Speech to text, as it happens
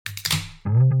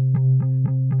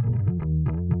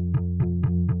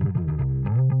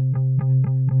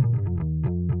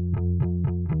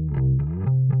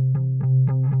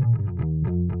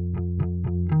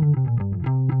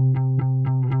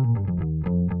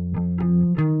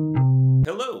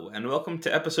and welcome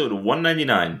to episode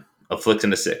 199 of Flicks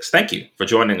into Six. Thank you for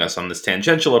joining us on this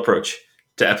tangential approach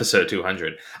to episode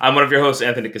 200. I'm one of your hosts,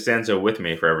 Anthony Costanzo. With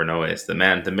me, forever and always, the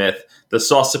man, the myth, the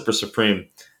sauce sipper supreme,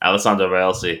 Alessandro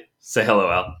Bielsi. Say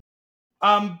hello, Al.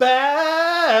 I'm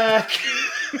back.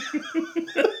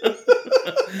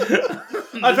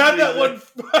 I've had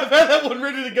that one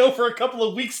ready to go for a couple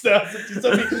of weeks now since you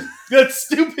sent me that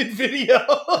stupid video.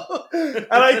 And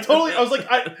I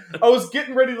was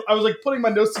getting ready. I was putting my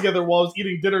notes together while I was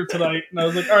eating dinner tonight, and I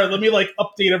was like, all right, let me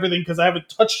update everything because I haven't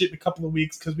touched it in a couple of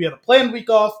weeks because we had a planned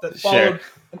week off that followed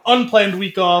an unplanned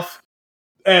week off,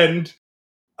 and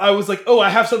I was like, oh, I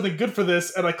have something good for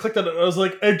this, and I clicked on it. And I was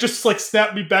like, it just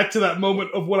snapped me back to that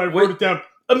moment of when I wrote it down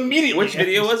immediately. Which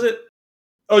video was it?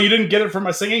 Oh, you didn't get it from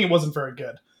my singing? It wasn't very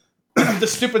good. The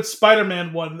stupid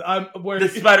Spider-Man one.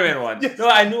 The Spider-Man one. Yes. No,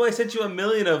 I knew I sent you a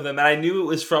million of them, and I knew it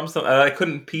was from some. And I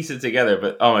couldn't piece it together,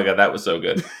 but oh my god, that was so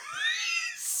good.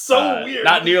 So weird.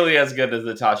 Not nearly as good as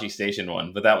the Tashi Station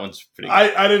one, but that one's pretty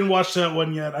good. I didn't watch that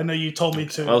one yet. I know you told me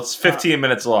to. Well, it's 15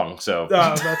 minutes long, so.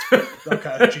 That's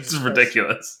okay. It's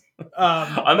ridiculous.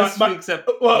 I was going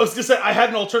to say, I had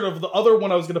an alternative. The other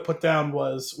one I was going to put down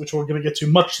was, which we're going to get to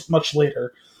much, much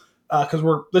later, because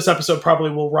this episode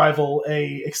probably will rival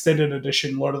a extended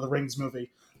edition Lord of the Rings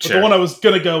movie. But Sure. The one I was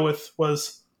going to go with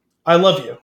was I Love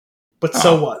You, but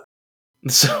so what?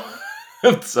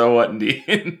 So what,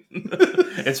 indeed?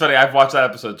 It's funny, I've watched that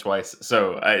episode twice,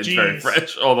 so it's very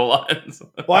fresh, all the lines.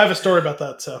 Well, I have a story about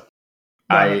that, so.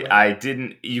 I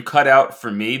didn't, you cut out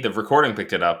for me, the recording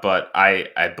picked it up, but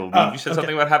I believe you said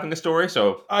something about having a story,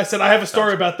 so. I said I have a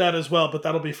story about that as well, but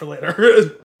that'll be for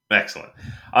later. Excellent.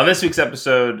 On this week's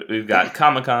episode, we've got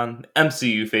Comic-Con,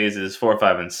 MCU phases 4,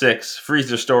 5, and 6,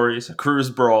 Freezer stories, a cruise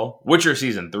brawl, Witcher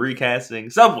Season 3 casting,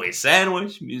 Subway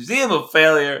sandwich, Museum of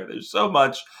Failure. There's so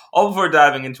much. All before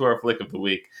diving into our flick of the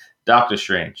week, Doctor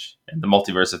Strange and the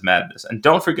Multiverse of Madness. And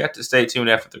don't forget to stay tuned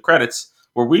after the credits,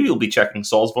 where we will be checking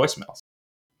Saul's voicemails.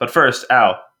 But first,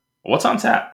 Al, what's on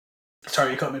tap?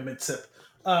 Sorry, you caught me mid-sip.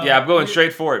 Yeah, I'm going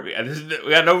straight for it.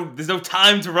 There's no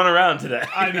time to run around today.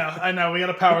 I know. We got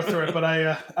to power through it. But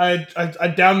I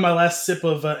downed my last sip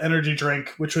of energy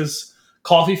drink, which was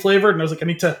coffee flavored, and I was like, I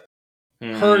need to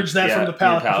purge that from the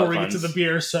palate before we get to the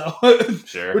beer. So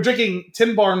Sure. We're drinking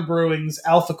Tin Barn Brewing's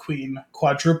Alpha Queen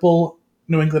Quadruple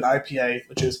New England IPA,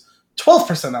 which is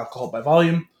 12% alcohol by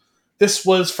volume. This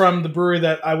was from the brewery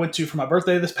that I went to for my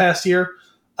birthday this past year.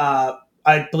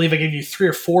 I believe I gave you 3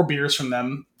 or 4 beers from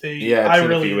them. I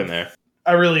really in there.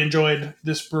 I really enjoyed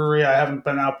this brewery. I haven't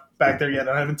been out back there yet.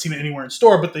 I haven't seen it anywhere in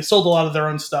store, but they sold a lot of their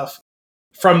own stuff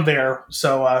from there.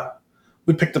 So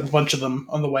we picked up a bunch of them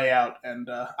on the way out, and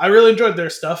I really enjoyed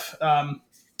their stuff.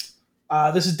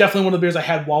 This is definitely one of the beers I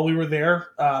had while we were there.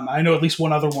 I know at least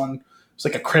one other one. It was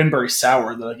like a cranberry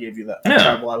sour that I gave you that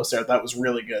time while I was there. That was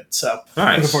really good. So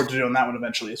nice. Looking forward to doing that one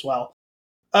eventually as well.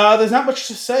 There's not much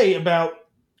to say about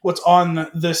what's on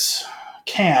this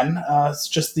can. It's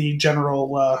just the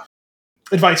general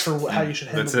advice for how you should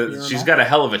handle beer. She's got a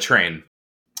hell of a train.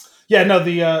 Yeah, no,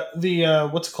 the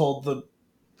what's it called?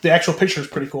 The actual picture is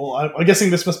pretty cool. I'm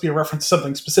guessing this must be a reference to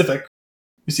something specific.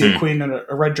 You see a queen in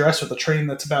a red dress with a train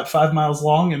that's about 5 miles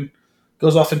long and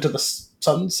goes off into the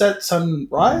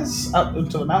sunrise, out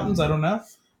into the mountains. I don't know.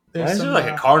 Why is there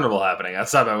a carnival happening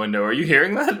outside my window? Are you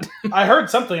hearing that? I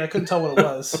heard something. I couldn't tell what it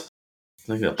was.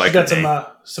 She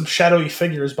got some shadowy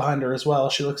figures behind her as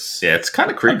well. She looks... Yeah, it's kind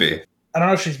of creepy. I don't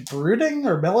know if she's brooding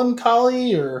or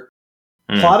melancholy or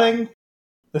plotting.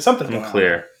 There's something going on.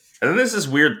 Unclear. And then there's this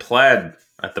weird plaid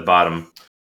at the bottom.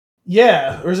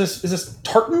 Yeah. Or is this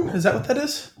tartan? Is that what that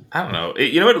is? I don't know.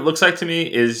 You know what it looks like to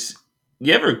me is...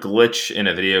 You ever glitch in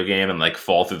a video game and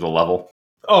fall through the level?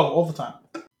 Oh, all the time.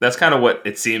 That's kind of what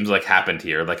it seems like happened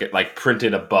here. It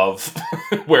printed above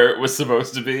where it was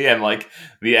supposed to be, and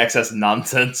the excess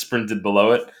nonsense printed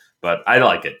below it. But I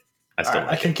like it.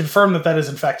 I can confirm that is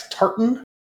in fact tartan.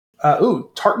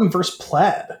 Tartan versus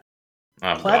plaid.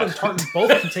 Oh, plaid and tartan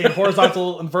both contain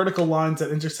horizontal and vertical lines that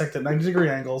intersect at 90-degree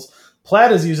angles.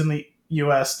 Plaid is used in the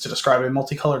U.S. to describe a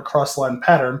multicolored cross-line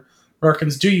pattern.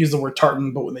 Americans do use the word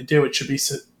tartan, but when they do, it should be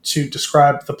to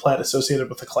describe the plaid associated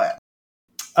with the clan.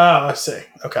 Oh, I see.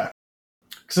 Okay.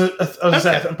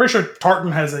 I'm pretty sure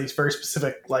tartan has a very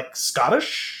specific,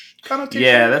 Scottish connotation.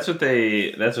 Yeah, that's what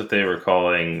they were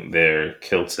calling their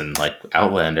kilts in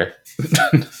Outlander.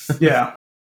 Yeah,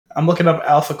 I'm looking up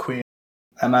Alpha Queen,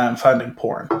 and I'm finding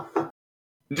porn.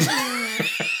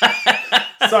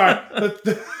 Sorry,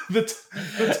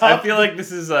 the top, I feel like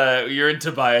this is you're in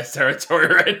Tobias territory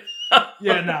right now.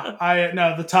 Yeah,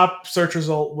 no. The top search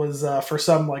result was for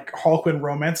some Harlequin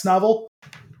romance novel.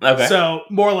 Okay. So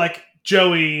more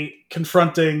Joey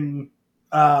confronting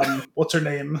what's her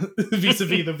name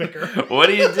vis-a-vis the vicar. What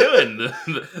are you doing?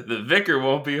 The vicar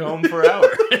won't be home for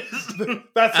hours.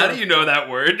 How do you know that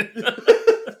word?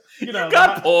 You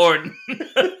got porn.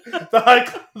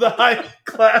 the high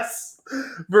class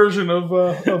version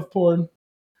of porn.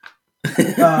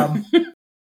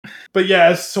 But yeah,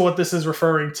 as to what this is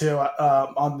referring to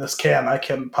on this can, I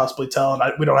can possibly tell,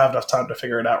 and we don't have enough time to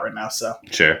figure it out right now. So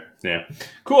sure, yeah,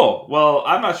 cool. Well,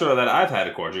 I'm not sure that I've had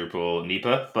a quadruple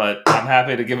NEPA, but I'm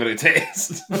happy to give it a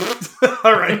taste.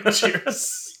 All right,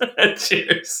 cheers.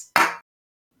 Cheers.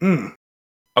 Mm.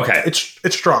 Okay, it's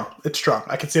strong. It's strong.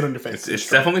 I can see it on your face. It's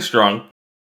definitely strong,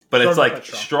 but it's like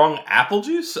strong apple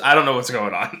juice. I don't know what's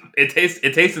going on. It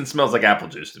tastes and smells like apple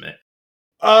juice to me.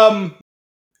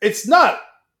 It's not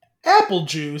apple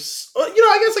juice.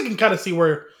 I guess I can kind of see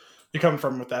where you're coming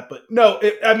from with that, but no,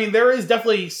 there is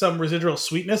definitely some residual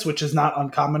sweetness, which is not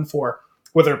uncommon for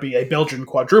whether it be a Belgian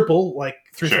quadruple like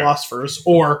Three Philosophers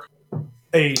or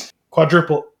a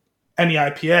quadruple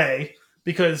NEIPA,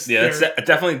 because it's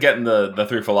definitely getting the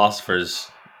Three Philosophers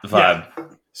vibe. Yeah.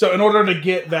 So in order to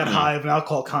get that high of an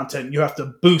alcohol content, you have to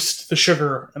boost the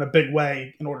sugar in a big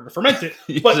way in order to ferment it.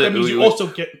 But that means you also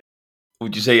get...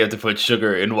 Would you say you have to put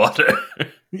sugar in water?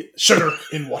 Sugar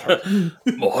in water.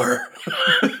 More.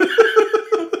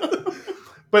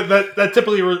 But that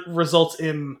typically results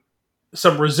in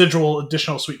some residual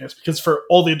additional sweetness, because for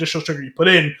all the additional sugar you put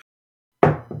in,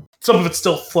 some of it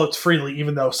still floats freely,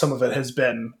 even though some of it has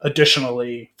been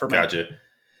additionally fermented. Gotcha.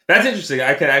 That's interesting.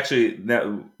 I can actually,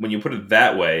 when you put it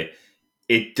that way,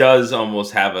 it does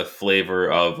almost have a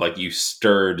flavor of like you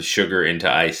stirred sugar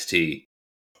into iced tea.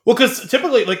 Well, because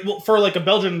typically, for a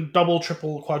Belgian double,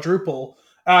 triple, quadruple,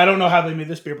 I don't know how they made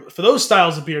this beer, but for those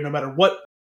styles of beer, no matter what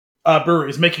brewery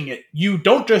is making it, you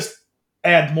don't just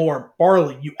add more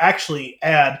barley. You actually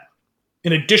add,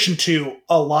 in addition to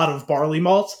a lot of barley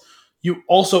malts, you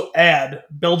also add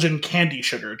Belgian candy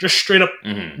sugar, just straight up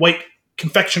white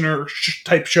confectioner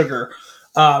type sugar,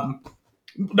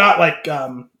 not like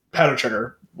powdered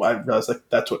sugar. I realize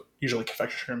that's what usually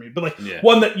confectioner sugar means, but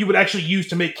one that you would actually use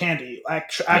to make candy,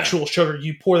 actual sugar.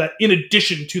 You pour that in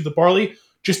addition to the barley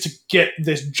just to get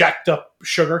this jacked up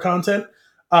sugar content,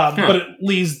 but it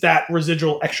leaves that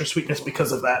residual extra sweetness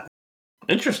because of that.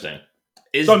 Interesting.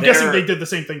 So I'm guessing they did the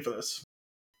same thing for this.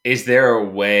 Is there a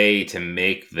way to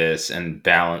make this and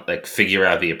balance, figure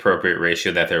out the appropriate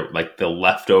ratio that they're the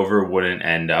leftover wouldn't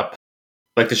end up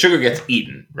the sugar gets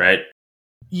eaten, right?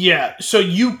 Yeah, so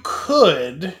you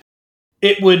could.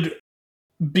 It would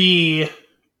be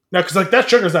now because that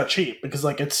sugar's not cheap, because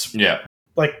it's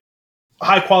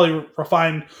high quality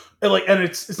refined, and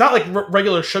it's not like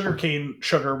regular sugarcane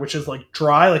sugar, which is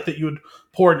dry, that you would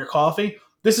pour in your coffee.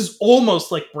 This is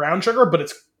almost like brown sugar, but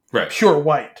it's pure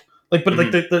white.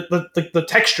 The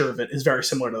texture of it is very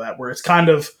similar to that, where it's kind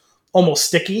of almost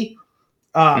sticky,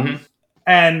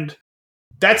 and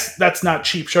that's not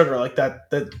cheap sugar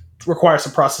that requires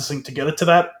some processing to get it to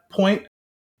that point.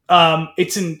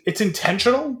 It's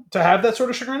intentional to have that sort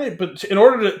of sugar in it, but in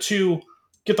order to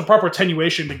get the proper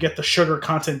attenuation to get the sugar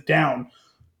content down,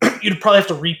 you'd probably have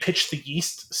to repitch the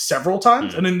yeast several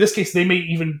times. And in this case, they may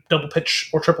even double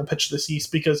pitch or triple pitch this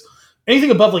yeast, because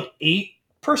anything above 8%,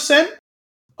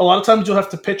 a lot of times you'll have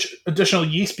to pitch additional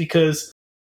yeast, because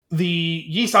the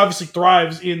yeast obviously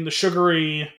thrives in the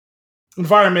sugary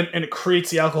environment and it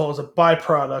creates the alcohol as a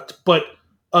byproduct. But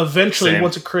eventually,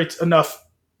 once it creates enough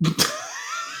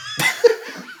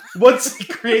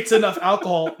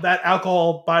alcohol, that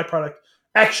alcohol byproduct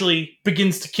actually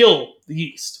begins to kill the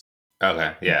yeast.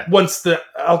 Okay, yeah. Once the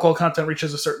alcohol content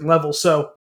reaches a certain level.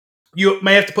 So you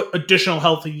may have to put additional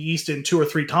healthy yeast in 2 or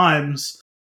 3 times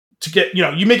to get,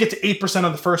 you may get to 8%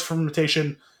 of the first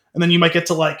fermentation, and then you might get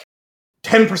to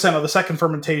 10% of the second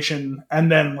fermentation, and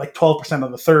then 12%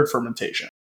 of the third fermentation.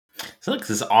 It's like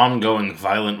this ongoing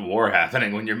violent war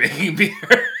happening when you're making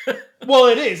beer. Well,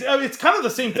 it is. It's kind of the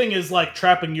same thing as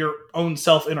trapping your own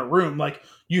self in a room.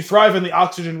 You thrive in the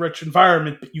oxygen-rich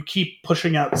environment, but you keep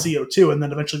pushing out CO2, and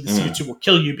then eventually the CO2 will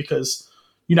kill you because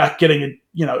you're not getting it.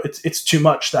 It's too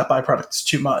much. That byproduct is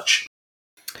too much.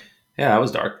 Yeah, that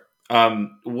was dark. Where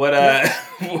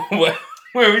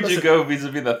would you go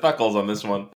vis-a-vis the Thuckles on this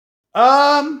one?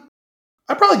 I'd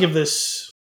probably give this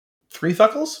 3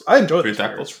 Thuckles. I enjoy 3 this.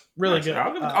 Thuckles. It's really nice. good.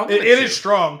 I'll give it is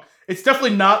strong. It's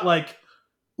definitely not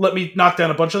let me knock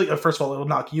down a bunch of... First of all, it'll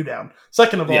knock you down.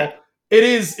 Second of all, it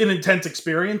is an intense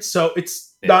experience, so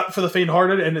it's not for the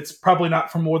faint-hearted, and it's probably not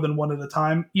for more than one at a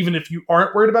time, even if you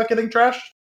aren't worried about getting trashed.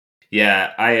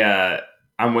 Yeah,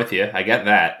 I'm with you. I get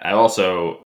that. I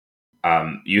also...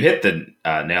 you hit the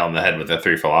nail on the head with the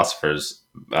Three Philosophers,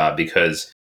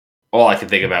 because all I could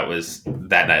think about was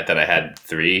that night that I had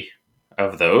 3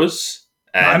 of those.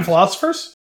 9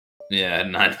 philosophers? Yeah,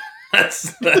 9.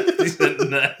 That's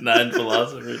 9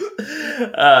 philosophers.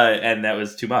 And that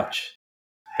was too much.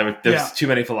 There was too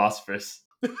many philosophers.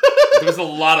 There was a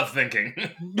lot of thinking.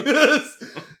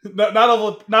 not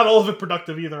all of it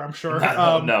productive either, I'm sure.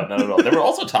 No, not at all. There were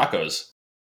also tacos.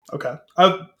 Okay.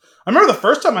 I remember the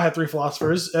first time I had 3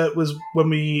 philosophers. It was when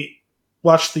we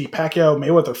watched the Pacquiao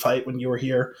Mayweather fight when you were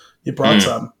here. You brought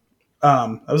some.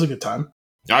 That was a good time.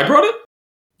 I brought it?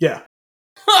 Yeah.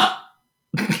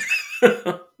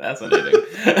 Fascinating.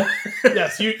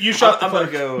 Yes, you shot. I'm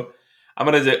gonna go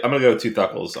 2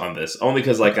 thuckles on this, only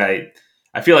because like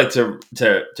I feel like to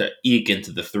eke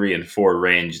into the 3 and 4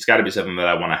 range, it's got to be something that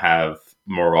I want to have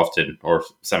more often or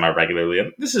semi regularly.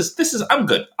 And this is I'm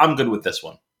good. I'm good with this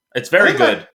one. It's very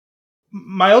good.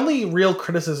 My only real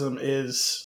criticism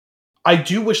is I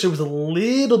do wish there was a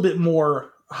little bit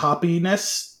more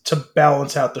hoppiness to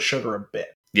balance out the sugar a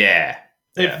bit. Yeah.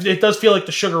 It does feel like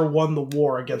the sugar won the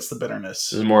war against the bitterness.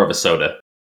 This is more of a soda.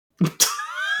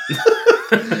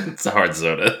 It's a hard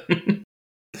soda.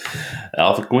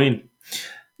 Alpha Queen.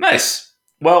 Nice.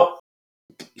 Well,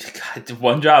 God,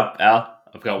 one job, Al.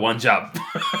 I've got one job.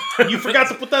 You forgot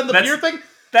to put that in the beer thing?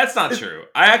 That's not true.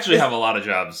 I actually have a lot of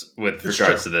jobs with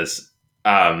regards to this.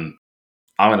 I'm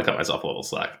going to cut myself a little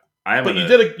slack.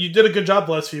 You did a good job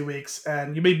the last few weeks,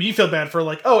 and you made me feel bad for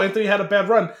like, oh, Anthony had a bad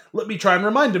run. Let me try and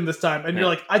remind him this time. And you're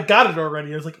like, I got it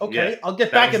already. I was like, okay, I'll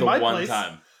get back in my place.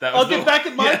 I'll get back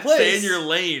in my place. Stay in your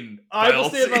lane. I will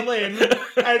stay in my lane.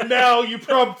 And now you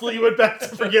promptly went back to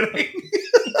forgetting.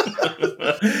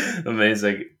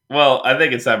 Amazing. Well, I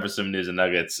think it's time for some news and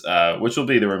nuggets, which will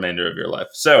be the remainder of your life.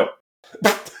 So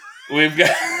we've got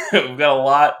a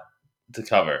lot to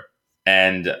cover,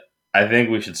 and I think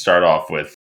we should start off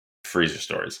with freezer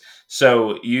stories.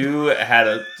 So you had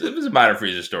it was a minor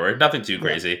freezer story, nothing too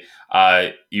crazy.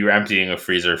 You were emptying a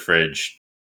freezer fridge,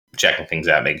 checking things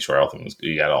out, making sure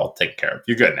you got it all taken care of.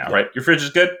 You're good now, right? Your fridge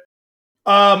is good?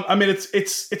 I mean,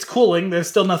 it's cooling. There's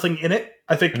still nothing in it.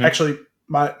 I think actually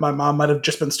my mom might have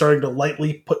just been starting to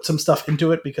lightly put some stuff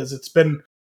into it because it's been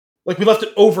like we left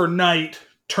it overnight,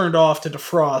 turned off to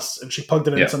defrost, and she plugged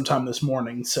it in sometime this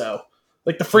morning. So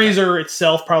like the freezer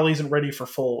itself probably isn't ready for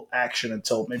full action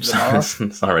until maybe tomorrow.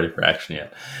 It's not ready for action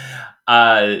yet.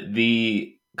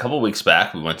 The couple of weeks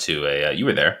back, we went to you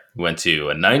were there. We went to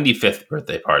a 95th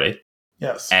birthday party.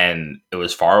 Yes. And it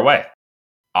was far away.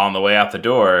 On the way out the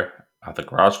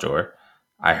garage door,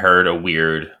 I heard a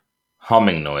weird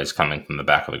humming noise coming from the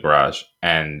back of the garage.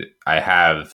 And I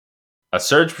have a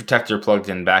surge protector plugged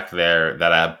in back there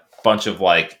that I have a bunch of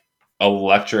like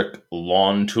electric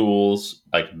lawn tools,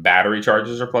 like battery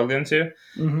chargers are plugged into.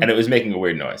 Mm-hmm. And it was making a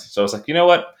weird noise. So I was like, you know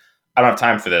what? I don't have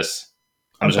time for this.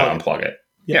 I'm just going to unplug it.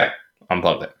 Yeah.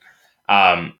 Unplugged it.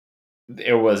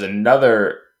 There was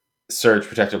another surge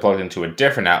protector plugged into a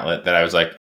different outlet that I was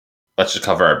like, let's just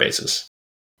cover our bases.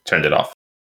 Turned it off.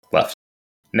 Left.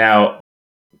 Now,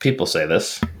 people say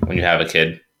this when you have a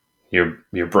kid,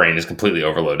 your brain is completely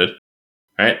overloaded,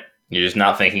 right? You're just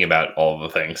not thinking about all the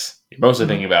things. You're mostly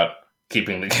thinking about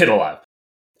keeping the kid alive.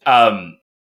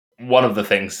 One of the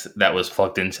things that was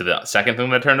plugged into the second thing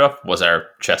that turned off was our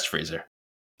chest freezer.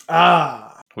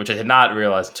 Which I did not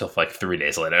realize until like 3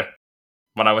 days later.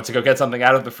 When I went to go get something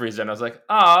out of the freezer, and I was like,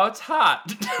 oh, it's hot.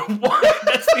 What?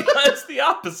 That's the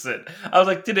opposite. I was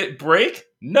like, did it break?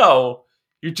 No.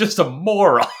 You're just a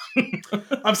moron.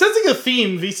 I'm sensing a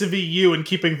theme vis-a-vis you and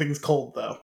keeping things cold,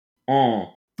 though.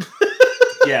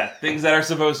 Yeah, things that are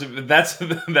supposed to... That's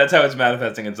how it's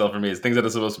manifesting itself for me, is things that are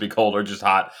supposed to be cold or just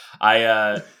hot.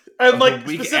 And like,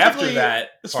 the week after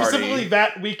that party... Specifically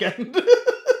that weekend.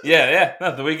 Yeah.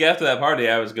 No, the week after that party,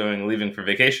 I was leaving for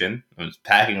vacation. I was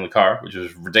packing the car, which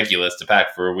was ridiculous to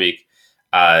pack for a week.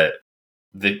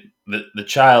 The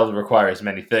child requires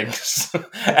many things,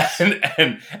 and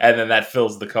then that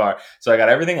fills the car. So I got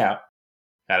everything out,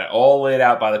 got it all laid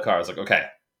out by the car. I was like, okay,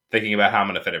 thinking about how I'm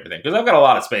going to fit everything because I've got a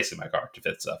lot of space in my car to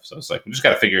fit stuff. So it's like we just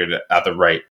got to figure it out the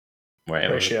right way.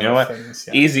 You know what? Things,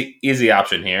 yeah. Easy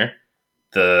option here.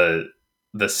 The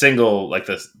single like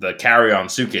the carry-on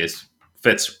suitcase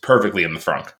fits perfectly in the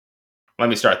frunk. Let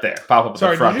me start there. Pop up the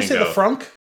frunk. Sorry, did you say the frunk?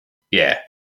 Yeah,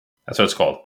 that's what it's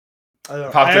called. I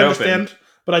understand,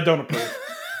 but I don't approve.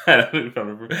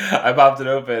 I popped it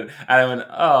open, and I went,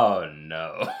 oh,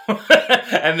 no.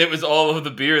 And it was all of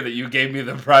the beer that you gave me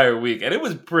the prior week, and it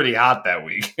was pretty hot that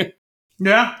week.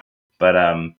 Yeah. But,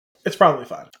 it's probably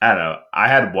fine. I don't know. I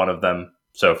had one of them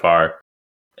so far.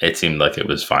 It seemed like it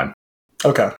was fine.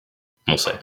 Okay. We'll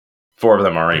see. 4 of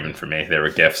them aren't even for me. They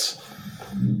were gifts.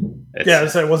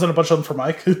 So it wasn't a bunch of them for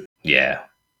Mike? Yeah.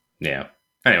 Yeah.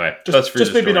 Anyway,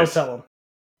 Just maybe don't tell him.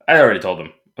 I already told him.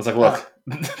 I was like, look,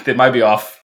 they might be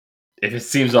off. If it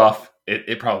seems off,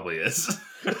 it probably is.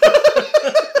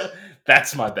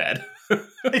 That's my bad.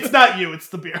 It's not you, it's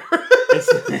the beer.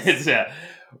 it's yeah.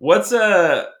 What's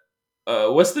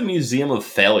the Museum of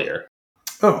Failure?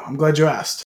 Oh, I'm glad you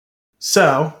asked.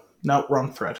 So, no,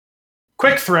 wrong thread.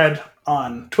 Quick thread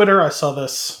on Twitter. I saw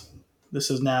this. This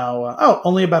is now,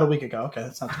 only about a week ago. Okay,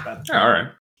 that's not too bad. Oh, all right.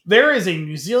 There is a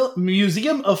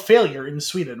museum of failure in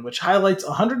Sweden, which highlights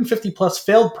 150 plus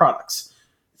failed products.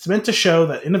 It's meant to show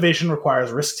that innovation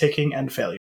requires risk-taking and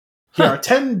failure. Here are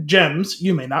 10 gems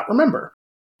you may not remember.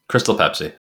 Crystal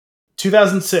Pepsi.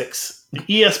 2006, the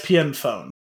ESPN phone.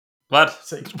 What?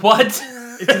 What?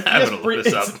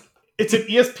 It's an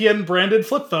ESPN branded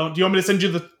flip phone. Do you want me to send you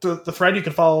the thread? You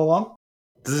can follow along.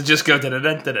 Does it just go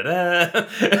da-da-da-da-da-da?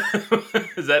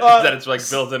 Is that it's like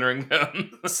built-in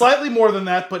ringtone? Slightly more than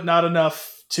that, but not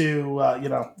enough to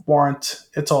warrant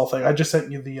its whole thing. I just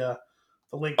sent you the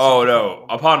link. Oh no!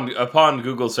 Upon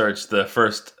Google search, the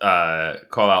first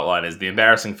call out line is the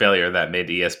embarrassing failure that made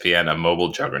ESPN a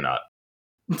mobile juggernaut.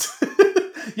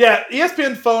 Yeah,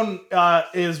 ESPN phone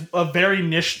is a very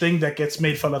niche thing that gets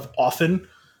made fun of often.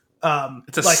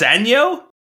 It's a Sanyo?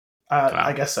 Wow.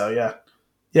 I guess so, yeah.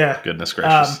 Yeah. Goodness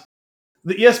gracious.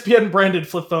 The ESPN branded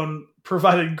flip phone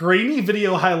provided grainy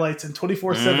video highlights and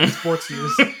 24/7 sports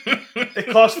news.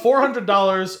 It cost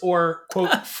 $400 or,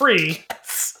 quote, free,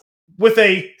 with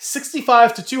a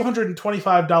 $65 to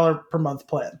 $225 per month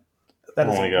plan. That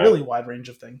is a really wide range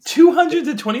of things. $200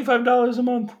 to $25 a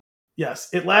month? Yes.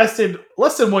 It lasted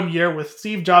less than 1 year, with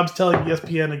Steve Jobs telling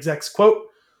ESPN execs, quote,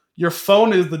 "Your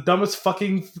phone is the dumbest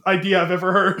fucking idea I've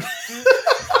ever heard."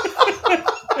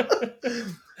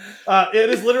 It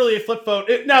is literally a flip phone.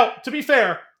 Now, to be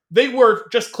fair, they were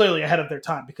just clearly ahead of their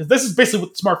time, because this is basically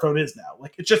what the smartphone is now.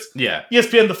 Like, it's just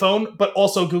ESPN the phone, but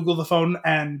also Google the phone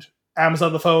and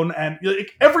Amazon the phone, and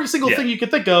every single thing you can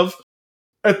think of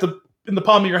in the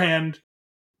palm of your hand.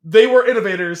 They were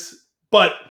innovators,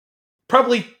 but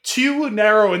probably too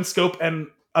narrow in scope and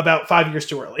about 5 years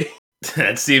too early.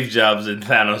 And Steve Jobs in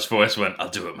Thanos' voice went, "I'll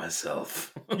do it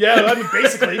myself." Yeah, I mean,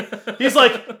 basically, he's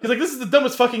like, this is the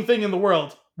dumbest fucking thing in the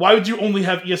world. Why would you only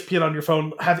have ESPN on your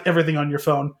phone? Have everything on your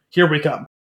phone. Here we come.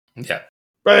 Yeah,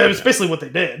 right. It's basically what they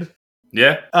did.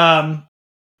 Yeah.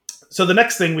 So the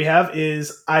next thing we have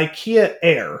is IKEA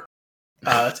Air.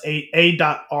 It's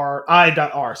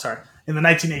I.R. Sorry. In the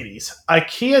 1980s,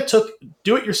 IKEA took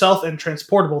do-it-yourself and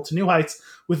transportable to new heights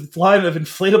with its line of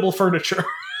inflatable furniture.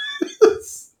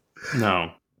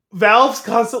 No. Valves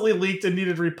constantly leaked and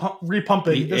needed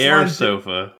repumping. The air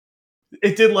sofa.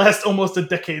 It did last almost a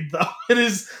decade, though. It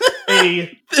is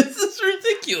a... This is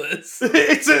ridiculous.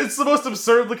 It's the most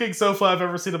absurd-looking sofa I've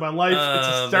ever seen in my life.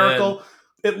 It's hysterical. Man.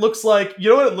 It looks like... You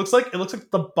know what it looks like? It looks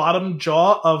like the bottom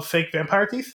jaw of fake vampire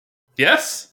teeth.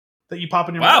 Yes. That you pop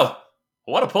in your mouth. Wow.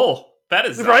 What a pull. That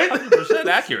is right? 100%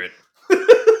 accurate.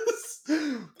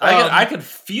 I could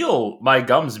feel my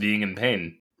gums being in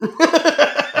pain.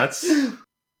 That's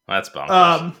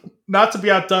bonkers. Not to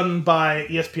be outdone by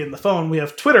ESPN the phone, we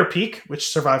have Twitter Peak, which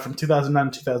survived from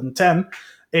 2009 to 2010,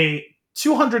 a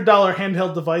 $200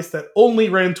 handheld device that only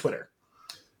ran Twitter.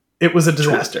 It was a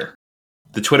disaster.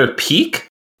 The Twitter Peak?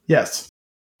 Yes.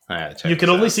 You could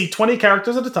only see 20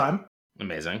 characters at a time.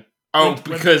 Amazing. Oh,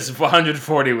 because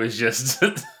 140 was just...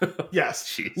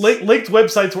 Yes. Linked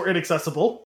websites were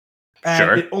inaccessible. And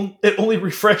sure. It only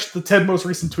refreshed the 10 most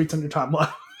recent tweets on your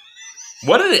timeline.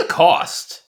 What did it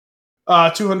cost?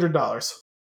 $200.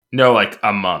 No, like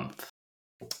a month.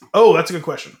 Oh, that's a good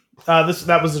question. That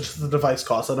was just the device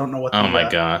cost. I don't know what. My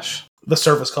gosh, the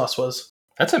service cost was.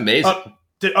 That's amazing.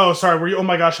 Sorry. Were you? Oh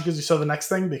my gosh, because you saw the next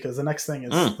thing, because the next thing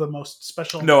is the most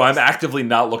special. No, I'm actively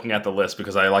not looking at the list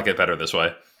because I like it better this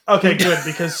way. Okay, good.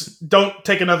 Because don't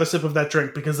take another sip of that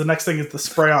drink, because the next thing is the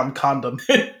spray-on condom.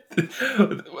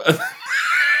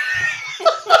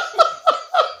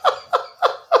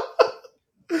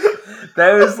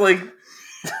 That was like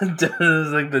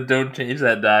the don't change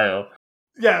that dial.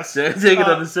 Yes. Take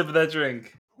another sip of that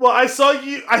drink. Well, I saw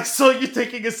you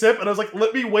taking a sip, and I was like,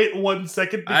 let me wait 1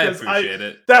 second, because I appreciate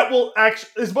it. That will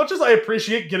actually, as much as I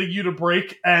appreciate getting you to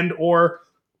break and or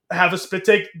have a spit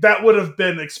take, that would have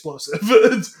been explosive.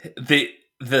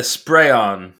 The spray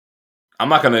on. I'm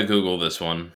not gonna Google this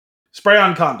one. Spray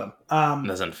on condom.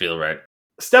 Doesn't feel right.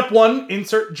 Step 1,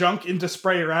 insert junk into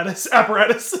spray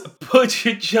apparatus. Put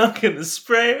your junk in the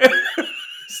sprayer.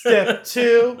 Step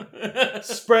 2,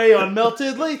 spray on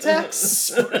melted latex.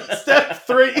 Step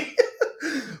 3,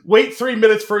 wait 3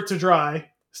 minutes for it to dry.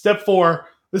 Step 4,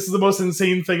 This is the most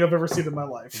insane thing I've ever seen in my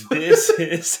life. This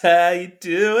is how you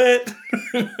do it.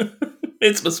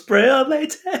 It's my spray on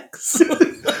latex.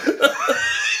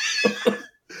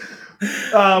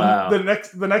 Wow.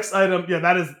 The next item,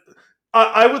 that is.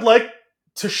 I would like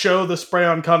to show the spray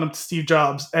on condom to Steve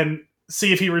Jobs and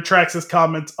see if he retracts his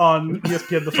comments on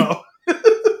ESPN The Foe.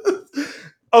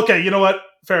 Okay, you know what?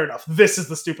 Fair enough. This is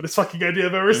the stupidest fucking idea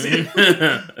I've ever seen.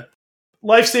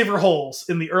 Lifesaver holes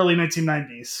in the early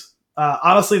 1990s.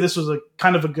 Honestly, this was a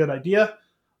kind of a good idea.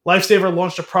 Lifesaver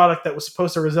launched a product that was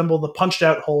supposed to resemble the punched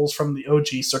out holes from the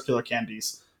OG circular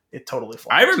candies. It totally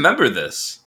flopped. I remember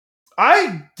this.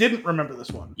 I didn't remember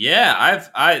this one. Yeah,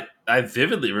 I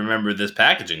vividly remember this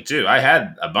packaging too. I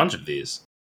had a bunch of these.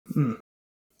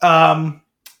 I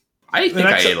think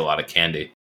I ate a lot of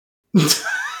candy.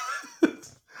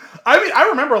 I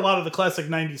remember a lot of the classic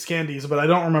 90s candies, but I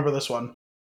don't remember this one.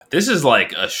 This is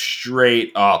like a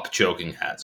straight up choking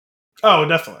hazard. Oh,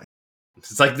 definitely.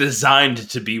 It's like designed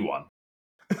to be one.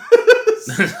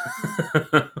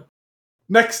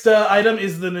 Next item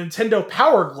is the Nintendo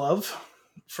Power Glove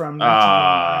from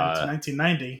 1989 to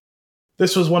 1990.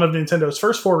 This was one of Nintendo's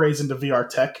first forays into VR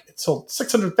tech. It sold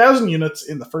 600,000 units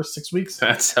in the first 6 weeks.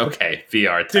 That's okay.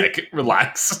 VR tech.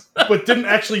 Relax. But didn't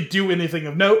actually do anything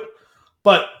of note.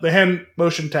 But the hand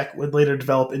motion tech would later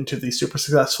develop into the super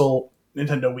successful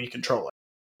Nintendo Wii controller.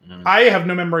 I have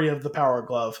no memory of the Power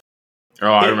Glove.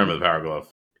 Oh, I remember the Power Glove.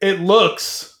 It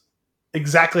looks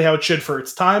exactly how it should for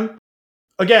its time.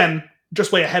 Again,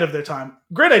 just way ahead of their time.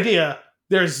 Great idea.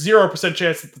 There's 0%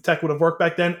 chance that the tech would have worked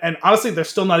back then, and honestly, they're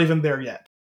still not even there yet.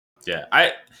 Yeah,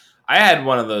 I had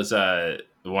one of those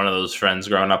friends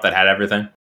growing up that had everything.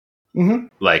 Mm-hmm.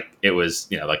 Like it was,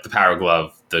 like the Power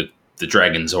Glove, the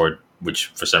Dragon Sword, which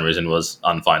for some reason was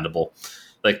unfindable,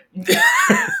 like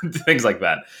things like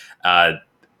that.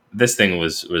 This thing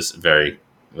was very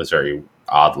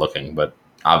odd looking, but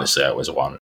obviously I always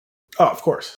wanted. Oh, of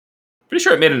course. Pretty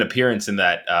sure it made an appearance in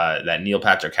that Neil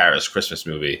Patrick Harris Christmas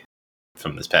movie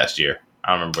from this past year. I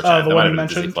don't remember which one. That might have been a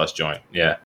Disney Plus joint.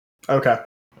 Yeah. Okay.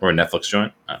 Or a Netflix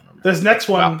joint. I don't remember. This next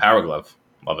one... Wow, Power Glove.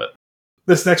 Love it.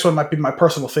 This next one might be my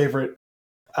personal favorite.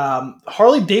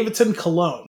 Harley Davidson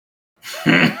Cologne.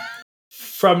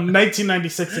 From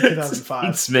 1996 to 2005.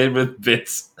 It's made with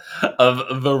bits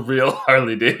of the real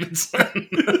Harley Davidson.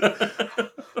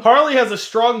 Harley has a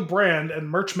strong brand, and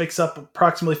merch makes up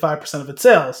approximately 5% of its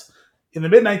sales. In the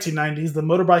mid-1990s, the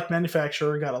motorbike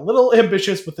manufacturer got a little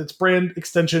ambitious with its brand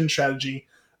extension strategy,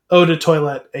 Eau de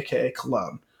Toilette, aka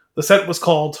Cologne. The scent was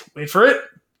called, wait for it,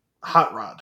 Hot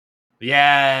Rod.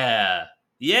 Yeah.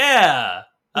 Yeah.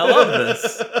 I love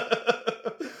this.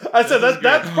 I said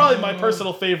that's probably my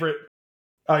personal favorite.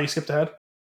 Oh, you skipped ahead?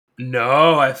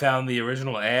 No, I found the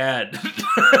original ad.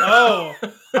 Oh,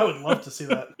 I would love to see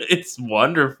that. It's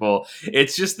wonderful.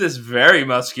 It's just this very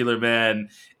muscular man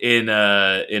in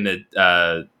a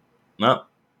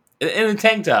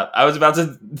tank top. I was about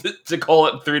to call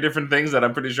it 3 different things that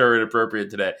I'm pretty sure are inappropriate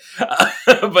today,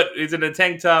 but he's in a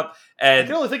tank top and I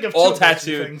can only think of all two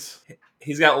tattooed. things.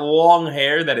 He's got long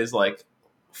hair that is like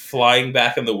flying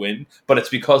back in the wind, but it's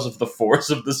because of the force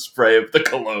of the spray of the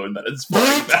cologne that is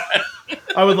flying back.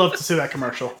 I would love to see that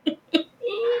commercial.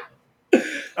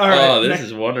 All right, this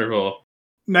is wonderful.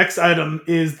 Next item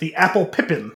is the Apple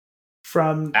Pippin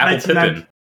from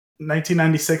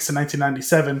 1996 to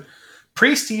 1997.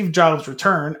 Pre-Steve Jobs'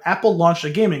 return, Apple launched a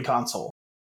gaming console.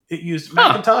 It used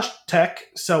Macintosh tech,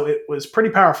 so it was pretty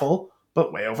powerful,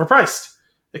 but way overpriced.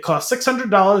 It cost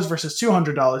 $600 versus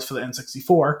 $200 for the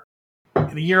N64.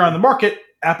 In a year on the market,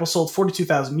 Apple sold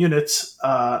 42,000 units.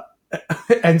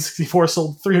 N64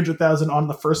 sold 300,000 on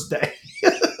the first day.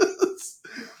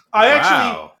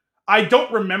 I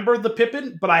don't remember the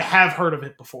Pippin, but I have heard of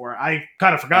it before. I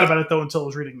kind of forgot about it, though, until I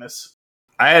was reading this.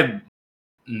 I had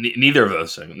neither of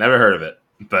those things. Never heard of it,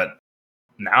 but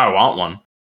now I want one.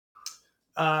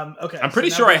 Okay, I'm pretty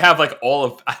sure I have like all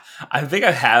of... I think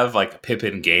I have like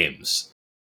Pippin games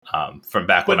from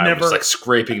back when I was like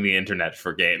scraping the internet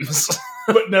for games.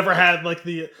 But never had like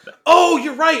the... Oh,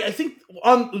 you're right. I think...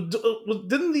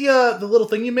 didn't the little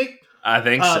thing you make... I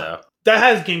think so. That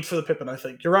has games for the Pippin, I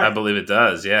think. You're right. I believe it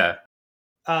does, yeah.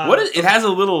 It has a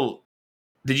little...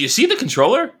 Did you see the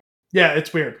controller? Yeah,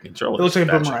 it's weird. The controller it looks like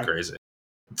a boomerang. Crazy.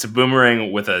 It's a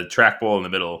boomerang with a trackball in the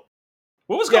middle.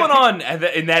 What was going on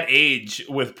in that age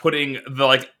with putting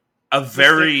a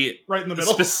very right in the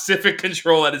middle specific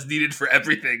control that is needed for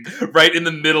everything right in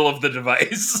the middle of the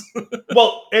device?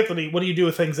 Well, Anthony, what do you do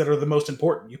with things that are the most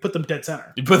important? You put them dead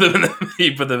center. You put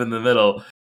them in the middle,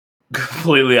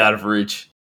 completely out of reach.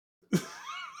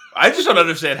 I just don't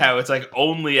understand how it's like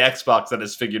only Xbox that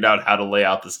has figured out how to lay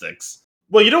out the sticks.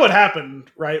 Well, you know what happened,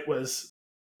 right? Was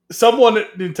someone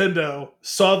at Nintendo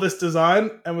saw this design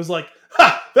and was like,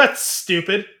 "Ha, that's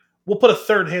stupid. We'll put a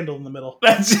third handle in the middle."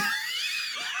 That's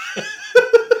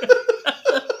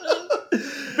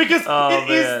Because Oh, it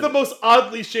is man. the most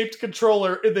oddly shaped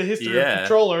controller in the history Yeah. of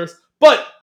controllers. But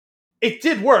it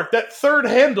did work. That third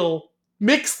handle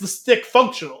makes the stick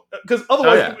functional. Because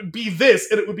otherwise yeah. it would be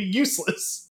this and it would be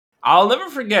useless. I'll never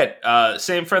forget.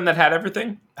 Same friend that had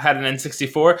everything had an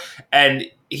N64, and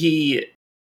he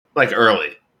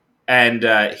early, and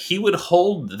he would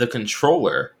hold the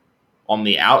controller on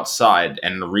the outside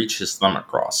and reach his thumb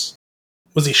across.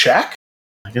 Was he Shaq?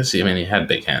 I guess he had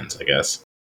big hands. I guess,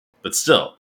 but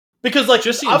still, Because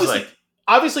just seems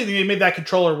obviously they made that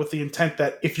controller with the intent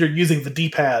that if you're using the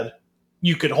D-pad,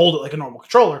 you could hold it like a normal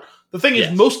controller. The thing is,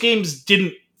 Yes. most games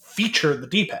didn't feature the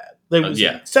D-pad. They was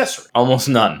yeah. an accessory. almost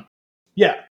none.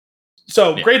 Yeah.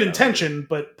 So Yeah, great no, intention,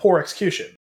 but poor execution.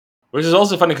 Which is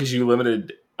also funny because you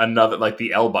limited another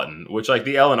the L button, which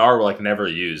the L and R were never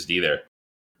used either.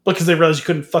 Because they realized you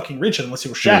couldn't fucking reach it unless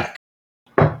you were Shaq.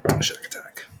 Shack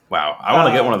Attack. Wow, I want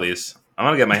to get one of these. I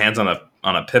want to get my hands on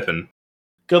a Pippin.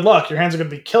 Good luck. Your hands are going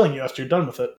to be killing you after you're done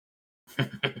with it.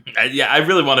 I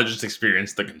really want to just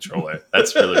experience the controller.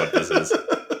 That's really what this is.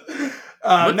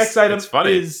 Next item it's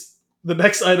funny. is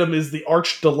the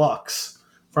Arch Deluxe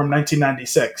from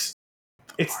 1996.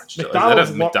 It's Is that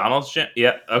McDonald's. a McDonald's jam?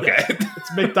 Yeah. Okay.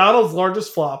 It's McDonald's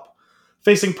largest flop.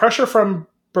 Facing pressure from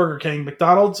Burger King,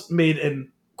 McDonald's made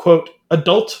an, quote,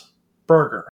 adult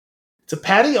burger. It's a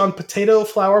patty on potato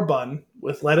flour bun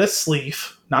with lettuce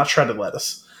leaf, not shredded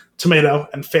lettuce, tomato,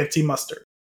 and fancy mustard.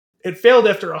 It failed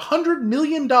after $100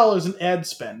 million in ad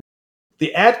spend.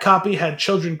 The ad copy had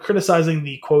children criticizing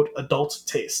the, quote, adult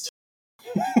taste.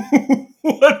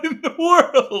 What in the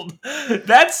world?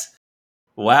 That's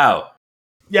wow.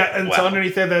 Yeah, and so Wow.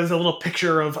 underneath there, there's a little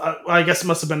picture of, I guess it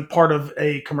must have been part of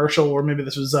a commercial, or maybe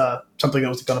this was something that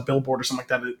was on a billboard or something like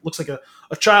that. It looks like a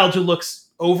child who looks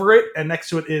over it, and next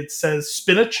to it, it says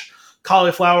spinach,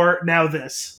 cauliflower, now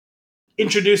this.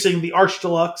 Introducing the Arch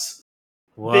Deluxe,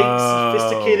 big,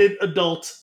 sophisticated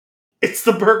adult. It's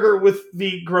the burger with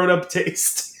the grown-up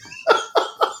taste.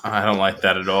 I don't like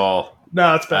that at all.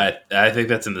 No, it's bad. I think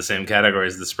that's in the same category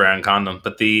as the spray on condom.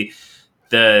 But the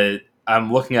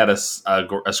I'm looking at a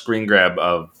screen grab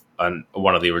of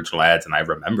one of the original ads, and I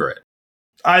remember it.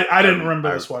 I didn't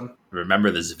remember this one. Remember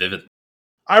this vividly.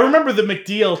 I remember the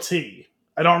McDLT.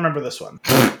 I don't remember this one.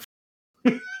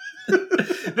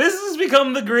 This has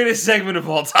become the greatest segment of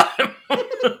all time.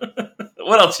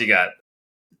 What else you got?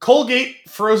 Colgate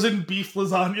frozen beef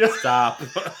lasagna Stop.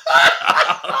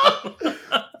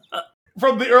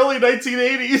 from the early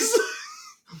 1980s.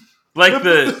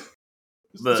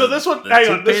 So this one, hang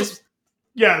on.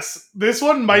 This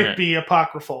one might be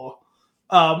apocryphal.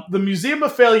 The Museum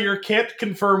of Failure can't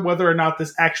confirm whether or not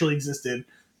this actually existed.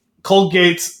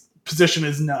 Colgate's position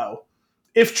is no.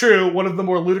 If true, one of the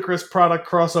more ludicrous product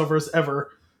crossovers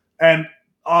ever. And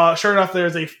sure enough,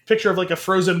 there's a picture of a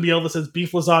frozen meal that says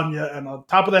beef lasagna, and on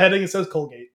top of the heading it says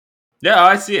Colgate. Yeah,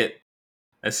 I see it.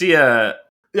 I see Yeah,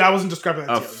 I wasn't describing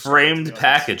that. a framed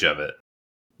package of it.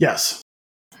 Yes.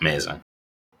 Amazing.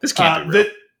 This can't be real.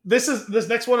 This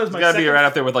next one is It's my gotta second. be right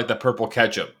up there with the purple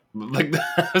ketchup. Wasn't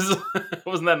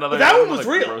that another? That one was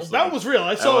real. That one was real.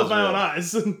 I saw it with my own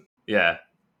eyes. Yeah,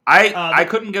 I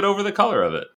couldn't get over the color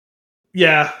of it.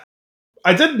 Yeah.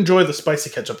 I did enjoy the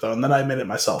spicy ketchup, though, and then I made it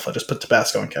myself. I just put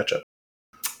Tabasco and ketchup.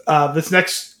 This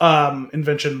next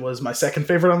invention was my second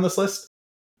favorite on this list.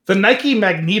 The Nike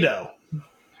Magneto.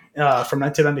 From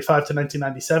 1995 to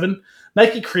 1997,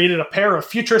 Nike created a pair of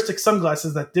futuristic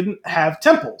sunglasses that didn't have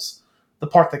temples, the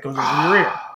part that goes over your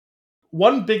ear.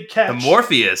 One big catch. The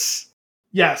Morpheus.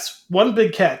 Yes, one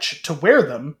big catch. To wear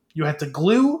them, you had to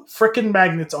glue frickin'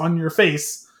 magnets on your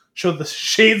face so the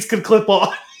shades could clip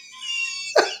on.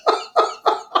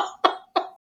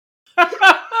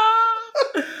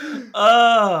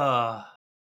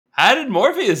 How did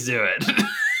Morpheus do it?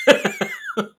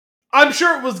 I'm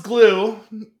sure it was glue.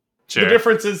 Sure. The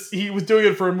difference is he was doing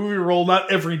it for a movie role,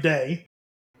 not every day.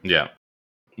 Yeah.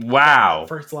 Wow.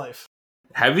 For his life.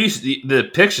 Have you the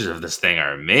pictures of this thing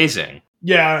are amazing.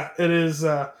 Yeah, it is.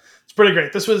 It's pretty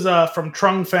great. This was from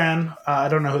Trung Fan. I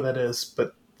don't know who that is,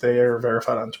 but they are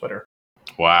verified on Twitter.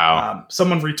 Wow.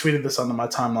 Someone retweeted this onto my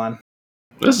timeline.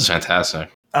 This is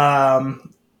fantastic.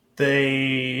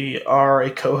 They are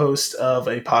a co-host of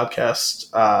a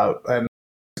podcast, and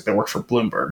they work for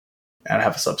Bloomberg, and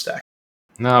have a Substack.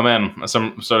 No, man.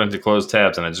 I'm starting to close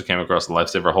tabs, and I just came across the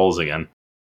Lifesaver holes again.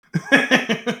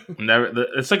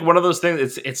 It's like one of those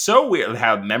things. It's so weird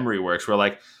how memory works. Where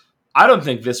I don't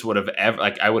think this would have ever,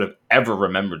 like, I would have ever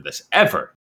remembered this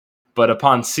ever. But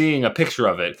upon seeing a picture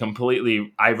of it,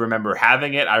 completely, I remember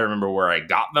having it. I remember where I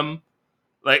got them.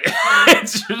 Like,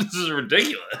 it's just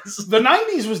ridiculous. The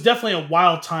 90s was definitely a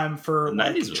wild time for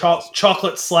like,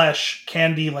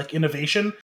 chocolate/candy like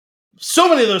innovation. So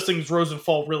many of those things rose and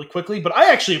fall really quickly, but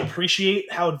I actually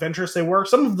appreciate how adventurous they were.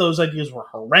 Some of those ideas were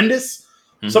horrendous.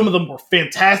 Mm-hmm. Some of them were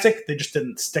fantastic. They just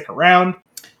didn't stick around.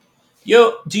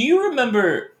 Yo, do you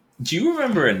remember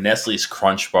a Nestle's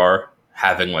Crunch Bar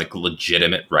having like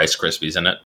legitimate Rice Krispies in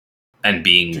it and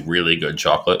being really good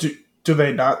chocolate? Do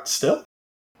they not still?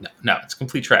 No, it's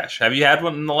complete trash. Have you had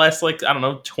one in the last,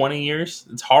 20 years?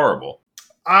 It's horrible.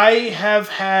 I have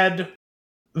had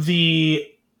the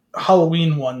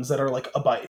Halloween ones that are like a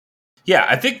bite. Yeah,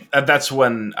 I think that's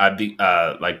when I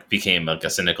became like a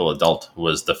cynical adult.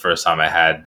 Was the first time I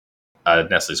had a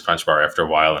Nestle's Crunch Bar after a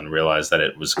while and realized that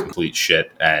it was complete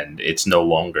shit and it's no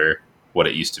longer what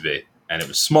it used to be. And it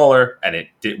was smaller and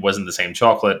it wasn't the same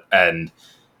chocolate and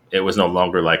it was no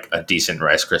longer like a decent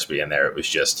Rice Krispie in there. It was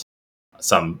just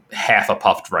some half a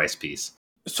puffed rice piece.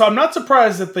 So I'm not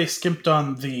surprised that they skipped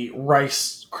on the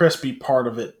Rice Krispie part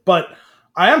of it, but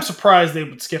I am surprised they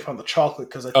would skip on the chocolate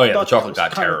because the chocolate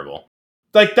got terrible.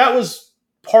 Like that was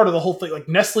part of the whole thing. Like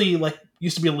Nestle, like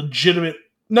used to be a legitimate.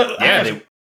 No, yeah.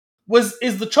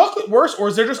 Is the chocolate worse, or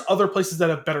is there just other places that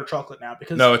have better chocolate now?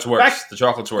 Because no, it's worse. The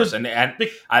chocolate's worse, and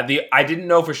I didn't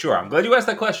know for sure. I'm glad you asked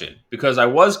that question because I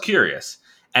was curious.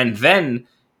 And then,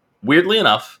 weirdly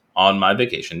enough, on my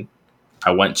vacation,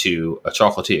 I went to a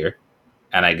chocolatier,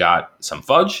 and I got some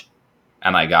fudge,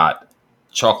 and I got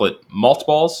chocolate malt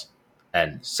balls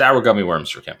and sour gummy worms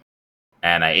for Kim.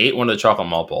 And I ate one of the chocolate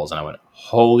malt balls, and I went,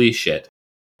 "Holy shit!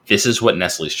 This is what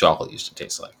Nestle's chocolate used to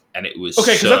taste like," and it was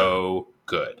so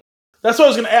good. That's what I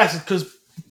was going to ask, because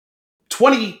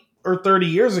 20 or 30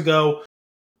 years ago,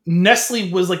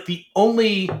 Nestle was like the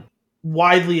only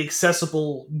widely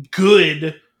accessible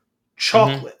good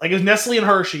chocolate. Mm-hmm. Like it was Nestle and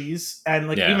Hershey's, and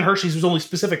even Hershey's was only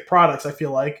specific products, I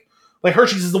feel like. Like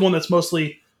Hershey's is the one that's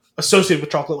mostly associated with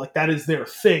chocolate, like that is their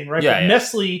thing, right? Yeah, but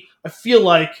Nestle, I feel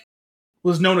like,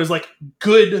 was known as like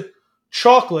good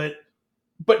chocolate,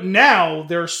 but now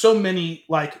there are so many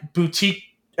like boutique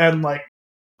and like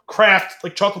craft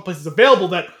like chocolate places available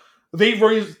that they've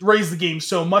raised the game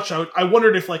so much. I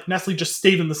wondered if like Nestle just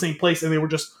stayed in the same place and they were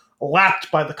just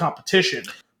lapped by the competition.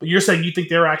 But you're saying you think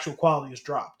their actual quality has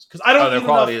dropped? Because I don't. Their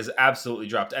quality has absolutely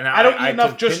dropped, and I don't eat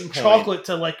enough just chocolate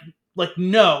to like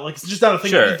no, like it's just not a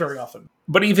thing I eat very often.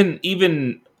 But even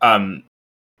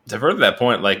to further that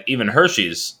point, like even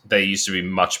Hershey's, they used to be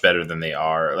much better than they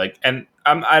are. Like, and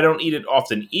I don't eat it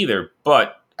often either,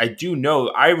 but I do know,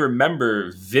 I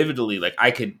remember vividly, like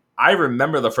I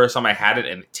remember the first time I had it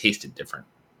and it tasted different.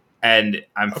 And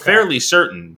I'm fairly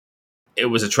certain it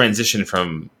was a transition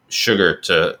from sugar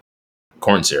to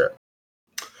corn syrup.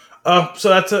 So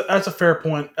that's a fair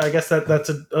point. I guess that's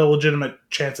a legitimate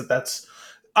chance that's.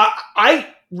 I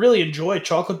really enjoy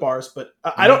chocolate bars, but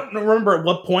I don't remember at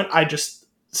what point I just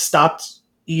stopped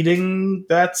eating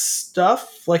that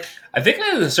stuff. Like, I think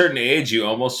at a certain age you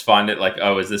almost find it like,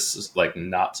 oh, is this like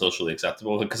not socially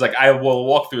acceptable? Because like I will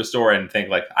walk through a store and think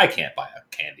like, I can't buy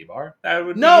a candy bar. That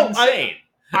would be insane.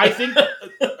 I think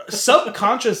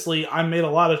subconsciously I made a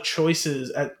lot of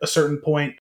choices at a certain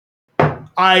point.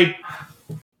 I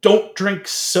don't drink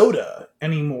soda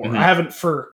anymore. Mm-hmm. I haven't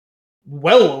for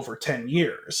well over 10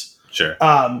 years. Sure.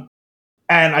 And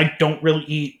I don't really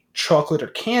eat chocolate or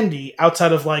candy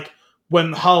outside of like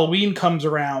when Halloween comes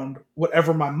around,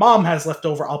 whatever my mom has left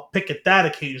over, I'll pick at that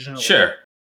occasionally. Sure.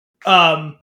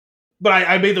 But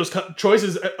I made those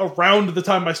choices around the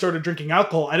time I started drinking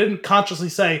alcohol. I didn't consciously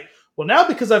say, well, now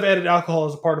because I've added alcohol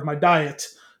as a part of my diet,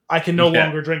 I can no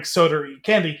longer drink soda or eat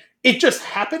candy. It just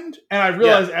happened, and I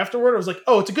realized afterward, I was like,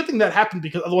 oh, it's a good thing that happened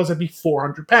because otherwise I'd be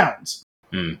 400 pounds.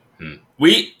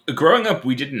 Mm-hmm. Growing up,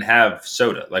 we didn't have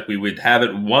soda. Like, we would have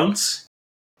it once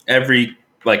every,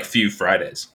 like, few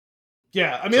Fridays.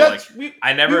 Yeah, I mean, so,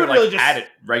 I never had it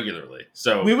regularly.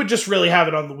 So we would just really have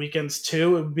it on the weekends,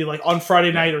 too. It would be, like, on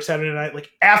Friday night or Saturday night, like,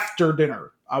 after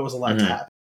dinner, I was allowed to have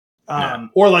it.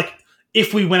 Or, like,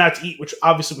 if we went out to eat, which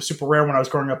obviously was super rare when I was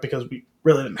growing up because we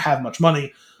really didn't have much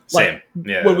money. Same.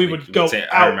 Like, when we would go out.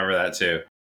 I remember that, too.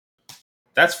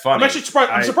 That's funny. I'm actually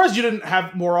surprised. I'm surprised you didn't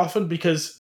have more often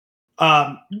because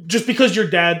just because your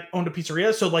dad owned a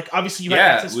pizzeria. So, like, obviously you had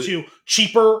access to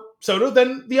cheaper soda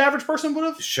than the average person would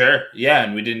have. Sure. Yeah.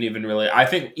 And we didn't even really, I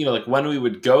think, like when we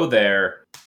would go there,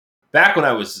 back when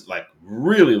I was like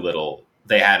really little,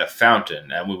 they had a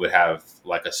fountain, and we would have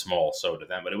like a small soda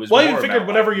then. But it was Well, more you figured about,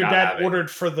 whatever like, your not dad having- ordered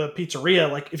for the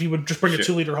pizzeria, like if he would just bring a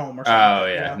Sure. 2-liter home or Oh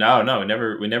something. yeah, no,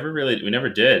 we never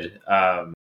did.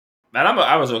 And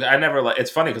I was okay. I never like. It's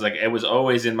funny because like it was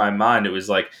always in my mind. It was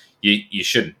like you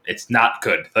shouldn't. It's not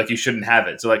good. Like you shouldn't have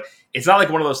it. So like it's not like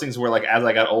one of those things where like as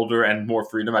I got older and more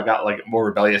freedom, I got like more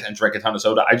rebellious and drank a ton of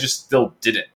soda. I just still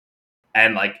didn't.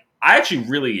 And like I actually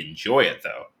really enjoy it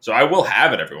though. So I will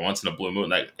have it every once in a blue moon,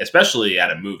 like especially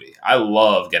at a movie. I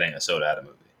love getting a soda at a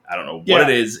movie. I don't know what Yeah. it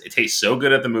is. It tastes so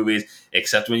good at the movies,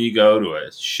 except when you go to a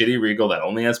shitty Regal that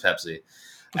only has Pepsi.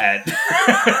 And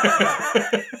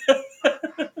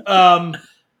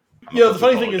The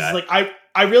funny thing is, like,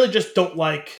 I really just don't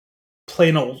like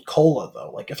plain old cola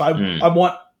though. Like, if I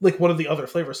want like one of the other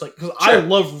flavors, like because I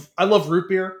love root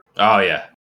beer. Oh yeah.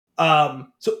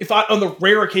 So if I on the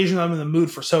rare occasion I'm in the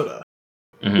mood for soda,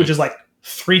 which is like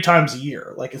 3 times a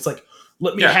year, like it's like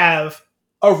let me have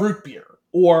a root beer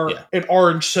or an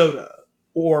orange soda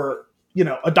or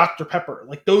a Dr. Pepper.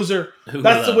 Like those are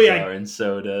that's the way orange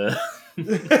soda.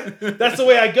 that's the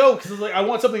way I go because like I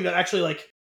want something that actually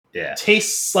like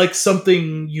tastes like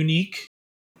something unique.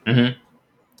 Mm-hmm.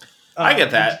 I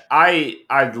get that. I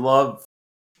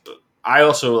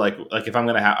also like if I'm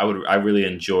gonna have I really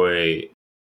enjoy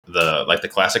the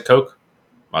classic Coke.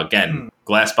 Again,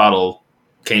 glass bottle,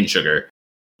 cane sugar.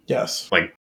 Yes.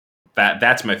 Like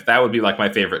that would be like my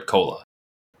favorite cola.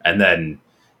 And then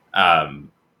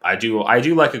I do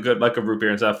like a root beer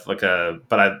and stuff but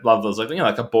I love those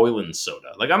like a Boylan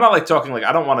soda. Like I'm not like talking like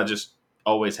I don't want to just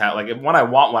always have like when I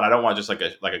want one I don't want just like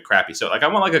a crappy soda. Like I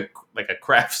want like a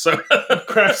craft soda.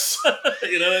 Crafts.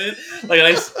 You know what I mean?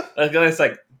 Like a nice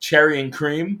like cherry and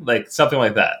cream, like something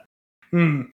like that.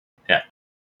 Yeah.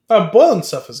 Boiling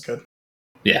stuff is good.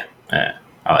 Yeah,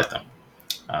 I like them.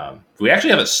 We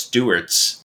actually have a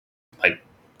Stewart's like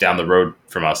down the road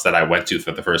from us that I went to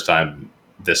for the first time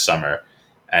this summer,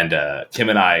 and Kim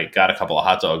and I got a couple of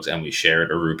hot dogs and we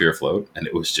shared a root beer float, and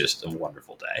it was just a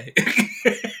wonderful day.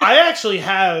 I actually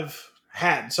have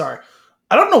had. Sorry,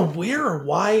 I don't know where or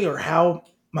why or how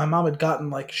my mom had gotten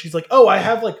like she's like, oh, I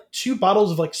have like 2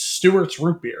 bottles of like Stewart's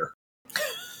root beer,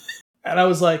 and I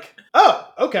was like, oh,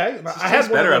 okay. I had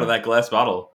one better out of that glass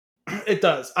bottle. It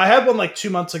does. I had one like 2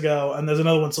 months ago, and there's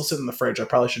another one still sitting in the fridge. I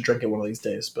probably should drink it one of these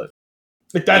days, but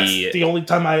like that's the only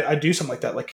time I do something like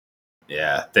that. Like,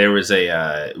 yeah, there was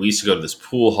we used to go to this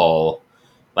pool hall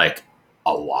like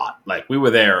a lot. Like we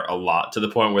were there a lot to the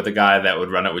point where the guy that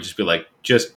would run it would just be like,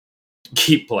 just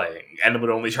keep playing, and it would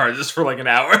only charge us for like an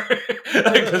hour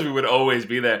because we would always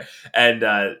be there. And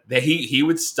he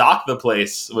would stock the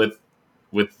place with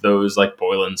those like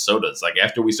Boylan sodas. Like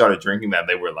after we started drinking them,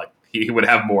 they were like he would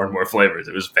have more and more flavors.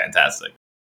 It was fantastic.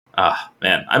 Ah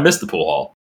man, I miss the pool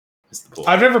hall.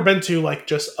 I've never been to like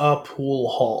just a pool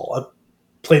hall. I've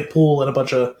played pool in a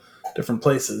bunch of different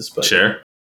places, but sure,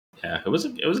 yeah, it was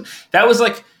that was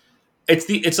like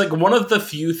it's like one of the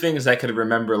few things I could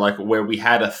remember like where we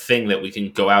had a thing that we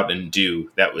can go out and do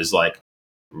that was like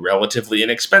relatively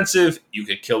inexpensive. You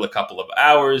could kill a couple of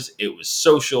hours. It was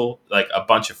social. Like a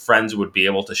bunch of friends would be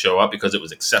able to show up because it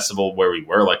was accessible where we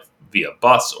were, like via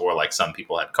bus or like some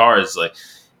people had cars. Like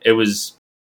it was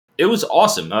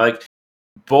awesome. Like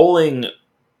bowling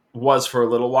was for a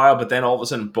little while, but then all of a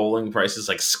sudden bowling prices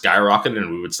like skyrocketed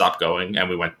and we would stop going and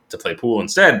we went to play pool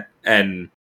instead. And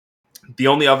the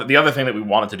other thing that we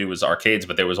wanted to do was arcades,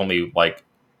 but there was only like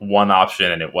one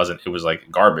option and it was like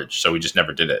garbage. So we just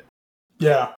never did it.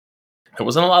 Yeah. There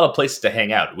wasn't a lot of places to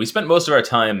hang out. We spent most of our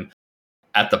time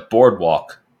at the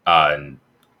boardwalk on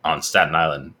Staten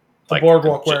Island. The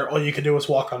boardwalk where all you could do was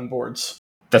walk on boards.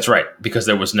 That's right, because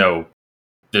there's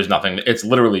nothing. It's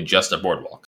literally just a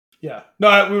boardwalk. Yeah.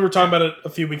 No, we were talking about it a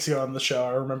few weeks ago on the show.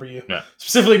 I remember you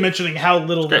specifically mentioning how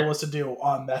little there was to do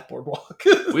on that boardwalk.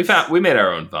 we made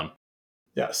our own fun.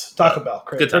 Yes. Taco Bell.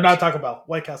 Crave. Or not Taco Bell.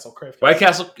 White Castle. Crave Case. White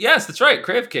Castle. Yes, that's right.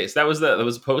 Crave Case. That was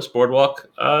a post boardwalk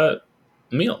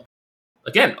meal.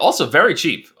 Again, also very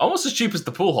cheap. Almost as cheap as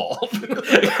the pool hall.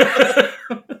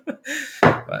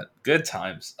 But good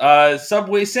times.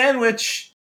 Subway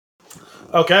sandwich.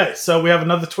 Okay, so we have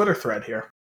another Twitter thread here.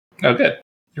 Oh, good.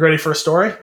 You ready for a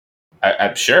story?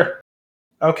 I'm sure.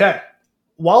 Okay.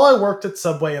 While I worked at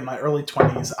Subway in my early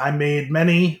 20s, I made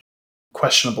many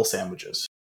questionable sandwiches.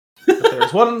 But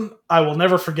there's one I will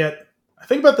never forget. I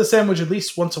think about the sandwich at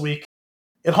least once a week.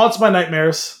 It haunts my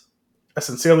nightmares. I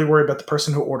sincerely worry about the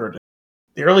person who ordered it.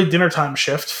 The early dinner time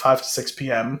shift, 5 to 6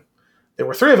 p.m., there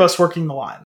were 3 of us working the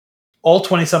line. All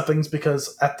 20-somethings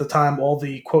because at the time all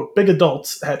the, quote, big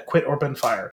adults had quit or been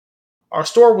fired. Our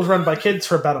store was run by kids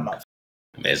for about a month.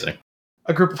 Amazing.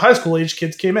 A group of high school-aged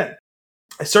kids came in.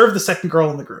 I served the second girl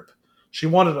in the group. She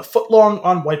wanted a foot long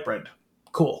on white bread.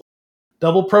 Cool.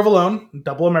 Double provolone,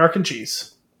 double American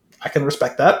cheese. I can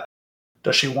respect that.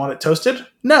 Does she want it toasted?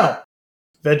 No.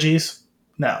 Veggies?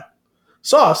 No.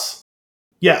 Sauce?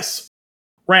 Yes.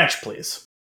 Ranch, please.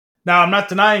 Now, I'm not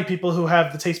denying people who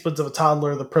have the taste buds of a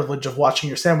toddler the privilege of watching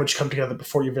your sandwich come together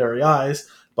before your very eyes,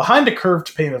 behind a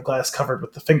curved pane of glass covered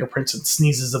with the fingerprints and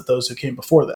sneezes of those who came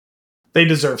before them. They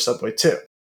deserve Subway too.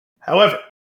 However,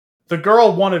 the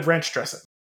girl wanted ranch dressing,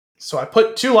 so I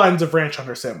put 2 lines of ranch on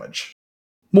her sandwich.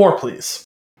 More, please.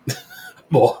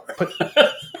 More. Put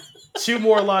 2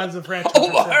 more lines of ranch on her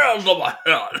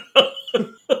sandwich.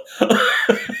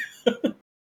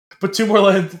 Put 2 more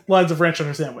lines of ranch on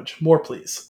her sandwich. More,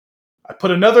 please. I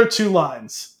put another 2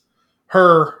 lines.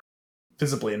 Her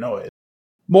visibly annoyed.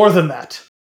 More than that.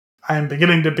 I am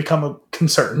beginning to become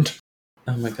concerned.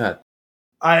 Oh my god.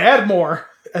 I add more.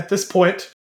 At this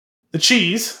point, the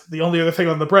cheese, the only other thing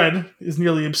on the bread, is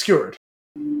nearly obscured.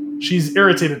 She's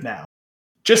irritated now.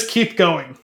 Just keep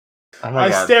going. Oh my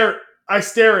god. I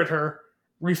stare at her,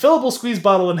 refillable squeeze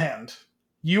bottle in hand.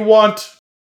 You want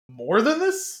more than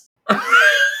this?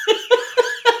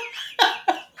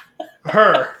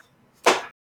 Her.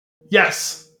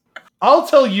 Yes. I'll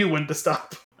tell you when to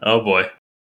stop. Oh boy.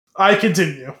 I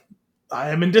continue. I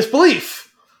am in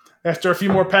disbelief. After a few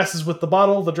more passes with the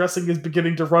bottle, the dressing is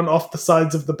beginning to run off the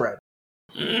sides of the bread.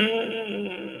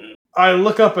 I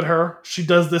look up at her. She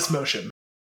does this motion,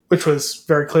 which was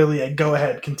very clearly a go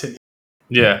ahead, continue.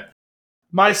 Yeah.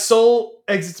 My soul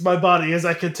exits my body as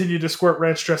I continue to squirt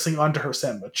ranch dressing onto her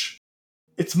sandwich.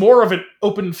 It's more of an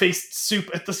open-faced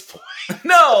soup at this point.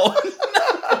 No!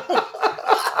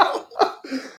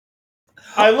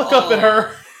 I look up at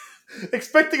her,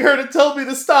 expecting her to tell me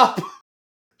to stop.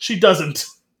 She doesn't.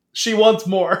 She wants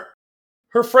more.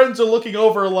 Her friends are looking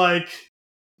over like,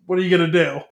 what are you going to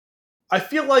do? I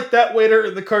feel like that waiter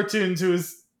in the cartoons who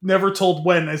is never told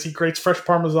when as he grates fresh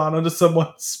Parmesan onto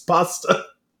someone's pasta.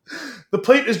 The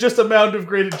plate is just a mound of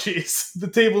grated cheese. The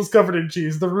table is covered in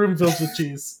cheese. The room fills with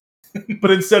cheese.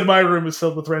 But instead my room is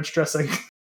filled with ranch dressing.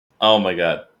 Oh my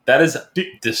god. That is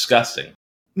disgusting.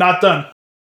 Not done.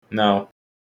 No.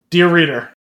 Dear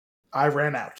reader, I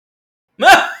ran out.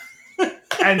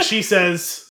 And she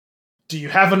says, do you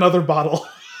have another bottle?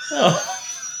 Oh.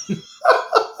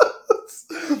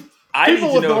 I need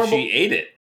to know if she ate it.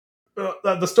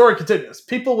 The story continues.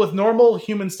 People with normal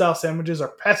human-style sandwiches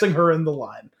are passing her in the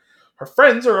line. Her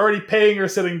friends are already paying her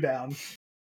sitting down.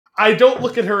 I don't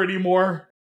look at her anymore.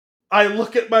 I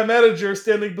look at my manager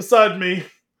standing beside me.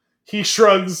 He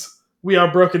shrugs. We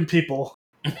are broken people.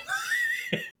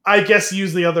 I guess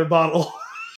use the other bottle.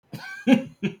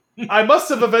 I must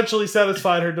have eventually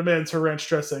satisfied her demands for ranch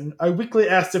dressing. I weakly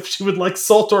asked if she would like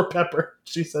salt or pepper.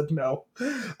 She said no.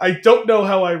 I don't know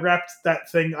how I wrapped that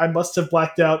thing. I must have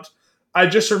blacked out. I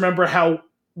just remember how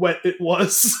wet it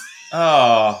was.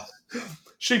 Oh.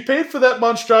 She paid for that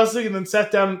monstrosity and then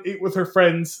sat down and ate with her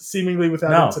friends, seemingly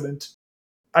without incident.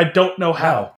 I don't know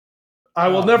how. No. I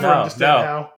will never understand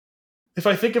how. If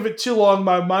I think of it too long,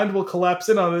 my mind will collapse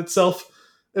in on itself,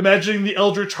 imagining the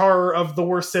eldritch horror of the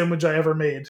worst sandwich I ever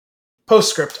made.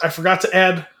 Postscript, I forgot to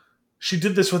add, she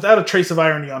did this without a trace of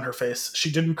irony on her face.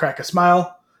 She didn't crack a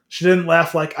smile. She didn't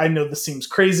laugh like, I know this seems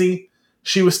crazy.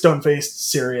 She was stone-faced,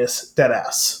 serious, dead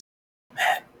ass.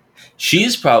 Man,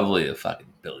 she's probably a fucking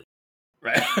billionaire,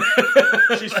 right?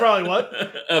 She's probably what?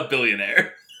 A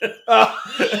billionaire.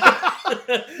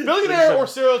 Billionaire or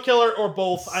serial killer or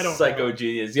both, I don't know. Psycho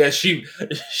genius. Yeah, she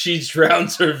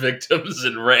drowns her victims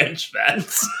in ranch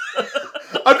fats.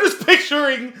 I'm just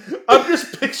picturing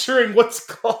what's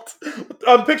called.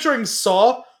 I'm picturing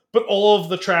Saw, but all of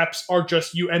the traps are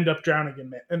just you end up drowning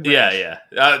in ranch. Yeah.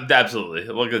 Absolutely.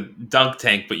 Like a dunk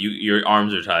tank, but your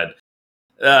arms are tied.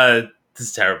 This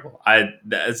is terrible.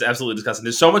 It's absolutely disgusting.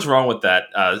 There's so much wrong with that.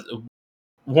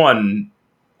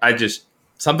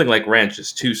 Something like ranch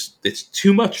is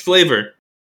too much flavor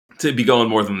to be going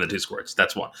more than the 2 squirts.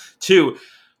 That's one. 2,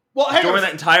 during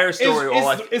that entire story, hang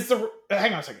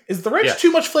on a second. Is the ranch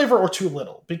too much flavor or too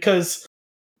little? Because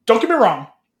don't get me wrong,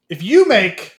 if you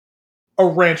make a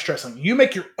ranch dressing, you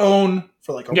make your own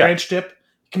for like a ranch dip,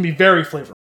 it can be very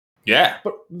flavorful. Yeah.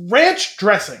 But ranch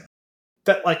dressing,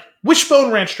 that like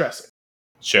wishbone ranch dressing,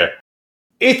 sure,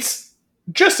 it's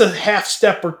just a half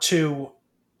step or 2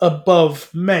 above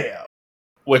mayo.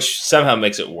 Which somehow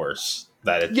makes it worse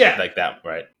that it's like that,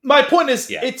 right? My point is,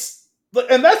 it's,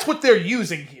 and that's what they're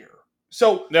using here.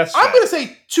 So I'm going to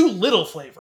say too little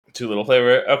flavor. Too little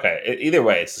flavor? Okay. Either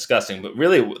way, it's disgusting. But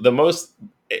really,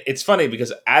 it's funny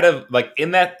because out of, like, in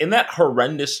that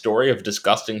horrendous story of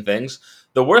disgusting things,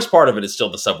 the worst part of it is still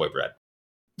the Subway bread.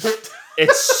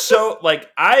 It's so like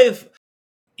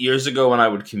years ago when I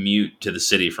would commute to the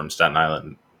city from Staten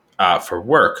Island for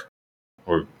work,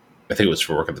 or I think it was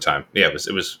for work at the time. Yeah,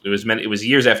 it was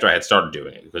years after I had started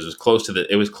doing it because it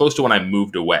was close to when I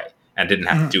moved away and didn't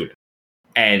have to do it.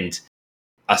 And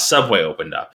a Subway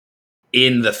opened up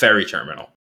in the ferry terminal,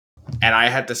 and I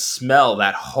had to smell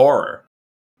that horror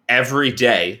every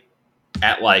day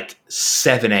at like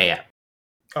 7 a.m.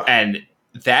 Oh. And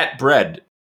that bread,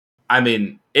 I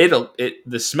mean,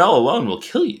 the smell alone will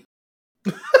kill you.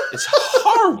 It's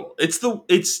horrible. It's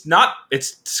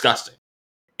disgusting.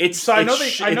 It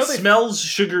smells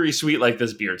sugary sweet like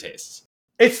this beer tastes.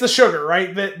 It's the sugar,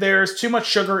 right? That there's too much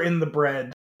sugar in the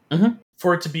bread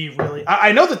for it to be really.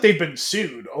 I know that they've been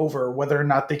sued over whether or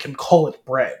not they can call it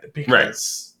bread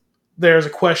because there's a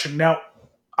question. Now,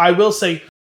 I will say,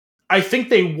 I think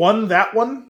they won that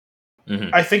one.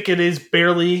 Mm-hmm. I think it is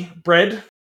barely bread.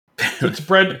 It's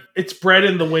bread. It's bread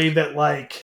in the way that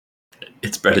like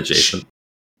it's bread adjacent.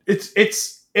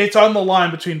 It's on the line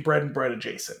between bread and bread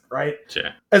adjacent, right? Sure.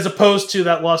 As opposed to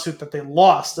that lawsuit that they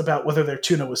lost about whether their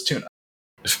tuna was tuna.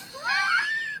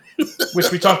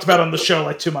 Which we talked about on the show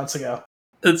like 2 months ago.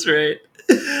 That's right.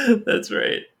 That's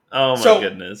right. Oh my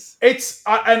goodness. It's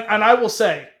and I will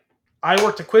say, I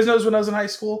worked at Quiznos when I was in high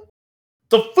school.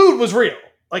 The food was real.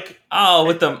 Like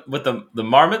with the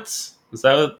marmots? Is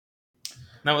that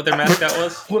what their mascot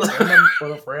was? What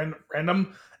a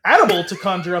random animal to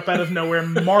conjure up out of nowhere,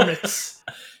 marmots.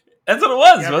 That's what it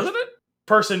was, wasn't it?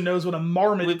 Person knows what a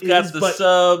marmot is. We've got the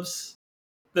subs.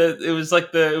 It was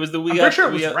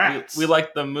rats. We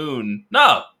like the moon.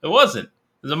 No, it wasn't.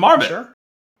 It was a marmot. Sure.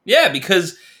 Yeah,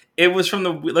 because it was from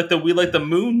the we like the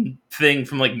moon thing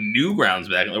from like Newgrounds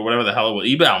back or whatever the hell it was.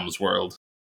 E-Bombs World.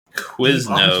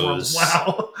 Quiznos.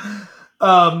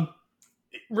 Wow.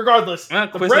 Regardless,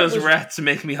 Quiznos rats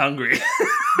make me hungry.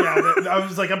 Yeah, I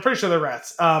was like, I'm pretty sure they're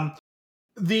rats.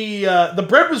 The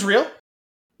bread was real.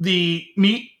 The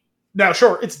meat, now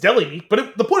sure, it's deli meat,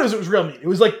 but the point is it was real meat. It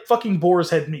was like fucking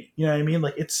boar's head meat. You know what I mean?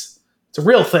 Like it's a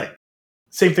real thing.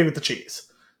 Same thing with the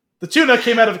cheese. The tuna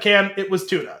came out of a can. It was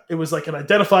tuna. It was like an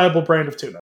identifiable brand of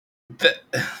tuna.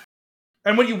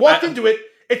 And when you walked into it,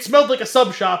 it smelled like a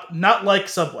sub shop, not like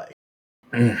Subway.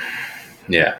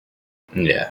 Yeah.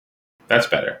 That's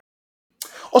better.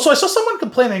 Also, I saw someone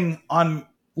complaining online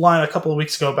a couple of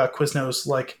weeks ago about Quiznos,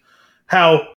 like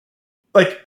how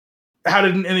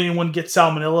didn't anyone get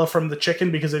salmonella from the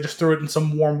chicken because they just threw it in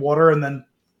some warm water and then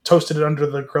toasted it under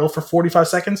the grill for 45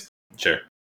 seconds? Sure.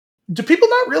 Do people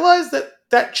not realize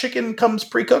that chicken comes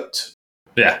pre-cooked?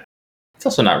 Yeah. It's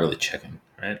also not really chicken,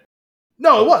 right?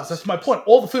 No, it was. That's my point.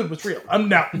 All the food was real.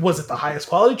 Now, was it the highest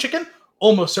quality chicken?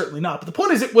 Almost certainly not. But the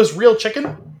point is, it was real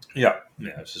chicken. Yeah,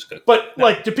 it's just good. But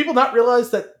do people not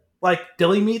realize that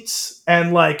deli meats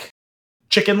and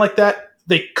chicken like that,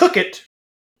 they cook it,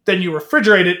 then you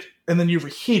refrigerate it, and then you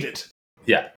reheat it.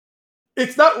 Yeah.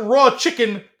 It's not raw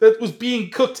chicken that was being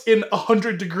cooked in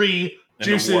 100-degree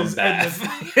juices. Yeah,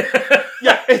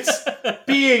 it's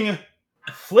being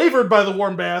flavored by the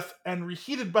warm bath and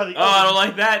reheated by the oven. I don't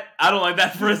like that. I don't like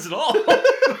that phrase at all.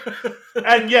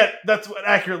 And yet, that's what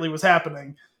accurately was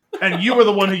happening. And you were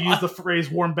the one who used the phrase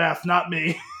warm bath, not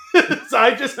me. So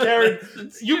I just carried...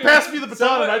 You passed me the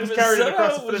baton and I just carried it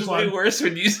across the finish line. It was way worse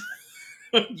when you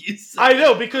said I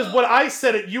know, because when I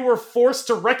said it, you were forced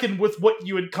to reckon with what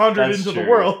you had conjured into the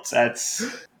world.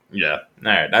 Yeah.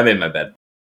 Alright, I made my bed.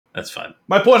 That's fine.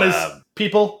 My point is,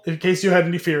 people, in case you had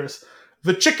any fears,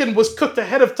 the chicken was cooked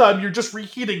ahead of time, you're just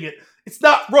reheating it. It's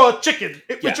not raw chicken.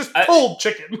 It was just cold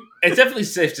chicken. It's definitely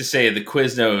safe to say the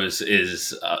Quiznos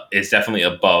is definitely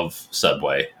above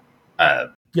Subway.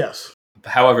 Yes.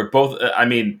 However, both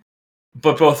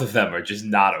of them are just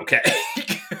not okay.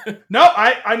 No,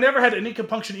 I never had any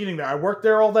compunction eating there. I worked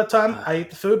there all that time. I ate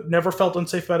the food. Never felt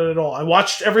unsafe about it at all. I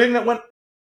watched everything that went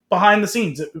behind the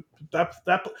scenes.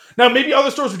 Now, maybe other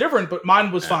stores were different, but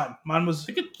mine was fine. Mine was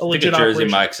a legit Jersey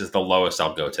operation. Mike's is the lowest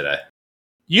I'll go today.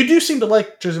 You do seem to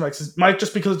like Jersey Mike's. It might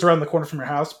just because it's around the corner from your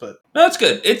house, but no, it's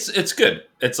good. It's good.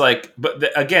 It's like, but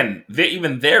again,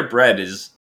 even their bread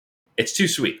it's too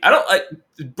sweet. I don't like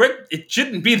bread. It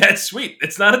shouldn't be that sweet.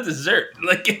 It's not a dessert.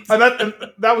 And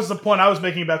that was the point I was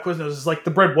making about Quiznos. Is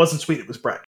the bread wasn't sweet; it was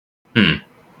bread.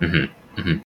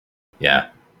 Yeah,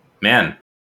 man.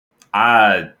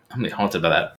 I'm gonna be haunted by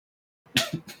that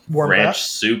ranch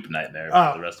soup nightmare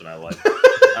for the rest of my life.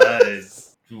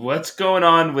 What's going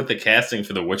on with the casting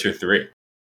for The Witcher 3?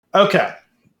 Okay,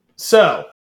 so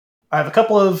I have a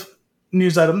couple of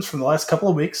news items from the last couple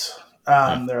of weeks.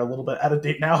 They're a little bit out of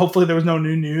date now. Hopefully there was no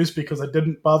new news because I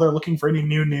didn't bother looking for any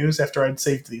new news after I'd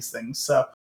saved these things. So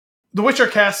The Witcher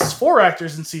casts 4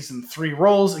 actors in season 3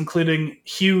 roles, including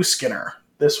Hugh Skinner.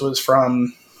 This was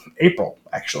from April,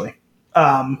 actually.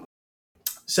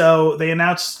 So they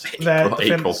announced that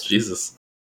Jesus.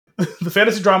 The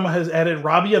fantasy drama has added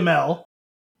Robbie Amell,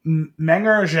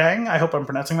 Menger Zhang. I hope I'm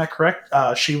pronouncing that correct.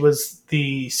 She was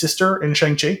the sister in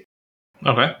Shang-Chi.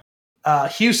 Okay.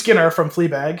 Hugh Skinner from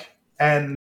Fleabag,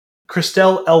 and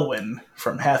Christelle Elwyn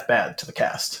from Half Bad to the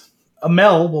cast.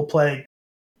 Amell will play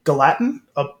Gallatin,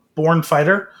 a born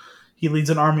fighter. He leads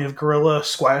an army of guerrilla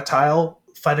Squatile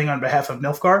fighting on behalf of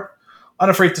Nilfgaard.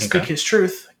 Unafraid to speak his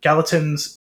truth,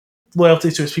 Gallatin's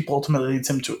loyalty to his people ultimately leads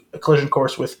him to a collision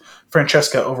course with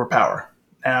Francesca Overpower.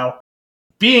 Now,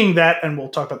 being that, and we'll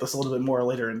talk about this a little bit more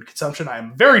later in consumption, I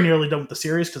am very nearly done with the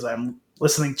series because I'm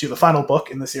listening to the final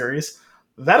book in the series.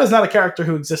 That is not a character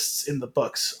who exists in the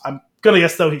books. I'm going to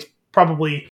guess, though, he's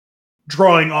probably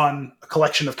drawing on a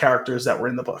collection of characters that were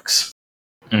in the books.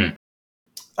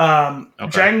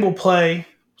 Zhang will play...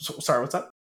 Sorry, what's that?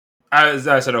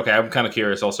 I said, okay, I'm kind of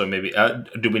curious also, maybe,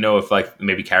 do we know if, like,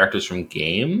 maybe characters from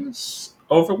games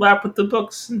overlap with the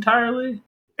books entirely?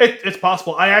 It's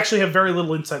possible. I actually have very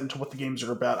little insight into what the games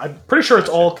are about. I'm pretty sure it's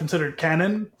all considered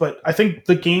canon, but I think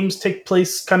the games take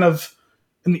place kind of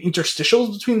in the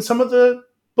interstitials between some of the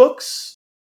books.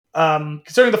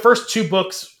 Considering the first 2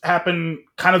 books happen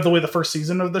kind of the way the first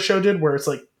season of the show did, where it's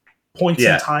like points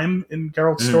in time in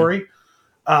Geralt's story.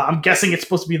 I'm guessing it's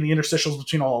supposed to be in the interstitials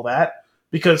between all of that,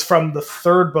 because from the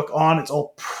 3rd book on, it's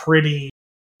all pretty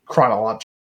chronological.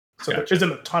 So there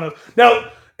isn't a ton of...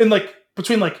 Now, in like,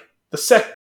 between like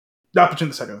the not between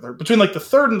the 2nd and the 3rd, between like the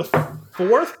 3rd and the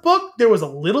 4th book, there was a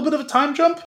little bit of a time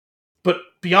jump, but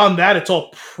beyond that, it's all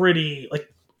pretty, like,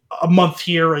 a month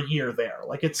here, a year there.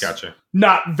 Like, it's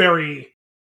not very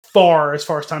far as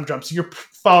time jumps. You're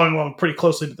following along pretty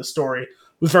closely to the story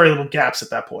with very little gaps at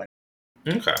that point.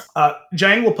 Okay.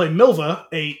 Zhang will play Milva,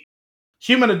 a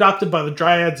human adopted by the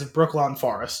Dryads of Brooklyn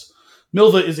Forest.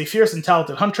 Milva is a fierce and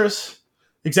talented huntress.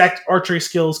 Exact archery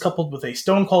skills coupled with a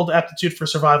stone-cold aptitude for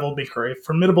survival make her a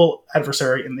formidable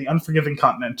adversary in the unforgiving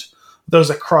continent. Those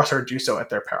that cross her do so at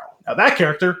their peril. Now, that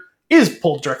character is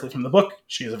pulled directly from the book.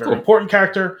 She is a very important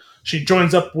character. She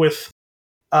joins up with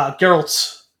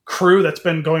Geralt's crew that's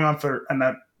been going on for... And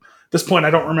at this point,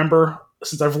 I don't remember,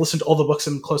 since I've listened to all the books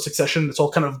in close succession, it's all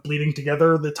kind of bleeding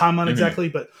together, the timeline exactly,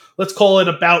 but let's call it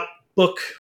about book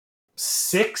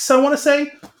 6, I want to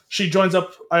say. She joins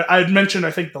up... I had mentioned,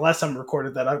 I think, the last time we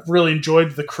recorded that I've really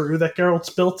enjoyed the crew that Geralt's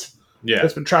built. Yeah.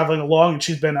 That's been traveling along, and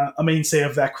she's been a mainstay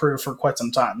of that crew for quite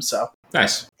some time, so...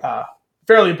 Nice.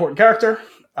 Fairly important character.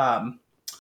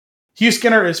 Hugh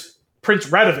Skinner is Prince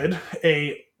Radovid,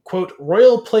 a, quote,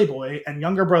 royal playboy and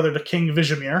younger brother to King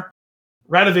Vizimir.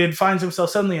 Radovid finds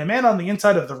himself suddenly a man on the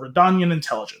inside of the Redanian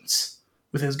intelligence.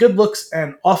 With his good looks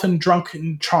and often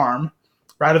drunken charm,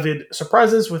 Radovid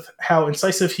surprises with how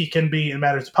incisive he can be in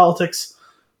matters of politics,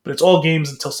 but it's all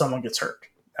games until someone gets hurt.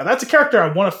 Now, that's a character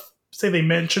I want to say they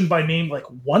mentioned by name like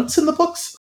once in the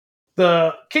books.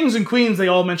 The kings and queens they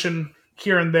all mention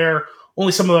here and there.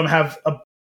 Only some of them have a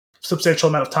substantial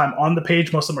amount of time on the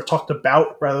page. Most of them are talked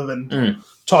about rather than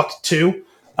talked to.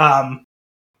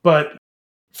 But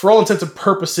for all intents and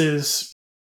purposes,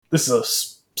 this is a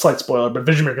slight spoiler, but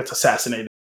Vizimir gets assassinated.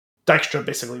 Dijkstra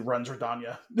basically runs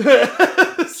Redania.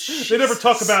 They never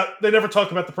talk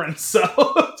about the prince. So,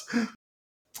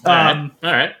 all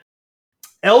right.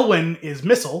 Elwyn is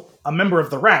Missile, a member of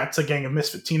the Rats, a gang of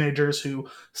misfit teenagers who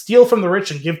steal from the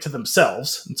rich and give to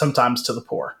themselves, and sometimes to the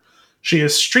poor. She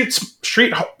is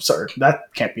sorry,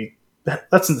 that can't be.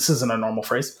 This isn't a normal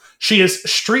phrase. She is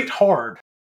street hard,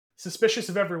 suspicious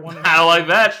of everyone. I like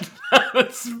that.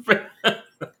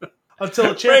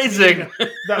 Until a chance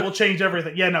that will change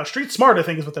everything. Yeah, no, street smart, I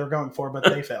think, is what they were going for, but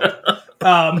they failed.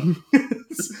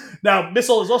 Now,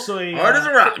 Missile is also a hard as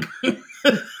a rock.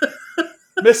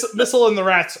 Missile and the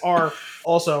Rats are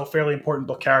also fairly important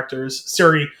book characters.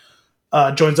 Ciri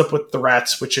joins up with the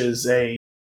Rats, which is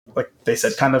like they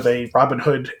said, kind of a Robin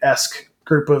Hood-esque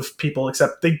group of people,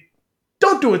 except they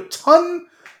don't do a ton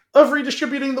of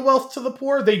redistributing the wealth to the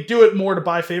poor. They do it more to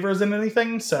buy favors than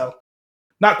anything, so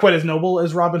not quite as noble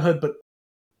as Robin Hood, but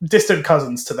distant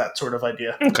cousins to that sort of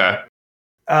idea. Okay.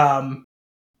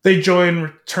 They join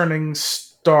returning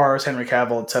stars, Henry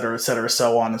Cavill, etc.,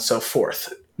 so on and so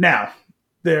forth. Now,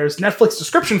 there's Netflix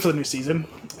description for the new season.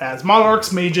 As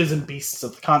monarchs, mages, and beasts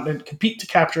of the continent compete to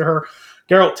capture her,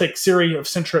 Geralt takes Ciri of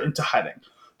Cintra into hiding,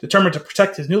 determined to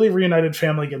protect his newly reunited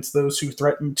family against those who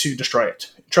threaten to destroy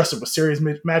it. Entrusted with Ciri's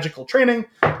magical training,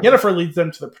 Yennefer leads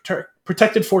them to the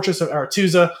protected fortress of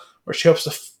Aretuza, where she hopes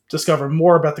to discover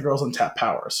more about the girl's untapped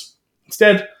powers.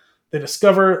 Instead, They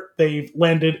discover they've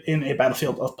landed in a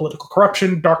battlefield of political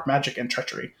corruption, dark magic, and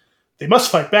treachery. They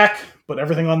must fight back, put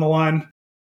everything on the line,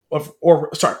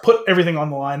 put everything on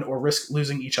the line or risk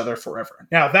losing each other forever.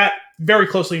 Now, that very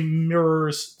closely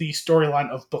mirrors the storyline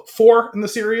of book 4 in the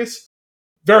series.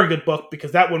 Very good book,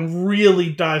 because that one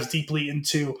really dives deeply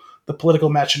into the political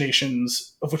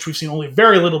machinations, of which we've seen only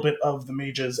very little bit of the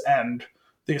mages and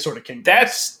the Assorted Kingdom.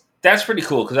 That's pretty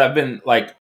cool, because I've been,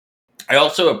 like, I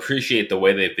also appreciate the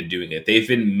way they've been doing it. They've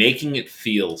been making it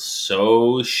feel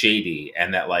so shady,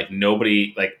 and that, like,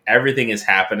 nobody, like, everything is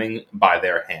happening by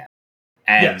their hand.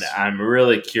 And yes. I'm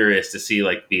really curious to see,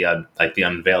 like, the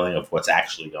unveiling of what's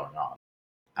actually going on.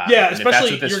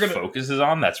 Especially if that's what this focuses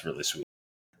on, that's really sweet.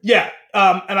 Yeah,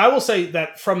 and I will say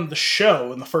that from the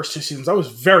show in the first 2 seasons, I was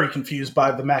very confused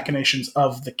by the machinations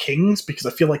of the kings, because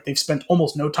I feel like they've spent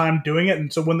almost no time doing it.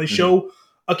 And so when they show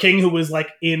a king who was like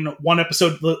in one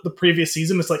episode the previous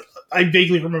season, it's like, I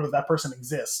vaguely remember that person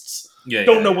exists.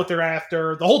 Don't know what they're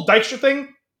after. The whole Dykstra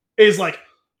thing is like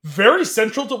very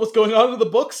central to what's going on in the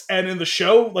books, and in the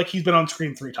show, like, he's been on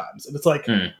screen 3 times. And it's like,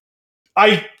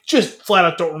 I just flat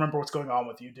out don't remember what's going on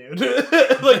with you, dude.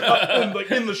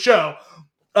 like in the show.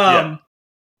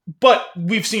 But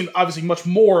we've seen obviously much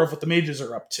more of what the mages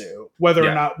are up to. Whether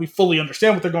or not we fully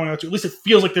understand what they're going on to, at least it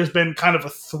feels like there's been kind of a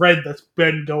thread that's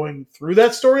been going through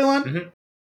that storyline. Mm-hmm.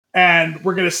 And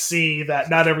we're going to see that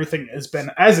not everything has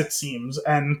been as it seems,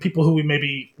 and people who we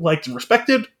maybe liked and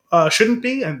respected shouldn't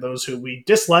be, and those who we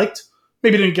disliked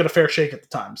maybe didn't get a fair shake at the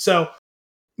time. So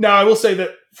now I will say that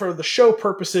for the show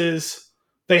purposes,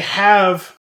 they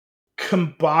have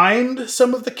combined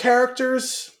some of the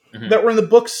characters that were in the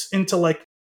books into, like,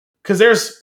 because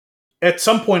there's, at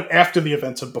some point after the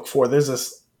events of book 4, there's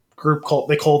this group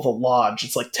they call the Lodge.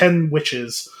 It's like 10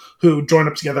 witches who join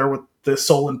up together with the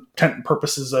sole intent and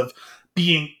purposes of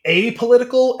being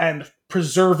apolitical and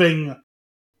preserving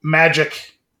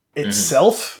magic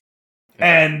itself.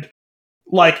 And,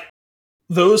 like,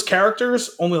 those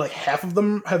characters, only like half of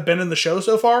them have been in the show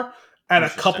so far, and a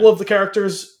couple of the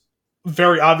characters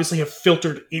very obviously have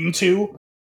filtered into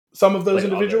some of those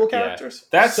individual characters.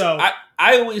 That's so.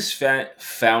 I always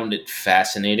found it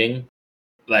fascinating.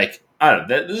 Like, I don't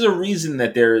know. There's a reason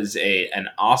that there is an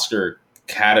Oscar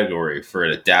category for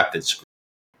an adapted script,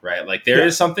 right? Like, there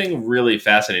is something really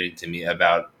fascinating to me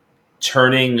about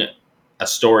turning a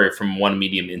story from one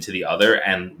medium into the other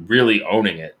and really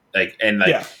owning it.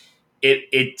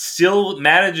 It still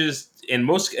manages in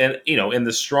most, and in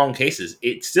the strong cases,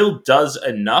 it still does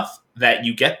enough that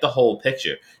you get the whole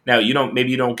picture. Now, you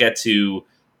don't get to,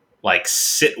 like,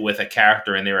 sit with a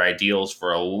character and their ideals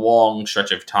for a long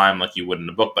stretch of time like you would in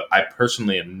a book, but I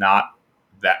personally am not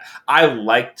that. I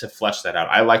like to flesh that out.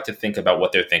 I like to think about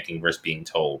what they're thinking versus being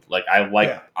told. Like,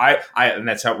 and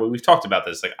that's how we've talked about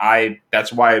this. Like,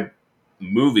 that's why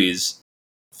movies,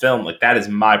 film, like, that is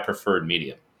my preferred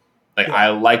medium. Like, I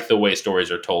like the way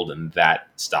stories are told in that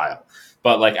style.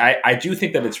 But, like, I do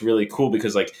think that it's really cool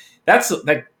because, like, that's,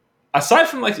 like, aside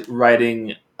from, like,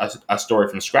 writing a story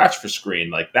from scratch for screen,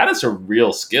 like, that is a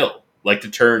real skill. Like, to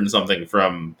turn something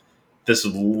from this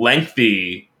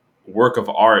lengthy work of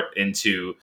art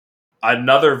into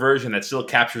another version that still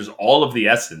captures all of the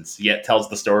essence, yet tells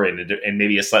the story in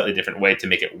maybe a slightly different way to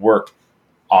make it work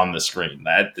on the screen.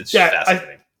 It's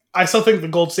fascinating. I still think the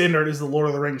gold standard is the Lord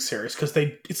of the Rings series, because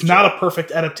it's not a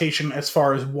perfect adaptation as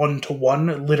far as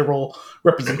one-to-one literal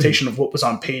representation of what was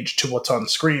on page to what's on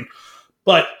screen.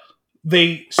 But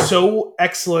they so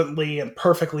excellently and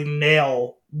perfectly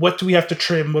nail what do we have to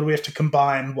trim, what do we have to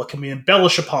combine, what can we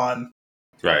embellish upon,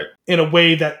 right, in a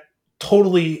way that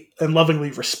totally and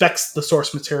lovingly respects the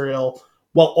source material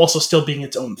while also still being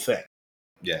its own thing.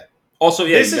 Yeah. Also,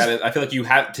 I feel like you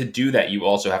have to do that. You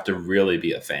also have to really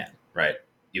be a fan, right?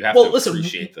 You have to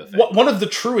appreciate the thing. One of the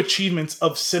true achievements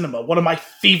of cinema, one of my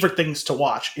favorite things to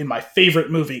watch in my favorite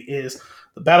movie, is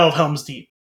the Battle of Helm's Deep.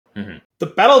 Mm-hmm. The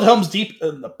Battle of Helm's Deep,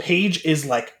 the page is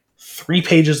like 3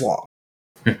 pages long.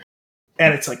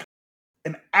 And it's like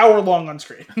an hour long on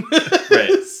screen.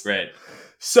 Right.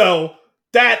 So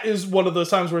that is one of those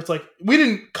times where it's like, we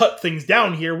didn't cut things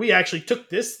down here. We actually took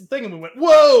this thing and we went,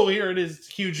 whoa, here it is.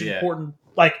 Huge, important,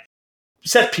 like,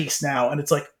 set piece now. And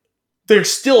it's like,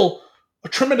 there's still a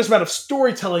tremendous amount of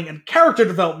storytelling and character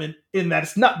development in that.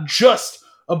 It's not just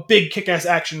a big kick-ass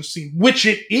action scene, which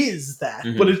it is that,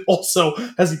 but it also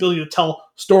has the ability to tell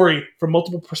story from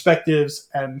multiple perspectives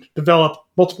and develop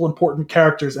multiple important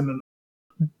characters in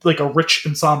a rich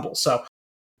ensemble. So,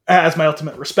 as my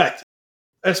ultimate respect.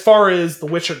 As far as The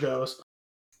Witcher goes,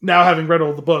 now having read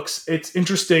all the books, it's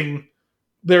interesting.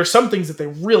 There are some things that they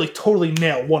really totally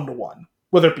nail one-to-one,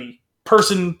 whether it be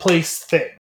person, place,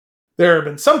 thing. there have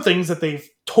been some things that they've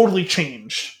totally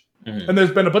changed. Mhm. And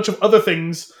there's been a bunch of other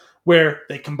things where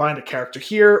they combined a character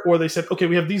here, or they said, okay,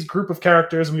 we have these group of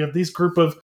characters, and we have these group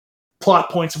of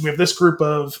plot points, and we have this group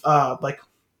of like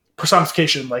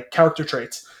personification, like character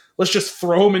traits. Let's just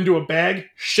throw them into a bag,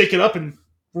 shake it up, and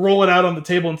roll it out on the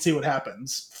table and see what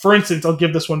happens. For instance, I'll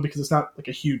give this one because it's not like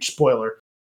a huge spoiler.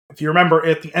 If you remember,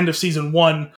 at the end of season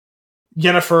 1,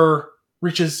 Yennefer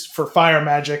reaches for fire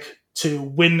magic to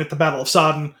win at the Battle of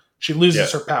Sodden. She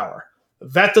loses her power.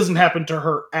 That doesn't happen to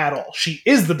her at all. She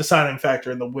is the deciding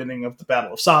factor in the winning of the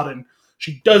Battle of Sodden.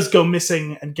 She does go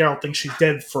missing, and Geralt thinks she's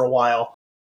dead for a while.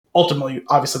 Ultimately,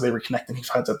 obviously, they reconnect, and he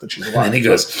finds out that she's alive. And he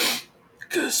goes,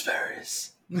 gooseberries.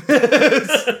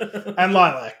 And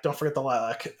lilac. Don't forget the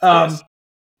lilac. Yes.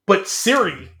 But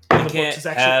Ciri in the books Can't is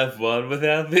actually... have one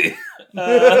without me.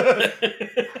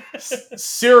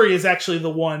 Ciri is actually the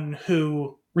one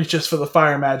who reaches for the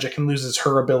fire magic and loses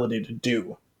her ability to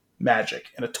do magic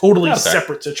in a totally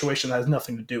separate situation that has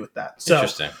nothing to do with that. So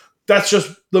Interesting. that's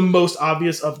just the most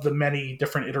obvious of the many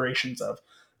different iterations of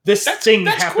this thing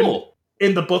happened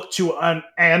in the book to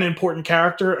an important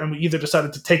character, and we either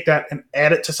decided to take that and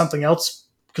add it to something else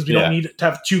because we don't need to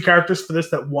have 2 characters for this,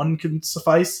 that one can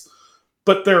suffice.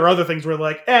 But there are other things where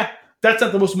like, that's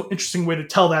not the most interesting way to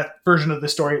tell that version of the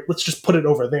story. Let's just put it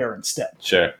over there instead.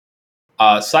 Sure.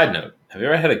 Side note, have you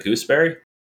ever had a gooseberry?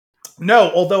 No,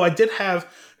 although I did have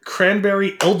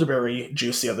cranberry elderberry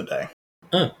juice the other day.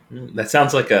 That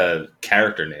sounds like a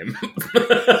character name.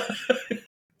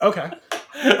 Okay.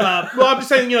 Well, I'm just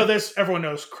saying, there's everyone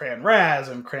knows cran raz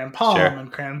and cran palm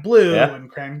and cran blue and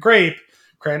cran grape,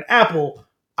 cran apple.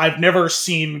 I've never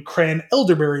seen cran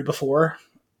elderberry before,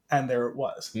 and there it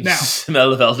was. Now,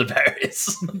 smell of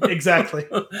elderberries. Exactly.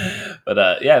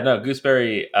 But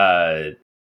gooseberry. I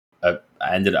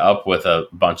ended up with a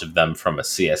bunch of them from a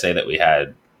CSA that we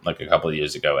had like a couple of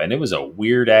years ago, and it was a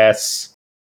weird ass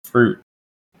fruit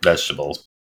vegetable.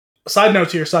 Side note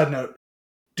to your side note.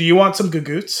 Do you want some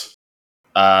gagoots?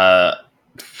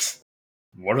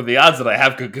 What are the odds that I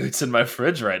have gagoots in my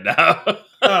fridge right now?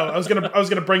 I was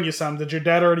gonna bring you some. Did your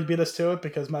dad already beat us to it?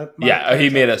 Because he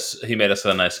made us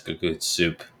a nice gagoot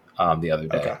soup the other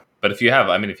day. Okay. But if you have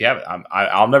it,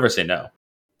 I'll never say no.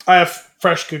 I have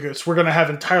fresh gagoots. We're gonna have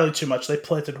entirely too much. They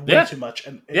planted way too much,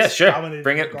 and it's sure.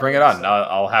 Bring it on. So.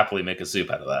 I'll happily make a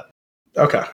soup out of that.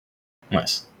 Okay.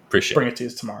 Nice. Appreciate Bring it to you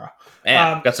tomorrow.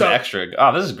 Man, got some extra.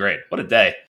 Oh, this is great. What a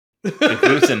day.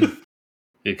 Gagoots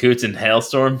and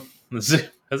Hailstorm. Is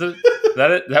it? Is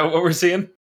that what we're seeing?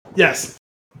 Yes.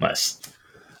 Nice.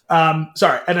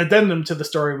 Sorry, an addendum to the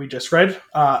story we just read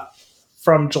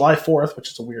from July 4th, which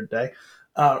is a weird day.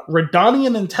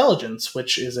 Redanian Intelligence,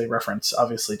 which is a reference,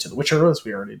 obviously, to The Witcher, as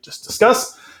we already just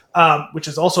discussed, which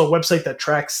is also a website that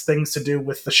tracks things to do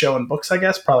with the show and books, I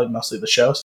guess. Probably mostly the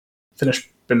shows.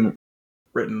 Been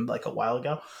written like a while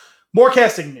ago. More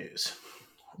casting news.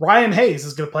 Ryan Hayes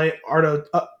is going to play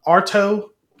Arto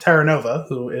Terranova,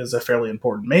 who is a fairly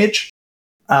important mage.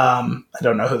 I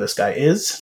don't know who this guy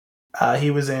is.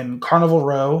 He was in Carnival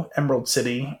Row, Emerald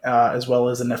City, as well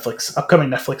as the upcoming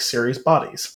Netflix series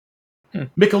Bodies.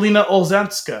 Mikalina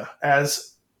Olzanska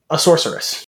as a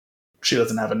sorceress. She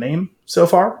doesn't have a name so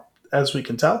far, as we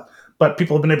can tell, but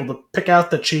people have been able to pick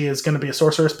out that she is going to be a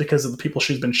sorceress because of the people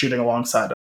she's been shooting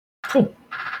alongside of. Cool.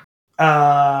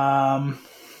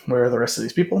 Where are the rest of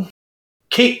these people?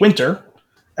 Kate Winter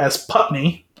as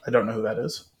Putney. I don't know who that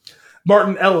is.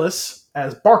 Martin Ellis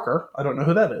as Barker. I don't know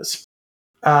who that is.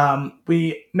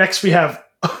 We have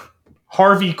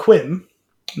Harvey Quinn,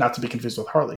 not to be confused with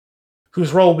Harley,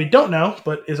 whose role we don't know,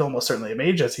 but is almost certainly a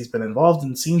mage, as he's been involved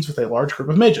in scenes with a large group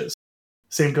of mages.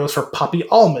 Same goes for Poppy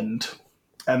Almond,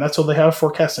 and that's all they have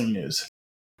for casting news.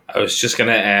 I was just going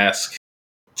to ask,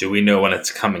 do we know when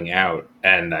it's coming out?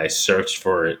 And I searched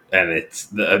for it, and it's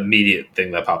the immediate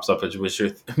thing that pops up is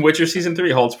Witcher Season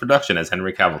 3 holds production as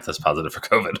Henry Cavill tests positive for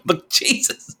COVID. Look,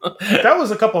 Jesus. That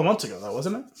was a couple of months ago, though,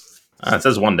 wasn't it? It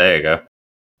says 1 day ago.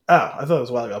 Oh, I thought it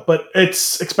was a while ago. But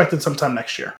it's expected sometime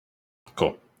next year.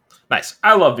 Cool. Nice.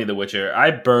 I love Me the Witcher. I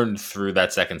burned through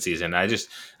that second season. I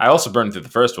also burned through the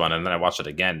first one, and then I watched it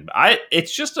again.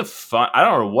 It's just a fun. I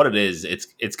don't know what it is. It's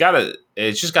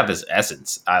just got this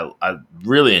essence. I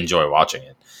really enjoy watching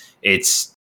it.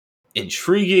 It's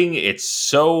intriguing.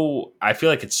 I feel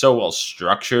like it's so well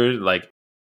structured. Like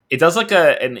it does like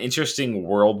an interesting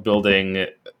world building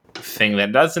thing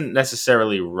that doesn't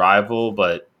necessarily rival,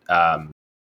 but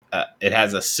it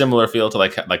has a similar feel to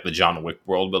like the John Wick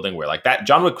world building, where like that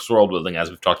John Wick's world building,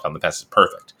 as we've talked about in the past, is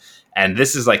perfect. And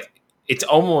this is like, it's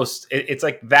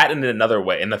like that in another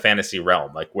way, in the fantasy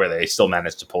realm, like where they still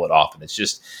manage to pull it off. And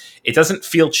it doesn't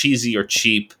feel cheesy or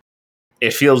cheap.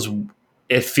 it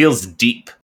feels deep.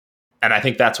 And I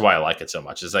think that's why I like it so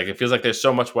much. It's like, it feels like there's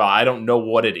so much, well, I don't know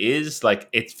what it is. Like,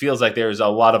 it feels like there's a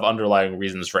lot of underlying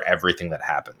reasons for everything that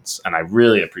happens. And I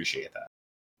really appreciate that.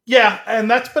 Yeah, and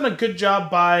that's been a good job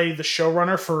by the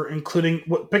showrunner for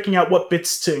picking out what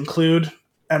bits to include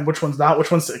and which ones not,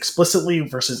 which ones to explicitly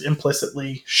versus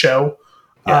implicitly show.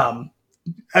 Yeah.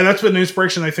 And that's been an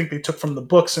inspiration I think they took from the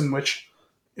books, in which,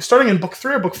 starting in book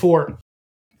 3 or book 4,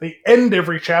 they end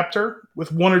every chapter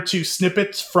with 1 or 2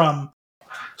 snippets from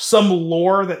some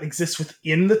lore that exists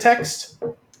within the text,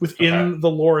 within the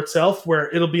lore itself, where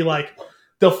it'll be like,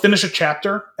 they'll finish a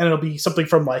chapter and it'll be something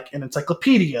from like an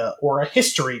encyclopedia or a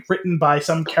history written by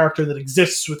some character that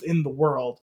exists within the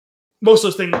world. Most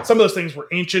of those things, some of those things were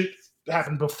ancient,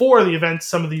 happened before the events.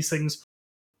 Some of these things,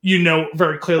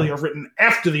 very clearly are written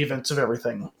after the events of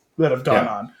everything that have gone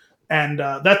on. And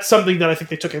that's something that I think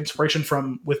they took inspiration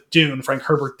from with Dune. Frank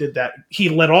Herbert did that. He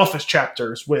led off his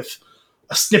chapters with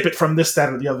a snippet from this,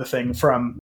 that, or the other thing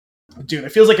from Dune.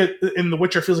 It feels like in The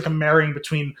Witcher, it feels like a marrying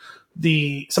between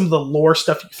some of the lore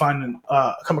stuff you find and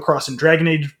come across in Dragon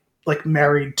Age, like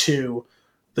married to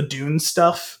the Dune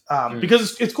stuff,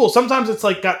 because it's cool. Sometimes it's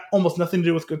like got almost nothing to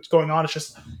do with what's going on. It's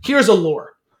just, here's a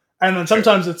lore, and then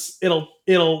sometimes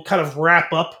it'll kind of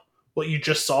wrap up what you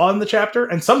just saw in the chapter,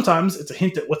 and sometimes it's a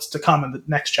hint at what's to come in the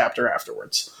next chapter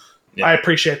afterwards. Yeah. I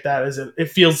appreciate that, as it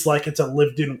feels like it's a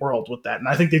lived-in world with that, and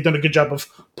I think they've done a good job of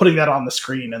putting that on the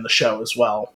screen in the show as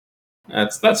well.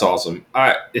 That's awesome.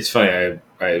 It's funny.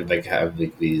 I like have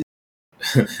these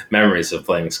memories of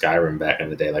playing Skyrim back in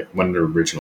the day, like when the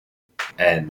original,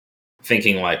 and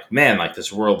thinking like, man, like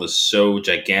this world is so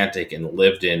gigantic and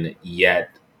lived in, yet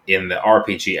in the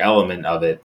RPG element of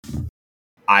it,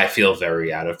 I feel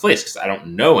very out of place because I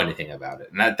don't know anything about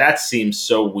it, and that seems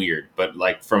so weird. But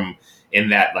like in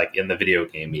the video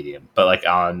game medium, but like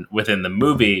within the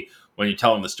movie, when you're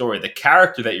telling the story, the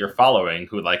character that you're following,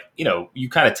 who like, you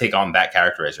kind of take on that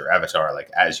character as your avatar, like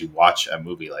as you watch a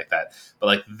movie like that, but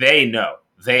like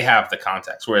they have the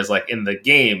context. Whereas like in the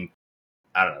game,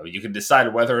 I don't know, you can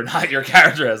decide whether or not your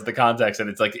character has the context, and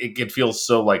it's like it could feel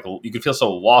so like you could feel so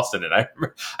lost in it. I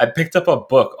remember I picked up a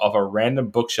book off a random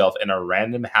bookshelf in a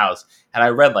random house, and I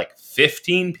read like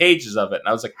 15 pages of it, and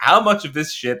I was like, how much of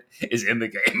this shit is in the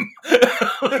game?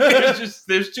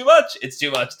 There's too much. It's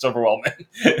too much. It's overwhelming.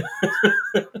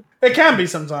 It can be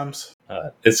sometimes.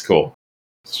 It's cool.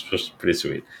 It's just pretty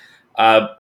sweet.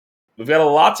 We've got a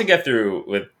lot to get through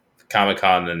with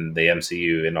Comic-Con and the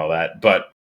MCU and all that, but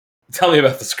tell me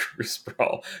about the Screw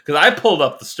Sprawl, because I pulled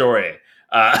up the story,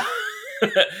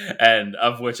 and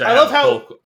of which I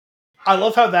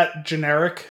love how that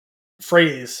generic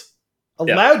phrase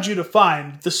allowed you to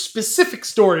find the specific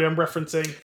story I'm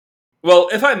referencing. Well,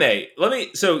 if I may,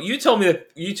 so you told me that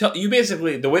you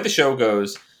basically, the way the show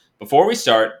goes, before we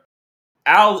start,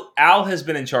 Al has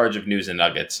been in charge of news and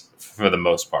nuggets for the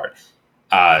most part,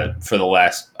 for the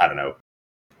last,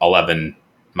 11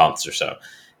 months or so.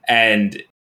 And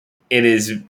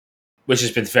which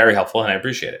has been very helpful, and I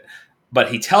appreciate it. But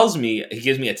he gives me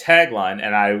a tagline,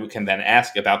 and I can then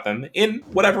ask about them in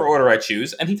whatever order I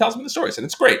choose, and he tells me the stories, and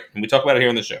it's great. And we talk about it here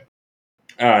on the show.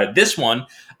 This one,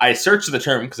 I searched the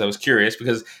term because I was curious,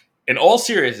 because in all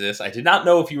seriousness, I did not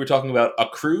know if you were talking about a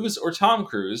Cruise or Tom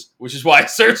Cruise, which is why I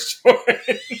searched for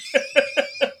it.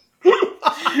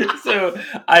 So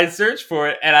I searched for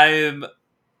it, and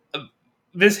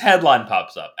this headline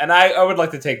pops up, and I would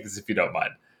like to take this if you don't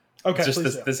mind. Okay,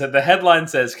 the headline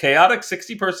says, chaotic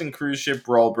 60-person cruise ship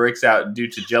brawl breaks out due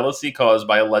to jealousy caused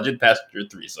by alleged passenger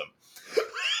threesome.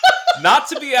 Not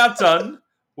to be outdone,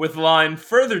 with line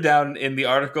further down in the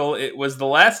article, it was the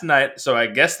last night, so I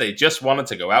guess they just wanted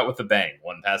to go out with a bang.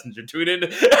 One passenger tweeted.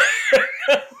 This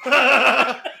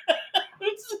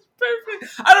is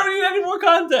perfect. I don't need any more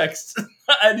context.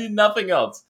 I need nothing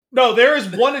else. No, there is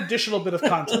one additional bit of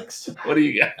context. What do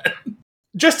you got?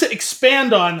 Just to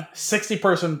expand on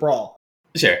 60-person brawl.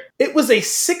 Sure. It was a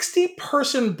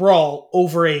 60-person brawl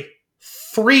over a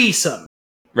threesome.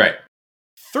 Right.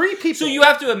 3 people. So you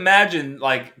have to imagine,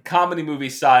 like, comedy movie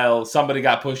style, somebody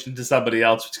got pushed into somebody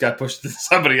else, which got pushed into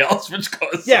somebody else, which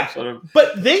caused some sort of...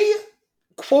 But they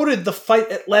quoted the fight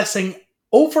at lasting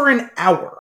over an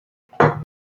hour.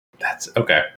 That's...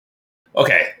 Okay.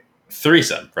 Okay.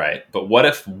 Threesome, right? But what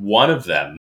if one of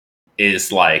them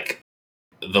is, like,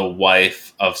 the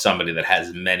wife of somebody that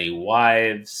has many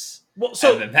wives? Well,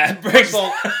 so... And then that breaks...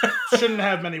 Well, shouldn't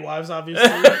have many wives, obviously.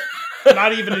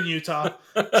 Not even in Utah.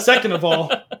 Second of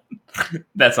all,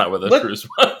 that's not where the cruise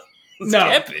was.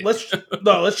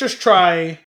 Let's just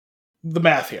try the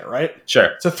math here, right? Sure.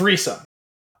 It's a threesome.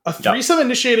 A threesome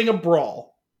initiating a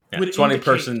brawl. Yeah, 20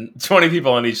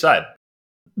 people on each side.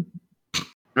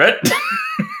 Right?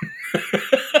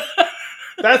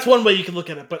 That's one way you can look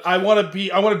at it, but I want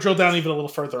to drill down even a little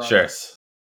further on Sure. this.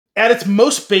 At its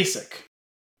most basic,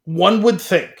 one would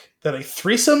think that a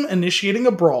threesome initiating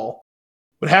a brawl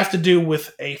would have to do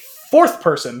with a fourth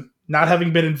person not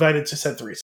having been invited to said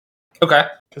threesome. Okay.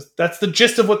 Because that's the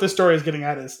gist of what this story is getting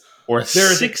at is... Or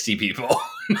There is 60 people.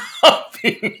 not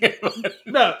being invited.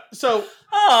 No, so...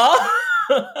 Aw.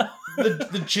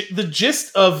 the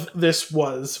gist of this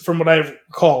was, from what I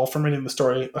recall from reading the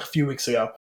story a few weeks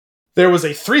ago, there was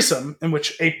a threesome in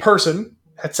which a person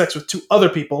had sex with two other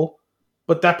people,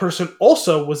 but that person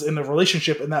also was in a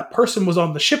relationship and that person was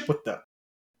on the ship with them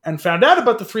and found out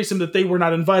about the threesome that they were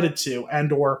not invited to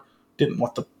and or didn't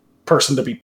want the person to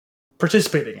be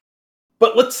participating in.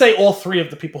 But let's say all three of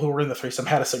the people who were in the threesome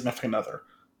had a significant other.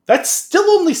 That's still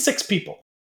only 6 people.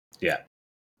 Yeah.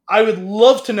 I would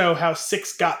love to know how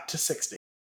 6 got to 60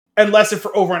 and lasted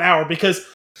for over an hour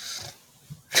because,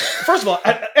 first of all,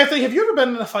 Anthony, have you ever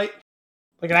been in a fight?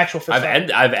 Like an actual fist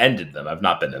fight? I've ended them. I've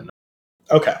not been in them.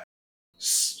 Okay.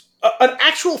 An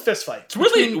actual fist fight. It's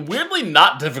weirdly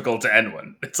not difficult to end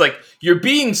one. It's like, you're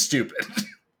being stupid.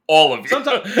 All of you.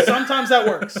 Sometimes that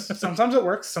works. Sometimes it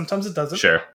works. Sometimes it doesn't.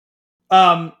 Sure.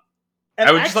 I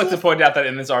would just like to point out that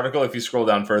in this article, if you scroll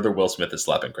down further, Will Smith is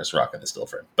slapping Chris Rock in the still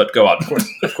frame. But go on.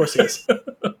 Of course he is.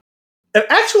 An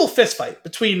actual fist fight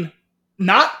between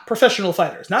not professional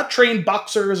fighters, not trained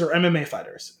boxers or MMA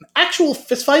fighters. An actual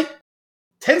fist fight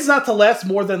tends not to last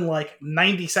more than like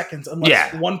 90 seconds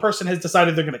unless one person has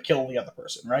decided they're going to kill the other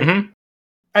person, right? Mm-hmm.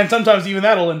 And sometimes even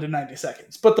that'll end in 90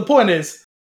 seconds. But the point is,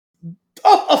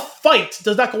 a fight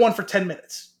does not go on for 10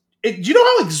 minutes. Do you know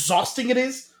how exhausting it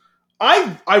is?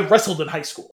 I wrestled in high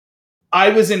school. I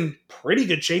was in pretty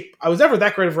good shape. I was never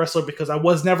that great of a wrestler because I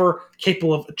was never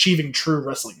capable of achieving true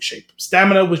wrestling shape.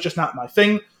 Stamina was just not my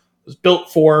thing. It was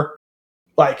built for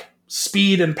like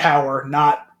speed and power,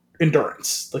 not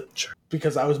endurance.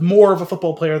 Because I was more of a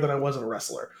football player than I was a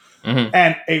wrestler. Mm-hmm.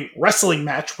 And a wrestling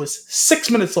match was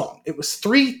 6 minutes long. It was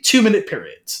 3 2-minute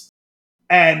periods.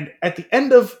 And at the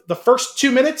end of the first 2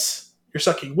 minutes, you're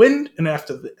sucking wind, and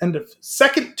after the end of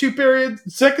second 2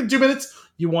 minutes,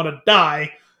 you want to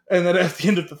die, and then at the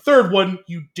end of the third one,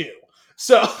 you do.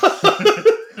 So,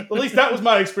 at least that was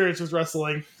my experience with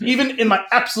wrestling, even in my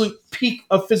absolute peak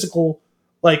of physical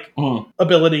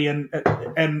ability and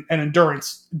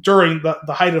endurance during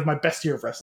the height of my best year of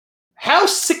wrestling. How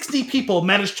 60 people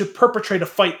managed to perpetrate a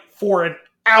fight for an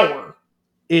hour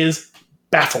is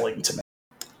baffling to me.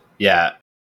 Yeah.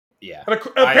 Yeah. And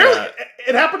apparently,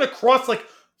 it happened across like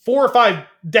 4 or 5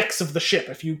 decks of the ship,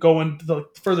 if you go into the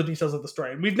further details of the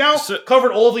story. And we've now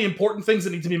covered all the important things that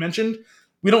need to be mentioned.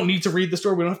 We don't need to read the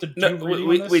story. We don't have to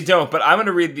do we don't, but I'm going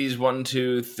to read these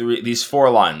these 4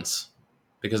 lines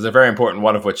because they're very important,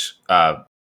 one of which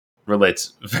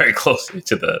relates very closely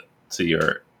to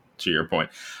your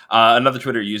point. Another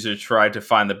Twitter user tried to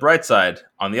find the bright side.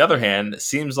 On the other hand, it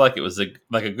seems like it was a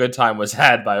good time was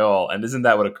had by all, and isn't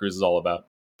that what a cruise is all about?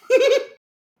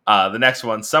 The next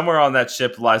one, somewhere on that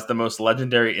ship lies the most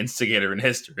legendary instigator in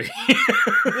history.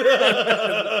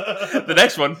 The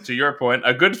next one, to your point,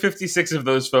 a good 56 of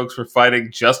those folks were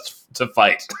fighting just to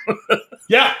fight.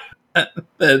 Yeah.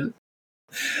 Then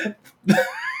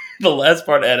the last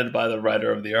part added by the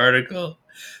writer of the article.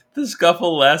 The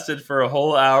scuffle lasted for a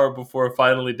whole hour before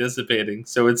finally dissipating,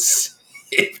 so it's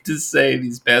safe to say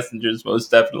these passengers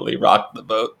most definitely rocked the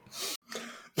boat.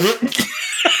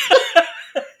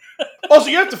 Also,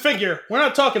 you have to figure, we're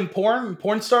not talking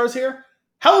porn stars here.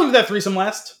 How long did that threesome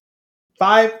last?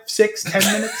 5, 6,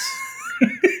 10 minutes?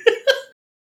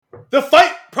 The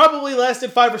fight probably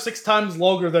lasted 5 or 6 times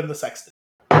longer than the sex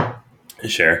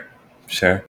did. Sure.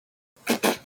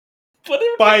 Where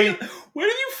do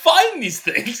you find these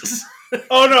things?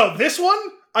 Oh no, this one,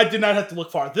 I did not have to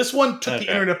look far. This one took the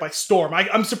internet by storm.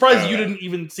 I'm surprised you didn't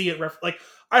even see it.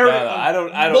 I heard I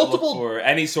don't look for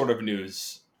any sort of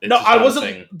news. I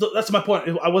wasn't. That's my point.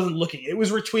 I wasn't looking. It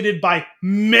was retweeted by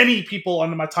many people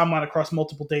on my timeline across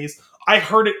multiple days. I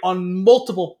heard it on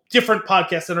multiple different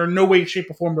podcasts that are in no way, shape,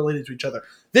 or form related to each other.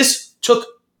 This took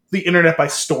the internet by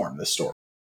storm, this story.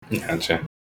 Gotcha.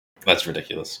 That's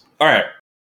ridiculous. All right.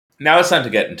 Now it's time to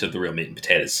get into the real meat and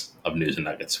potatoes of news and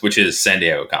nuggets, which is San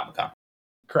Diego Comic-Con.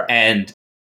 Correct. And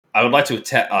I would like to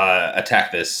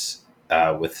attack this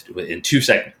in 2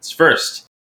 segments. First,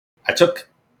 I took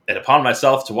it upon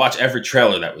myself to watch every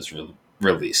trailer that was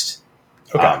released,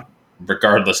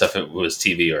 regardless if it was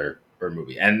TV or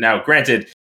movie. And now,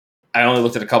 granted, I only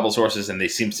looked at a couple sources, and they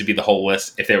seem to be the whole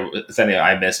list. If there was anything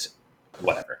I missed,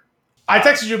 whatever. I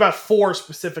texted you about 4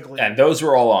 specifically, and those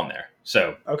were all on there.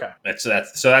 So okay, that's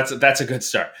a good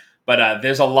start. But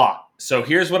there's a lot. So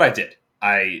here's what I did.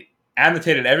 I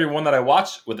annotated every one that I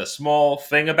watched with a small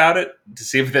thing about it to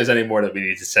see if there's any more that we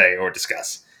need to say or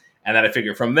discuss. And then I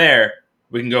figured from there,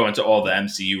 we can go into all the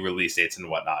MCU release dates and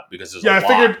whatnot, because there's a lot. I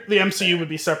figured the MCU would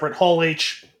be separate. Hall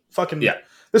H, fucking... Yeah.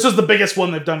 This was the biggest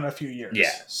one they've done in a few years.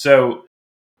 Yeah. So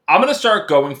I'm going to start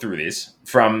going through these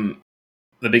from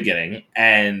the beginning,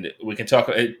 and we can talk.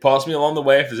 Pause me along the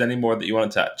way if there's any more that you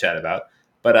want to chat about.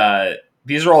 But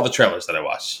these are all the trailers that I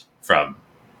watched from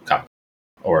Comic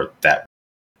or that.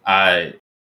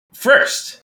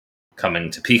 First, coming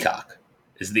to Peacock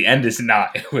is The End Is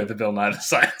Nigh with the Bill Nye the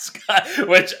Science Guy,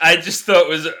 which I just thought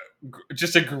was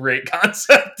just a great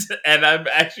concept, and I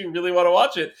actually really want to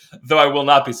watch it, though I will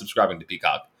not be subscribing to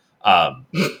Peacock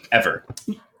ever.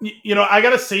 You know, I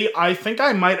gotta see. I think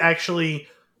I might actually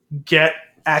get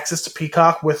access to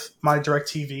Peacock with my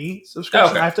DirecTV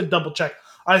subscription. Okay. I have to double check.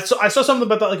 I saw something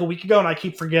about that like a week ago, and I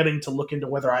keep forgetting to look into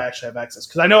whether I actually have access,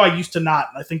 because I know I used to not.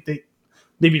 And I think they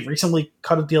maybe recently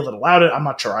cut a deal that allowed it. I'm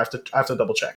not sure. I have to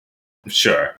double check.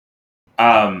 Sure.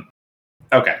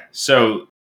 Okay, so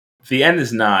The End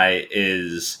Is Nigh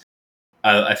is,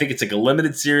 I think it's like a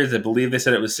limited series. I believe they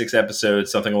said it was 6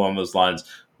 episodes, something along those lines,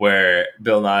 where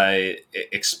Bill Nye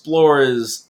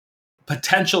explores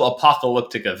potential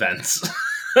apocalyptic events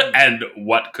and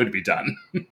what could be done.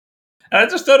 And I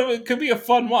just thought it could be a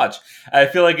fun watch. I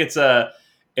feel like it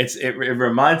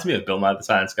reminds me of Bill Nye the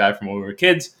Science Guy from when we were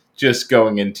kids, just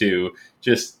going into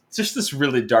just this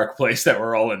really dark place that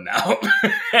we're all in now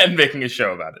and making a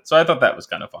show about it. So I thought that was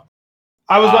kind of fun.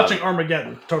 I was watching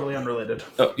Armageddon, totally unrelated.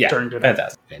 Oh, yeah, during dinner.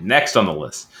 fantastic. Okay, next on the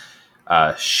list,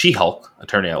 She-Hulk,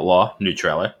 Attorney at Law, new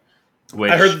trailer.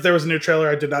 Which, I heard that there was a new trailer.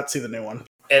 I did not see the new one.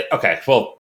 Okay,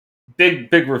 well,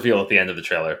 big reveal at the end of the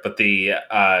trailer, but the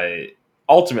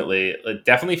ultimately, it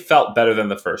definitely felt better than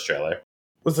the first trailer.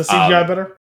 Was the CGI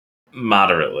better?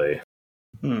 Moderately.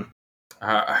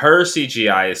 Her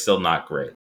CGI is still not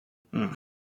great.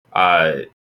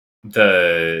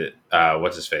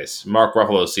 What's his face? Mark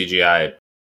Ruffalo's CGI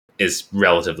is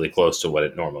relatively close to what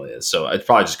it normally is. So it's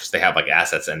probably just because they have like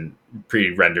assets and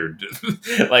pre-rendered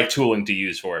like tooling to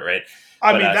use for it, right?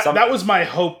 I mean, that was my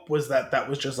hope, was that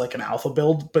was just like an alpha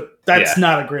build, but that's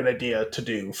not a great idea to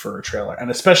do for a trailer. And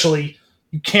especially,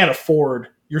 you can't afford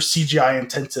your CGI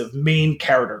intensive main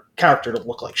character to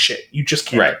look like shit. You just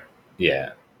can't. Right.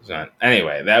 Yeah. So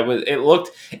anyway,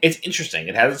 it's interesting.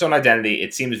 It has its own identity.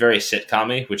 It seems very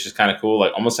sitcom-y, which is kind of cool,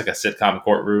 like almost like a sitcom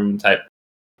courtroom type,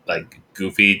 like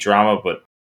goofy drama, but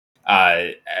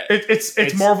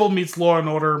it's Marvel meets Law and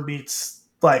Order meets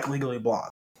like Legally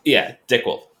Blonde. Yeah, Dick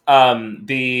Wolf.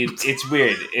 It's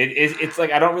weird. It's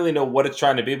like I don't really know what it's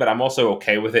trying to be, but I'm also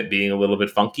okay with it being a little bit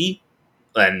funky,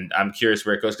 and I'm curious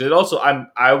where it goes. Because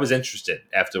I was interested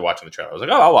after watching the trailer. I was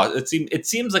like, oh, I'll watch. It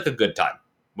seems like a good time.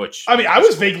 Which I mean, I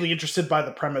was vaguely interested by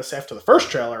the premise after the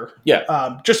first trailer.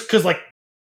 Yeah. Just because like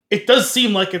it does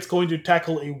seem like it's going to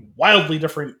tackle a wildly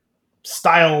different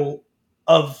style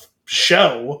of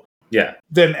show. Yeah.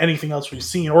 Than anything else we've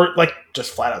seen, or like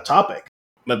just flat out topic.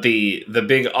 But the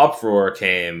big uproar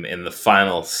came in the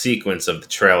final sequence of the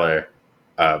trailer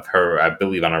of her, I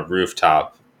believe, on a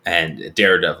rooftop, and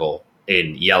Daredevil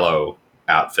in yellow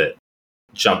outfit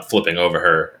flipping over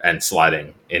her and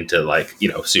sliding into like,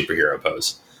 superhero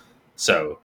pose.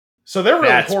 So they're really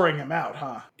whoring him out,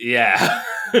 huh? Yeah.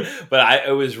 But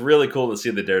it was really cool to see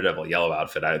the Daredevil yellow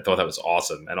outfit. I thought that was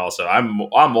awesome. And also I'm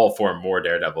all for more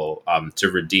Daredevil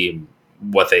to redeem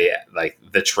what they like,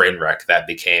 the train wreck that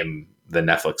became the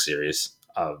Netflix series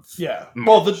of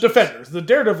Well, the Defenders, the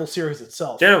Daredevil series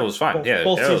itself. Daredevil was fine.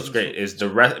 Daredevil was great. Is the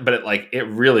rest, but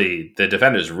the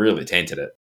Defenders really tainted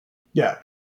it. Yeah.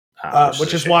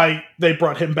 Which is why they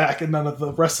brought him back and none of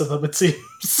the rest of them, it seems.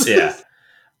 Yeah.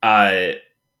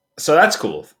 So that's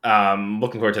cool.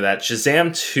 Looking forward to that.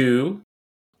 Shazam 2.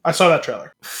 I saw that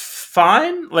trailer.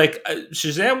 Fine. Like,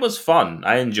 Shazam was fun.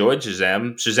 I enjoyed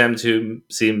Shazam. Shazam 2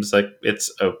 seems like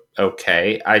it's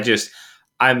okay.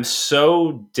 I'm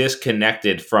so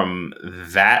disconnected from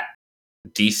that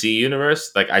DC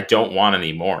universe. Like, I don't want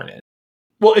any more in it.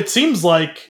 Well, it seems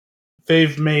like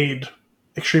they've made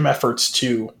extreme efforts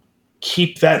to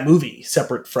keep that movie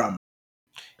separate from.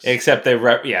 Except they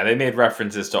made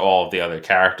references to all of the other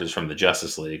characters from the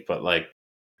Justice League, but like.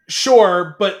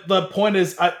 Sure, but the point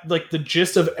is, like the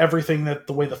gist of everything that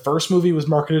the way the first movie was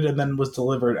marketed and then was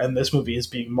delivered, and this movie is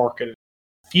being marketed,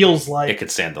 feels like it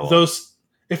could stand alone.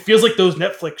 It feels like those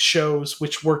Netflix shows,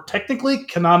 which were technically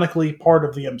canonically part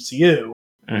of the MCU,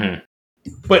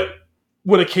 but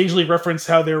would occasionally reference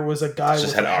how there was a guy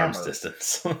with a arm's hammer.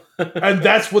 Distance. And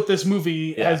that's what this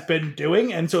movie has been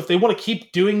doing. And so if they want to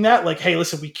keep doing that, like, hey,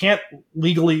 listen, we can't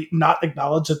legally not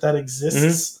acknowledge that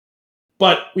exists.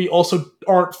 but we also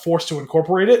aren't forced to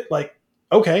incorporate it. Like,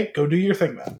 okay, go do your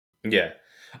thing then. Yeah.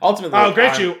 Ultimately, I'll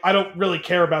grant you, I don't really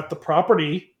care about the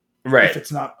property right. if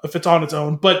it's on its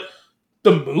own, but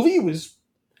the movie was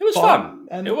fun.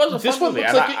 And it was a this fun one movie.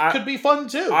 looks like it could be fun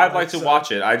too. I'd like to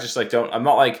watch it. I just like don't. I'm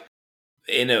not like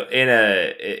in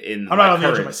I'm my not on the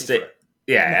edge of current my seat state. for it.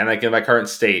 Yeah, and like in my current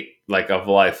state like of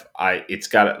life, I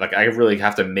really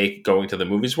have to make going to the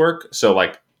movies work. So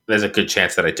like, there's a good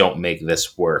chance that I don't make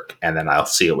this work, and then I'll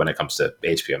see it when it comes to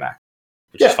HBO Max,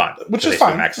 which is fine. Which is HBO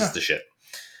fine. Max is the shit.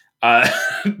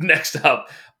 Next up,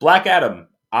 Black Adam.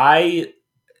 I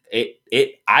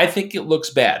think it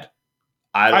looks bad.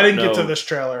 I didn't get to this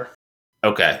trailer.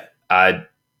 Okay, I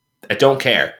don't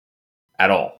care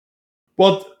at all.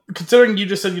 Well, considering you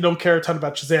just said you don't care a ton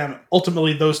about Shazam,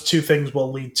 ultimately those two things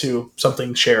will lead to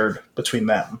something shared between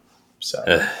them. So,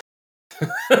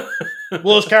 well,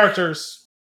 those characters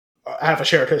have a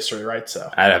shared history, right? So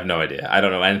I have no idea. I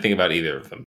don't know anything about either of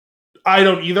them. I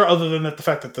don't either, other than the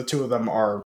fact that the two of them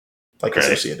are like Great.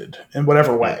 Associated in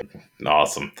whatever way.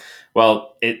 Awesome.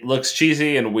 Well, it looks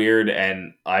cheesy and weird,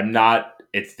 and I'm not.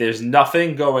 There's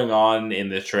nothing going on in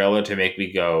the trailer to make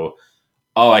me go,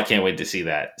 "Oh, I can't wait to see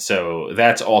that." So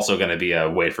that's also going to be a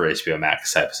wait for HBO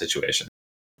Max type of situation.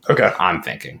 Okay, I'm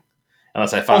thinking,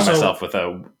 unless I find myself with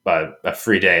a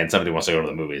free day and somebody wants to go to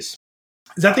the movies.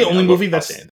 Is that the only movie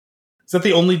Is that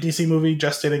the only DC movie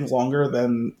gestating longer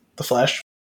than the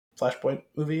Flashpoint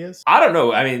movie is? I don't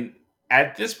know. I mean,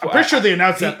 at this point, I'm pretty sure they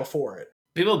announced that before it.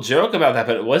 People joke about that,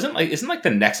 but it wasn't isn't like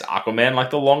the next Aquaman like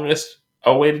the longest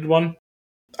awaited one?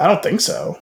 I don't think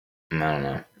so. I don't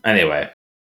know. Anyway,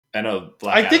 I know.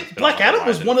 I think Black Adam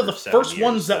was one of the first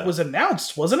ones that was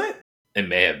announced, wasn't it? It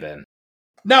may have been.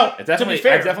 Now, to be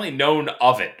fair, I've definitely known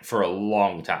of it for a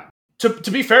long time.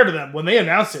 To be fair to them, when they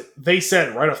announced it, they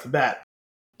said right off the bat,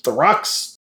 The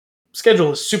Rock's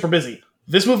schedule is super busy.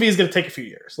 This movie is going to take a few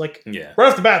years. Like, right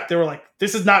off the bat, they were like,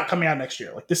 this is not coming out next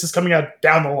year. Like, this is coming out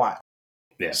down the line.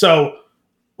 Yeah. So,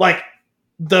 like,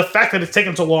 the fact that it's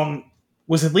taken so long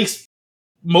was at least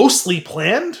mostly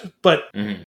planned, but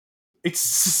it's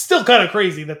still kind of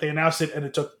crazy that they announced it and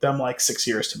it took them like 6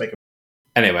 years to make it.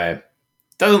 Anyway,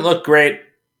 doesn't look great.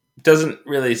 Doesn't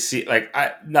really see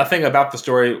nothing about the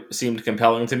story seemed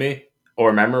compelling to me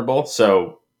or memorable.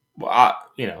 So, I'll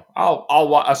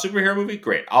watch a superhero movie.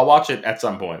 Great, I'll watch it at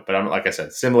some point. But I'm like I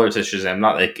said, similar to Shazam, I'm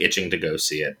not like itching to go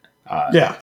see it.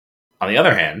 Yeah. On the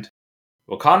other hand,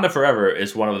 Wakanda Forever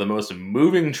is one of the most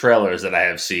moving trailers that I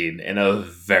have seen in a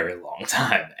very long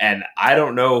time. And I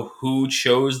don't know who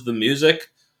chose the music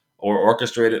or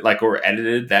orchestrated, or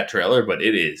edited that trailer, but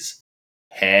it is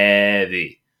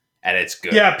heavy and it's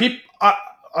good. Yeah,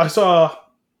 I saw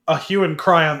a hue and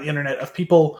cry on the internet of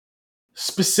people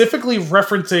specifically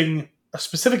referencing a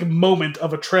specific moment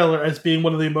of a trailer as being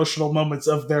one of the emotional moments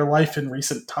of their life in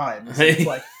recent times. It's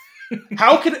like,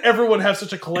 how can everyone have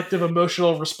such a collective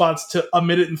emotional response to a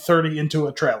minute and 30 into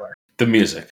a trailer? The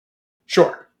music.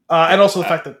 Sure. And also the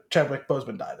fact that Chadwick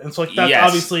Boseman died. And so that's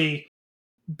obviously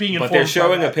being informed. But they're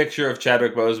showing a picture of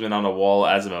Chadwick Boseman on a wall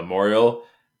as a memorial,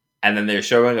 and then they're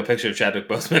showing a picture of Chadwick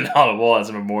Boseman on a wall as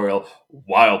a memorial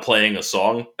while playing a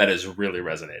song that is really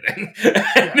resonating.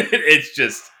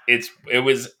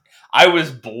 I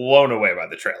was blown away by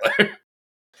the trailer.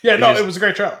 Yeah, it was a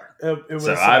great trailer. It was.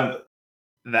 So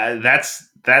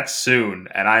that's soon,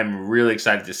 and I'm really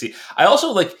excited to see. I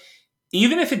also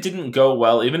even if it didn't go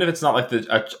well, even if it's not like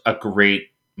a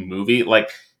great movie,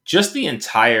 just the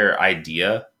entire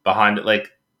idea behind it.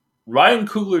 Ryan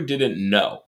Coogler didn't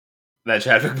know that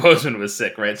Chadwick Boseman was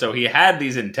sick, right? So he had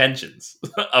these intentions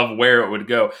of where it would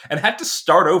go and had to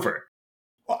start over.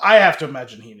 Well, I have to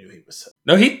imagine he knew he was sick.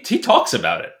 No, he talks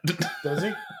about it. Does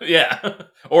he? Yeah,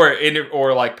 or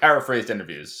paraphrased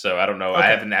interviews. So I don't know. Okay. I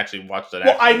haven't actually watched it.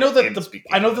 Well, I know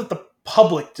that the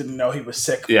public didn't know he was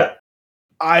sick. Yeah,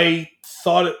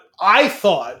 but I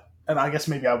thought, and I guess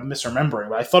maybe I'm misremembering,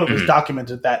 but I thought it was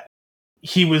documented that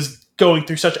he was going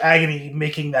through such agony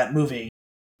making that movie,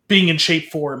 being in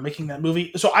shape for making that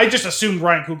movie. So I just assumed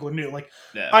Ryan Coogler knew.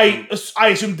 I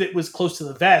assumed it was close to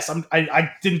the vest.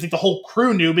 I didn't think the whole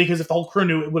crew knew, because if the whole crew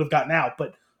knew, it would have gotten out.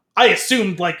 But I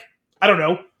assumed, I don't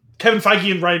know, Kevin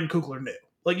Feige and Ryan Coogler knew.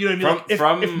 You know what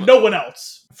I mean? If no one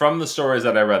else. From the stories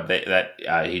that I read,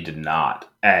 that he did not.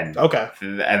 And okay.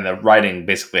 And the writing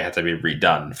basically had to be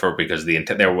redone because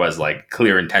there was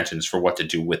clear intentions for what to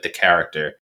do with the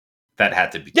character that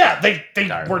had to be. Yeah, they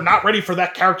were not ready for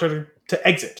that character to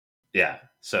exit. Yeah,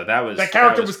 so that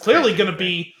character was clearly going to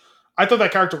be. I thought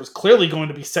that character was clearly going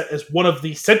to be set as one of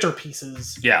the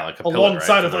centerpieces. Yeah,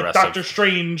 alongside of Doctor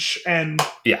Strange and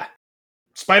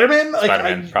Spider-Man.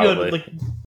 Spider-Man, probably.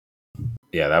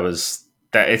 Yeah, that was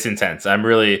that it's intense. I'm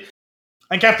really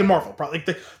and Captain Marvel probably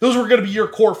those were going to be your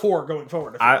core four going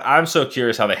forward. I'm so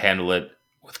curious how they handle it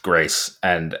with Grace,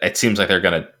 and it seems like they're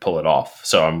going to pull it off.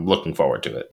 So I'm looking forward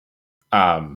to it.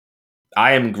 I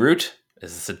Am Groot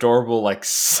is this adorable, like,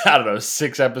 I don't know,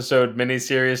 6-episode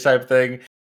miniseries type thing.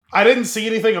 I didn't see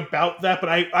anything about that, but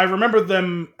I remember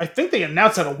them. I think they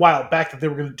announced that a while back that they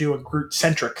were going to do a Groot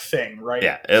centric thing, right?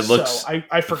 Yeah, it looks so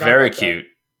I forgot very about cute.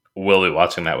 We'll be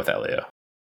watching that with Elio.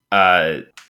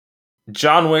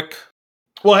 John Wick.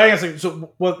 Well, hang on a second.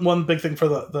 So one big thing for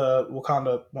the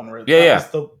Wakanda one, right? Yeah.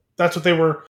 That's what they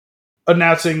were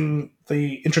announcing,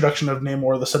 the introduction of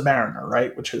Namor the Submariner,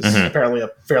 right? Which is apparently a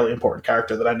fairly important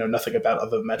character that I know nothing about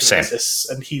other than that he exists,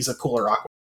 and he's a cooler Aquaman.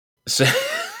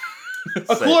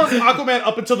 A cooler Aquaman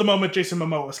up until the moment Jason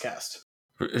Momoa was cast.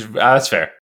 That's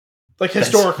fair. Like,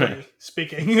 historically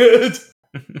speaking.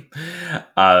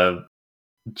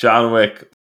 John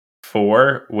Wick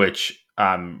 4, which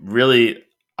really,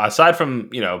 aside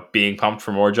from, being pumped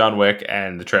for more John Wick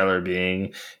and the trailer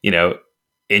being,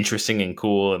 interesting and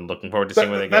cool and looking forward to seeing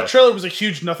where they go. That trailer was a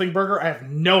huge nothing burger. I have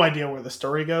no idea where the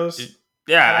story goes.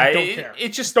 Yeah, I don't care. It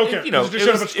just don't care.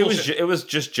 It was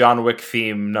just John Wick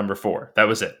theme number 4. That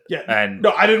was it. Yeah, and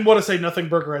no, I didn't want to say nothing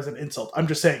burger as an insult. I'm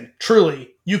just saying,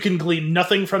 truly, you can glean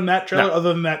nothing from that trailer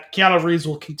other than that Keanu Reeves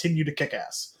will continue to kick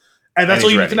ass, and that's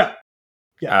all you need to know.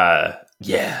 Yeah.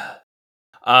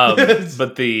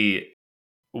 But the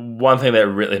one thing that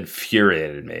really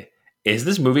infuriated me is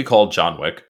this movie called John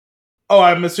Wick. Oh,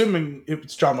 I'm assuming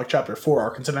it's John Wick Chapter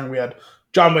 4, considering we had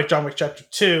John Wick Chapter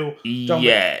 2, John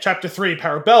Wick Chapter 3,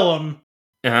 Parabellum.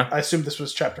 I assume this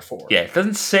was Chapter 4. Yeah, it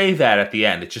doesn't say that at the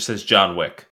end. It just says John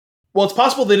Wick. Well, it's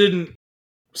possible they didn't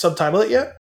subtitle it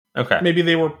yet. Okay. Maybe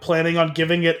they were planning on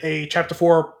giving it a Chapter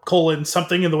 4 :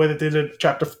 something in the way that they did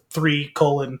Chapter 3 :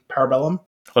 Parabellum.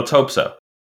 Let's hope so.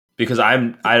 Because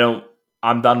I'm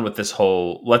done with this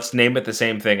whole, let's name it the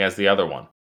same thing as the other one.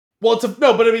 Well, it's a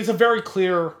very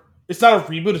clear, it's not a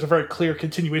reboot, it's a very clear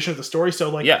continuation of the story.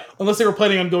 So, unless they were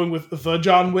planning on going with the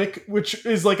John Wick, which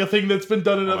is like a thing that's been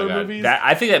done in other movies.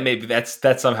 I think that maybe that's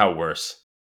somehow worse.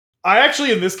 I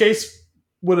actually, in this case,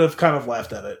 would have kind of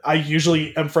laughed at it. I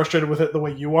usually am frustrated with it the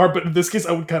way you are, but in this case,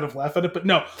 I would kind of laugh at it. But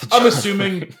no, I'm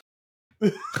assuming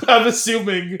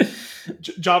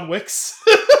John Wick's.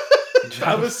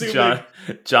 I'm assuming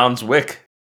John's Wick.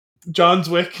 John's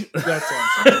Wick. That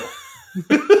sounds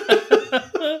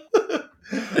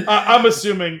I'm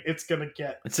assuming it's gonna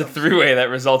get. It's a 3-way that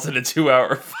results in a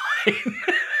 2-hour fight. If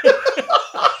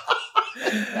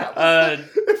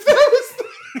that was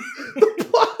the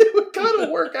plot, it would kind of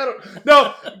work. I don't.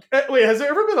 No, wait. Has there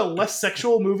ever been a less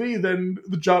sexual movie than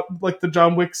the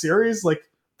John Wick series? Like,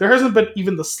 there hasn't been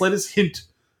even the slightest hint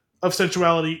of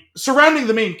sensuality surrounding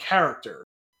the main character.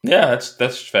 Yeah,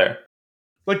 that's fair.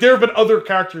 Like, there have been other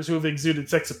characters who have exuded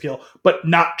sex appeal, but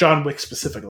not John Wick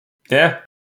specifically. Yeah.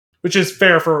 Which is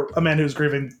fair for a man who's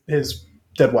grieving his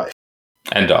dead wife.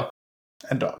 And dog.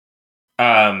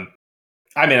 I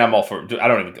mean, I'm all for it. I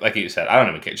don't even, like you said, I don't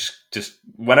even care. Just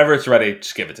whenever it's ready,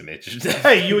 just give it to me.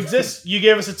 Hey, you exist. You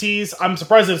gave us a tease. I'm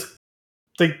surprised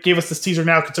they gave us this teaser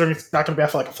now, considering it's not going to be out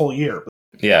for like a full year.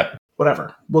 Yeah.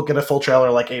 Whatever. We'll get a full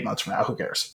trailer like 8 months from now. Who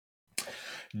cares?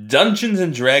 Dungeons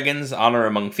and Dragons: Honor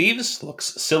Among Thieves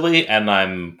looks silly, and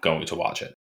I'm going to watch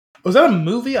it. Was that a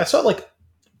movie? I saw wasn't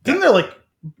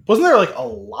there like a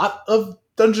lot of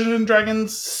Dungeons and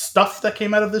Dragons stuff that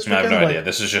came out of this weekend? I have no idea.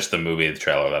 This is just the movie, the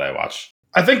trailer that I watched.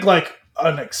 I think like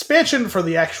an expansion for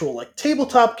the actual like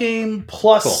tabletop game,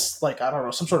 plus like, I don't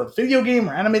know, some sort of video game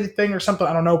or animated thing or something.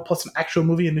 I don't know. Plus an actual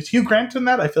movie, and is Hugh Grant in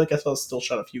that? I feel like I saw a still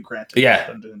shot of Hugh Grant in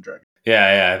Dungeons and Dragons.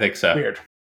 Yeah, I think so. Weird.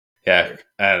 Yeah,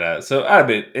 and so I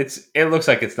mean, it looks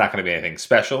like it's not going to be anything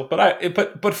special,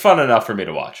 but fun enough for me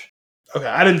to watch. Okay,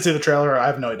 I didn't see the trailer. I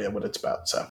have no idea what it's about.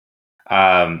 So,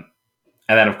 and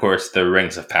then of course the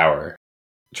Rings of Power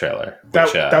trailer.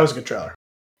 That was a good trailer.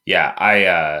 Yeah,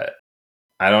 I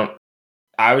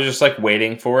was just like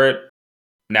waiting for it.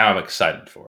 Now I'm excited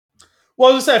for it. Well,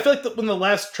 I was gonna say, I feel like when the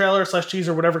last trailer /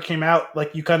 teaser or whatever came out,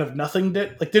 like you kind of nothinged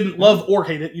it, like didn't love or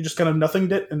hate it, you just kind of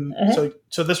nothinged it, and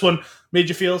so this one made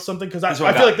you feel something, because I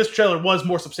feel like this trailer was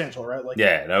more substantial, right? Like,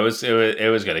 yeah, no, it was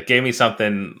good. It gave me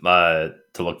something to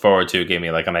look forward to. It gave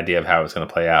me like an idea of how it's going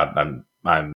to play out. I'm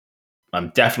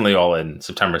definitely all in.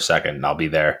 September 2nd, and I'll be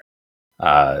there.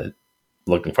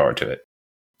 Looking forward to it.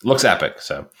 Looks epic.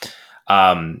 So,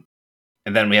 and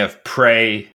then we have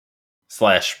Prey /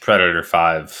 Predator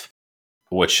 5.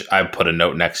 Which I put a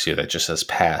note next to that just says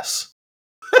pass.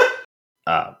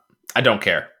 I don't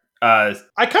care. I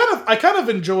kind of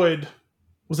enjoyed.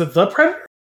 Was it The Predator?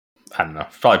 I don't know.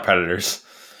 Probably Predators.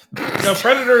 No,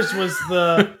 Predators was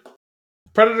the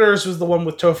Predators was the one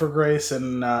with Topher Grace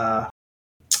and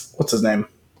what's his name?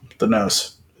 The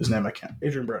nose. Whose name I can't.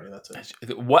 Adrian Brody. That's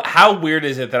it. What? How weird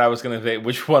is it that I was going to say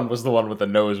which one was the one with the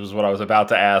nose? Was what I was about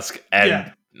to ask.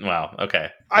 And wow, okay.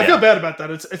 I feel bad about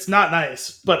that. It's not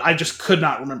nice, but I just could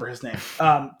not remember his name.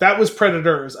 That was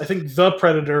Predators. I think The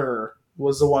Predator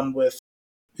was the one with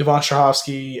Yvonne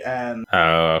Strahovski and.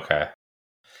 Oh, okay.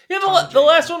 Yeah, the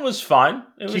last one was fine.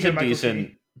 It was a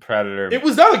decent Predator. It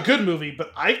was not a good movie,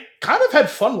 but I kind of had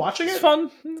fun watching it. It's fun.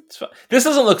 This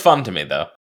doesn't look fun to me, though.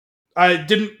 I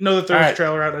didn't know that there was a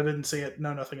trailer out. I didn't see it.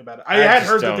 Know nothing about it. I had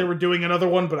heard that they were doing another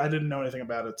one, but I didn't know anything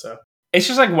about it. So it's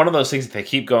just like one of those things that they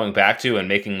keep going back to and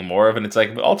making more of, and it's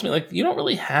like, but ultimately, like, you don't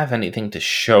really have anything to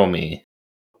show me.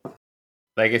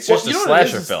 Like, it's just a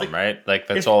slasher film, right? Like,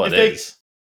 that's all it is.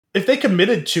 If they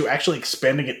committed to actually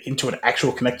expanding it into an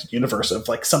actual connected universe of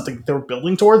like something they were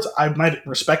building towards, I might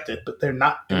respect it. But they're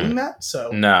not doing that,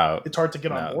 so it's hard to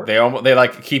get on board. They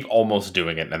like keep almost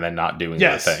doing it and then not doing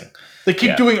the thing. They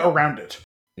keep doing around it.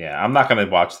 Yeah, I'm not going to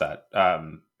watch that.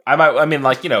 I mean,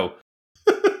 like, you know,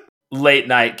 late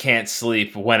night can't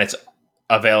sleep when it's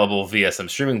available via some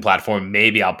streaming platform.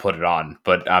 Maybe I'll put it on,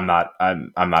 but I'm not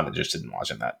interested in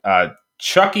watching that.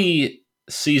 Chucky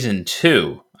season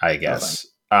 2, I guess.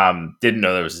 Didn't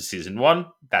know there was a season 1.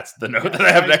 That's the note that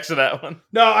I have next to that one.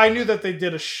 No, I knew that they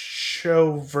did a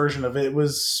show version of it. It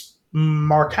was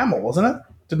Mark Hamill, wasn't it?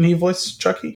 Didn't he voice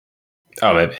Chucky?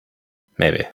 Oh,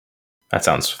 maybe. That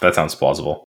sounds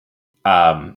plausible.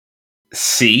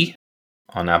 C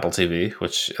on Apple TV,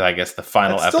 which I guess the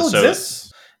final episode still exists?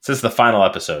 It says the final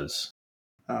episodes.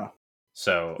 Oh,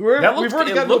 so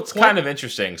it looks kind of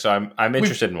interesting. So I'm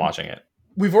interested in watching it.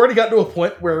 We've already gotten to a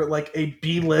point where like a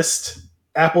B-list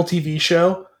Apple TV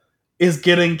show is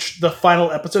getting the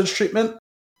final episodes treatment.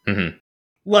 Mm-hmm.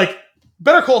 Like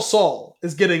Better Call Saul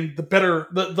is getting the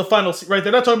final, right?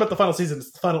 They're not talking about the final season;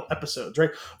 it's the final episodes,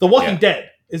 right? The Walking Dead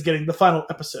is getting the final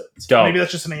episodes. Maybe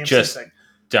that's just an AMC thing.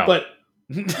 But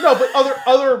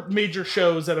other major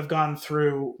shows that have gone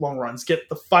through long runs get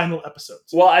the final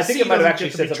episodes. Well, I think it might have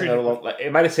actually said something.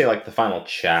 It might have said like the final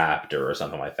chapter or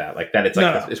something like that. Like that. It's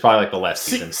like it's probably like the last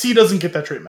season. C doesn't get that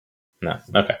treatment. No.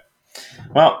 Okay.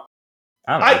 Well,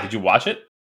 I don't know. Did you watch it?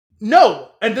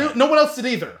 No, and no one else did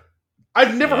either.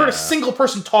 I've never heard a single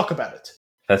person talk about it.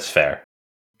 That's fair.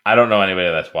 I don't know anybody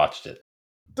that's watched it.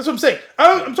 That's what I'm saying.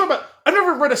 I'm talking about. I've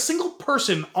never read a single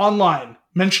person online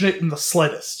mention it in the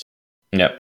slightest.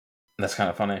 Yep, that's kind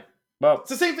of funny. Well, it's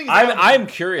the same thing. I'm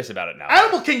curious about it now.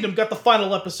 Animal Kingdom got the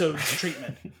final episode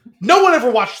treatment. No one ever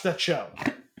watched that show.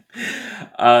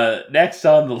 Next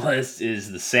on the list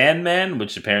is The Sandman,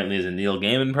 which apparently is a Neil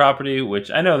Gaiman property,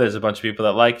 which I know there's a bunch of people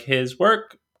that like his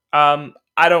work. I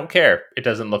don't care. It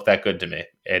doesn't look that good to me.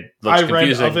 It looks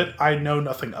confusing. I read of it. I know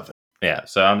nothing of it. Yeah,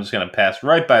 so I'm just going to pass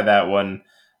right by that one.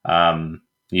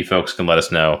 You folks can let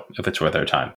us know if it's worth our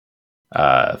time.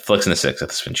 Flicksandthesix at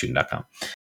thespinshooting.com.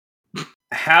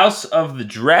 House of the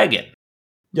Dragon.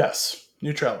 Yes,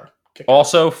 new trailer.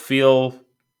 Also feel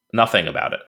nothing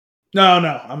about it. No,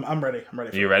 I'm ready. I'm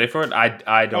ready. You ready for it?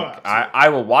 I don't. I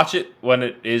will watch it when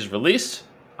it is released.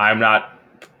 I'm not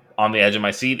on the edge of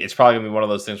my seat. It's probably gonna be one of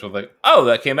those things where like, oh,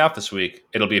 that came out this week.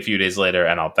 It'll be a few days later,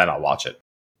 and I'll watch it.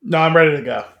 No, I'm ready to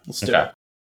go. Let's do it.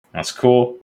 That's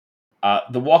cool.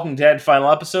 The Walking Dead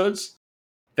final episodes.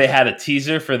 They had a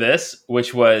teaser for this,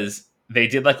 which was they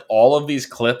did like all of these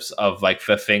clips of like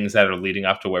the things that are leading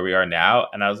up to where we are now,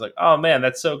 and I was like, oh man,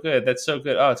 that's so good. That's so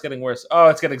good. Oh, it's getting worse. Oh,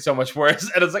 it's getting so much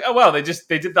worse. And it's like, oh wow, they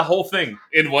did the whole thing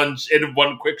in one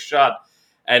quick shot,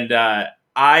 and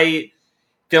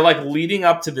they're like leading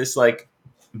up to this like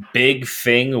big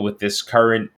thing with this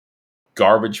current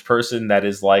garbage person that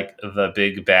is like the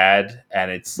big bad,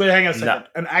 and it's wait, hang on a second.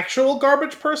 An actual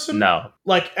garbage person? No,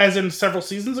 like as in several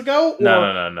seasons ago. Or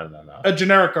no. A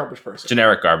generic garbage person.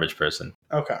 Generic garbage person.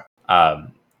 Okay.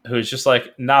 Who's just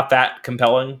like not that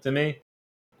compelling to me.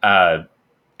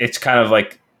 It's kind of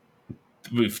like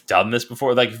we've done this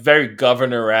before, like very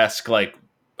Governor-esque. Like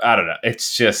I don't know.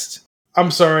 It's just.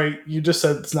 I'm sorry, you just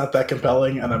said it's not that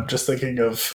compelling, and I'm just thinking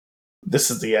of this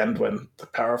is the end when the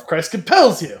power of Christ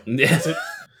compels you. Is it?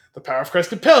 The power of Christ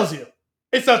compels you.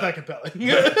 It's not that compelling.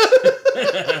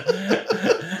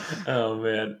 Oh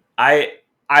man,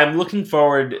 I'm looking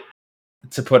forward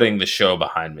to putting the show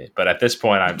behind me, but at this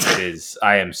point, I've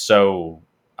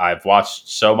watched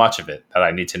so much of it that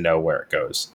I need to know where it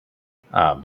goes.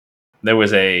 There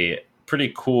was a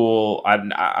pretty cool.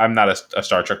 I'm not a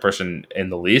Star Trek person in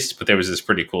the least, but there was this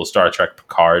pretty cool Star Trek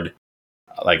Picard.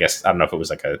 I guess I don't know if it was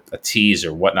like a tease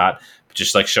or whatnot, but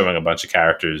just like showing a bunch of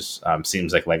characters.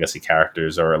 Seems like legacy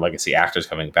characters or legacy actors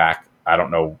coming back. I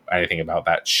don't know anything about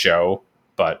that show,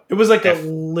 but it was like a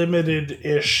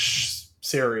limited-ish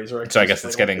series, right? So I guess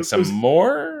it's getting some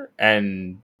more,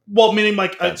 and well, meaning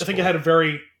like I think cool. it had a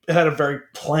very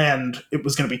planned. It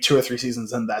was going to be 2 or 3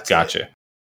 seasons, and that's gotcha. It.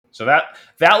 So that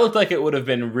looked like it would have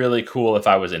been really cool if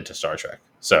I was into Star Trek.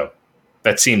 So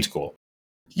that seems cool.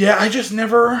 Yeah, I just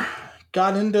never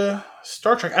got into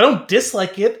Star Trek. I don't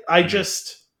dislike it. I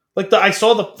just I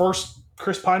saw the first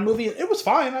Chris Pine movie. And it was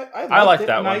fine. I liked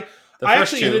that it, one. I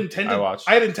actually had intended.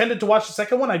 I had intended to watch the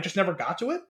second one. I just never got to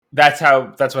it. That's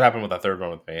what happened with the third one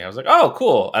with me. I was like, oh,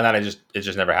 cool, and then it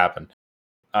just never happened.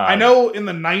 I know in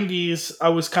the 90s, I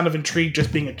was kind of intrigued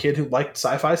just being a kid who liked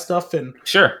sci-fi stuff, and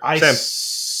sure, I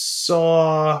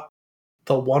saw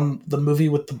the movie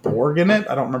with the Borg in it.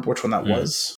 I don't remember which one that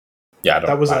was. Yeah,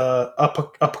 that was a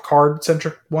Picard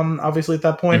centric one, obviously at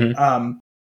that point. Mm-hmm.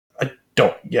 I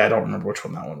don't remember which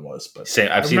one that one was, but same.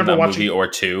 I've seen a movie or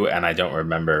two, and I don't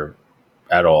remember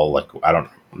at all. Like I don't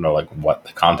know what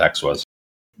the context was.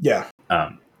 Yeah.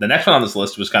 The next one on this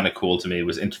list was kind of cool to me.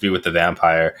 Was Interview with the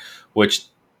Vampire, which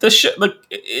the show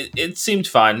it seemed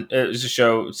fun. It was a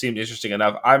show. It seemed interesting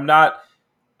enough. I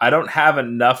don't have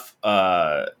enough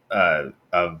of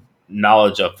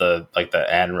knowledge of the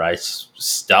Anne Rice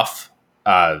stuff.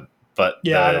 But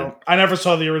yeah, I never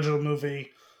saw the original movie.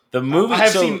 The movie.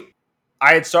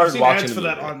 I had started watching ads for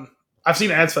that on. I've seen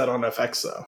ads for that on FX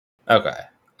though. Okay.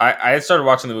 I had started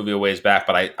watching the movie a ways back,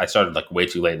 but I started way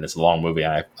too late in this long movie,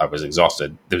 and I was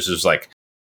exhausted. This was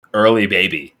early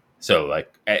baby, so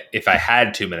if I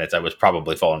had 2 minutes, I was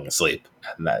probably falling asleep.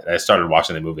 And I started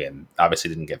watching the movie, and obviously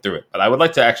didn't get through it. But I would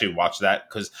like to actually watch that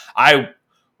because I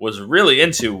was really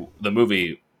into the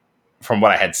movie from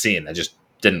what I had seen. I just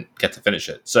didn't get to finish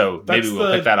it, so maybe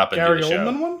we'll pick that up and Gary do the show.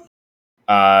 Oldman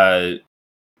one?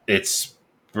 It's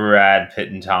Brad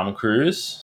Pitt and Tom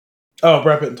Cruise. Oh,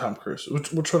 Brad Pitt and Tom Cruise.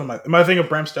 Which one am I? Am I thinking of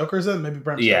Bram Stoker's then? Maybe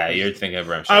Bram Stoker. Yeah, you're thinking of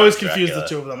Bram Stoker. I always confused the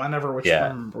two of them. I never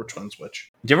remember which one's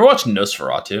which. Did you ever watch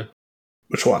Nosferatu?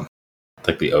 Which one?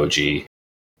 The OG.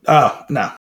 Oh,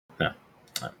 no. No.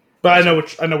 But I know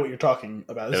what you're talking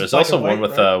about. There was also one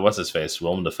with what's his face?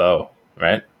 Willem Dafoe,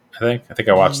 right? I think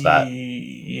I watched that.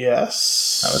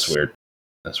 Yes. That was weird.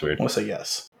 That's weird. I want to say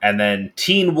yes. And then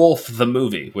Teen Wolf the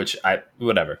movie, which I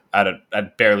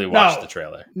barely watched the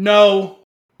trailer. No.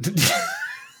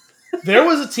 There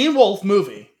was a Teen Wolf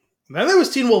movie. And then there was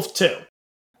Teen Wolf 2.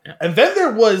 Yeah. And then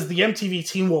there was the MTV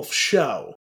Teen Wolf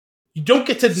show. You don't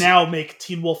get to now make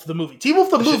Teen Wolf the movie. Teen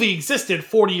Wolf the movie existed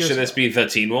 40 years ago. Should this be the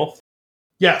Teen Wolf?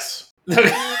 Yes.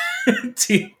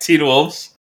 Teen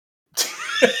Wolves?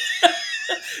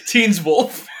 Teens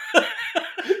Wolf?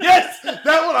 Yes!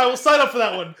 That one. I will sign up for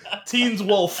that one. Teens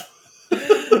Wolf. And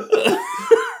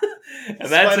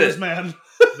that's Spiders it. Man.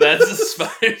 That's the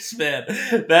Spiders Man.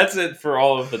 That's it for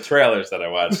all of the trailers that I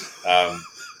watched.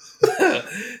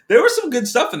 There was some good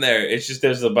stuff in there. It's just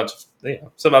there's a bunch of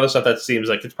some other stuff that seems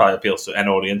like it probably appeals to an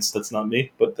audience that's not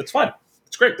me, but that's fine.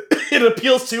 It's great. It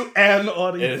appeals to an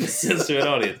audience. It appeals to an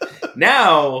audience.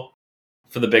 Now,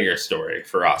 for the bigger story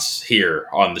for us here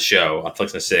on the show on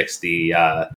Flix and Six, the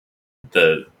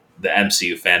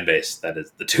MCU fan base that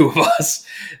is the two of us.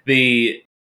 There's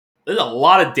a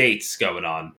lot of dates going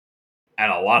on.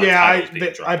 And a lot of titles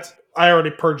being dropped. I already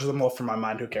purged them all from my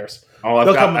mind. Who cares? Oh,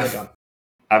 They'll come when they're done.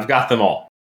 I've got them all.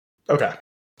 Okay.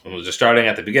 And we're just starting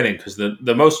at the beginning because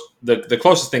the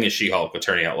closest thing is She-Hulk: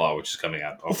 Attorney at Law, which is coming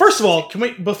out. Well, first of all, can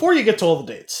we before you get to all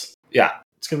the dates? Yeah,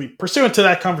 it's going to be pursuant to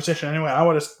that conversation anyway. I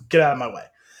want to get out of my way.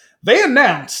 They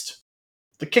announced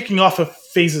the kicking off of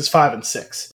phases 5 and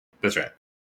 6. That's right.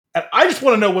 And I just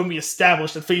want to know when we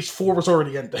established that phase 4 was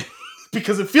already ending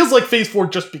because it feels like phase 4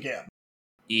 just began.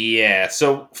 Yeah,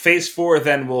 so phase 4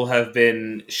 then will have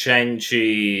been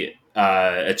Shang-Chi,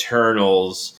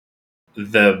 Eternals,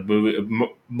 the movie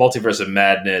Multiverse of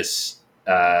Madness,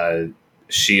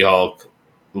 She-Hulk,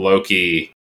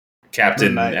 Loki,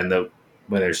 Captain and the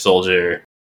Winter Soldier,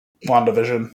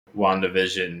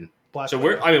 WandaVision. Black so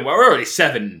we're already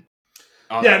 7.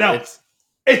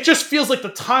 It just feels like the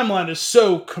timeline is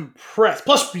so compressed.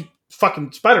 Plus,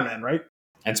 fucking Spider-Man, right?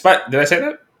 And did I say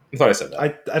that? I thought I said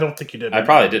that. I don't think you did. I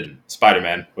probably didn't.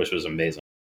 Spider-Man, which was amazing.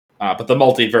 But the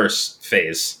multiverse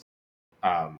phase.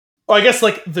 I guess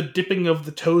the dipping of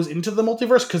the toes into the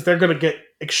multiverse because they're going to get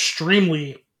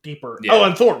extremely deeper. Yeah. Oh,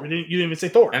 and Thor. You didn't even say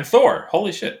Thor. And Thor.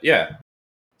 Holy shit. Yeah.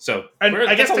 So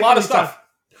I guess a lot of stuff.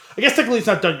 I guess technically it's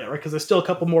not done yet, right? Because there's still a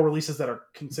couple more releases that are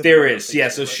considered. There is, yeah.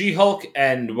 So She-Hulk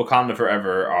and Wakanda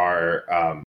Forever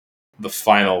are the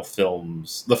final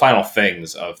things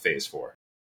of Phase 4.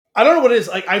 I don't know what it is.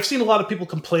 I've seen a lot of people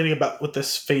complaining about what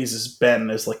this phase has been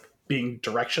as being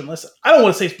directionless. I don't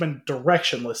want to say it's been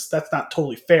directionless. That's not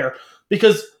totally fair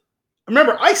because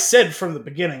remember I said from the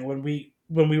beginning when we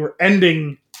were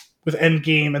ending with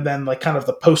Endgame and then like kind of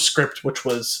the postscript, which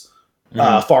was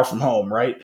Far From Home,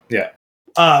 right? Yeah.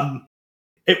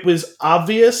 It was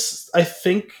obvious, I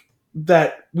think,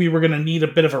 that we were going to need a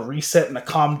bit of a reset and a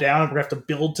calm down, and we're going to have to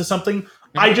build to something.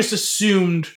 I just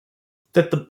assumed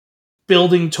that the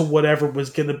building to whatever was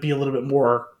going to be a little bit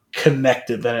more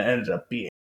connected than it ended up being.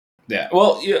 Yeah.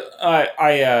 Well,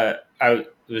 I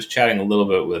was chatting a little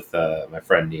bit with my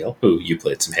friend Neil, who you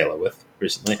played some Halo with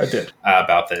recently. I did.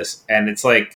 About this, and it's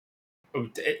like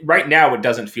right now it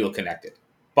doesn't feel connected,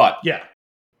 but yeah,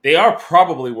 they are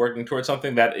probably working towards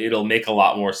something that it'll make a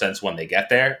lot more sense when they get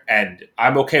there, and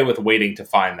I'm okay with waiting to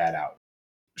find that out.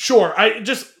 Sure. I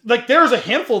just, like, there's a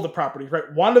handful of the properties, right?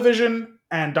 WandaVision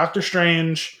and Doctor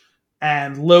Strange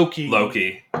and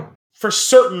Loki. For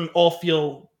certain, all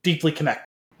feel deeply connected.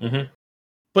 Mm-hmm.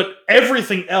 But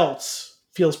everything else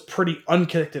feels pretty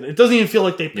unconnected. It doesn't even feel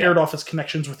like they paired off as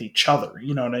connections with each other.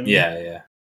 You know what I mean? Yeah.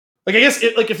 Like, I guess,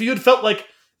 if it felt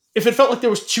like there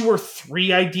was 2 or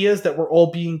 3 ideas that were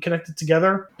all being connected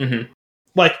together,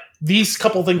 like, these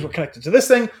couple things were connected to this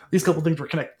thing, these couple things were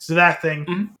connected to that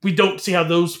thing. We don't see how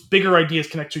those bigger ideas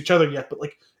connect to each other yet, but,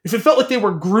 like, if it felt like they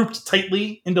were grouped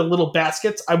tightly into little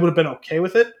baskets, I would have been okay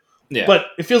with it. Yeah. But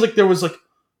it feels like there was, like,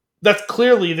 that's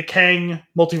clearly the Kang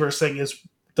multiverse thing is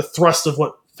the thrust of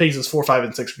what phases 4, 5,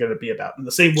 and 6 are going to be about. In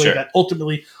the same way that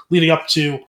ultimately leading up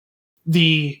to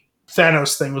the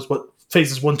Thanos thing was what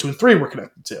phases 1, 2, and 3 were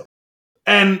connected to.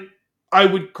 And I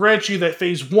would grant you that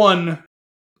phase 1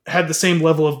 had the same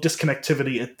level of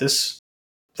disconnectivity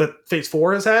that phase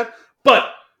 4 has had,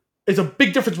 but it's a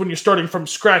big difference when you're starting from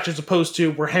scratch as opposed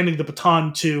to we're handing the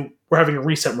baton to we're having a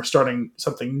reset and we're starting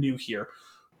something new here.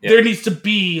 Yeah. There needs to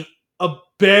be a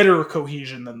better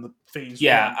cohesion than the phase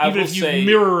 1, even if you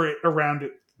mirror it around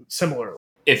it similarly.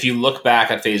 If you look back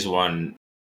at phase 1,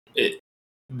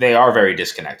 they are very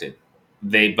disconnected.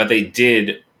 But they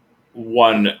did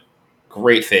one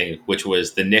great thing, which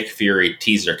was the Nick Fury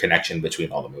teaser connection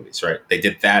between all the movies, right? They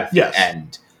did that at the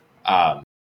end,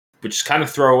 which is kind of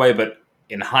throwaway, but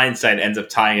in hindsight ends up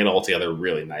tying it all together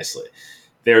really nicely.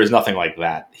 There is nothing like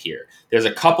that here. There's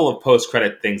a couple of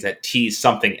post-credit things that tease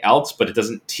something else, but it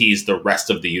doesn't tease the rest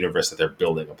of the universe that they're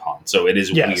building upon. So it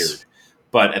is weird.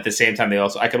 But at the same time,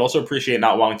 I could also appreciate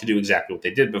not wanting to do exactly what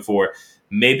they did before.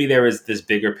 Maybe there is this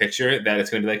bigger picture that it's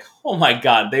going to be like, oh my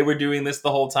God, they were doing this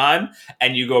the whole time,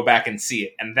 and you go back and see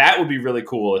it. And that would be really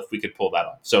cool if we could pull that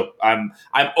off. So I'm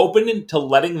open to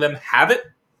letting them have it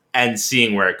and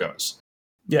seeing where it goes.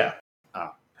 Yeah.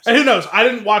 And who knows? I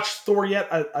didn't watch Thor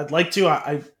yet. I'd like to.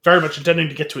 I very much intending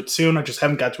to get to it soon. I just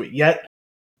haven't got to it yet.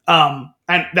 And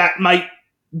that might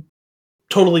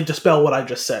totally dispel what I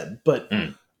just said, but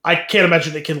I can't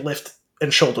imagine it can lift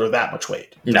and shoulder that much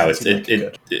weight. No, it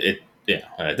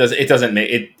doesn't make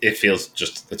it. It feels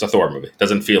just it's a Thor movie. It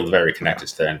doesn't feel very connected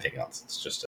to anything else. It's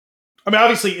just. I mean,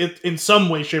 obviously, in some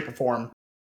way, shape, or form,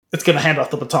 it's going to hand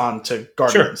off the baton to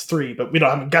Guardians 3, but we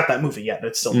haven't got that movie yet.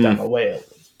 It's still down the way a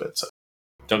little bit. So.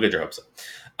 Don't get your hopes up.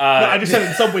 No, I just said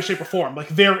in some way, shape, or form. Like,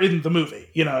 they're in the movie.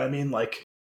 You know what I mean? Like,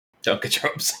 don't get your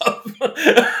hopes up.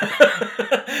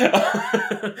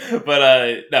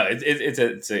 But no,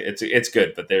 it's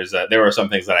good. But there are some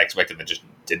things that I expected that just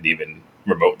didn't even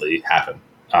remotely happen.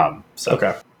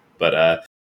 Okay. But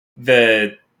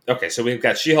so we've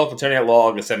got She-Hulk returning at Law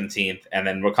August 17th, and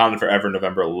then Wakanda Forever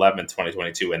November 11th,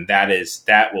 2022, and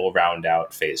that will round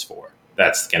out Phase 4.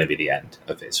 That's going to be the end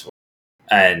of Phase 4.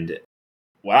 And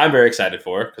what I'm very excited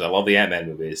for, because I love the Ant-Man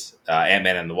movies,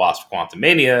 Ant-Man and the Wasp: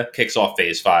 Quantumania kicks off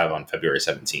Phase 5 on February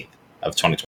 17th of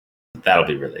 2020. That'll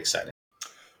be really exciting.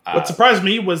 What surprised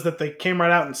me was that they came right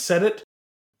out and said it.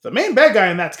 The main bad guy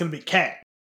in that's going to be Kang.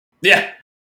 Yeah.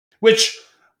 Which,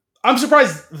 I'm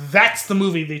surprised that's the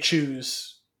movie they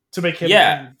choose to make him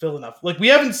villain enough. Like,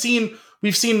 we've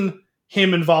seen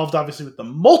him involved, obviously, with the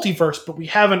multiverse, but we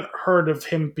haven't heard of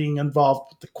him being involved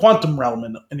with the quantum realm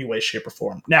in any way, shape, or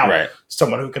form. Now,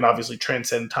 someone who can obviously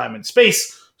transcend time and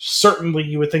space, certainly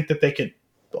you would think that they could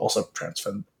also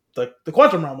transcend the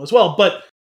quantum realm as well, but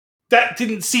that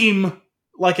didn't seem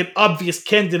like an obvious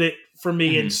candidate for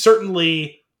me, and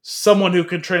certainly someone who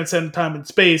could transcend time and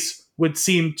space would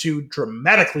seem to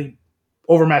dramatically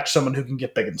overmatch someone who can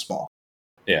get big and small.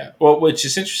 Yeah. Well, which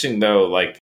is interesting, though,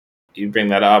 like, you bring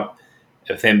that up,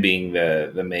 of him being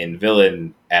the main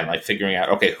villain and like figuring out,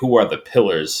 okay, who are the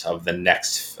pillars of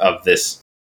this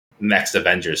next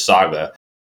Avengers saga?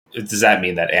 Does that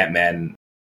mean that Ant-Man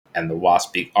and the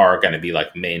Wasp are going to be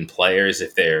like main players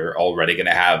if they're already going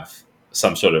to have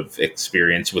some sort of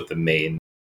experience with the main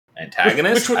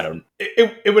antagonist?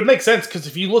 It would make sense, because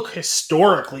if you look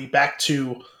historically back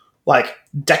to like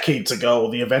decades ago,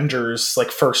 the Avengers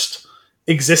like first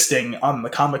existing on the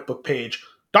comic book page,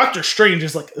 Doctor Strange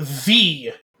is like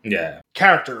the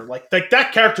character. Like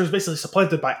that character is basically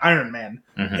supplanted by Iron Man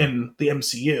in the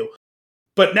MCU.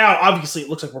 But now, obviously, it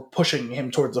looks like we're pushing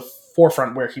him towards the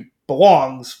forefront where he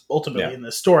belongs ultimately in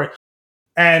this story.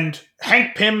 And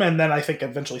Hank Pym and then I think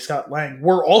eventually Scott Lang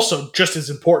were also just as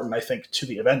important, I think, to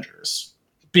the Avengers,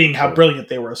 being how brilliant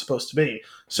they were supposed to be.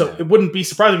 So it wouldn't be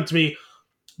surprising to me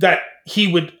that he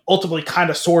would ultimately kind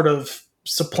of sort of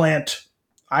supplant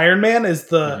Iron Man as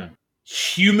the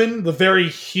human, the very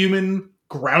human,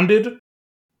 grounded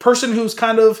person who's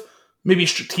kind of maybe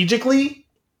strategically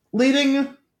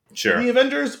leading the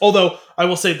Avengers. Although I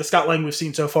will say the Scott Lang we've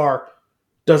seen so far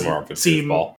doesn't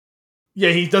seem...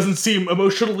 Yeah, he doesn't seem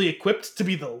emotionally equipped to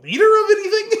be the leader of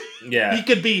anything. Yeah. He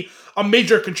could be a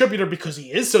major contributor because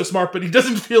he is so smart, but he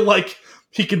doesn't feel like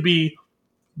he could be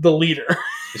the leader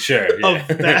of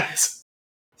that.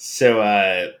 So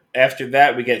after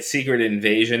that, we get Secret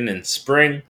Invasion in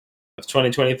spring of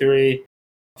 2023,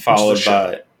 followed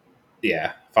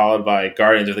by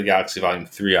Guardians of the Galaxy Volume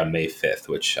 3 on May 5th,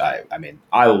 which I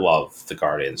love the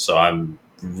Guardians, so I'm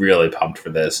really pumped for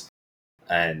this.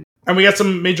 And we got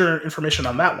some major information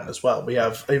on that one as well. We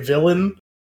have a villain,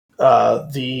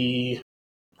 the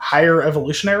Higher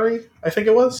Evolutionary, I think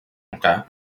it was. Okay.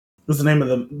 Was the name of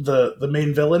the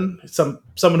main villain.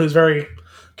 Someone who's very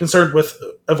concerned with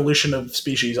evolution of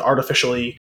species,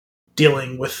 artificially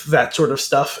dealing with that sort of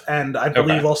stuff. And I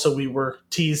believe also we were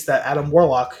teased that Adam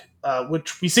Warlock,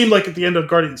 which we seemed like at the end of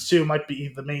Guardians 2 might be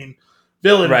the main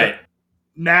villain. Right.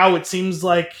 Now it seems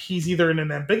like he's either in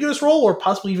an ambiguous role or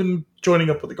possibly even joining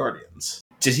up with the Guardians.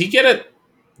 Did he get it?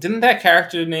 Didn't that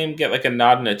character name get like a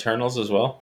nod in Eternals as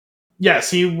well?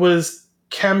 Yes, he was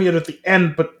cameoed at the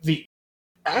end, but the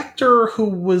actor who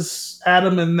was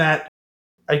Adam in that,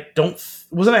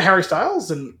 wasn't it Harry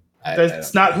Styles? And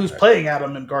that's not who's playing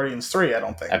Adam in Guardians 3, I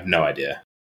don't think. I have no idea.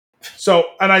 So,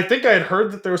 and I think I had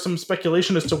heard that there was some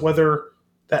speculation as to whether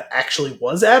that actually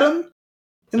was Adam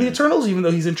in the Eternals, even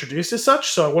though he's introduced as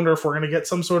such. So I wonder if we're going to get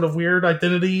some sort of weird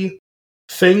identity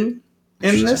thing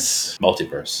in this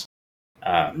multiverse.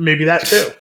 Maybe that too.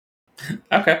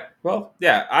 Okay. Well,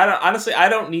 yeah. I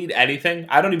don't need anything.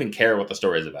 I don't even care what the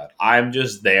story is about. I'm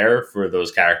just there for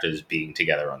those characters being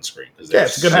together on screen because they're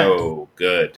so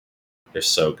good. They're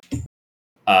so good.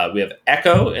 We have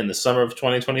Echo in the summer of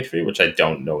 2023, which I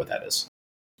don't know what that is.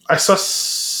 I saw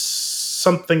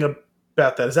something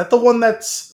about that. Is that the one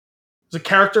that's a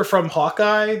character from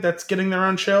Hawkeye that's getting their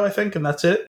own show, I think, and that's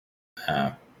it?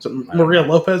 Is it Maria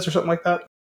Lopez or something like that?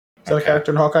 Is that a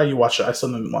character in Hawkeye? You watch it. I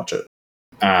still didn't watch it.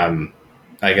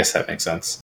 I guess that makes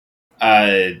sense.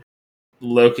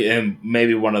 Loki, and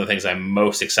maybe one of the things I'm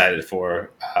most excited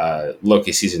for,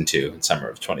 Loki Season 2 in summer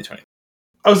of 2020.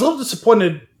 I was a little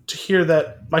disappointed to hear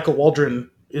that Michael Waldron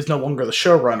is no longer the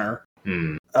showrunner.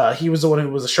 He was the one who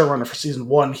was the showrunner for Season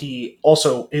 1. He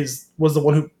also was the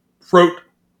one who wrote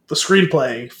the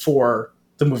screenplay for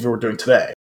the movie we're doing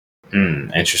today.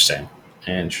 Interesting.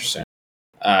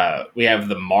 We have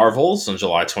The Marvels on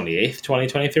July 28th,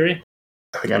 2023.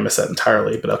 I think I missed that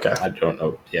entirely, but okay. I don't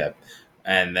know. Yeah.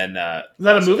 And then... is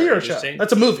that a movie or a show?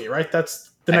 That's a movie, right?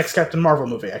 That's the next Captain Marvel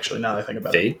movie, actually, now that I think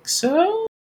about it. Think so?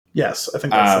 Yes, I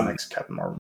think that's the next Captain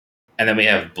Marvel. And then we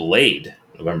have Blade,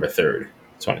 November 3rd,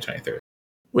 2023.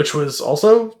 Which was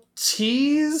also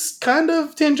teased kind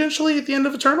of tangentially at the end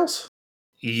of Eternals.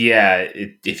 Yeah,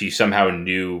 if you somehow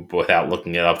knew without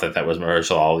looking it up that was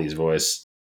Mahershala Ali's voice.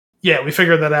 Yeah, we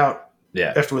figured that out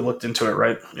after we looked into it,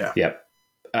 right? Yeah. Yep.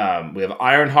 We have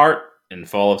Ironheart in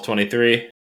fall of 23.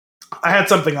 I had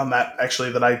something on that,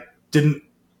 actually, that I didn't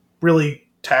really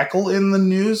tackle in the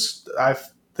news.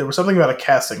 There was something about a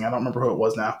casting. I don't remember who it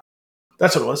was now.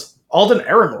 That's what it was. Alden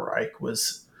Ehrenreich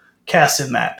was cast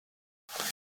in that.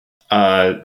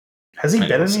 Has he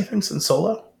been in anything since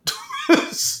Solo?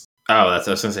 Oh, that's what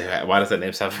I was going to say. Why does that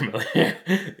name sound familiar?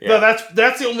 No,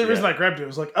 that's the only reason I grabbed it. It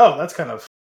was like, oh, that's kind of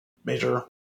major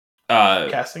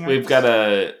casting. We've got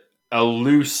a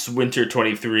loose winter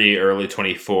 23, early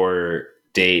 24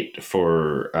 date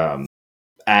for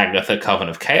Agatha Coven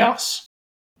of Chaos.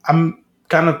 I'm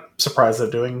kind of surprised they're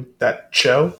doing that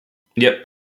show. Yep.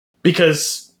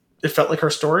 Because it felt like her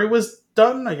story was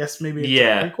done. I guess maybe it's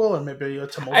a prequel or maybe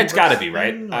it's a multiverse. It's got to be,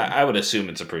 right? I would assume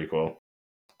it's a prequel.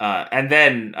 And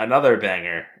then another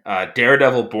banger,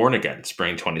 Daredevil Born Again,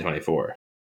 spring 2024.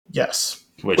 Yes.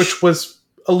 Which was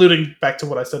alluding back to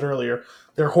what I said earlier.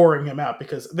 They're whoring him out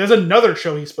because there's another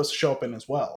show he's supposed to show up in as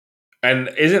well. And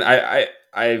I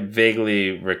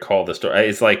vaguely recall the story.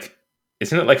 Isn't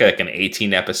it like an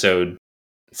 18 episode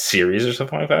series or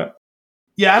something like that?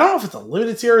 Yeah, I don't know if it's a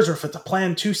limited series or if it's a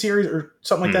planned 2 series or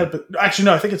something like that. But actually,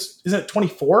 no, I think isn't it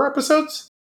 24 episodes?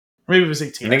 Or maybe it was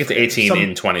 18. I think it's 18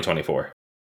 in 2024.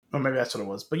 Oh, maybe that's what it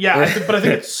was. But yeah, I think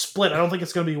it's split. I don't think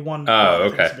it's going to be one. Oh, I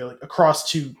think okay. it's going to be like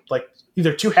across 2, like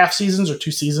either 2 half seasons or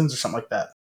 2 seasons or something like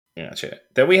that. Gotcha.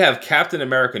 Then we have Captain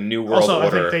America: New World Also,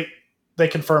 Order. I think they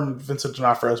confirmed Vincent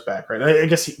D'Onofrio's back, right? I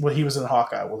guess he was in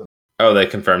Hawkeye, wasn't he? Oh, they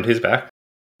confirmed he's back?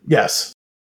 Yes.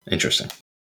 Interesting.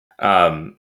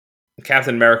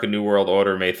 Captain America: New World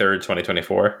Order, May 3rd,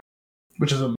 2024.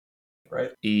 Which is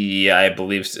right? Yeah, I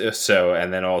believe so.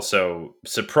 And then also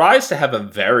surprised to have a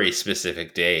very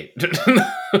specific date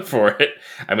for it.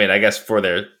 I mean, I guess for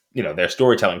their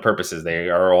storytelling purposes, they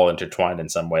are all intertwined in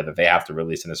some way that they have to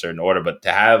release in a certain order. But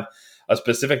to have a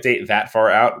specific date that far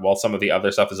out while some of the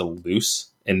other stuff is a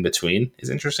loose in between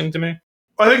is interesting to me.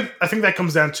 I think that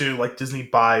comes down to like Disney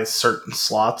buys certain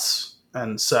slots,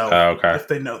 and so if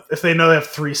they know they have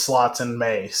 3 slots in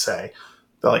May, say,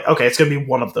 they're like, okay, it's going to be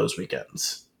one of those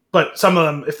weekends. But some of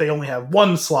them, if they only have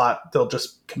 1 slot, they'll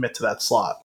just commit to that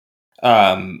slot.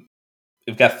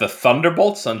 We've got the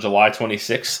Thunderbolts on July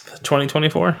 26th,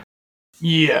 2024.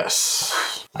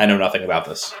 Yes. I know nothing about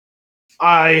this.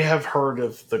 I have heard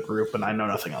of the group, and I know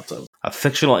nothing else of it. A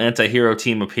fictional anti-hero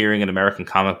team appearing in American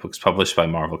comic books published by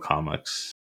Marvel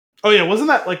Comics. Oh yeah, wasn't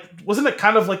it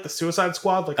kind of like the Suicide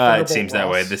Squad? Like it seems that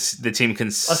way. The team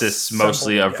consists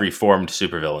mostly of reformed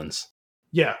supervillains.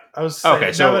 Yeah, I was saying,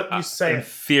 okay. So that you say in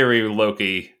theory,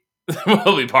 Loki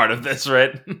will be part of this,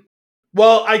 right?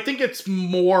 Well, I think it's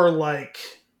more like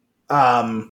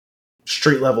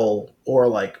street level or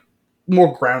like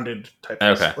more grounded type.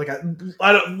 Okay. Like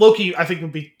Loki, I think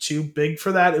would be too big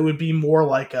for that. It would be more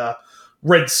like a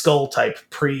Red Skull type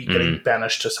getting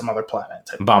banished to some other planet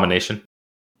type. Abomination.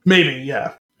 Maybe,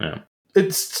 yeah. Yeah.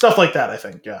 It's stuff like that, I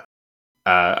think, yeah.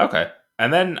 Okay.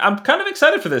 And then I'm kind of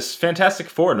excited for this Fantastic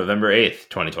Four, November 8th,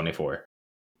 2024.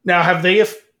 Now, have they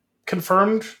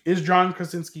confirmed, is John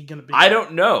Krasinski going to be? I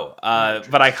don't know,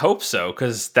 but I hope so,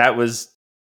 because that was...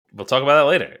 We'll talk about that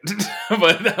later.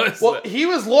 But that was... Well, he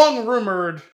was long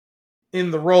rumored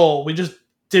in the role. We just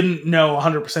didn't know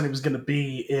 100% he was going to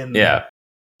be in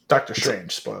Doctor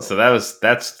Strange. Spoiler. So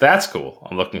that's cool.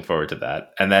 I'm looking forward to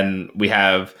that. And then we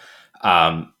have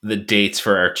the dates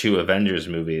for our 2 Avengers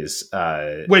movies.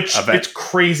 Which it's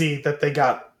crazy that they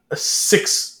got a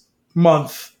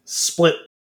 6-month split.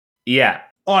 Yeah.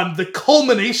 On the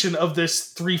culmination of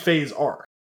this 3-phase arc.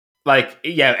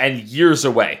 And years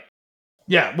away.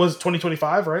 Yeah, it was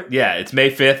 2025, right? Yeah, it's May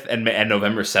 5th and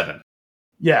November 7th.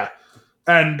 Yeah.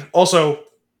 And also,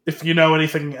 if you know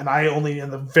anything, and I only in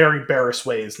the very barest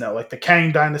ways know, like the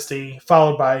Kang Dynasty,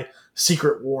 followed by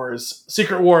Secret Wars.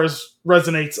 Secret Wars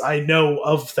resonates, I know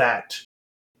of that,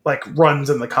 like, runs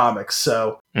in the comics,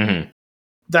 so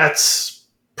that's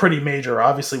pretty major.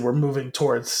 Obviously, we're moving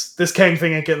towards this Kang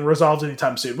thing ain't getting resolved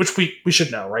anytime soon, which we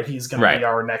should know, right? He's going to be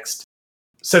our next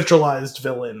centralized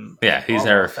villain. Yeah, he's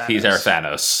our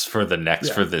Thanos for the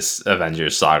next for this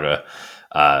Avengers saga,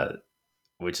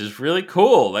 which is really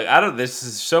cool. Like, this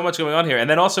is so much going on here. And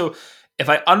then also, if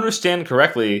I understand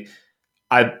correctly,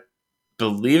 I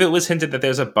believe it was hinted that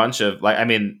there's a bunch of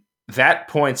that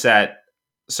points at,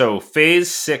 so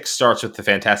Phase 6 starts with the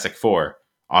Fantastic Four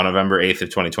on November 8th of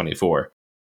 2024,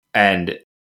 and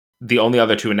the only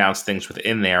other 2 announced things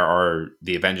within there are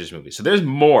the Avengers movies. So there's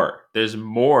more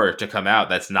to come out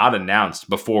that's not announced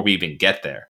before we even get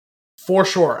there. For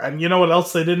sure. And you know what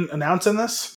else they didn't announce in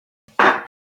this?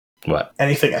 What?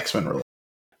 Anything X-Men related.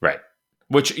 Right.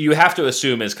 Which you have to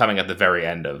assume is coming at the very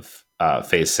end of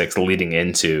Phase 6, leading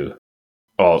into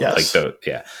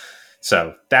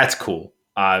So that's cool.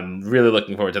 I'm really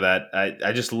looking forward to that.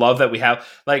 I just love that we have,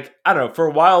 I don't know, for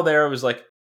a while there, it was like,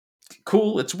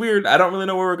 cool, it's weird, I don't really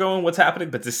know where we're going, what's happening,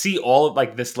 but to see all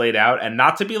of this laid out, and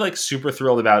not to be super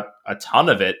thrilled about a ton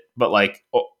of it, but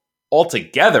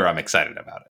altogether I'm excited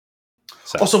about it.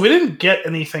 So. Also, we didn't get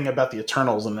anything about the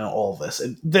Eternals in all of this.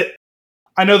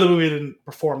 I know the movie didn't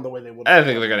perform the way they would. I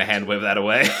think they're going to hand wave that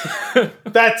away.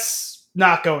 That's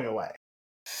not going away.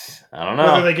 I don't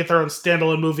know. Whether they get their own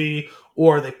standalone movie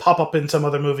or they pop up in some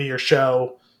other movie or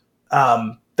show,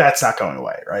 that's not going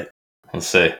away, right? Let's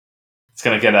see. It's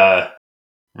going to get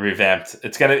revamped.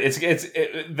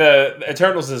 The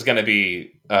Eternals is going to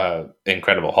be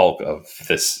Incredible Hulk of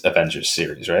this Avengers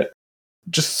series, right?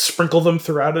 Just sprinkle them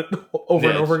throughout it over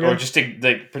and over again, or just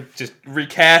just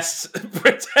recast,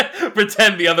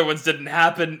 pretend the other ones didn't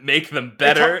happen, make them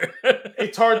better.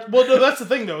 It's hard. Well, no, that's the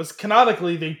thing though. Is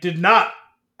canonically they did not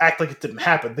act like it didn't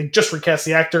happen. They just recast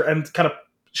the actor and kind of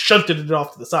shunted it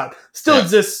off to the side. Still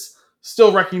exists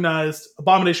still recognized.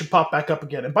 Abomination popped back up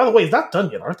again. And by the way, he's not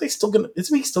done yet. Aren't they still gonna?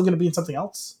 Isn't he still gonna be in something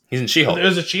else? He's in She-Hulk.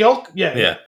 Is it She-Hulk?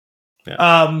 Yeah.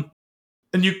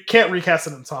 And you can't recast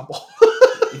an ensemble.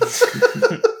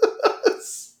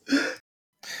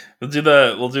 We'll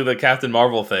do the Captain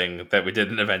Marvel thing that we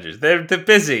did in Avengers. They're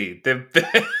busy.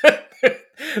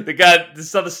 They got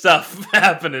this other stuff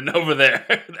happening over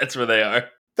there. That's where they are.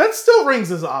 That still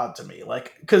rings as odd to me,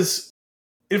 like, because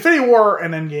Infinity War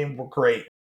and Endgame were great,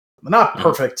 but not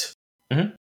perfect.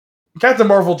 Mm-hmm. Captain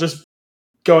Marvel just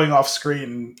going off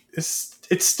screen it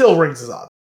still rings as odd.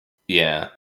 Yeah,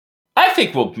 I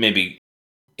think we'll maybe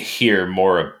hear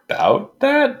more about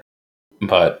that,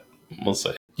 but we'll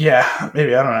see. Yeah,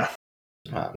 maybe, I don't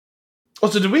know.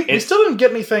 Also, did we still didn't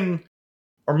get anything,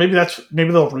 or maybe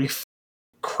they'll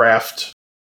recraft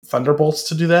Thunderbolts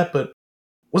to do that, but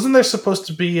wasn't there supposed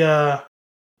to be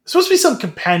some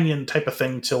companion type of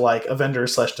thing to like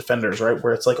Avengers/Defenders, right?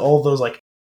 Where it's like all of those like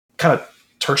kind of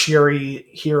tertiary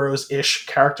heroes-ish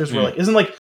characters were like, isn't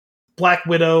like Black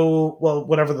Widow, well,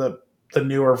 whatever the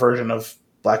newer version of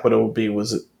Black Widow would be,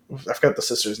 I forgot the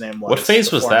sister's name was. What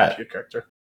phase was that? Character.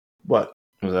 What?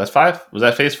 Was that 5? Was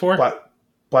that phase 4?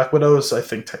 Black Widow is, I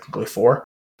think, technically 4.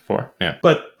 4, yeah.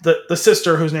 But the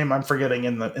sister whose name I'm forgetting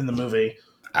in the movie,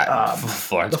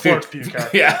 Florence Pugh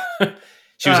character. Yeah.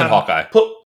 She was in Hawkeye.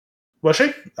 Was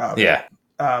she? Oh, okay.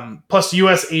 Yeah. Plus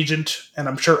U.S. Agent, and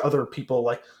I'm sure other people,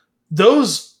 like,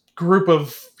 those group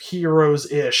of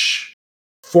heroes-ish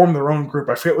form their own group.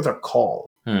 I forget what they're called.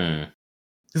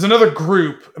 There's another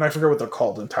group, and I forget what they're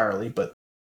called entirely, but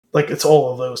like it's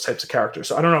all of those types of characters.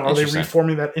 So I don't know. Are they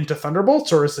reforming that into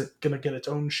Thunderbolts, or is it going to get its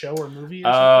own show or movie?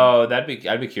 I'd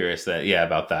be curious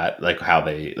about that. Like how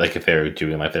they, like if they're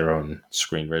doing like their own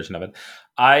screen version of it.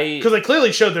 Because they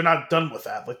clearly showed they're not done with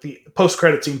that. Like the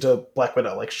post-credit scene to Black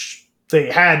Widow, like they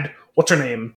had what's her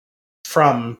name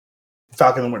from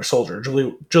Falcon and the Winter Soldier,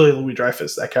 Julia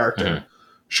Louis-Dreyfus, that character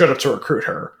showed up to recruit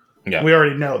her. Yeah, we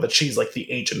already know that she's like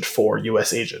the agent for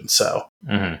U.S. Agent. So.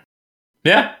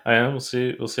 Yeah, we'll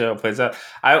see. We'll see how it plays out.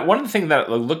 One of the things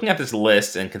that, looking at this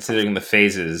list and considering the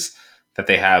phases that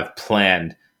they have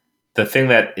planned, the thing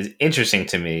that is interesting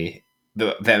to me,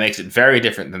 that makes it very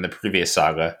different than the previous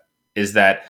saga, is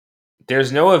that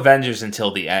there's no Avengers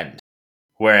until the end.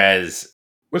 Whereas,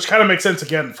 which kind of makes sense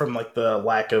again from like the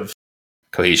lack of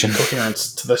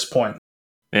coherence to this point.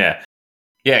 Yeah,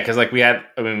 because like we had.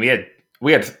 I'm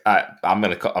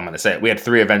gonna say it. We had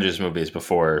 3 Avengers movies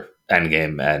before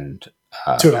Endgame and.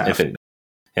 2.5. Infinity.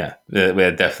 Yeah, we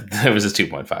had it was a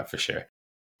 2.5 for sure.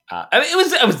 I mean,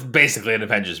 it was basically an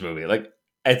Avengers movie. Like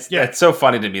it's so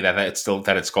funny to me that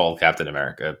it's called Captain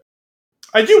America.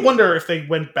 I do wonder if they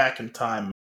went back in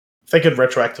time, if they could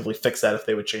retroactively fix that, if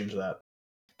they would change that.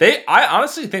 I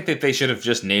honestly think that they should have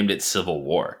just named it Civil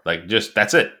War. Like, just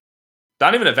that's it.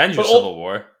 Not even Avengers Civil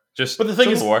War. But the thing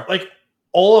Civil is, War. Like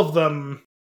all of them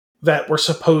that were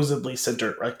supposedly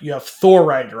centered, right? You have Thor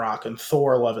Ragnarok and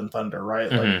Thor Love and Thunder,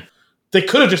 right? Like, they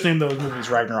could have just named those movies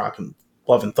Ragnarok and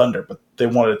Love and Thunder, but they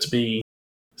wanted it to be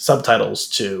subtitles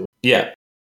to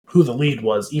who the lead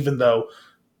was, even though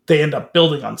they end up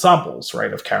building ensembles,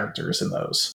 right, of characters in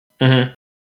those. Same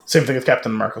thing with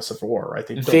Captain America Civil War, right?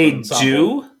 They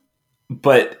do,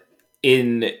 but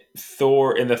in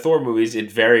the Thor movies,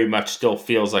 it very much still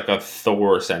feels like a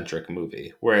Thor-centric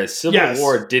movie, whereas Civil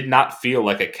War did not feel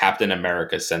like a Captain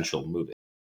America-central movie.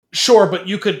 Sure, but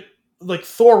you could, like,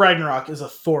 Thor Ragnarok is a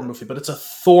Thor movie, but it's a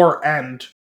Thor and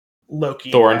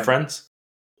Loki. Thor and Friends?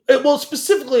 Well,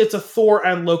 specifically, it's a Thor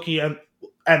and Loki and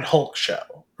Hulk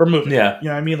show, or movie. Yeah. You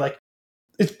know what I mean? Like,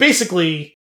 it's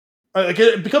basically, like,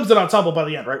 it becomes an ensemble by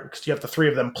the end, right? Because you have the 3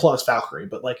 of them plus Valkyrie,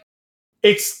 but, like,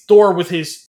 it's Thor with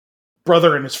his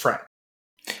brother and his friend.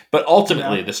 But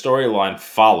ultimately, the storyline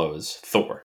follows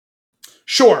Thor.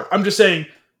 Sure, I'm just saying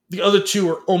the other 2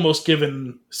 are almost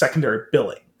given secondary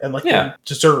billing, and like they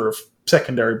deserve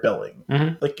secondary billing.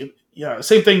 Like,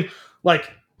 same thing.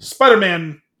 Like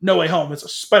Spider-Man: No Way Home is a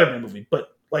Spider-Man movie,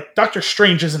 but like Doctor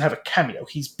Strange doesn't have a cameo.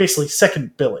 He's basically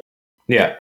second billing.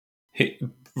 Yeah,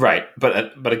 right.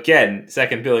 But again,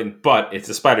 second billing. But it's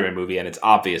a Spider-Man movie, and it's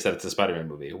obvious that it's a Spider-Man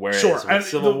movie. Whereas with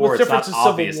Civil War, it's not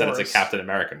obvious that it's a Captain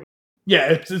America movie.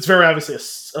 Yeah, it's very obviously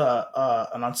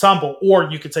an ensemble, or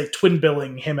you could say twin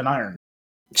billing him and Iron.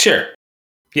 Sure.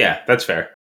 Yeah, that's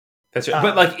fair. That's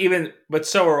right. But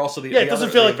so are also the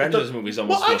Avengers movies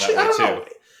almost feel that way too.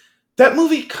 That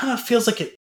movie kind of feels like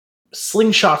it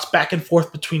slingshots back and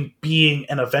forth between being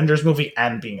an Avengers movie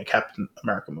and being a Captain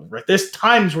America movie, right? There's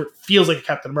times where it feels like a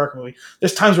Captain America movie.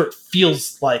 There's times where it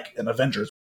feels like an Avengers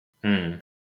movie.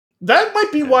 That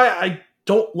might be why I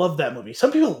don't love that movie.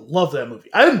 Some people love that movie.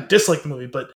 I didn't dislike the movie,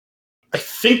 but I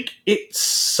think it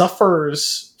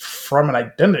suffers from an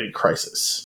identity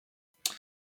crisis.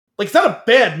 Like, it's not a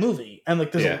bad movie, and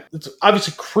like, it's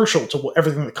obviously crucial to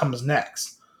everything that comes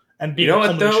next, and being a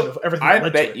culmination of everything. I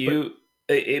bet you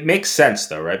it makes sense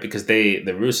though, right? Because the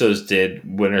Russos did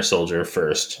Winter Soldier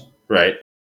first, right,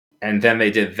 and then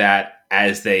they did that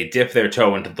as they dip their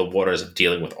toe into the waters of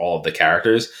dealing with all of the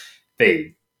characters.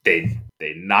 They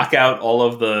knock out all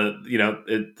of the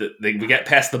we get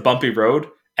past the bumpy road,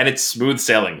 and it's smooth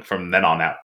sailing from then on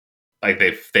out. Like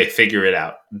they figure it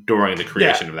out during the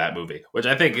creation of that movie, which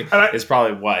I think is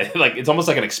probably why. Like, it's almost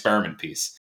like an experiment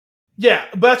piece. Yeah,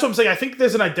 but that's what I'm saying. I think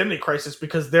there's an identity crisis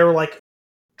because they're like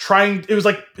trying. It's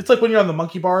like when you're on the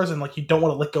monkey bars and like you don't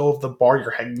want to let go of the bar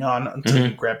you're hanging on until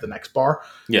you grab the next bar.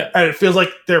 Yeah, and it feels like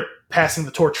they're passing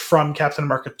the torch from Captain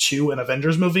America 2, an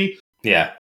Avengers movie.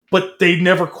 Yeah, but they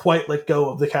never quite let go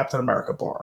of the Captain America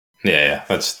bar. Yeah,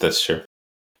 that's true.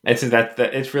 It's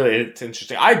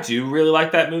interesting. I do really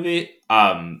like that movie,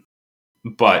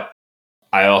 but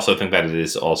I also think that it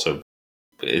is also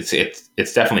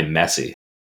it's definitely messy.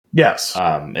 Yes.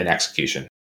 In execution,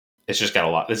 it's just got a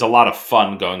lot. There's a lot of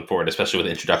fun going forward, especially with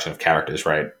the introduction of characters.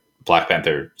 Right, Black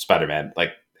Panther, Spider-Man.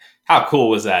 Like, how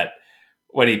cool was that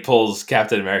when he pulls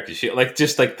Captain America's shield? Like,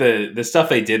 just like the stuff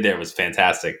they did there was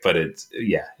fantastic. But it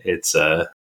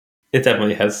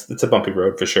definitely it's a bumpy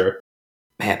road for sure.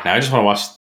 Man, now I just want to watch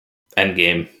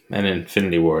Endgame and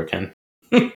Infinity War again.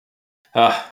 Is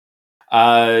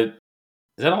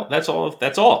that all? That's all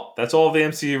of the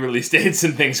MCU release dates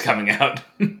and things coming out.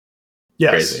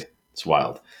 Yes. Crazy. It's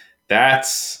wild.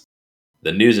 That's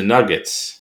the news and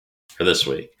nuggets for this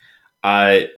week.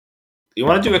 You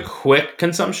want to do a quick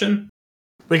consumption?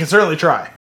 We can certainly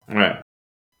try. All right.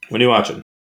 What are you watching?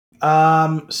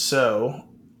 So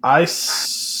I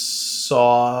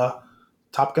saw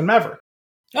Top Gun Maverick.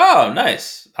 Oh,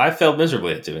 nice. I failed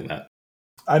miserably at doing that.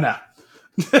 I know.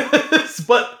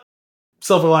 But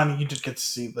silver lining, you did get to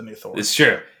see the new Thor. It's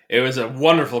true. It was a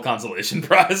wonderful consolation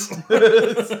prize.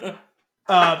 I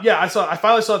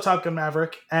finally saw Top Gun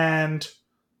Maverick, and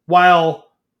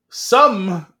while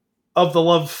some of the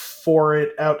love for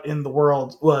it out in the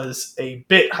world was a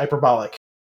bit hyperbolic,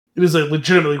 it is a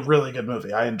legitimately really good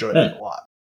movie. I enjoyed it a lot.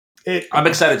 I'm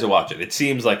excited to watch it. It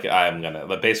seems like I'm gonna,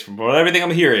 but based on everything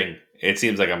I'm hearing, it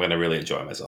seems like I'm gonna really enjoy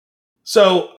myself.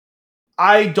 So,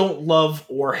 I don't love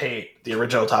or hate the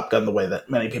original Top Gun the way that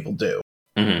many people do.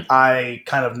 Mm-hmm. I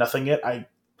kind of nothing it. I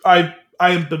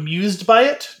am bemused by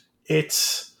it.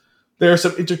 There's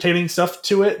some entertaining stuff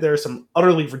to it. There's some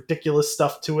utterly ridiculous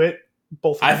stuff to it.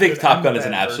 I think Top Gun is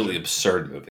an absolutely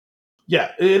absurd movie.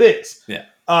 Yeah, it is. Yeah.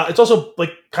 It's also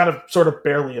like kind of sort of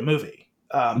barely a movie.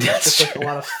 It's just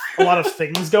like a lot of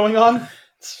things going on.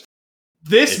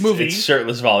 This movie, it's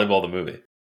Shirtless Volleyball, the movie.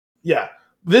 Yeah,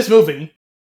 this movie,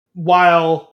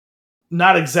 while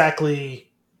not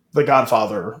exactly The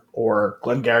Godfather or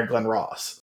Glengarry Glen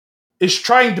Ross, is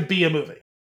trying to be a movie.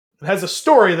 It has a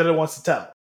story that it wants to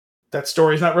tell. That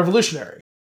story is not revolutionary,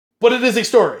 but it is a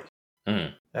story.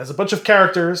 Mm-hmm. It has a bunch of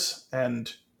characters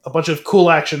and a bunch of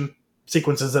cool action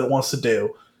sequences that it wants to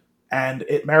do, and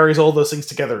it marries all those things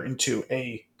together into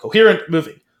a coherent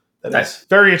movie that is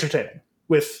very entertaining,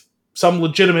 with some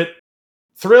legitimate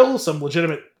thrill, some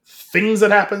legitimate things that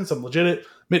happen, some legitimate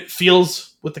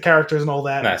feels with the characters and all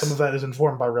that. Nice. Some of that is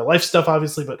informed by real life stuff,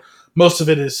 obviously, but most of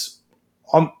it is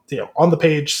on the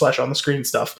page / on the screen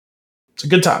stuff. It's a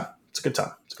good time. It's a good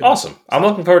Awesome. movie. I'm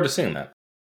looking forward to seeing that.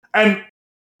 And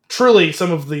truly,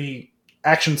 some of the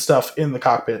action stuff in the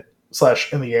cockpit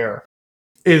 / in the air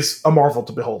is a marvel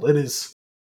to behold. It is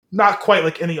not quite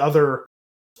like any other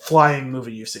flying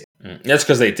movie you've seen. That's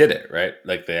because they did it, right?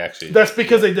 Like, they actually... That's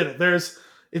because they did it.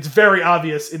 It's very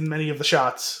obvious in many of the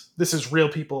shots. This is real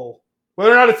people.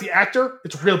 Whether or not it's the actor,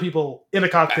 it's real people in a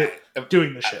cockpit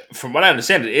doing this shit. From what I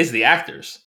understand, it is the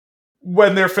actors.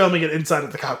 When they're filming it inside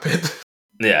of the cockpit.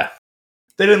 Yeah.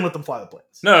 They didn't let them fly the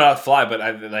planes. No, not fly, but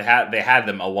they had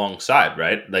them alongside,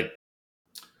 right? Like...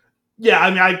 Yeah, I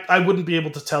mean, I wouldn't be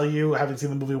able to tell you, having seen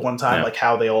the movie one time, like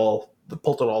how they all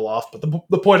pulled it all off. But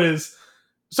the point is,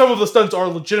 some of the stunts are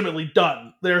legitimately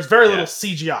done. There's very little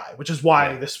CGI, which is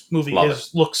why this movie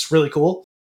looks really cool.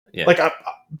 Yeah. Like,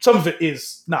 some of it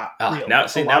is not real. Now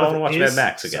I want to watch Mad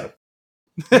Max again.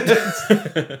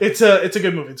 It's a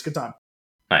good movie. It's a good time.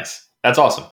 Nice. That's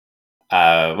awesome.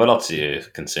 What else are you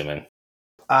consuming?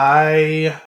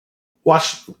 I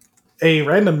watched a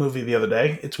random movie the other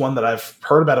day. It's one that I've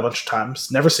heard about a bunch of times,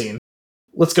 never seen.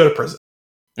 Let's Go to Prison.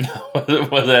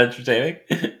 Was it entertaining?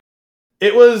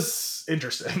 It was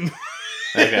interesting.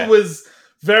 Okay. It was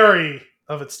very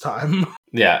of its time.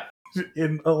 Yeah.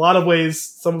 in a lot of ways.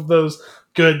 Some of those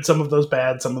good, some of those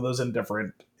bad, some of those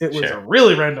indifferent. It was Sure. a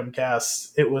really random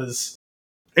cast. It was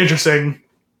interesting.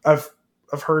 I've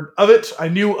heard of it. I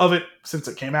knew of it since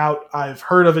it came out. I've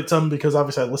heard of it some because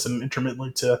obviously I listen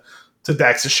intermittently to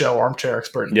Dax's show, Armchair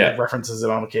Expert, and Yeah. he references it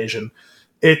on occasion.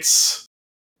 It's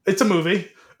a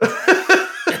movie.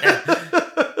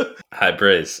 High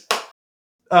praise.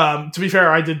 To be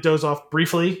fair, I did doze off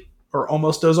briefly, or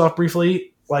almost doze off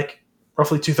briefly, like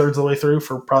roughly 2/3 of the way through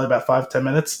for probably about 5-10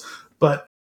 minutes. But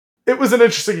it was an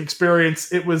interesting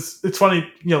experience. It's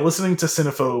funny, listening to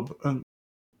Cinephobe. And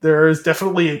there is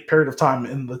definitely a period of time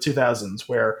in the 2000s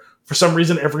where, for some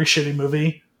reason, every shitty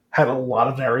movie had a lot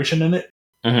of narration in it.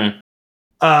 Mm-hmm.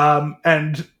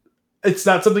 And it's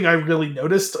not something I really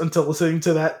noticed until listening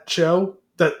to that show.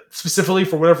 That specifically,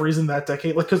 for whatever reason, that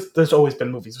decade, because there's always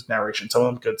been movies with narration, some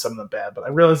of them good, some of them bad. But I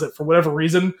realized that for whatever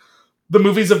reason, the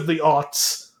movies of the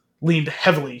aughts leaned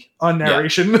heavily on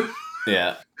narration.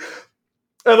 Yeah.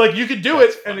 And you could do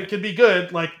it, and it could be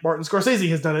good. Like Martin Scorsese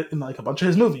has done it in a bunch of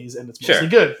his movies, and it's mostly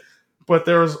good. But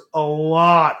there's a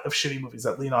lot of shitty movies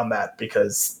that lean on that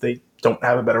because they don't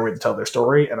have a better way to tell their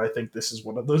story. And I think this is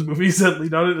one of those movies that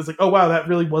lean on it. It's like, oh wow, that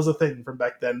really was a thing from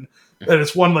back then. And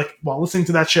it's one while listening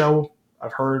to that show,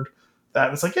 I've heard that.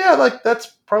 And it's like, yeah, that's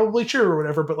probably true or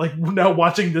whatever. But now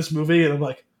watching this movie, and I'm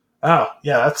like, oh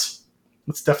yeah, that's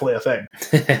definitely a thing.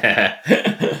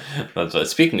 That's what,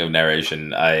 speaking of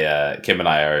narration, Kim and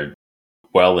I are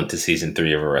well into season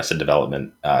 3 of Arrested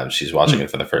Development. She's watching it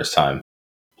for the first time.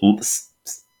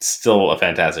 Still a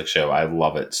fantastic show. I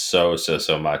love it so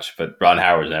much. But Ron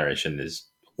Howard's narration is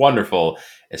wonderful,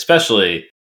 especially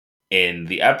in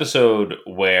the episode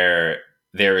where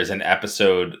there's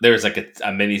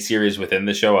a mini series within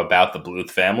the show about the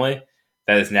Bluth family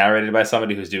that is narrated by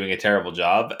somebody who's doing a terrible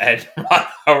job, and Ron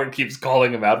Howard keeps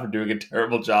calling him out for doing a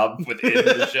terrible job within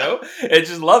the show. I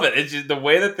just love it. It's just the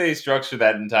way that they structure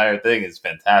that entire thing is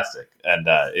fantastic, and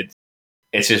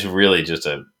it's just really it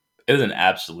is an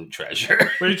absolute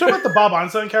treasure. Were you talking about the Bob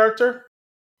Einstein character?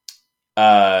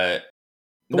 No,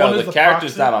 the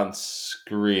character's proxy? not on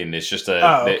screen. It's just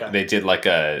they did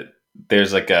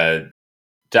there's a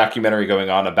documentary going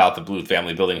on about the Bluth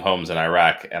family building homes in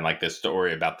Iraq, and this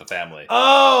story about the family.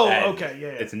 Oh, And okay, yeah.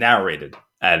 It's narrated,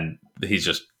 and he's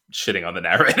just shitting on the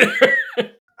narrator.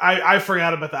 I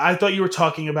forgot about that. I thought you were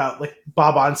talking about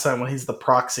Bob Einstein when he's the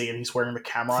proxy and he's wearing the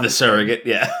camera on The his surrogate,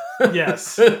 yeah.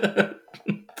 Yes.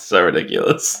 So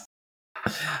ridiculous.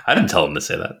 I didn't tell him to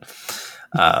say that.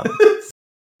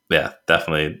 Yeah,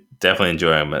 definitely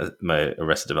enjoying my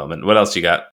Arrested Development. What else you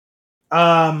got?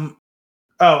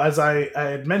 As I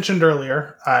had mentioned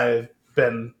earlier, I've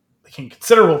been making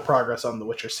considerable progress on the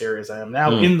Witcher series. I am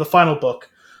now in the final book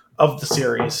of the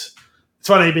series. It's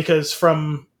funny because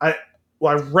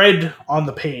I read on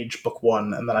the page book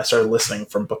 1, and then I started listening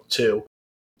from book 2.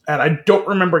 And I don't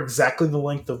remember exactly the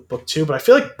length of book 2, but I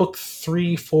feel like book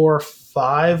 3, 4,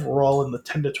 5 were all in the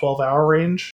 10 to 12 hour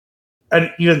range.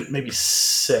 And even maybe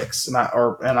 6. And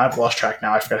I've lost track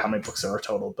now. I forget how many books there are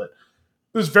total, but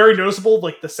it was very noticeable.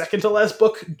 The second to last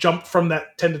book jumped from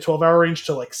that 10 to 12 hour range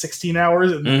to 16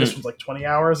 hours, and this one's 20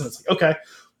 hours. And it's okay,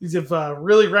 these have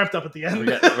really ramped up at the end.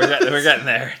 We're getting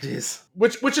there. Jeez.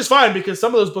 Which is fine because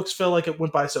some of those books feel like it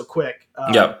went by so quick.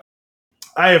 Yep.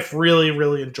 I have really,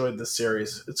 really enjoyed this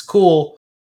series. It's cool.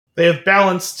 They have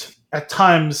balanced at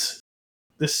times.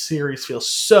 This series feels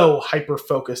so hyper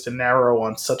focused and narrow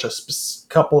on such a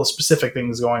couple of specific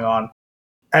things going on.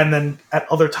 And then at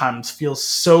other times feels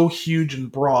so huge and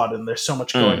broad, and there's so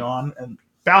much going on. And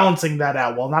balancing that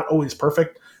out, while not always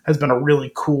perfect, has been a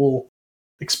really cool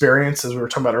experience, as we were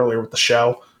talking about earlier with the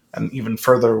show, and even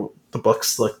further the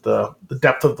books. The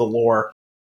depth of the lore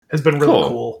has been really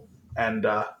cool. And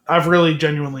I've really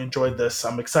genuinely enjoyed this.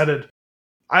 I'm excited.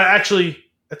 I actually,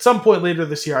 at some point later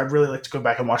this year, I'd really like to go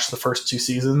back and watch the first 2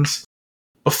 seasons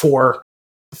before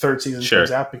the 3rd season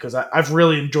comes out, because I've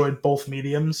really enjoyed both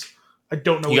mediums. I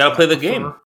don't know. You gotta play the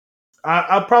game.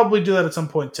 I'll probably do that at some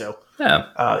point too.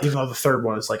 Yeah. Even though the 3rd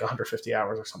one is 150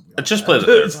 hours or something. Just play the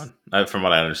 3rd one. From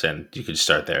what I understand, you could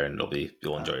start there and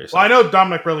you'll enjoy yourself. Well, I know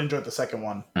Dominic really enjoyed the 2nd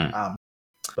one.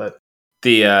 But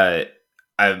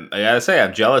I gotta say,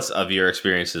 I'm jealous of your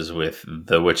experiences with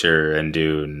The Witcher and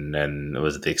Dune, and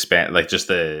was it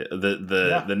the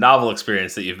the novel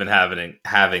experience that you've been having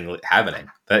lately.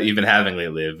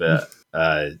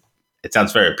 It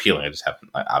sounds very appealing. I just haven't,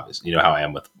 obviously, you know how I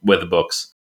am with the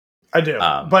books. I do,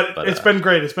 but it's been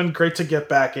great. It's been great to get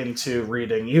back into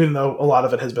reading, even though a lot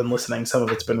of it has been listening. Some of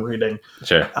it's been reading.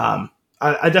 Sure. I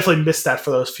definitely missed that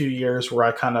for those few years where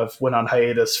I kind of went on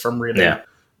hiatus from reading. Yeah.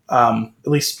 At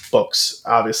least books,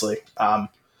 obviously.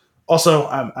 Also,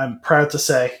 I'm proud to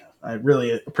say I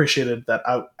really appreciated that.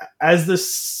 As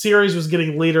this series was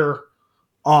getting later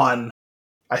on,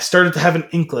 I started to have an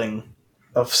inkling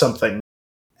of something,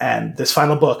 and this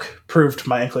final book proved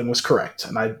my inkling was correct.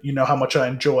 And you know how much I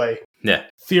enjoy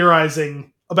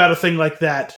theorizing about a thing like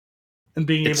that and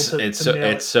being able to nail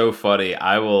it. It's so funny.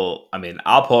 I'll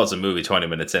pause a movie 20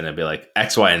 minutes in and be like,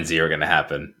 X, Y, and Z are going to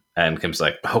happen. And Kim's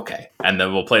like, okay. And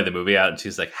then we'll play the movie out, and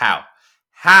she's like, how?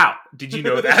 How did you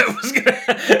know that was going to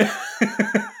happen?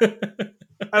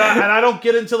 And I don't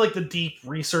get into like the deep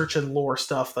research and lore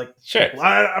stuff. Like, sure.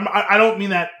 I don't mean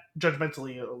that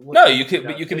judgmentally. No, you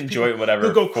can enjoy it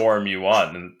whatever form you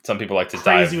want. And some people like to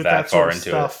dive that far into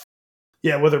stuff. It.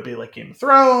 Yeah, whether it be like Game of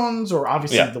Thrones or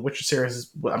obviously the Witcher series,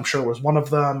 I'm sure was one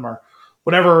of them, or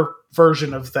whatever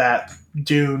version of that,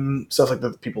 Dune, stuff like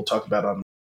that people talk about on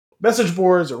message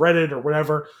boards or Reddit or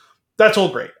whatever. That's all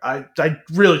great. I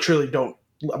really, truly don't.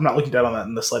 I'm not looking down on that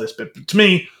in the slightest bit. But to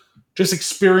me, just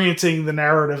experiencing the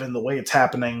narrative and the way it's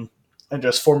happening and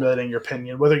just formulating your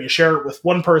opinion, whether you share it with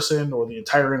one person or the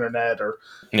entire internet or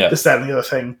this, that, and the other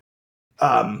thing.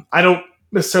 I don't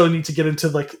necessarily need to get into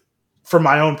like, for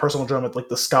my own personal enjoyment, like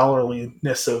the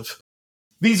scholarliness of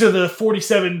these are the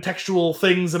 47 textual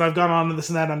things that I've gone on to this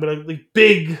and that. I'm gonna like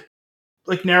big,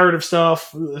 like narrative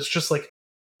stuff. It's just like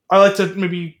I like to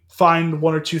maybe find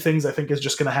one or two things I think is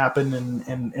just going to happen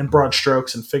in broad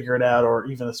strokes and figure it out. Or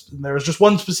even there was just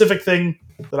one specific thing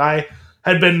that I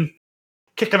had been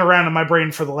kicking around in my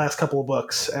brain for the last couple of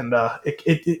books, and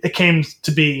it came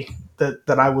to be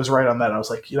that I was right on that. I was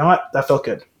like, you know what, that felt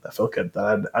good.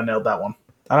 That I nailed that one.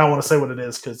 I don't want to say what it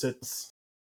is because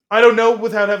I don't know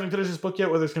without having finished this book yet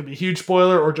whether it's going to be a huge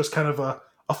spoiler or just kind of a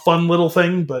fun little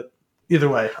thing. But either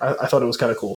way, I thought it was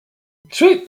kind of cool.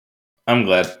 Sweet. I'm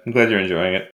glad you're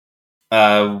enjoying it.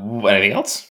 Anything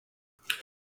else?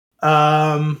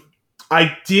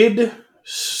 I did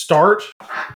start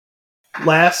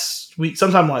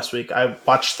sometime last week. I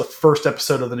watched the first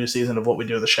episode of the new season of What We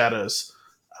Do in the Shadows.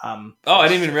 I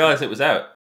didn't even realize it was out.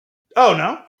 Oh,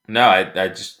 no? No, I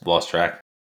just lost track.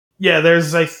 Yeah,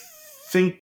 there's, I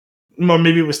think, well,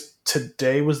 maybe it was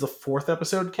today was the 4th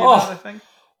episode came out, I think.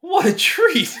 What a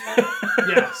treat!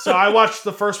 Yeah, so I watched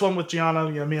the first one with Gianna.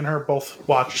 You know, me and her both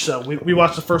watched. So we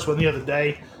watched the first one the other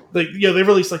day. They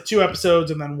released like 2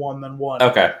 episodes and then one.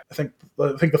 Okay. I think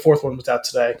the 4th one was out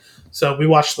today. So we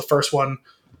watched the first one.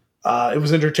 It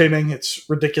was entertaining. It's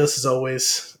ridiculous as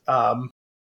always.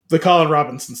 The Colin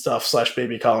Robinson stuff /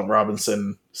 baby Colin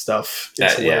Robinson stuff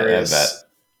is hilarious.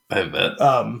 I bet.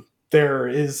 There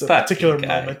is a particular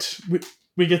moment.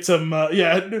 We get some.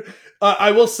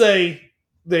 I will say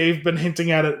they've been hinting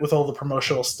at it with all the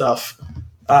promotional stuff.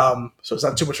 So it's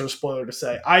not too much of a spoiler to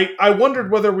say. I wondered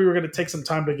whether we were going to take some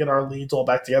time to get our leads all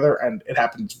back together, and it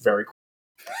happens very quickly.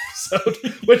 So,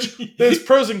 which there's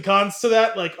pros and cons to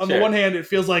that. Like on the one hand, it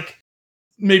feels like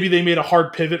maybe they made a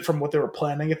hard pivot from what they were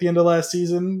planning at the end of last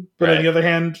season, but on the other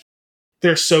hand,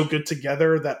 they're so good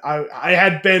together that I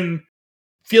had been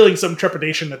feeling some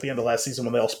trepidation at the end of last season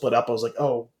when they all split up. I was like,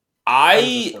 oh, how does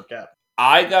this work out?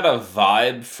 I got a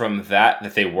vibe from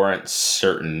that they weren't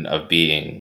certain of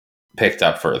being picked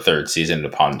up for a 3rd season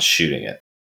upon shooting it.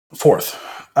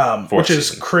 4th, which is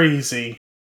season. Crazy,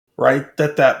 right?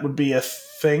 That would be a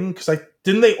thing because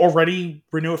didn't they already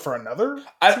renew it for another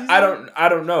season? I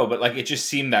don't know, but like it just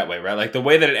seemed that way, right? Like the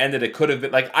way that it ended, it could have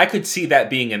been like I could see that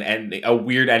being an ending, a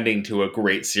weird ending to a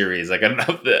great series. Like I don't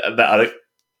know the other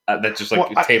that just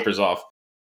like tapers off.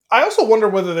 I also wonder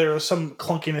whether there was some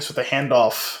clunkiness with the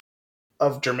handoff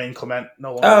of Jermaine Clement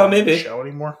no longer on the show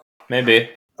anymore.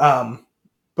 Maybe.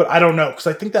 But I don't know because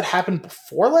I think that happened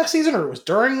before last season or it was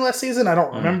during last season. I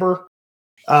don't remember.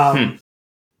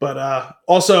 But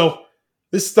also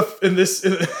there's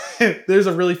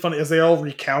a really funny as they all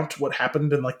recount what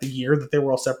happened in like the year that they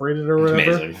were all separated or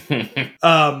whatever.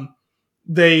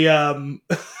 They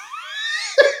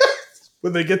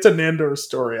when they get to Nandor's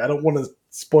story, I don't want to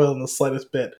spoil in the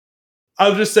slightest bit.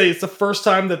 I'll just say it's the first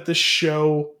time that this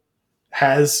show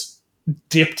has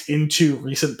dipped into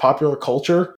recent popular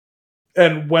culture.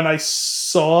 And when I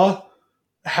saw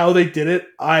how they did it,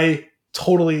 I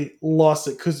totally lost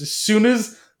it. Because as soon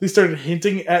as they started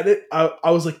hinting at it,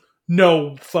 I was like,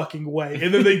 no fucking way.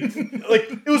 And then they, like,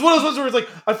 it was one of those ones where it's like,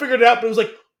 I figured it out, but it was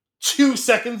like 2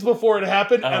 seconds before it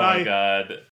happened. And my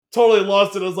God. Totally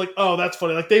lost it. I was like, oh, that's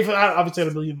funny. Like, they've obviously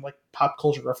had a million, like, pop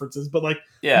culture references, but, like,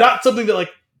 not something that,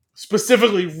 like,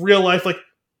 specifically real life, like,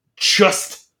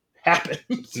 just happened.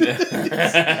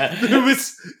 It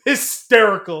was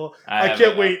hysterical. I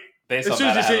can't wait. As soon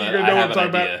as you see it, you're going to know what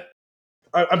I'm talking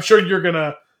about. I'm sure you're going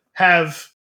to have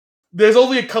There's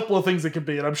only a couple of things it could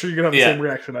be, and I'm sure you're gonna have the Yeah. same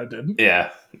reaction I did.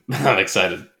 Yeah, I'm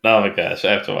excited. Oh my gosh,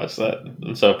 I have to watch that.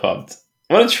 I'm so pumped.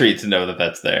 What a treat to know that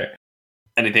that's there.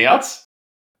 Anything else?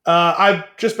 I've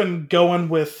just been going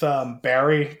with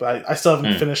Barry, but I still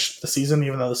haven't Hmm. finished the season,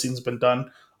 even though the season's been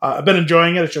done. I've been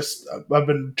enjoying it. It's just I've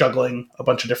been juggling a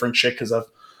bunch of different shit because I've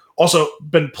also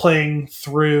been playing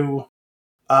through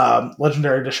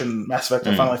Legendary Edition Mass Effect.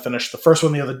 I finally finished the first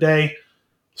one the other day.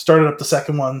 Started up the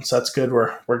second one, so that's good.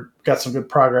 We're got some good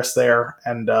progress there,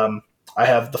 and I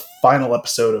have the final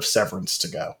episode of Severance to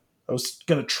go. I was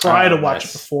gonna try to watch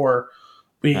it before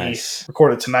we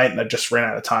recorded tonight, and I just ran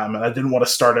out of time, and I didn't want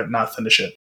to start it and not finish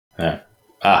it. Yeah.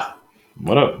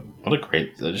 What a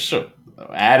great, just so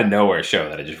out of nowhere show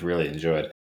that I just really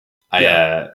enjoyed.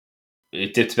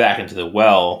 It dipped back into the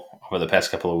well over the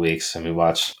past couple of weeks, and we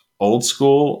watched Old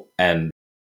School and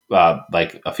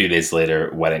like a few days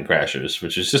later, Wedding Crashers,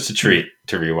 which is just a treat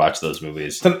to rewatch those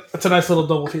movies. It's a nice little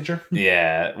double feature.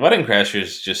 Yeah, Wedding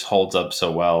Crashers just holds up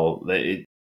so well. The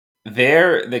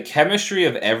chemistry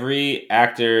of every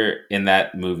actor in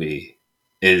that movie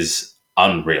is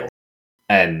unreal,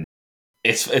 and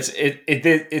it's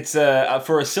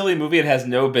for a silly movie. It has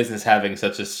no business having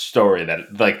such a story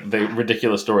that, like, the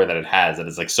ridiculous story that it has, that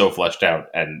is like so fleshed out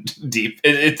and deep.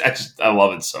 I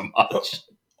love it so much.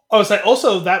 Oh, so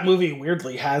also that movie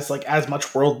weirdly has like as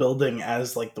much world building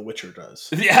as like The Witcher does.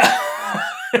 Yeah,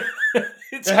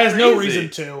 it has no reason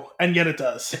to, and yet it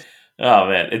does. Oh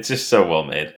man, it's just so well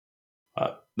made.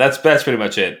 That's pretty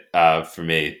much it for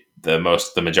me. The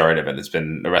majority of it has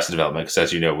been Arrested Development, because,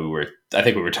 as you know, I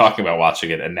think we were talking about watching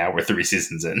it, and now we're 3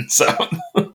 seasons in. So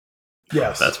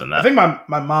yes, that's been that. I think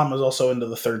my mom was also into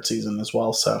the 3rd season as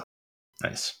well. So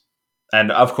nice, and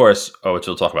of course, which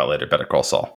we'll talk about later, Better Call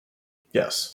Saul.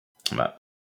 Yes.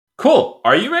 Cool.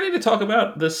 Are you ready to talk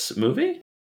about this movie?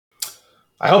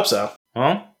 I hope so.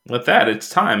 Well, with that, it's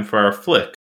time for our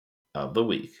flick of the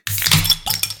week.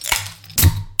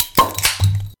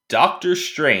 Doctor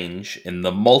Strange in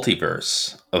the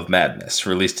Multiverse of Madness,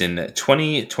 released in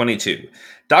 2022.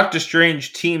 Doctor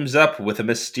Strange teams up with a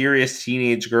mysterious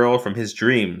teenage girl from his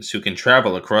dreams who can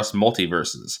travel across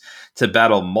multiverses to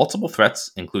battle multiple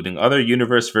threats, including other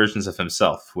universe versions of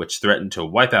himself, which threaten to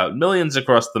wipe out millions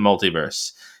across the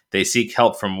multiverse. They seek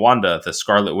help from Wanda, the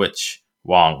Scarlet Witch,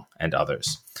 Wong, and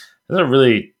others. That's a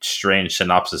really strange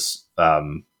synopsis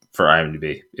for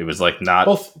IMDb. It was like not...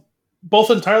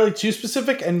 Both entirely too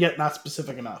specific and yet not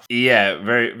specific enough. Yeah,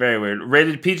 very, very weird.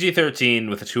 Rated PG-13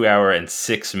 with a 2-hour and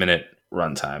 6-minute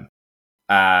runtime.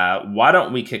 Why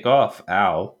don't we kick off,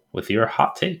 Al, with your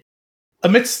hot take?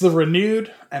 Amidst the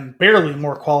renewed and barely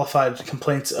more qualified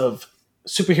complaints of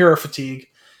superhero fatigue,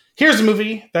 here's a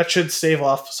movie that should stave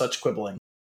off such quibbling.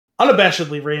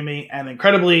 Unabashedly Raimi and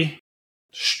incredibly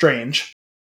strange,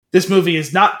 this movie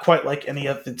is not quite like any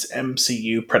of its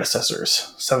MCU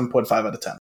predecessors. 7.5 out of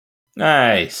 10.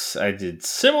 Nice. I did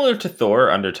similar to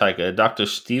Thor under Taika. Dr.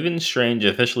 Stephen Strange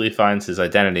officially finds his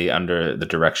identity under the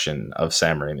direction of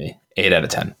Sam Raimi. 8 out of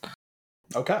 10.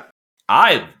 Okay.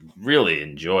 I really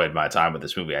enjoyed my time with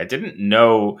this movie. I didn't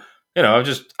know,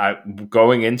 I'm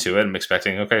going into it, I'm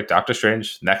expecting, okay, Doctor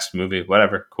Strange, next movie,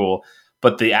 whatever, cool.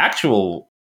 But the actual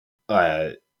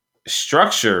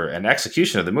structure and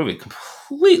execution of the movie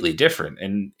completely different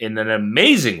in an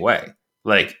amazing way.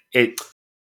 Like,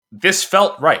 this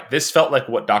felt right. This felt like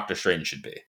what Doctor Strange should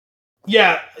be.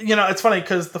 Yeah, it's funny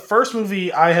because the first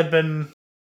movie I had been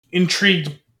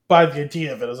intrigued by the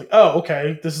idea of it. I was like, oh,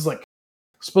 okay, this is like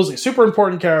supposedly a super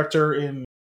important character in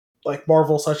like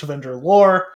Marvel / Avenger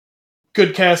lore.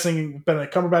 Good casting.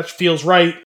 Benedict Cumberbatch feels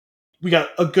right. We got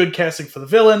a good casting for the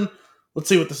villain. Let's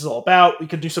see what this is all about. We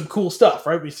could do some cool stuff,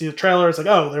 right? We see the trailer. It's like,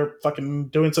 oh, they're fucking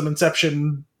doing some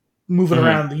Inception, moving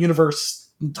around the universe,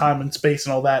 time and space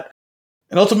and all that.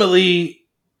 And ultimately,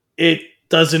 it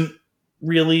doesn't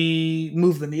really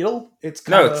move the needle. It's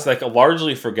like a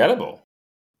largely forgettable.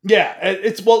 Yeah,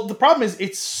 the problem is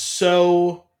it's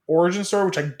so origin story,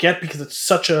 which I get because it's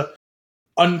such a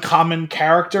uncommon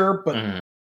character. But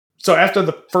so after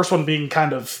the first one being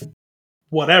kind of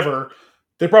whatever,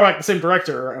 they brought back the same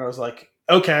director, and I was like,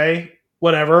 okay,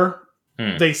 whatever.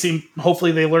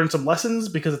 Hopefully they learned some lessons,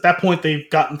 because at that point they've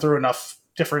gotten through enough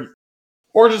different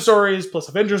origin stories plus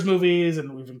Avengers movies,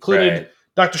 and we've included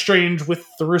Doctor Strange with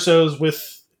the Russos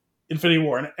with Infinity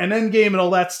War and Endgame and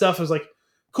all that stuff. I was like,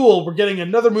 cool, we're getting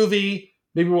another movie.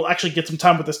 Maybe we'll actually get some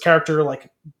time with this character, like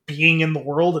being in the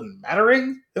world and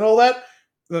mattering and all that.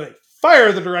 And then they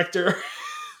fire the director.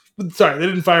 Sorry, they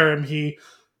didn't fire him.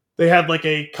 They had like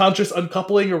a conscious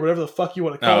uncoupling or whatever the fuck you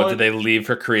want to call it. Did they leave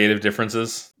for creative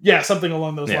differences? Yeah, something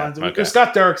along those lines. Okay.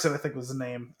 Scott Derrickson, I think, was the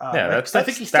name. I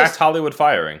think that's Hollywood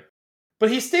firing.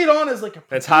 But he stayed on as like a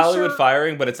producer. It's Hollywood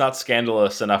firing, but it's not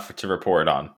scandalous enough to report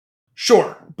on.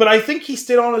 Sure. But I think he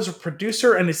stayed on as a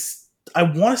producer and is, I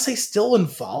want to say, still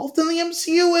involved in the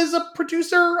MCU as a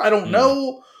producer. I don't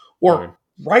know. Or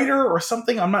writer or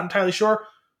something. I'm not entirely sure.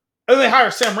 And then they hire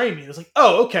Sam Raimi. It's like,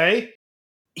 oh, okay.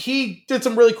 He did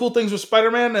some really cool things with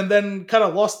Spider-Man and then kind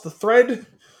of lost the thread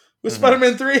with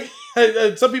Spider-Man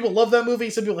 3. Some people love that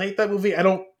movie. Some people hate that movie. I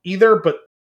don't either, but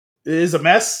it is a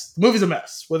mess. The movie's a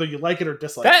mess, whether you like it or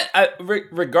dislike it.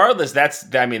 Regardless,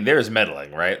 there's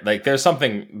meddling, right? Like, there's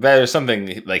something,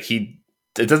 like, it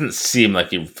doesn't seem like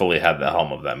he fully had the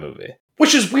helm of that movie.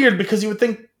 Which is weird, because you would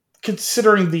think,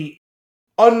 considering the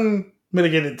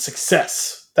unmitigated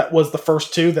success that was the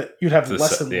first two, that you'd have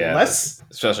less and less.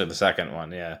 Especially the second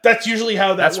one, yeah. That's usually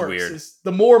how that works. Weird. Is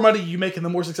the more money you make and the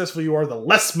more successful you are, the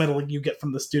less meddling you get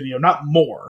from the studio, not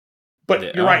more.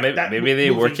 But you're right. Maybe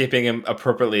they were keeping him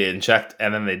appropriately in check,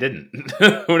 and then they didn't.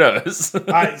 Who knows?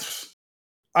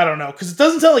 I don't know, because it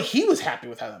doesn't sound like he was happy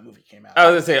with how that movie came out.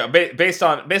 I was gonna say, based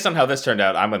on how this turned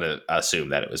out, I'm gonna assume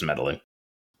that it was meddling.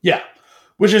 Yeah,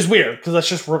 which is weird, because that's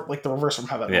just like the reverse from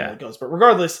how that normally goes. But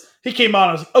regardless, he came on.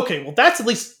 I was like, okay, well, that's at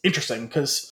least interesting,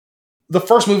 because the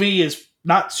first movie is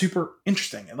not super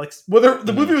interesting, and like whether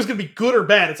the movie was gonna be good or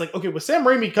bad, it's like, okay, with Sam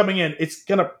Raimi coming in, it's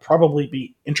gonna probably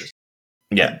be interesting.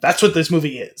 Yeah, and that's what this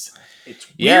movie is. It's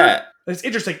weird. Yeah, it's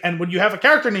interesting, and when you have a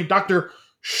character named Doctor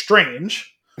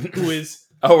Strange, who is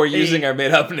we're using our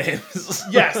made up names.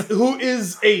 Yes, who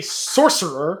is a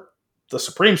sorcerer, the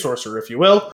supreme sorcerer, if you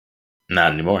will.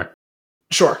 Not anymore.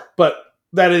 Sure, but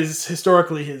that is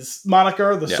historically his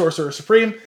moniker, the Sorcerer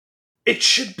Supreme. It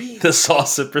should be the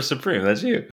Sorcerer Supreme. That's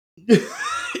you.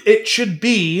 It should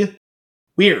be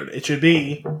weird. It should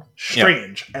be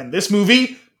strange, and this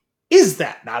movie is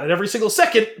that. Not at every single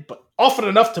second, but often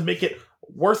enough to make it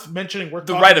worth mentioning. Worth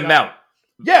the right amount.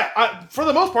 Yeah, for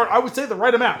the most part, I would say the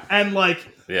right amount. And, like,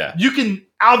 you can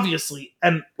obviously,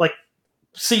 and, like,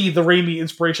 see the Raimi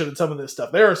inspiration in some of this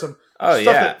stuff. There are some stuff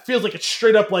that feels like it's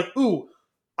straight up like, ooh,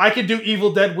 I could do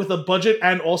Evil Dead with a budget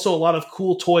and also a lot of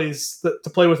cool toys to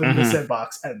play with in the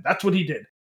sandbox. And that's what he did.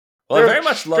 Well, I very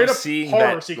much love seeing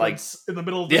that, like, in the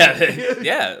middle of the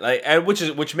yeah, like, and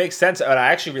which makes sense, and I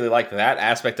actually really like that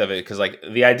aspect of it, because, like,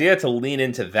 the idea to lean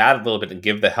into that a little bit and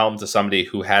give the helm to somebody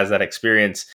who has that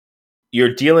experience.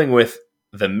 You're dealing with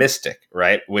the mystic,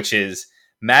 right? Which is,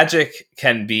 magic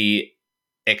can be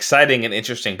exciting and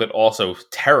interesting, but also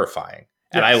terrifying.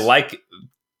 And I like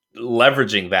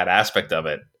leveraging that aspect of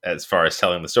it as far as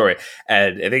telling the story.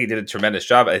 And I think he did a tremendous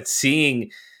job at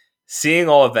seeing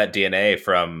all of that DNA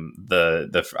from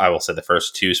the I will say the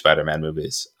first two Spider-Man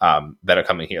movies that are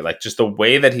coming here. Like, just the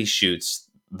way that he shoots,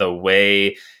 the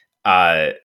way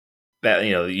that,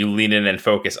 you know, you lean in and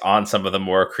focus on some of the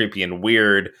more creepy and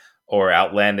weird or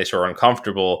outlandish or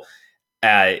uncomfortable.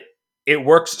 It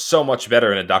works so much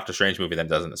better in a Doctor Strange movie than it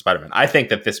does in a Spider-Man. I think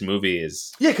that this movie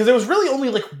is... Yeah, because there was really only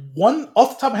like one...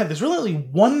 Off the top of my head, there's really only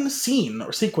one scene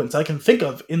or sequence I can think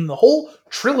of in the whole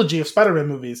trilogy of Spider-Man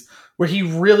movies where he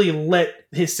really let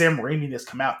his Sam Raimi-ness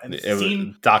come out.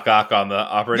 And Doc Ock on the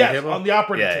operating table? Yes, on the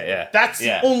operating table. Yeah. That's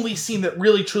the only scene that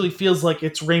really, truly feels like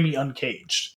it's Raimi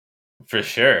uncaged. For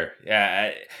sure.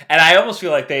 Yeah. And I almost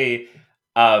feel like they...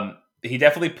 he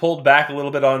definitely pulled back a little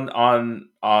bit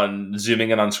on zooming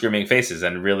in on screaming faces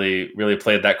and really, really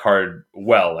played that card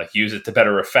well. Like, use it to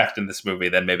better effect in this movie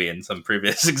than maybe in some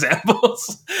previous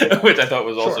examples, which I thought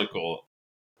was also cool.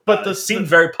 But it seemed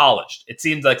very polished. It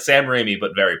seemed like Sam Raimi,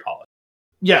 but very polished.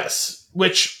 Yes,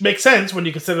 which makes sense when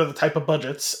you consider the type of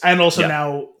budgets, and also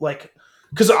now, like,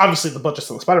 because obviously the budgets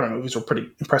of the Spider-Man movies were pretty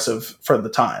impressive for the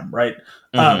time, right?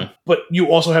 But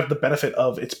you also have the benefit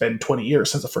of it's been 20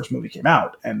 years since the first movie came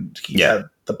out, and he's had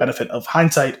the benefit of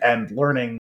hindsight and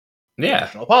learning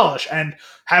professional polish and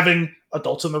having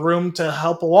adults in the room to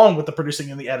help along with the producing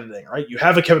and the editing, right? You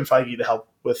have a Kevin Feige to help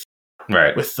with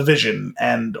the vision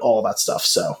and all that stuff.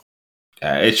 So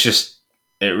it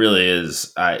really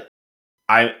is.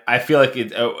 I feel like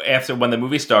after when the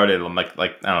movie started, I'm like I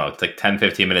don't know, it's like 10,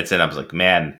 15 minutes in, I was like,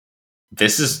 man,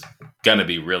 this is gonna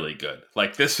be really good.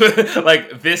 Like this,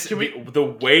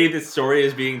 the way this story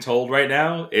is being told right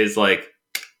now is like,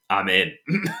 I'm in.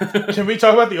 Can we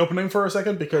talk about the opening for a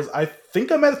second? Because I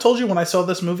think I might have told you when I saw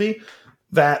this movie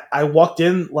that I walked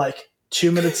in like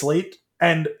 2 minutes late,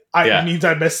 and I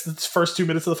missed the first 2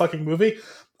 minutes of the fucking movie.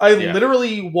 I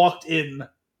literally walked in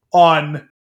on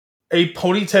a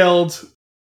ponytailed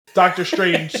Doctor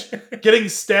Strange getting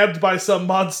stabbed by some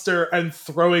monster and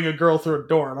throwing a girl through a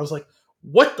door. And I was like,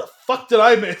 what the fuck did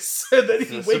I miss? And then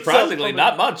he wakes surprisingly,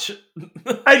 not much.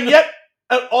 And yet,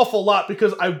 an awful lot,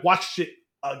 because I watched it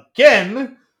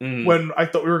again when I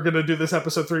thought we were going to do this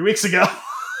episode 3 weeks ago.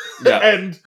 Yeah.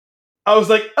 And I was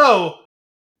like, oh,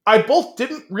 I both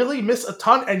didn't really miss a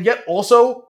ton, and yet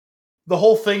also the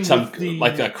whole thing with the...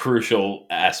 like a crucial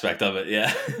aspect of it,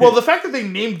 yeah. Well, the fact that they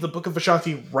named the Book of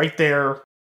Vishanti right there,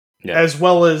 as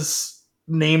well as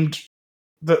named...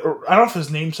 I don't know if it was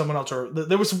named someone else, or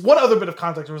there was one other bit of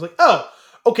context where it was like, oh,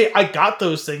 okay, I got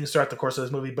those things throughout the course of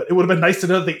this movie, but it would have been nice to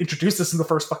know that they introduced this in the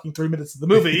first fucking 3 minutes of the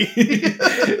movie.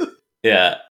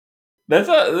 Yeah. That's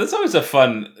always a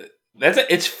fun...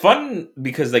 It's fun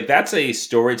because like that's a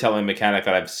storytelling mechanic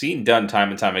that I've seen done time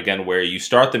and time again, where you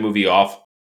start the movie off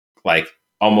like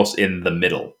almost in the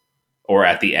middle or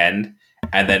at the end,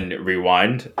 and then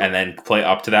rewind and then play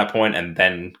up to that point and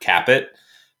then cap it.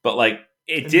 But like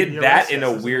it did that in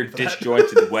a weird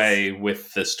disjointed way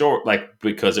with the story, like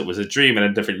because it was a dream in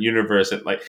a different universe. And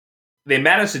like they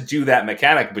managed to do that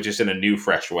mechanic, but just in a new,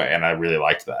 fresh way, and I really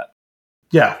liked that.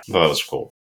 Yeah, I thought that was cool.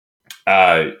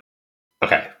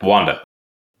 Okay, Wanda.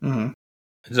 Mm-hmm.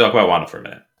 Let's talk about Wanda for a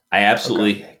minute. I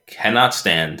absolutely cannot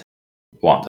stand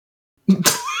Wanda.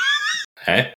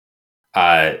 Okay?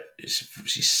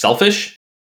 She's selfish.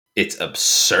 It's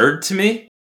absurd to me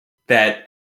that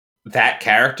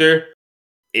character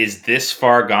is this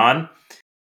far gone.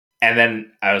 And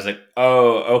then I was like,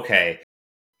 oh, okay.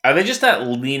 Are they just not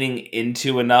leaning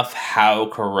into enough how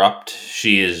corrupt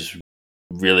she is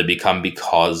really become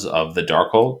because of the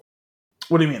Darkhold?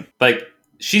 What do you mean? Like,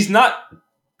 she's not...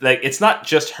 Like, it's not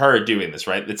just her doing this,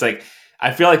 right? It's like,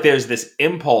 I feel like there's this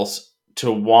impulse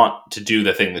to want to do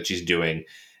the thing that she's doing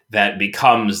that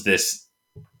becomes this,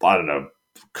 I don't know,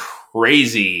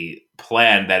 crazy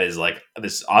plan that is like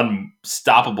this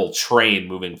unstoppable train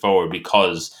moving forward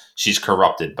because she's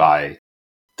corrupted by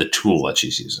the tool that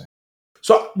she's using.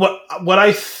 So what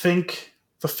I think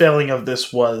the failing of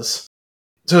this was...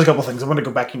 So there's a couple things. I'm going to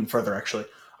go back even further, actually.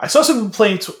 I saw some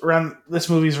complaints around this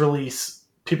movie's release,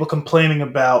 people complaining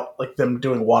about like them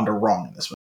doing Wanda wrong in this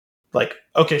movie. Like,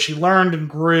 okay, she learned and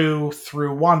grew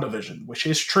through WandaVision, which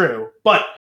is true, but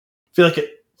I feel like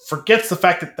it forgets the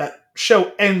fact that that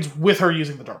show ends with her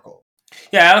using the Darkhold.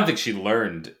 Yeah, I don't think she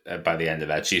learned by the end of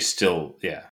that. She's still,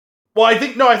 yeah. Well, I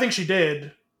think she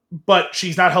did, but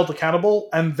she's not held accountable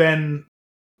and then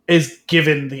is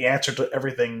given the answer to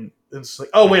everything. It's like,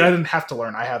 oh, wait, I didn't have to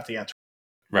learn. I have the answer.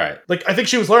 Right. Like, I think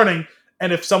she was learning,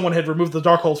 and if someone had removed the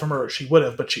Darkhold from her, she would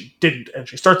have, but she didn't, and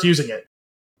she starts using it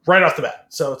right off the bat.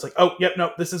 So it's like, oh, yep,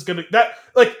 no, this is gonna... That,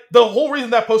 like, the whole reason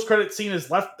that post-credit scene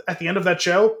is left at the end of that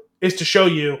show is to show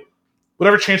you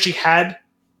whatever chance she had,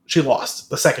 she lost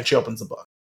the second she opens the book.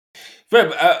 Right,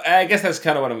 but I guess that's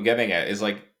kind of what I'm getting at, is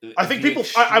like... I think people...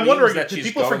 I'm wondering, did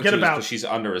people forget about... Because she's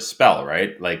under a spell,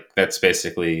 right? Like, that's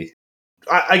basically...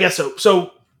 I guess so.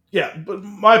 So, yeah, but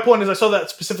my point is I saw that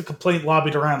specific complaint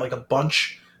lobbied around like a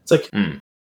bunch. It's like,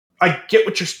 I get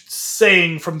what you're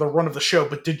saying from the run of the show,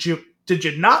 but did you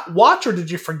not watch, or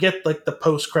did you forget like the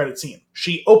post-credit scene?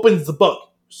 She opens the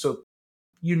book, so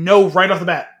you know right off the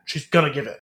bat she's gonna give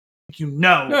it. You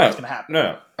know what's gonna happen.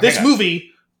 No. This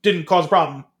movie didn't cause a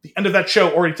problem. The end of that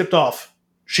show already tipped off.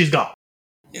 She's gone.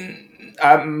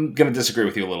 I'm gonna disagree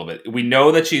with you a little bit. We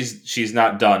know that she's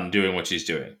not done doing what she's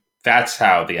doing. That's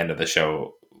how the end of the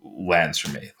show lands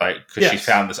for me. Like, because she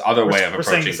found this other way of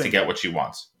approaching to get what she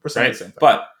wants. Right?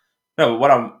 But no,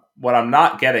 what I'm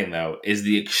not getting though is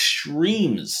the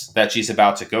extremes that she's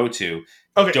about to go to.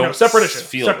 Okay, no, separate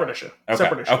issue.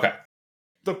 Okay.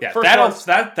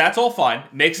 That's all fine.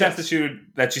 Makes sense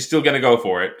that she's still going to go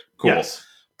for it. Cool. Yes.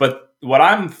 But what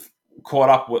I was caught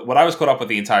up with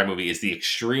the entire movie is the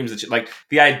extremes that like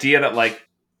the idea that like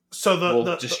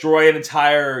will destroy an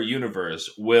entire universe.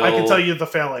 I can tell you the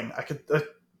failing.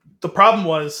 The problem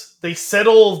was they said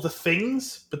all of the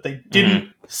things, but they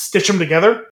didn't stitch them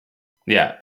together.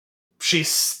 Yeah. She's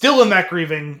still in that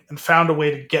grieving and found a way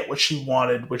to get what she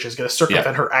wanted, which is going to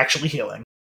circumvent her actually healing.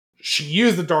 She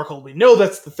used the Darkhold. We know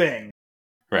that's the thing.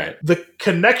 Right. The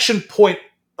connection point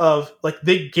of, like,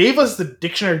 they gave us the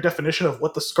dictionary definition of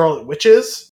what the Scarlet Witch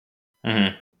is,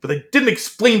 but they didn't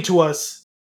explain to us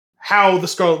how the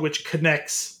Scarlet Witch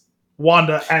connects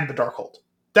Wanda and the Darkhold.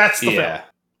 That's the fail.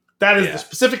 That is the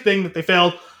specific thing that they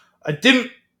failed. I didn't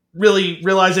really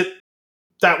realize it.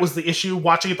 That was the issue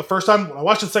watching it the first time. When I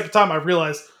watched it the second time, I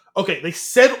realized, okay, they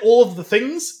said all of the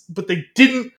things, but they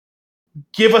didn't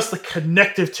give us the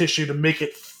connective tissue to make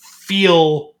it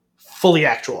feel fully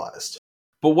actualized.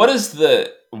 But what does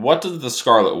the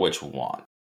Scarlet Witch want?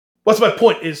 What's my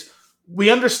point is,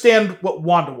 we understand what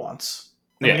Wanda wants.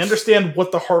 And we understand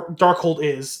what the Darkhold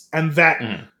is, and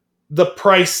that the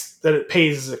price that it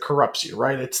pays is it corrupts you,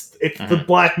 right? It's the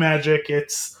black magic,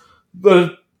 it's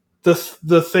the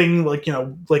thing, like, you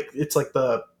know, like it's like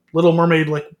the Little Mermaid,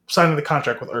 like signing the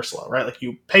contract with Ursula, right? Like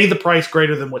you pay the price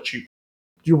greater than what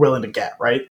you're willing to get,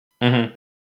 right? Mm-hmm.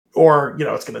 Or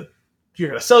you're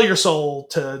gonna sell your soul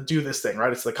to do this thing,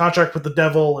 right? It's the contract with the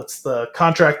devil. It's the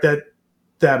contract that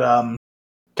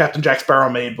Captain Jack Sparrow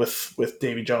made with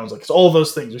Davy Jones. Like it's all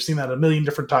those things. We've seen that a million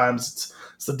different times.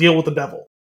 It's the deal with the devil.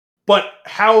 But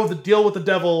how the deal with the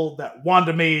devil that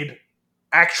Wanda made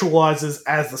actualizes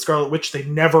as the Scarlet Witch, they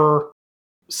never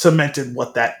cemented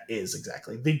what that is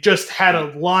exactly. They just had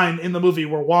a line in the movie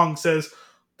where Wong says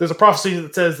there's a prophecy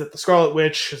that says that the Scarlet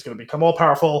Witch is going to become all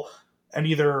powerful and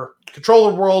either control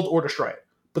the world or destroy it.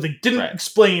 But they didn't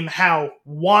explain how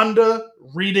Wanda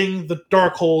reading the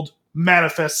Darkhold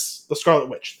manifests the Scarlet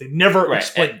Witch. They never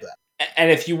explained that.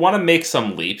 And if you want to make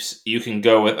some leaps, you can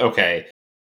go with, okay,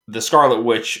 the Scarlet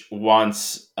Witch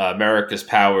wants America's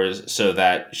powers so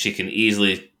that she can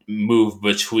easily move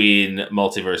between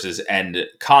multiverses and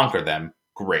conquer them.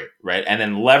 Great, right? And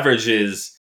then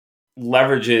leverages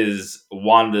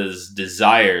Wanda's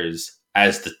desires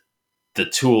as the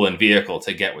tool and vehicle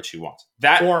to get what she wants.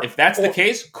 If that's the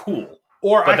case, cool.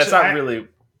 But actually, that's not really.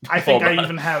 I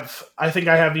think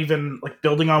I have even like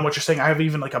building on what you're saying. I have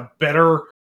even like a better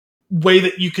way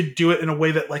that you could do it in a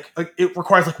way that like it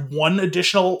requires like one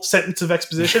additional sentence of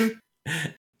exposition.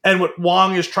 And what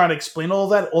Wong is trying to explain all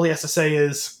of that, all he has to say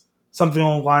is something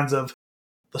along the lines of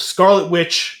the Scarlet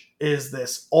Witch is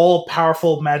this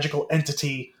all-powerful magical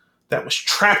entity that was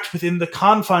trapped within the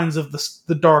confines of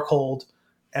the Darkhold.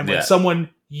 And when someone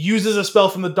uses a spell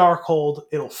from the Darkhold,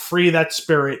 it'll free that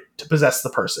spirit to possess the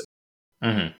person.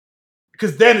 Mm-hmm.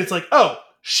 Because then it's like, oh,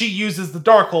 she uses the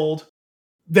Darkhold,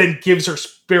 then gives her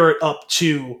spirit up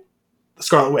to the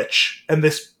Scarlet Witch. And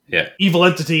this evil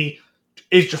entity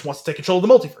just wants to take control of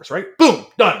the multiverse, right? Boom,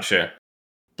 done. Sure.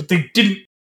 But they didn't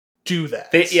do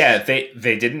that. They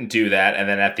didn't do that, and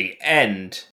then at the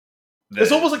end,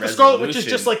 it's almost like the Scarlet Witch is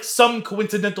just like some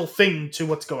coincidental thing to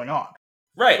what's going on.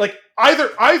 Right. Like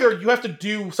either you have to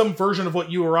do some version of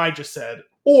what you or I just said,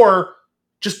 or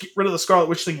just get rid of the Scarlet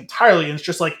Witch thing entirely, and it's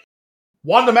just like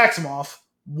Wanda Maximoff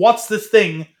wants this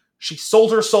thing. She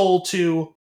sold her soul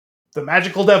to the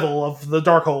magical devil of the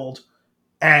Darkhold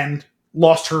and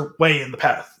lost her way in the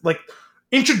path. Like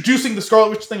introducing the Scarlet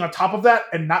Witch thing on top of that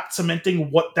and not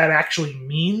cementing what that actually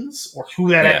means or who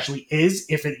that actually is,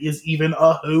 if it is even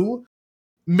a who,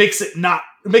 makes it a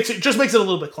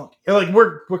little bit clunky. And like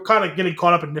we're kind of getting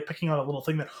caught up in nitpicking on a little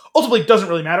thing that ultimately doesn't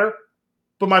really matter.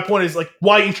 But my point is, like,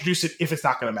 why introduce it if it's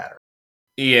not going to matter?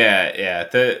 Yeah.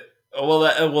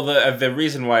 The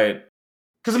reason why,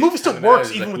 because the movie still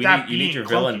works even with that. You need your clunky.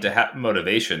 villain to have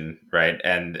motivation, right?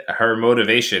 And her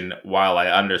motivation, while I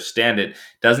understand it,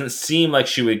 doesn't seem like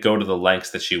she would go to the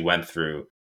lengths that she went through.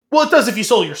 Well, it does if you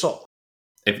sold your soul.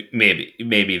 If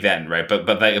maybe then, right? But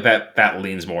that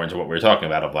leans more into what we were talking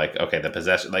about of like, okay, the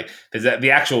possession, like, is that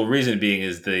the actual reason being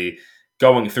is the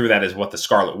going through that is what the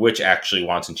Scarlet Witch actually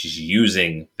wants, and she's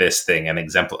using this thing and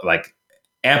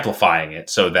amplifying it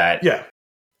so that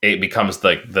it becomes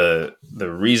like the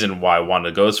reason why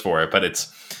Wanda goes for it. But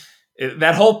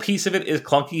that whole piece of it is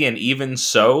clunky, and even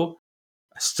so,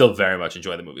 I still very much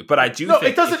enjoy the movie. But I do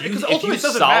think if you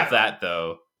solve that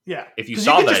though. Yeah. If you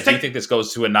solve that, I do think this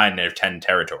goes to a 9 or 10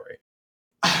 territory.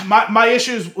 My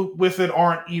issues with it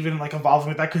aren't even like involving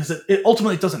with that, because it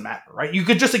ultimately doesn't matter, right? You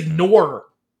could just ignore,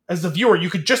 as the viewer,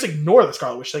 you could just ignore the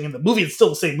Scarlet Witch thing in the movie. It's still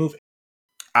the same movie.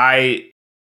 I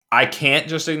can't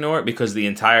just ignore it, because the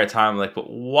entire time, like, but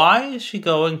why is she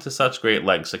going to such great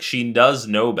lengths? Like, she does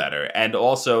know better. And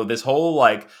also, this whole,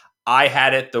 like, I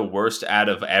had it the worst out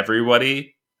of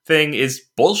everybody thing is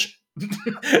bullshit.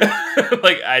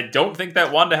 Like, I don't think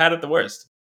that Wanda had it the worst.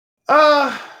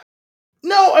 No,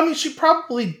 I mean, she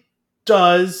probably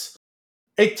does.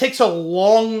 It takes a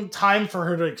long time for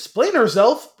her to explain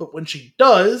herself, but when she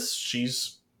does,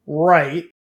 she's right?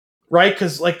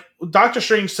 Because, like, Doctor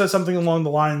Strange says something along the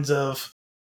lines of,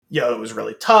 it was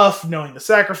really tough knowing the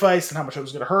sacrifice and how much it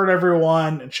was going to hurt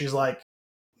everyone. And she's like,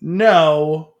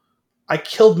 no, I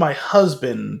killed my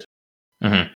husband.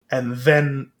 Mm-hmm. And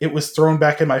then it was thrown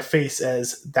back in my face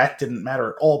as that didn't matter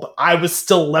at all, but I was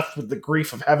still left with the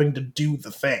grief of having to do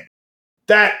the thing.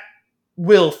 That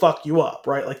will fuck you up,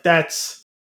 right? Like, that's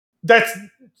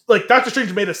like Doctor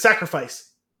Strange made a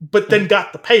sacrifice, but then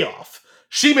got the payoff.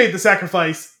 She made the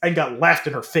sacrifice and got laughed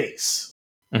in her face.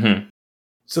 Mm-hmm.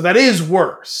 So that is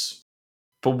worse.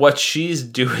 But what she's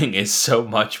doing is so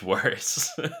much worse.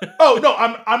 Oh, no,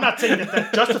 I'm not saying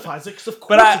that justifies it, because of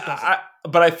course it doesn't.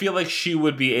 But I feel like she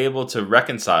would be able to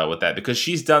reconcile with that, because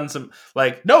she's done some,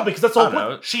 like... No, because that's all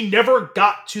point. She never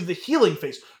got to the healing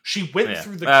phase. She went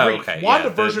through the grief. Okay,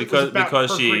 WandaVision was about because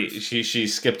her grief. she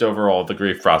skipped over all the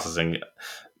grief processing.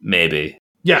 maybe.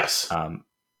 Yes.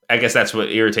 I guess that's what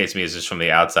irritates me is just from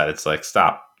the outside. It's like,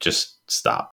 stop. Just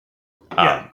stop.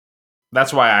 Yeah.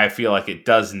 That's why I feel like it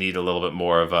does need a little bit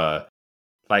more of a,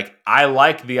 like, I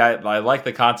like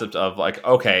the concept of, like,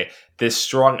 okay, this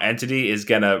strong entity is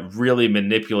going to really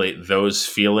manipulate those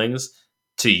feelings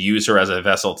to use her as a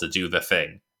vessel to do the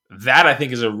thing. That I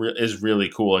think is really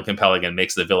cool and compelling and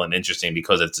makes the villain interesting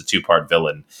because it's a 2-part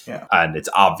villain. Yeah. And it's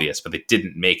obvious, but they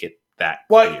didn't make it that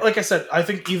Well, clear. like I said, I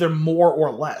think either more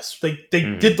or less. They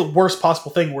did the worst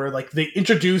possible thing where, like, they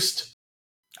introduced...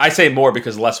 I say more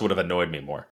because less would have annoyed me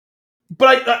more.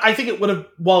 But I think it would have...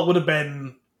 Well, it would have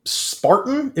been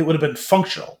Spartan. It would have been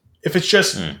functional. If it's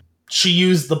just she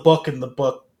used the book and the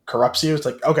book corrupts you, it's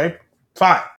like, okay,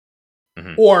 fine.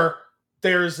 Mm-hmm. Or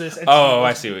there's this... Oh,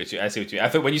 I see what you mean. I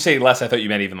thought when you say less, I thought you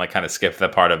meant even, like, kind of skip the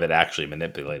part of it actually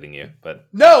manipulating you. But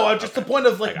no, just the point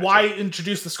of, like, why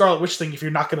introduce the Scarlet Witch thing if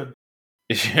you're not going to...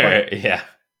 Sure, yeah.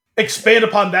 Expand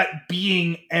upon that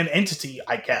being an entity,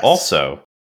 I guess. Also,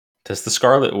 does the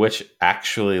Scarlet Witch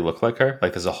actually look like her?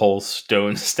 Like, there's a whole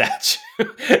stone statue.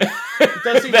 It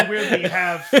does seem to weirdly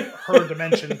have her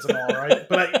dimensions and all, right?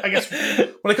 But I guess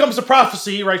when it comes to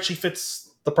prophecy, right, she fits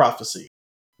the prophecy.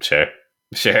 Sure.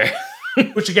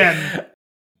 Which, again,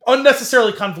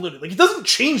 unnecessarily convoluted. Like, it doesn't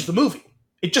change the movie.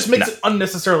 It just makes it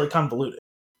unnecessarily convoluted.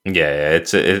 Yeah,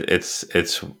 it's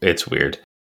weird.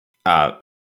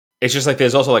 It's just like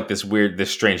there's also like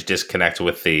this strange disconnect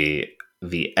with the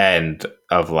end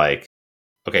of, like,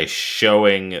 okay,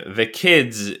 showing the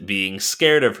kids being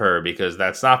scared of her because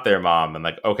that's not their mom, and,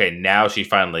 like, okay, now she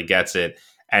finally gets it,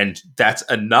 and that's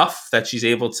enough that she's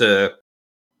able to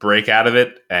break out of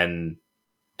it and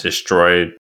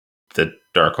destroy the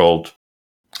Darkhold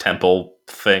temple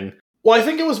thing. Well, I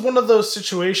think it was one of those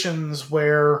situations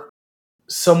where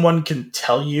someone can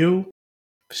tell you.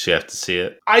 She have to see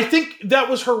it. I think that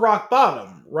was her rock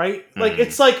bottom, right? Like,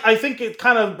 it's like, I think it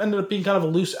kind of ended up being kind of a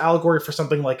loose allegory for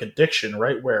something like addiction,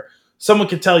 right? Where someone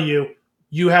can tell you,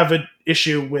 you have an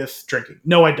issue with drinking.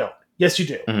 No, I don't. Yes, you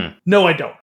do. Mm-hmm. No, I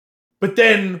don't. But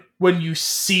then when you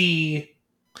see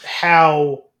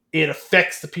how it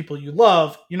affects the people you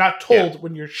love, you're not told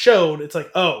when you're shown, it's like,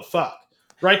 oh, fuck.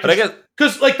 Right? But I guess...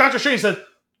 Because, like Dr. Strange said,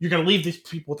 you're going to leave these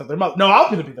people without their mother. No,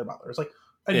 I'm going to be their mother. It's like,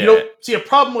 and you don't see a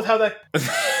problem with how that is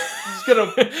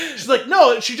going to... She's like,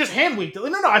 no, she just hand-waved it.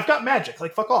 Like, no, I've got magic.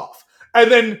 Like, fuck off.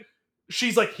 And then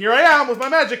she's like, here I am with my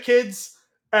magic, kids.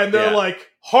 And they're, like,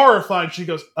 horrified. She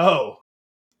goes, oh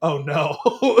no.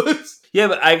 Yeah,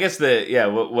 but I guess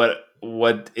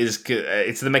what is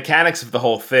it's the mechanics of the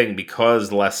whole thing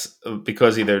because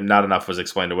either not enough was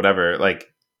explained or whatever,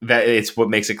 like, that it's what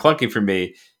makes it clunky for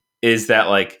me is that,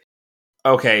 like,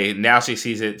 okay, now she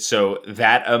sees it, so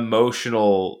that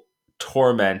emotional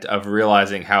torment of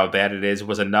realizing how bad it is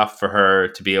was enough for her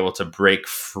to be able to break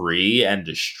free and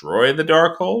destroy the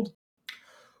Darkhold.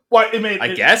 Well,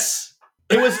 guess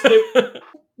it was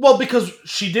well, because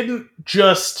she didn't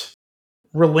just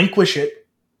relinquish it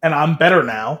and I'm better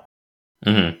now.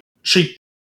 Mm-hmm. She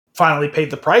finally paid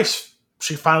the price.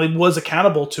 She finally was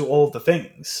accountable to all of the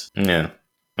things. Yeah,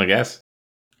 I guess.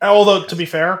 Although, to be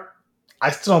fair, I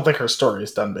still don't think her story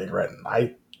is done being written.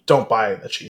 I don't buy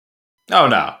that she... Oh,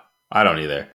 no. I don't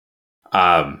either.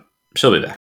 She'll be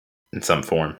back in some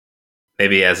form.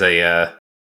 Maybe as a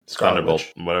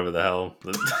Thunderbolt, whatever the hell.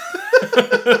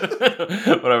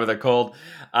 Whatever they're called.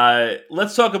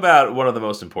 Let's talk about one of the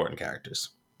most important characters.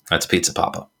 That's Pizza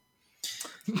Papa.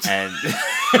 And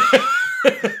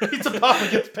Pizza Papa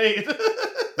gets paid.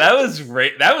 That was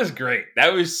great.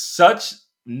 That was such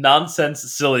nonsense,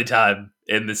 silly time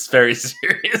in this very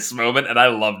serious moment, and I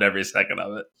loved every second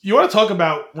of it. You want to talk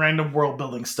about random world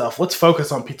building stuff? Let's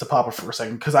focus on Pizza Papa for a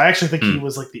second, because I actually think he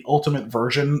was like the ultimate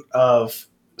version of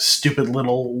stupid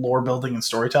little lore building and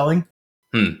storytelling.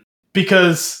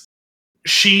 Because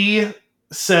she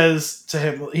says to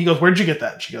him, he goes, "Where'd you get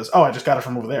that?" She goes, "Oh, I just got it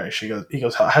from over there." He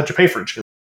goes, "How'd you pay for it?" She goes,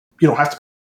 "You don't have to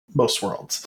pay most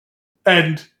worlds."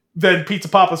 And then Pizza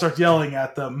Papa starts yelling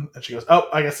at them, and she goes, "Oh,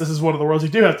 I guess this is one of the worlds you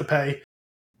do have to pay."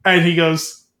 And he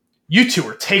goes, "You two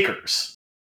are takers."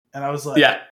 And I was like,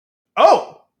 yeah.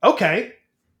 Oh, okay.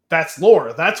 That's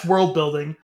lore. That's world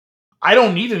building. I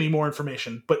don't need any more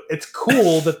information, but it's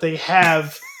cool that they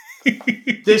have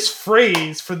this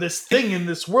phrase for this thing in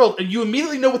this world, and you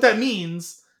immediately know what that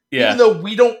means, even though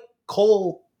we don't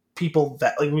call people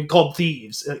that, like, we call them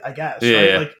thieves, I guess, right?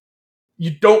 Yeah. Like,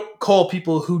 you don't call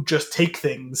people who just take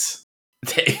things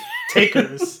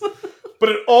takers. But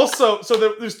it also, so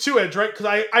there's two edge, right? Because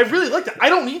I really liked it. I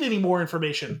don't need any more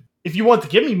information. If you want to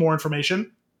give me more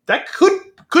information, that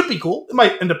could be cool. It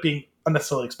might end up being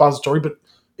unnecessarily expository, but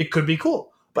it could be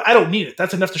cool. But I don't need it.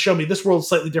 That's enough to show me this world is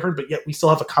slightly different, but yet we still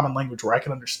have a common language where I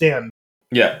can understand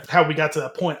how we got to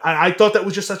that point. I thought that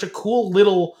was just such a cool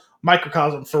little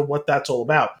microcosm for what that's all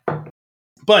about.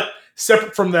 But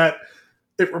separate from that,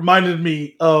 it reminded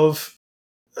me of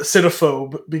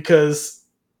Cinephobe, because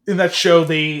in that show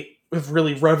they have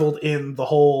really reveled in the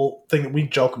whole thing that we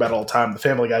joke about all the time, the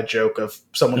Family Guy joke of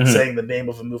someone saying the name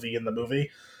of a movie in the movie.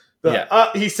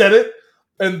 He said it,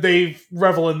 and they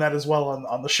revel in that as well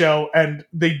on the show. And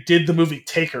they did the movie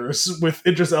Takers with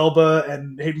Idris Elba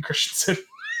and Hayden Christensen.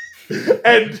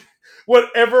 And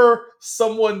whenever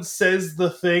someone says the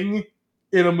thing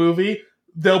in a movie,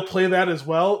 they'll play that as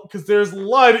well, because there's a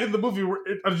line in the movie where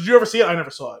did you ever see it? I never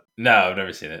saw it. No, I've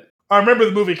never seen it. I remember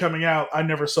the movie coming out. I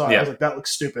never saw it. I was like, that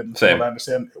looks stupid. From what I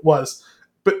understand, it was.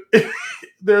 But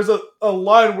there's a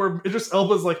line where Idris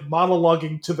Elba's like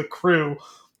monologuing to the crew,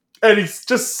 and he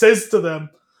just says to them,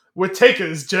 "We're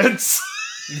takers, gents."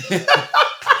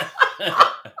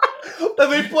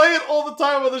 And they play it all the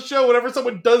time on the show whenever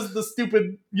someone does the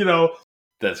stupid,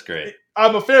 That's great.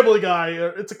 I'm a Family Guy.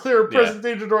 It's a clear present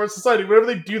danger to our society. Whenever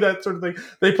they do that sort of thing,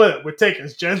 they play it. We're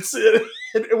takers, gents. And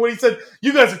when he said,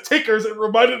 "You guys are takers," it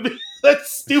reminded me of that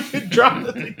stupid drop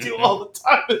that they do all the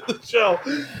time in the show.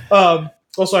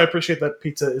 Also, I appreciate that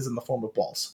pizza is in the form of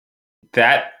balls.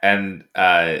 That, and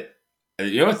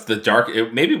it's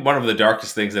maybe one of the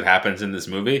darkest things that happens in this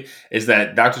movie is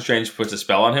that Doctor Strange puts a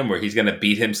spell on him where he's going to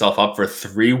beat himself up for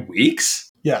 3 weeks.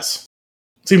 Yes.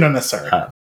 Seemed unnecessary.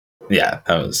 Yeah,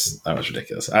 that was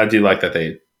ridiculous. I do like that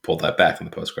they pulled that back in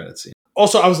the post-credit scene.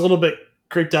 Also, I was a little bit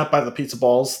creeped out by the pizza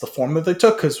balls, the form that they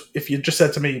took, because if you just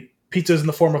said to me, pizza is in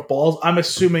the form of balls, I'm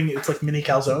assuming it's like mini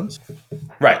calzones.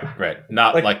 Right.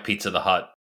 Not like Pizza the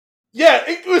Hut. Yeah,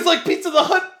 it was like Pizza the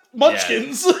Hut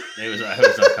munchkins. Yeah, it was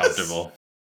uncomfortable.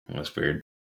 It was weird.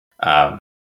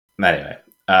 Anyway,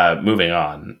 moving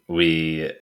on.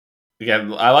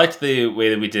 I liked the way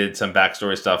that we did some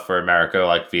backstory stuff for Mariko,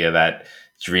 like via that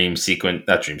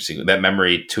that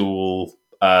memory tool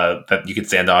that you could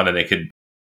stand on and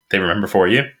they remember for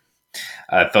you.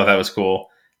 I thought that was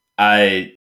cool.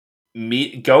 Going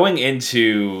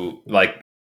into like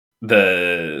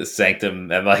the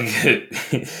sanctum and like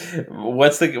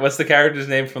what's the character's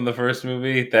name from the first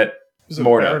movie? That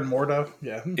Mordo. Baron Mordo.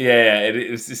 Yeah. It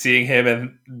was seeing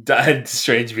him and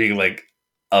Strange being like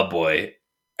a boy,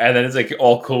 and then it's like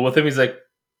all cool with him. He's like,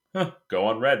 go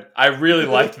on red. I really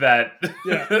liked that.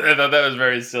 Yeah. I thought that was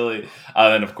very silly.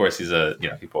 And of course he's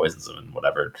he poisons him and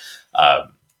whatever,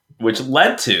 which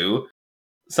led to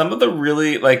some of the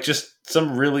really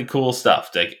some really cool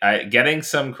stuff. Like getting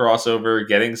some crossover,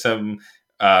 getting some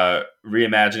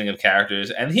reimagining of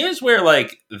characters. And here's where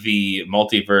like the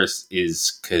multiverse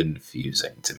is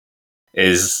confusing to me.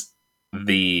 Is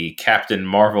the Captain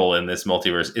Marvel in this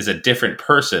multiverse is a different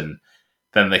person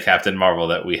than the Captain Marvel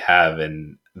that we have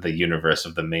in the universe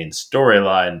of the main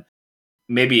storyline.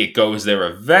 Maybe it goes there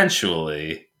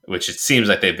eventually, which it seems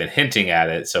like they've been hinting at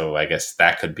it. So I guess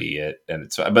that could be it.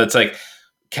 But it's like,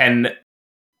 can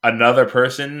another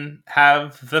person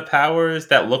have the powers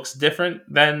that looks different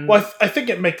than? Well, I think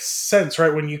it makes sense,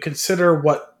 right? When you consider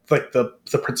what like the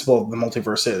principle of the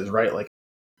multiverse is, right? Like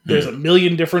there's a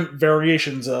million different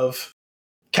variations of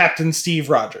Captain Steve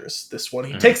Rogers. This one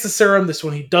he takes the serum. This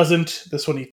one he doesn't. This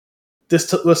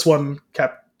one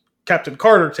Captain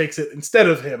Carter takes it instead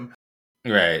of him.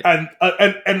 Right. And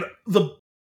the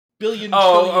billion.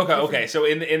 Okay. So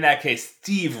in that case,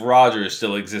 Steve Rogers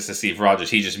still exists as Steve Rogers.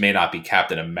 He just may not be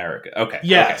Captain America. Okay.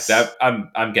 Yes. Okay.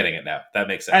 I'm getting it now. That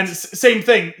makes sense. And same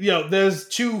thing. There's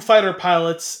 2 fighter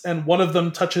pilots, and one of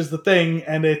them touches the thing,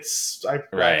 and it's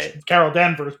Carol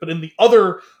Danvers. But in the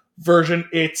other version,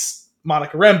 it's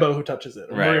Monica Rambeau who touches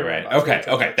it. Right.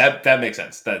 Okay. That makes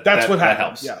sense. That's what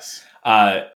happens. Yes.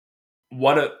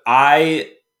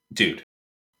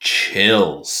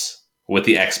 Chills with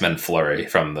the X-Men flurry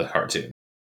from the cartoon.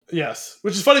 Yes,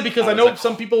 which is funny because I know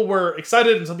some people were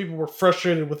excited and some people were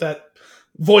frustrated with that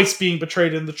voice being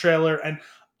betrayed in the trailer, and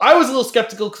I was a little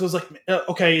skeptical because I was like,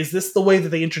 okay, is this the way that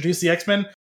they introduce the X-Men?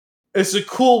 It's a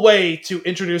cool way to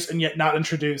introduce and yet not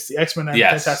introduce the X-Men and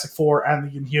Fantastic Four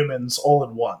and the Inhumans all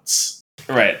at once.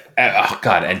 Right. Oh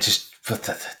god, and just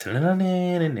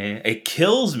it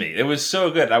kills me. It was so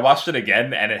good. I watched it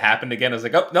again and it happened again. I was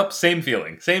like, oh nope, same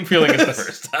feeling as the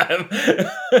first time.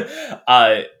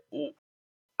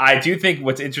 I do think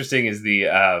what's interesting is the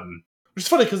which is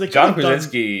funny because John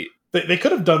Krasinski. They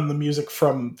could have done the music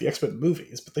from the X-Men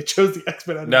movies, but they chose the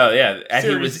X-Men. No, yeah, and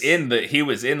series. he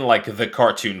was in like the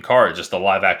cartoon car, just the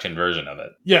live action version of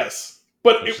it. Yes,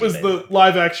 but it was the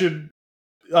live action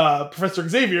Professor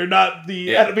Xavier, not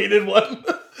the animated one.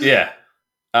 Yeah,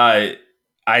 I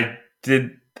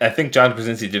did I think John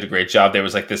Krasinski did a great job. There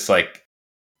was like this like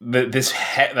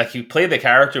like he played the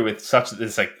character with such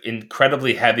this like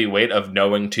incredibly heavy weight of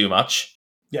knowing too much.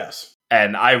 Yes.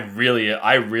 And I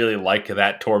really like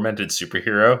that tormented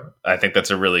superhero. I think that's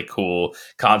a really cool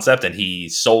concept, and he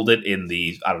sold it in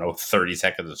the 30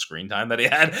 seconds of screen time that he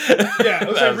had. Yeah, it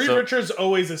was like Reed Richards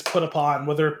always is put upon,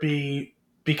 whether it be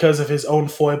because of his own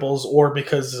foibles or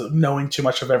because of knowing too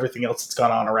much of everything else that's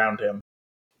gone on around him.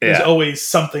 There's always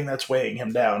something that's weighing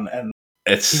him down, and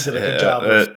he did a good job.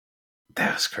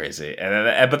 That was crazy,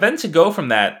 but then to go from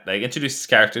that, like introduce his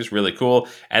characters, really cool,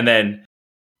 and then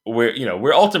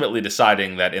we're ultimately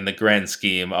deciding that in the grand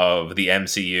scheme of the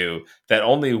MCU, that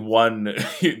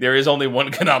there is only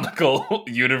one canonical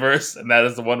universe, and that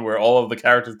is the one where all of the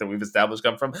characters that we've established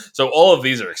come from. So all of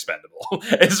these are expendable.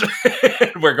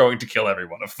 We're going to kill every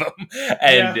one of them,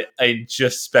 and in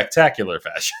just spectacular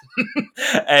fashion.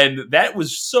 And that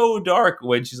was so dark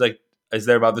when she's like, "Is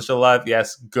their mother still alive?"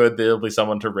 Yes, good. There'll be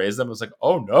someone to raise them. I was like,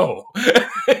 oh no.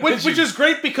 which is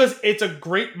great because it's a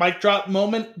great mic drop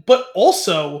moment, but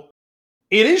also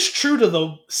it is true to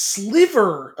the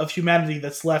sliver of humanity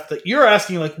that's left that you're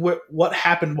asking, like, what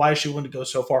happened? Why is she willing to go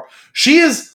so far? She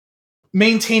has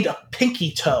maintained a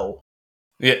pinky toe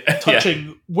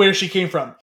touching where she came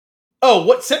from. Oh,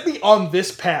 what set me on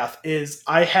this path is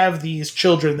I have these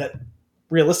children that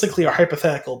realistically are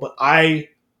hypothetical, but I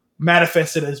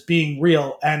manifested as being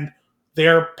real, and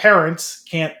their parents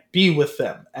can't be with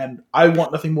them, and I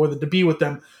want nothing more than to be with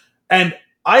them, and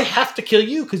I have to kill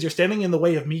you because you're standing in the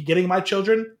way of me getting my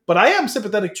children, but I am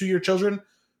sympathetic to your children,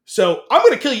 so I'm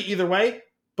going to kill you either way,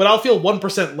 but I'll feel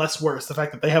 1% less worse the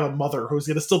fact that they have a mother who's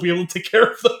going to still be able to take care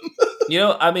of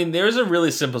them. There's a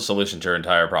really simple solution to her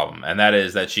entire problem, and that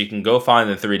is that she can go find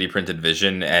the 3D printed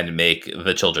Vision and make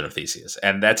the children of Theseus,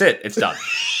 and that's it. It's done.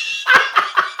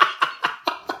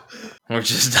 We're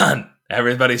just done.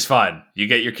 Everybody's fine. You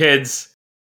get your kids.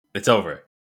 It's over.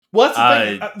 Well,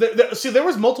 that's the thing. There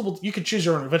was multiple... You could choose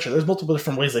your own adventure. There's multiple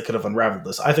different ways they could have unraveled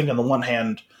this. I think on the one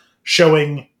hand,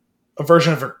 showing a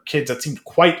version of her kids that seemed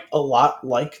quite a lot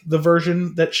like the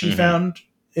version that she found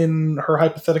in her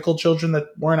hypothetical children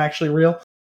that weren't actually real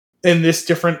in this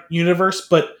different universe.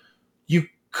 But you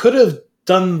could have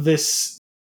done this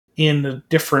in a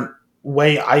different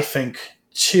way, I think,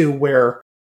 too, where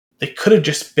they could have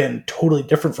just been totally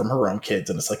different from her own kids,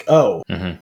 and it's like,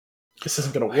 this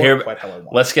isn't going to work quite how I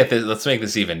want. Let's make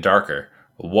this even darker.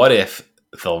 What if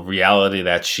the reality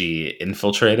that she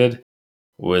infiltrated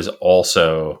was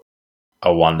also a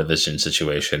WandaVision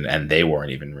situation, and they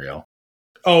weren't even real?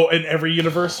 Oh, in every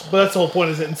universe, but that's the whole point.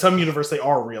 Is that in some universe they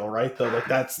are real, right? Though, like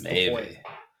that's maybe. The point.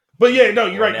 But yeah, no,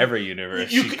 you're right. In every universe,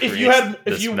 if you had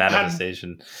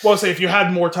manifestation. If you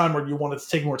had more time or you wanted to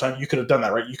take more time, you could have done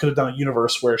that, right? You could have done a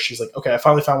universe where she's like, okay, I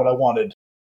finally found what I wanted,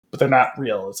 but they're not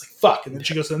real. It's like, fuck. And then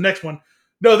she goes to the next one.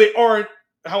 No, they aren't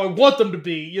how I want them to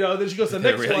be. Then she goes to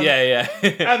the next one. Yeah.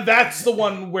 And that's the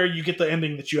one where you get the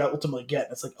ending that you ultimately get.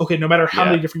 It's like, okay, no matter how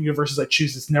many different universes I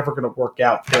choose, it's never going to work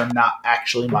out. They're not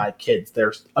actually my kids.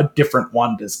 There's a different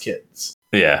Wanda's kids.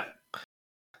 Yeah.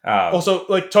 Also,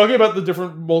 like, talking about the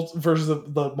different versions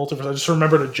of the multiverse, I just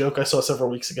remembered a joke I saw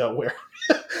several weeks ago where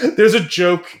there's a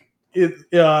joke,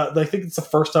 I think it's the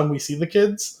first time we see the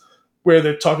kids, where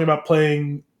they're talking about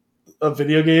playing a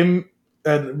video game,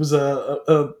 and it was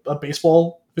a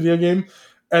baseball video game,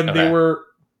 and they were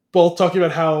both talking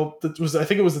about how I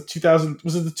think it was the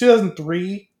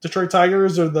 2003 Detroit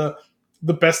Tigers are the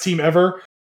best team ever,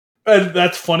 and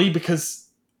that's funny because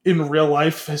in real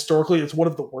life, historically, it's one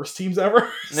of the worst teams ever.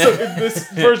 So in this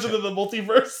version of the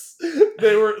multiverse,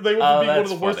 they went from being one of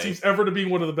the worst teams ever to being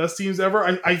one of the best teams ever.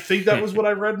 I think that was what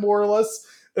I read, more or less.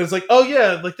 And it's like, oh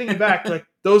yeah, like thinking back, like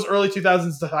those early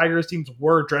 2000s Tigers teams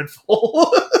were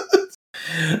dreadful.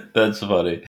 That's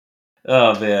funny.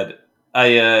 Oh man,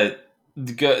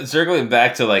 circling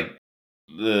back to like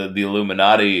the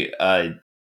Illuminati,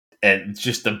 and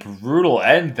just the brutal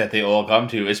end that they all come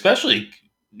to, especially.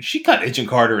 She cut Agent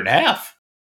Carter in half.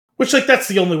 Which, like, that's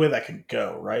the only way that can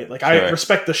go, right? Like, I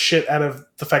respect the shit out of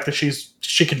the fact that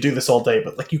she can do this all day,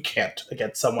 but, like, you can't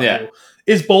against someone who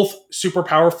is both super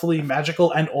powerfully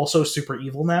magical and also super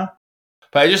evil now.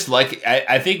 But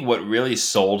I think what really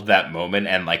sold that moment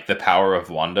and, like, the power of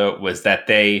Wanda was that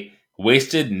they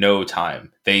wasted no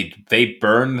time. They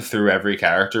burned through every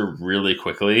character really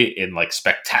quickly in, like,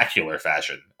 spectacular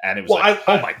fashion. And it was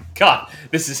oh my god,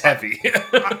 this is heavy.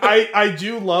 I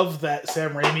do love that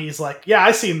Sam Raimi is like, yeah,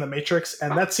 I seen The Matrix,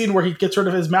 and that scene where he gets rid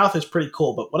of his mouth is pretty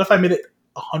cool, but what if I made it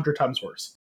 100 times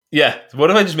worse? Yeah, what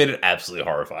if I just made it absolutely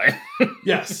horrifying?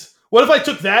 Yes. What if I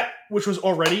took that, which was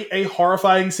already a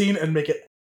horrifying scene, and make it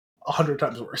 100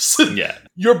 times worse. Yeah.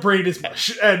 Your brain is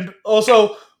mush. And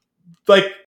also, like,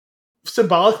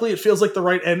 symbolically, it feels like the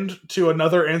right end to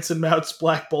another Anson Mount's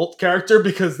Black Bolt character,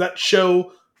 because that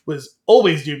show was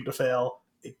always doomed to fail.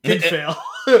 It did fail.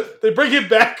 They bring him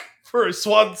back for a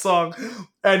swan song,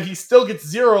 and he still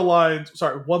gets 1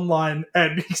 line,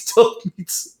 and he still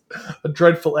meets a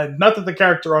dreadful end. Not that the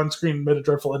character on screen made a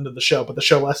dreadful end of the show, but the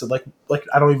show lasted like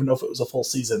I don't even know if it was a full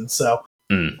season. So,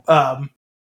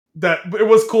 that it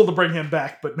was cool to bring him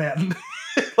back, but man,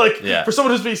 for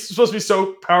someone who's supposed to be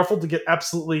so powerful to get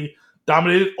absolutely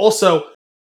dominated. Also,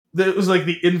 it was like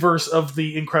the inverse of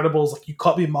the Incredibles. Like, you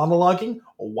caught me monologuing.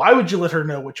 Why would you let her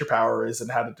know what your power is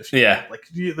and how to defeat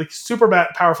it? Like super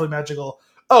powerfully magical.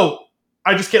 Oh,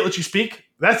 I just can't let you speak.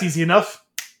 That's easy enough.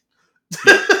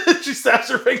 She snaps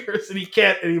her fingers and he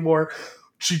can't anymore.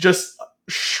 She just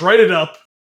shredded up.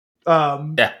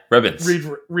 Ribbons.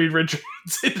 Reed Richards.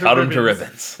 Cut him to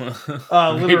ribbons.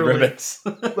 Literally. Ribbons.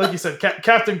 Like you said,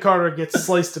 Captain Carter gets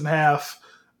sliced in half.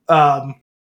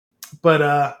 But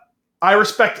I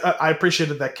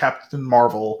appreciated that Captain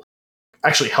Marvel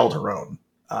actually held her own.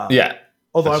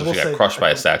 Although I will she got say, crushed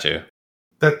by a statue.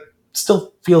 That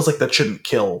still feels like that shouldn't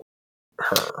kill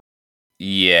her.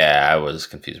 Yeah, I was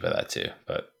confused by that too.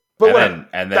 But then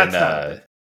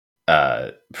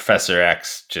Professor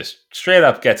X just straight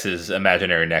up gets his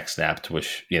imaginary neck snapped,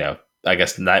 which, I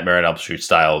guess Nightmare on Elm Street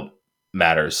style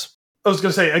matters. I was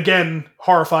going to say, again,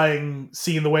 horrifying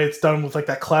seeing the way it's done with like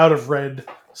that cloud of red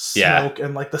smoke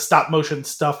and like the stop motion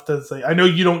stuff. That's like, I know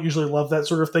you don't usually love that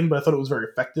sort of thing, but I thought it was very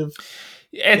effective.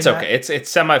 It's okay. It's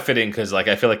semi-fitting because like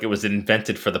I feel like it was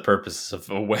invented for the purpose of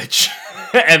a witch,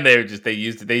 and they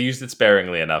used it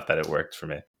sparingly enough that it worked for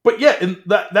me. But yeah, in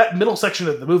that middle section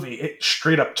of the movie, it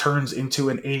straight up turns into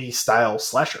an 80s style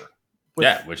slasher.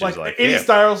 Which is like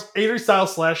 80s style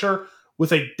slasher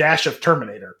with a dash of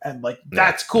Terminator, and like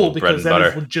that's cool because that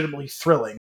is legitimately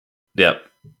thrilling. Yep,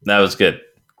 that was good.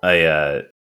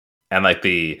 And like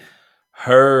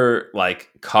her like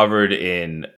covered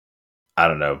in, I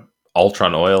don't know,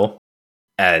 Ultron oil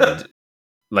and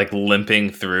like limping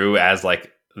through as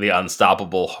like the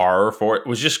unstoppable horror for it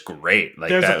was just great. Like,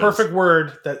 there's a perfect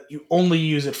word that you only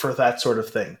use it for that sort of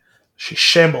thing. She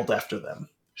shambled after them.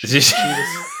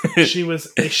 She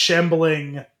was a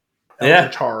shambling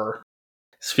eldritch horror.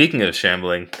 Speaking of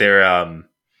shambling, they're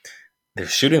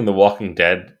shooting The Walking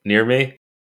Dead near me,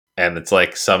 and it's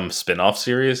like some spin-off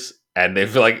series. And they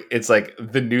feel like it's like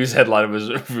the news headline was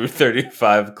Route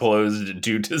 35 closed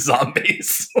due to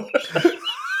zombies.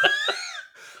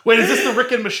 Wait, is this the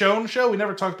Rick and Michonne show? We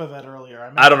never talked about that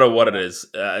earlier. I don't know what it is.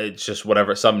 It's just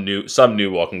whatever, some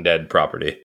new Walking Dead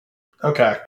property.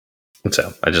 Okay.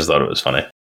 So I just thought it was funny.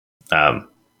 A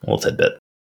little tidbit.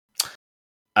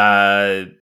 My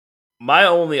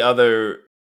only other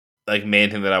like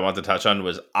main thing that I want to touch on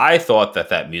was I thought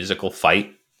that musical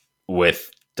fight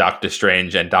with Doctor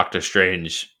Strange and Doctor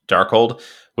Strange Darkhold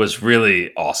was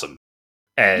really awesome.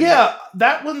 And yeah,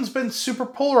 that one's been super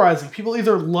polarizing. People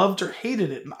either loved or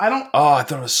hated it. And I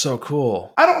thought it was so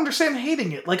cool. I don't understand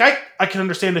hating it. Like I can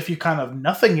understand if you kind of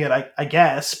nothing it, I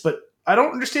guess, but I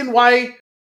don't understand why.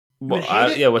 Well,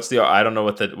 I don't know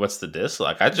what's the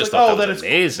dislike. I just thought that was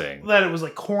amazing. That it was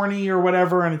like corny or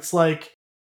whatever, and it's like,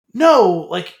 no,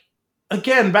 like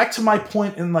again, back to my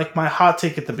point in like my hot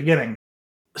take at the beginning.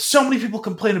 So many people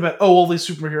complain about, all these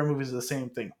superhero movies are the same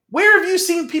thing. Where have you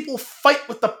seen people fight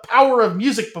with the power of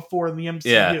music before in the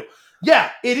MCU?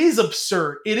 Yeah, it is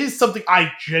absurd. It is something I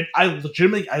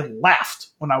legitimately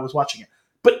laughed when I was watching it.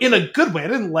 But in a good way. I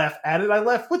didn't laugh at it. I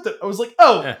laughed with it. I was like,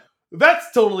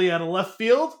 that's totally out of left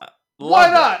field. Why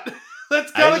not?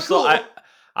 That's kind of cool.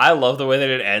 I love the way that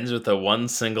it ends with the one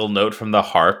single note from the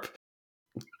harp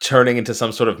turning into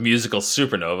some sort of musical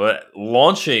supernova,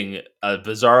 launching a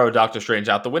bizarro Doctor Strange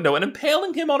out the window and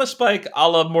impaling him on a spike a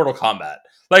la Mortal Kombat.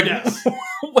 Like,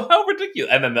 how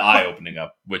ridiculous. And then the eye opening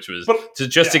up, which was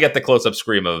to get the close-up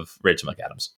scream of Rachel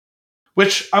McAdams.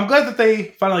 Which I'm glad that they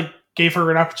finally gave her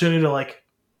an opportunity to, like,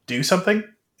 do something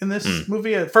in this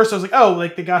movie. At first I was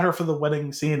like, they got her for the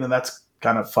wedding scene, and that's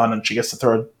kind of fun, and she gets to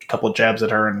throw a couple of jabs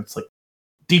at her, and it's like,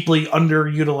 deeply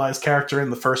underutilized character in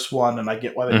the first one, and I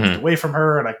get why they moved away from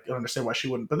her, and I understand why she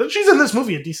wouldn't. But then she's in this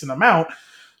movie a decent amount,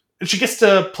 and she gets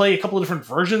to play a couple of different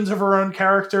versions of her own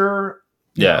character.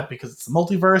 You know, because it's the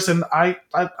multiverse, and I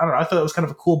don't know. I thought it was kind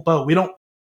of a cool bow.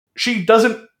 She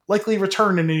doesn't likely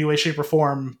return in any way, shape, or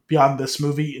form beyond this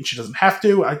movie, and she doesn't have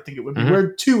to. I think it would be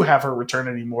weird to have her return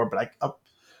anymore, but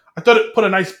I thought it put a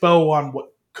nice bow on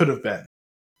what could have been.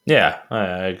 Yeah,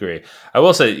 I agree. I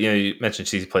will say, you mentioned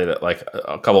she's played like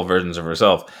a couple versions of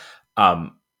herself. I've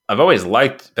always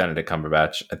liked Benedict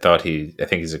Cumberbatch. I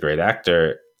think he's a great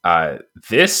actor.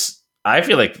 This, I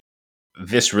feel like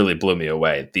this really blew me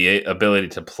away. The ability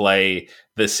to play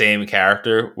the same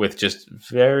character with just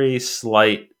very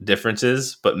slight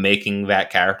differences, but making that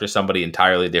character somebody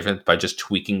entirely different by just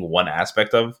tweaking one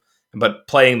aspect of, but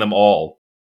playing them all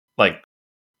like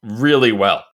really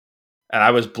well. And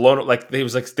I was blown. Like it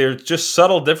was like they're just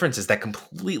subtle differences that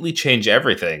completely change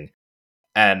everything.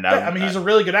 And I mean, he's a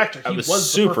really good actor. I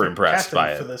was super impressed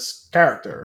by it for this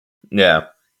character. Yeah,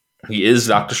 he is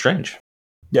Doctor Strange.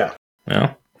 Yeah,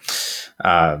 yeah.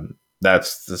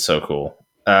 That's so cool.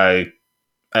 I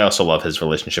also love his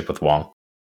relationship with Wong.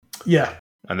 Yeah,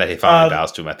 and that he finally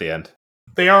bows to him at the end.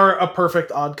 They are a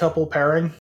perfect odd couple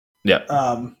pairing. Yeah.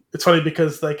 It's funny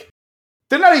because like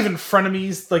they're not even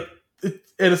frenemies. Like,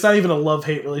 and it's not even a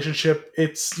love-hate relationship.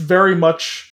 It's very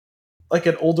much like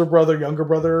an older brother, younger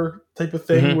brother type of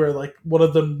thing, where like one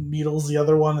of them needles the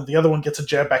other one, and the other one gets a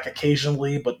jab back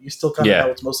occasionally, but you still kind of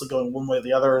know it's mostly going one way or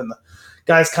the other, and the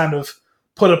guys kind of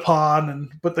put upon,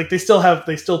 but like they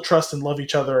still trust and love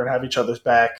each other and have each other's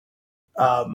back.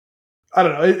 I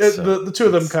don't know. The two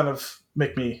of them kind of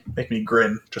make me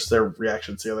grin, just their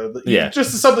reactions together.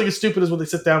 Just something as stupid as when they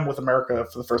sit down with America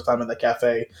for the first time in the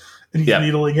cafe, and he's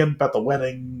needling him about the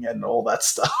wedding and all that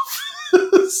stuff.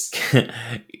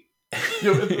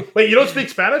 Wait, you don't speak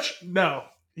Spanish? No.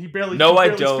 He barely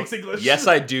speaks English. Yes,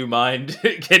 I do mind.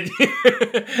 Can you?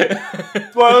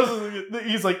 Well,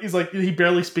 he's like he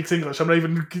barely speaks English. I'm not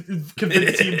even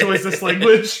convinced he enjoys this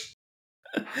language.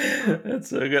 That's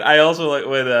so good. I also like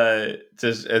when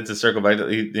to circle back to,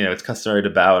 it's customary to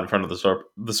bow in front of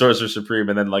the Sorcerer Supreme,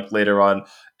 and then like later on,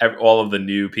 all of the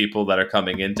new people that are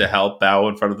coming in to help bow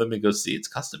in front of them. He goes, "See, it's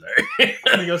customary."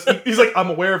 And he's like, "I'm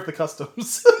aware of the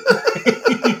customs."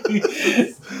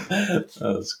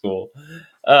 That's cool.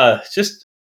 It's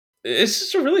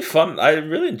just a really fun. I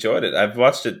really enjoyed it. I've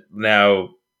watched it now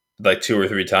like 2 or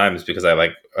 3 times because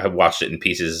I watched it in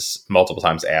pieces multiple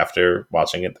times after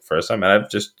watching it the first time, and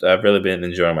I've really been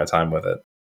enjoying my time with it.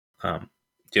 Do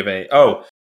you have any? Oh,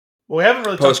 well, we haven't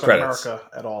really talked about America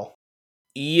at all.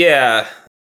 Yeah,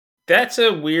 that's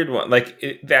a weird one. Like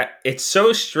it's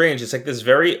so strange. It's like this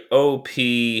very OP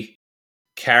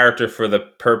character for the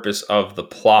purpose of the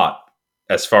plot,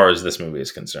 as far as this movie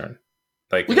is concerned.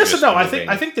 Like, well, yes and no. I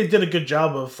think they did a good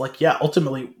job of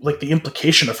ultimately, like the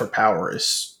implication of her power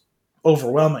is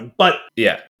overwhelming, but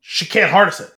she can't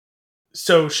harness it,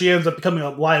 so she ends up becoming a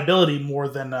liability more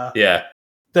than a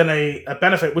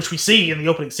benefit, which we see in the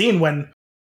opening scene when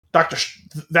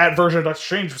that version of Doctor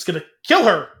Strange was going to kill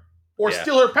her or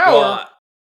steal her power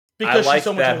because I like she's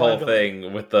so much that of a whole liability.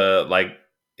 thing with the like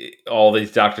all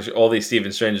these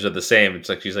Stephen Stranges are the same. It's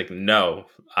like she's like, no,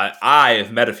 I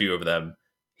have met a few of them.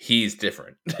 He's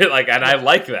different. Like, and I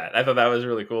like that. I thought that was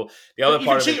really cool. The other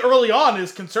part of it, early on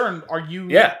is concerned. Are you?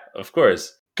 Yeah, of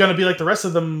course. Going to be like the rest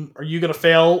of them? Are you going to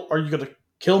fail? Are you going to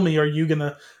kill me? Are you going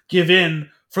to give in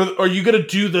are you going to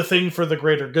do the thing for the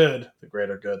greater good? The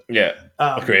greater good. Yeah.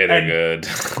 Greater good.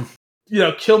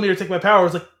 Kill me or take my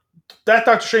powers. Like that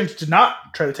Doctor Strange did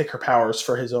not try to take her powers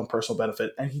for his own personal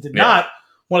benefit, and he did not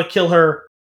want to kill her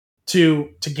to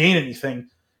gain anything.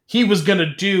 He was going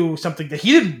to do something that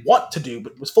he didn't want to do,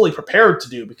 but was fully prepared to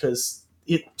do because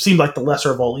it seemed like the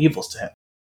lesser of all evils to him.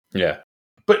 Yeah.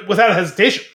 But without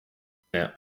hesitation. Yeah.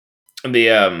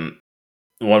 The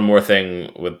one more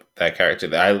thing with that character,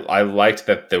 that I liked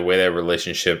that the way their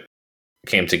relationship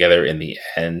came together in the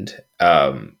end.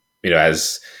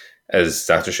 As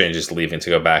Doctor Strange is leaving to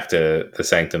go back to the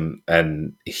Sanctum,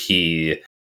 and he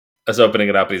is opening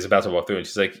it up, and he's about to walk through, and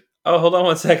she's like, "Oh, hold on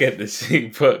one second." And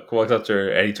she walks up to her,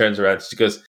 and he turns around, and she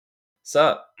goes,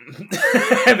 "Sup?"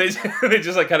 And they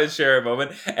just like kind of share a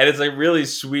moment, and it's like really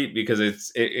sweet because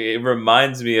it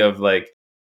reminds me of like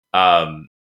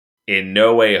in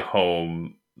No Way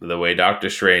Home, the way Doctor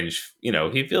Strange,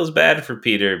 he feels bad for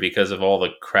Peter because of all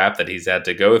the crap that he's had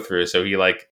to go through. So he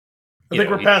like, I think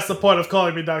we're past the point of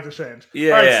calling me Doctor Strange.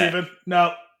 Yeah, all right, Steven.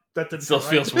 No, that didn't still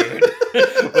feels weird.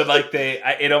 But like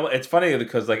it's funny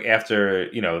because like after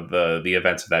the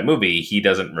events of that movie, he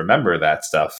doesn't remember that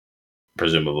stuff,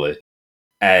 presumably,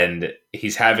 and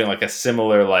he's having like a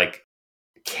similar like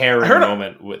caring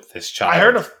moment with his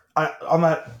child. On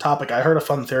that topic, I heard a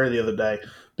fun theory the other day.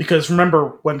 Because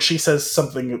remember when she says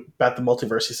something about the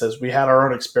multiverse, he says, we had our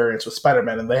own experience with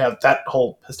Spider-Man, and they have that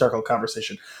whole hysterical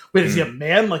conversation. Wait, is he a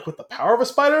man, like, with the power of a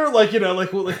spider? Like,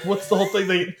 what's the whole thing?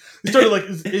 They started, like,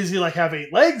 is he, like, have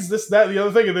 8 legs? This, that, the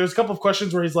other thing. And there's a couple of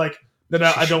questions where he's like,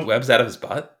 no, I don't. Webs out of his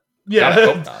butt? Yeah. God, I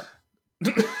hope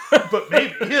not. But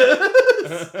maybe.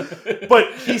 Yes.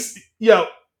 But he's,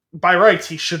 by rights,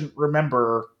 he shouldn't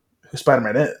remember who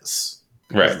Spider-Man is.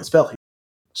 Right. The spell.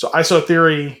 So I saw a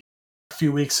theory a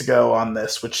few weeks ago on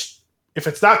this, which if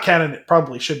it's not canon, it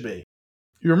probably should be.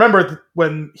 You remember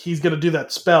when he's going to do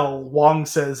that spell, Wong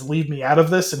says, "Leave me out of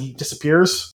this," and he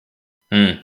disappears?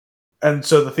 And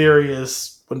so the theory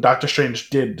is when Doctor Strange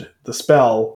did the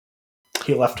spell,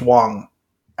 he left Wong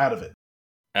out of it.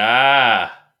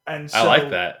 And so I like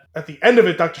that. At the end of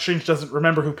it, Doctor Strange doesn't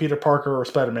remember who Peter Parker or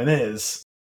Spider-Man is,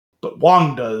 but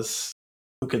Wong does,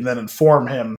 who can then inform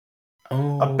him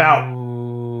about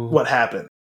what happened.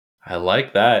 I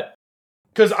like that.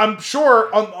 Because I'm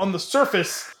sure on the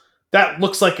surface, that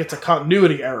looks like it's a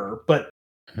continuity error, but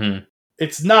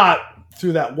it's not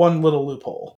through that one little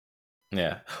loophole.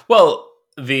 Yeah. Well,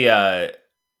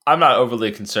 I'm not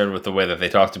overly concerned with the way that they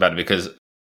talked about it, because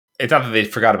it's not that they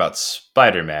forgot about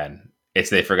Spider-Man. It's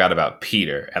they forgot about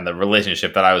Peter, and the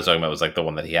relationship that I was talking about was like the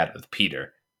one that he had with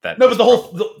Peter. But the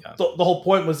whole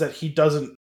point was that he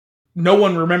doesn't. No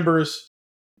one remembers.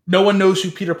 No one knows who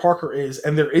Peter Parker is,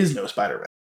 and there is no Spider-Man.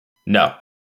 No.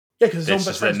 Yeah, because his own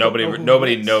best friends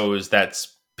nobody knows that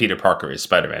Peter Parker is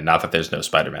Spider-Man. Not that there's no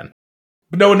Spider-Man,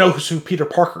 but no one knows who Peter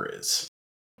Parker is.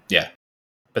 Yeah,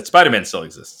 but Spider-Man still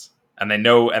exists, and they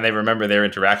know, and they remember their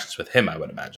interactions with him, I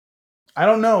would imagine. I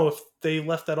don't know if they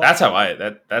left that. That's how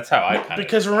I.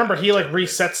 Because remember, he like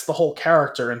resets the whole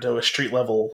character into a street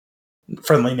level,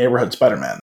 friendly neighborhood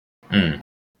Spider-Man.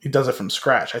 He does it from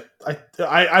scratch. I'd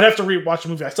have to rewatch the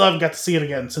movie. I still haven't got to see it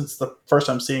again since the first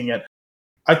time seeing it.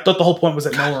 I thought the whole point was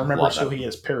that no one remembers who he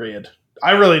is. Period.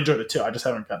 I really enjoyed it too. I just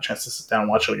haven't got a chance to sit down and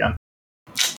watch it again.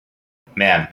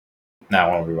 Man, now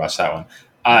I want to rewatch that one.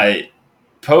 I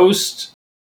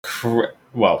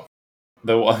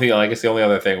guess the only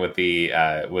other thing with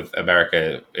with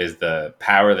America is the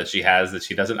power that she has that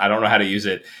she doesn't. I don't know how to use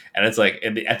it, and it's like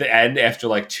at the end, after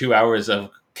like 2 hours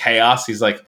of chaos, he's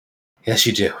like, "Yes,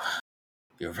 you do.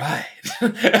 You're right.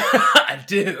 I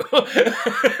do."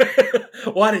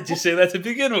 Why did you say that to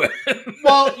begin with?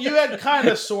 Well, you had kind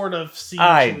of sort of seen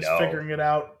she was figuring it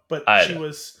out, but she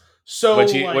was so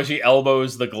when she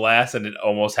elbows the glass and it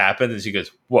almost happened, and she goes,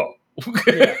 "Whoa."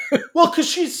 Yeah. Well, because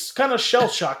she's kind of shell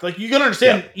shocked. Like you can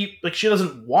understand, like she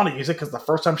doesn't want to use it because the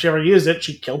first time she ever used it,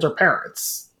 she killed her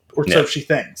parents, or so she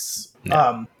thinks.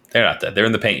 Yeah. They're not dead. They're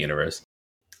in the Paint universe.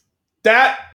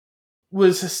 That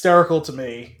was hysterical to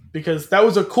me because that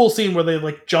was a cool scene where they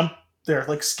like jump. They're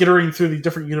like skittering through the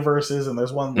different universes, and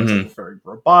there's one that's like very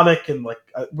robotic and like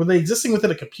were they existing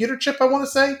within a computer chip? I want to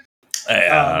say.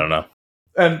 I don't know.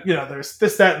 And there's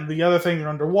this, that, and the other thing. They're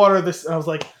underwater. This, and I was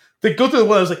like. They go through the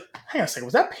one. I was like, "Hang on a second,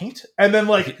 was that paint?" And then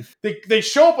like they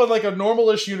show up on like a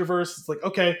normal-ish universe. It's like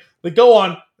okay, they go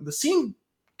on. And the scene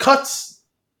cuts.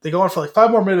 They go on for like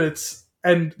 5 more minutes,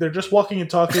 and they're just walking and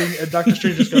talking. And Doctor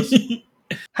Strange just goes,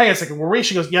 "Hang on a second, were we?"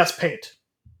 She goes, "Yes, paint."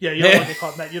 Yeah, you don't want to get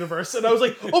caught in that universe. And I was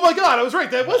like, "Oh my god, I was right.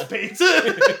 That was paint."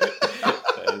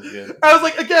 That was good. I was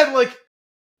like, again, like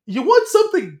you want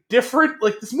something different.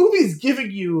 Like this movie is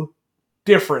giving you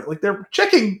different. Like they're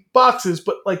checking boxes,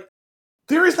 but like.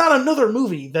 There is not another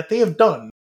movie that they have done,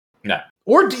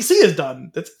 or DC has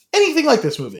done that's anything like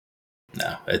this movie.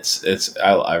 No,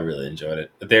 I really enjoyed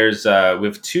it. There's we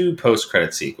have 2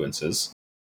 post-credit sequences.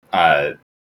 The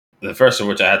first of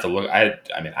which I had to look. I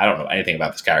mean, I don't know anything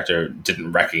about this character.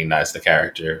 Didn't recognize the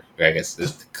character. I guess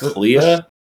is Clea, the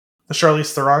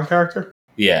Charlize Theron character.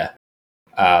 Yeah.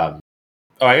 I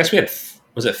guess we had.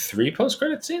 Was it 3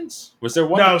 post-credit scenes? Was there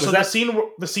one? No, so the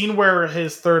scene where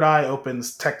his third eye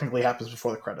opens technically happens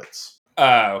before the credits.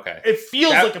 Okay. It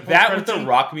feels like a that with the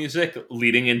rock music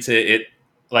leading into it,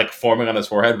 like forming on his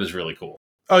forehead, was really cool.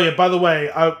 Oh yeah, by the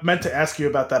way, I meant to ask you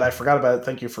about that. I forgot about it.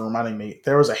 Thank you for reminding me.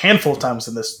 There was a handful of times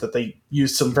in this that they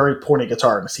used some very pointy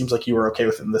guitar, and it seems like you were okay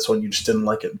with it in this one. You just didn't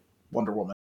like it in Wonder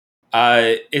Woman.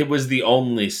 It was the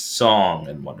only song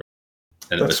in Wonder Woman.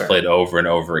 And it was played over and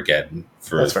over again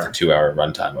for the 2-hour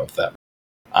runtime of them.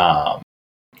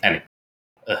 Anyway,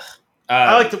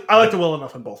 I like the well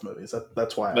enough in both movies.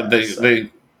 That's why. But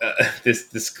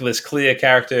this Clea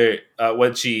character,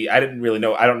 when I didn't really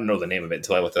know. I don't know the name of it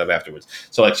until I looked it up afterwards.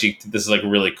 So like this is like a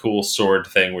really cool sword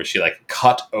thing where she like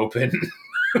cut open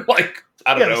like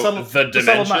I don't know the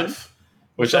dimension,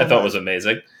 which I thought was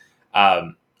amazing.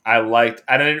 I liked.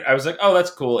 I was like, oh,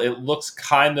 that's cool. It looks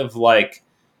kind of like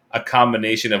a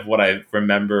combination of what I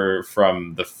remember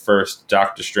from the first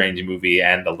Doctor Strange movie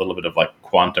and a little bit of like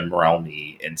quantum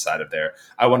realm-y inside of there.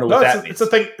 I wonder what that means.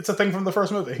 It's a thing from the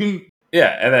first movie.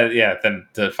 Yeah, and then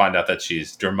to find out that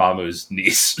she's Dormammu's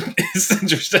niece is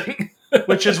interesting.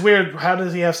 Which is weird. How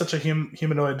does he have such a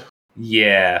humanoid?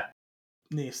 Yeah,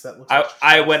 niece that looks.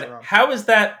 I went. How is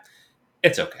that?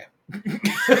 It's okay.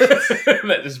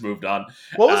 That just moved on.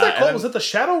 What was that called? Was it the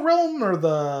Shadow Realm or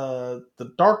the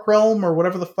Dark Realm or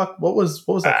whatever the fuck? What was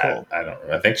that called? I don't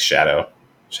know. I think Shadow.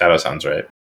 Shadow sounds right.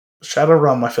 Shadow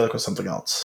Realm, I feel like was something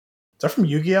else. Is that from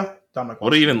Yu-Gi-Oh? What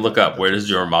do you even look up? Where does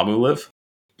Dormammu live?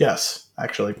 Yes,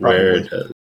 actually, probably. Where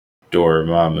does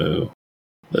Dormammu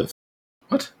live?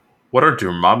 What? What are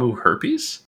Dormammu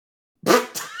herpes?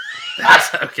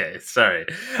 Okay, sorry.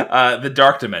 The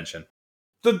Dark Dimension.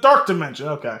 The Dark Dimension.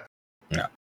 Okay. Yeah.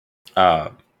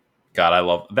 God, I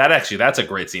love that. Actually, that's a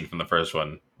great scene from the first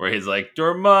one where he's like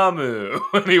Dormammu,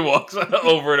 and he walks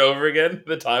over and over again.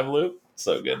 The time loop,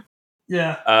 so good.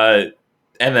 Yeah.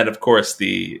 And then of course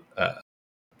the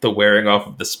wearing off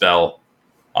of the spell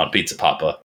on Pizza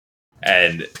Papa,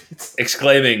 and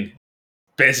exclaiming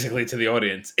basically to the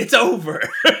audience, "It's over,"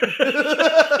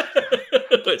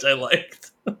 which I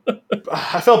liked.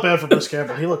 I felt bad for Bruce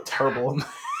Campbell. He looked terrible.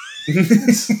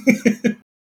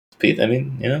 Pete, I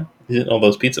mean, he's eating all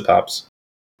those pizza pops.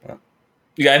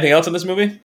 You got anything else in this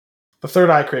movie? The third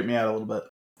eye creeped me out a little bit.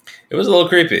 It was a little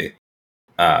creepy.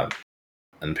 And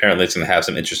apparently it's going to have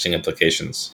some interesting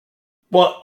implications.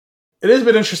 Well, it has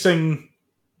been interesting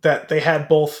that they had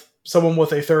both someone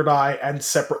with a third eye and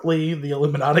separately the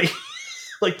Illuminati.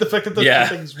 Like the fact that those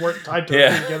two things weren't tied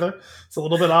directly together. It's a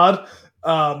little bit odd.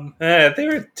 They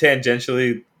were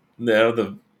tangentially,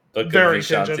 the Book of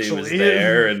Vishanti was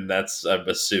there, and that's, I'm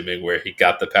assuming, where he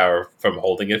got the power from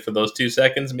holding it for those 2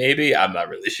 seconds, maybe? I'm not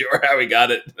really sure how he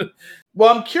got it.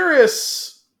 Well, I'm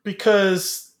curious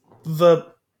because the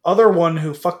other one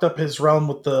who fucked up his realm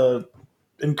with the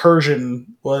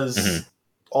incursion was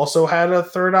also had a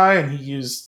third eye, and he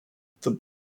used the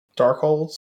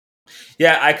Darkholds.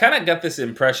 Yeah, I kind of got this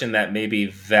impression that maybe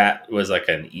that was like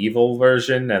an evil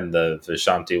version, and the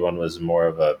Vishanti one was more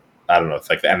of a, I don't know, it's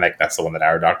like, and that's the one that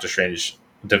our Doctor Strange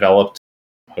developed.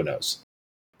 Who knows?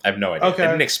 I have no idea. Okay. They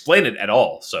didn't explain it at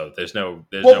all, so there's no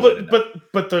way to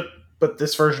know. But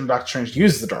this version of Doctor Strange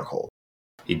used the Darkhold.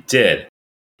 He did.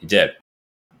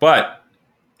 But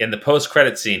in the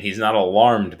post-credit scene, he's not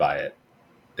alarmed by it.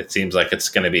 It seems like it's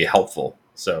going to be helpful.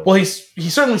 So, well, he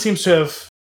certainly seems to have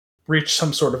reached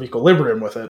some sort of equilibrium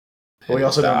with it. But we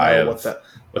also don't know what that.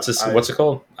 What's it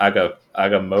called? Agamotto.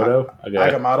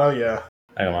 Agamotto, yeah.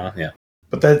 Agamotto, yeah.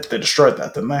 But they destroyed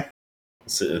that, didn't they?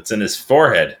 It's in his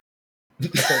forehead.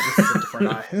 It's a different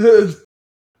eye.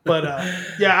 But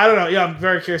I don't know. Yeah, I'm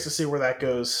very curious to see where that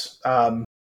goes.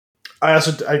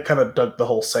 I kind of dug the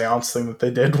whole seance thing that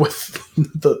they did with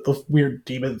the weird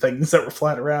demon things that were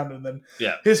flying around, and then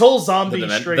his whole zombie the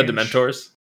Dementors,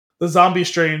 the zombie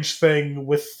Strange thing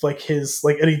with like his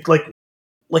and he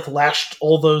like lashed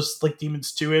all those like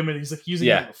demons to him, and he's like using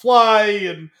them to fly,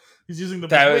 and he's using the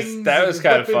wings. That was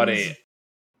kind of funny.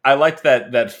 I liked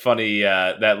that funny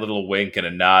that little wink and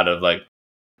a nod of like,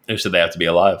 who said they have to be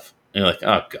alive? And you're like,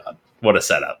 oh god, what a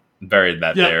setup! Buried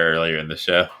that there earlier in the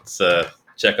show. It's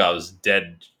Chekhov's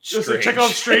dead. It's a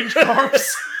Chekhov's strange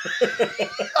corpse.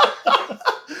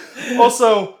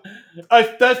 Also,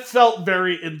 that felt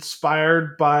very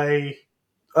inspired by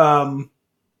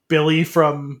Billy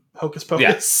from Hocus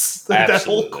Pocus. Yeah, that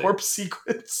whole corpse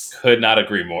sequence. Could not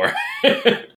agree more.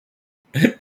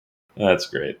 That's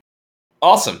great.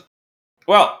 Awesome.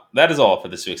 Well, that is all for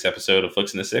this week's episode of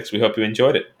Flicks in the Six. We hope you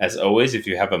enjoyed it. As always, if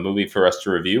you have a movie for us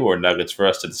to review or nuggets for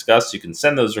us to discuss, you can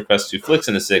send those requests to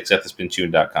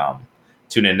flicksinthesix@thespintune.com.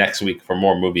 Tune in next week for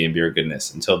more movie and beer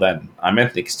goodness. Until then, I'm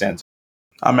Anthony Costanzo.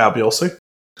 I'm Al Biolsi.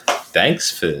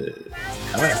 Thanks for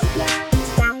coming.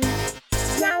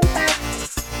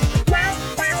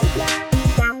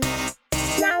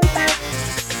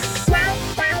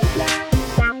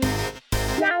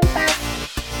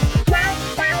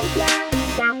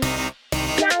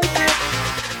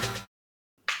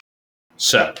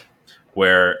 So,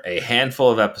 we're a handful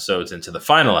of episodes into the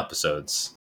final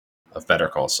episodes of Better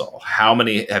Call Saul. How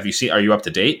many have you seen? Are you up to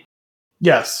date?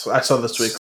 Yes, I saw this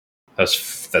week.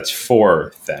 That's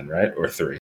 4 then, right? Or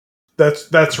 3?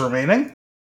 That's remaining?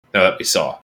 No, that we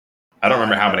saw. I don't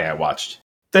remember how many I watched.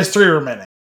 There's 3 remaining.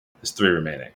 There's 3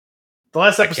 remaining. The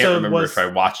last episode I can't remember if I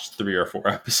watched 3 or 4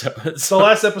 episodes. The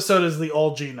last episode is the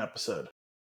All Gene episode.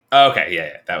 Okay,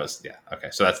 yeah. That was,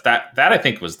 okay. So that's that I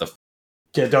think was the...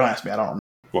 Yeah, don't ask me. I don't remember.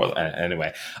 Well,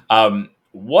 anyway.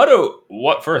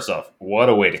 First off, what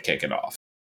a way to kick it off.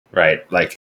 Right?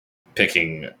 Like,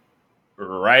 picking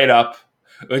right up,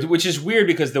 which is weird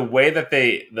because the way that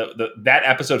that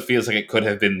episode feels like it could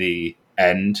have been the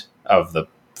end of the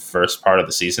first part of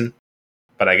the season.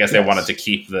 But I guess they wanted to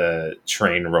keep the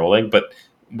train rolling,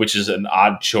 which is an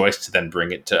odd choice to then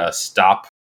bring it to a stop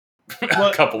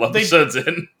a couple episodes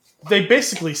in. They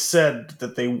basically said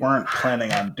that they weren't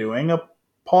planning on doing a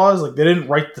pause. Like, they didn't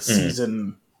write the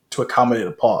season to accommodate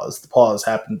a pause. The pause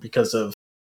happened because of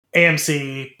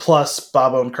AMC plus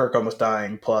Bob Odenkirk almost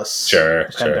dying plus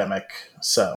the pandemic.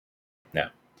 So no,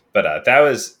 but that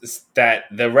was that.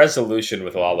 The resolution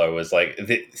with Lalo was like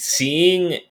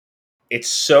seeing. It's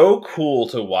so cool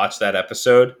to watch that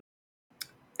episode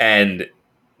and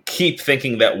keep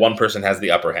thinking that one person has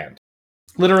the upper hand.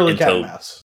 Literally cat and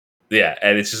mouse. Yeah,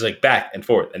 and it's just like back and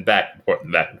forth and back and forth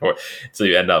and back and forth. So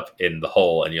you end up in the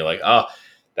hole and you're like, oh,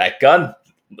 that gun.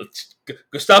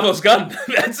 Gustavo's gun.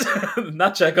 That's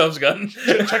not Chekhov's gun.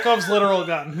 Chekhov's literal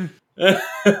gun.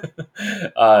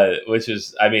 Which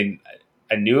is, I mean,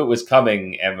 I knew it was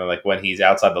coming, and like when he's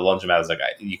outside the laundromat, I was like,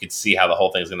 you could see how the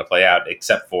whole thing's going to play out,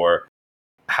 except for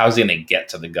how's he going to get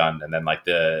to the gun. And then like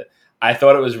I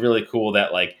thought it was really cool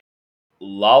that like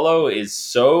Lalo is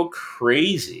so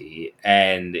crazy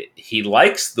and he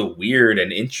likes the weird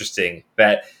and interesting,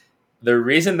 that the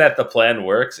reason that the plan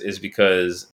works is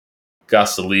because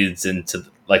Gus leans into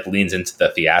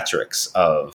the theatrics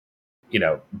of,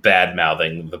 bad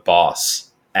mouthing the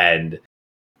boss, and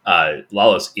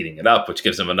Lalo's eating it up, which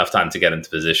gives him enough time to get into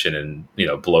position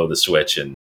and, blow the switch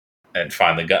and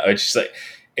find the gun. It's just like,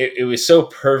 it was so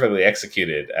perfectly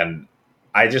executed. And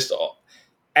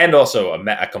and also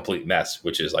a complete mess,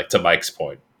 which is like to Mike's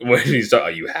point when he's like,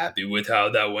 are you happy with how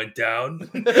that went down?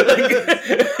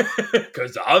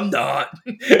 Because I'm not.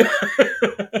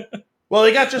 Well,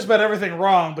 they got just about everything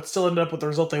wrong, but still ended up with the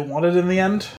result they wanted in the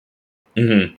end.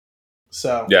 Mm-hmm.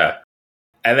 So yeah,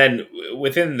 and then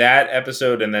within that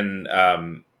episode, and then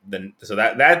so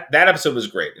that episode was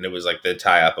great, and it was like the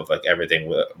tie up of like everything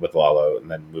with Lalo,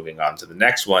 and then moving on to the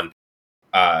next one.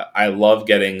 I love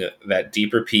getting that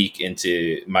deeper peek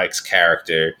into Mike's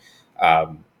character,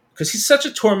 because he's such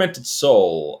a tormented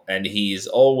soul, and he's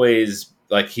always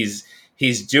like he's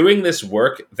doing this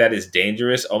work that is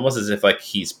dangerous, almost as if like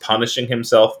he's punishing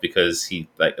himself because he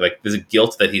like there's a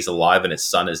guilt that he's alive and his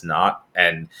son is not,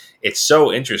 and it's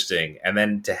so interesting. And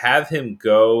then to have him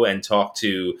go and talk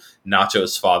to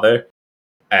Nacho's father,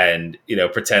 and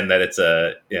pretend that it's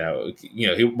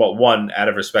one, out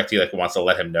of respect, he like wants to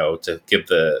let him know, to give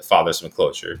the father some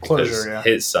closure because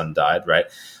his son died, right?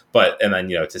 And then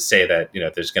to say that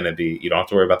there's going to be, you don't have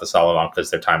to worry about the Solomon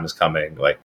because their time is coming,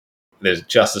 like there's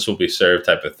justice will be served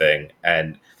type of thing.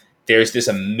 And there's this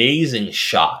amazing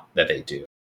shot that they do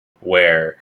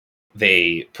where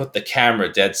they put the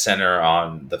camera dead center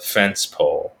on the fence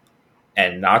pole,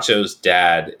 and Nacho's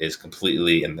dad is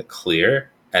completely in the clear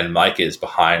and Mike is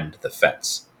behind the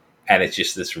fence. And it's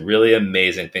just this really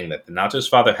amazing thing that the Nacho's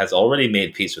father has already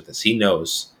made peace with this. He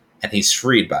knows, and he's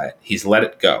freed by it. He's let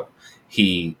it go.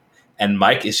 And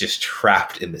Mike is just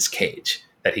trapped in this cage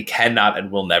that he cannot and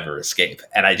will never escape.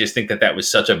 And I just think that was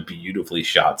such a beautifully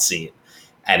shot scene,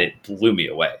 and it blew me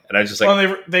away. And I was just like,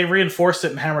 well, they reinforced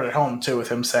it and hammered it home too, with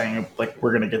him saying like,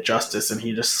 we're going to get justice. And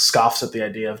he just scoffs at the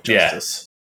idea of justice.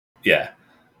 Yeah.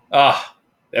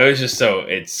 It was just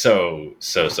it's so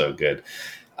good.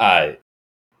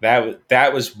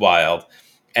 That was wild.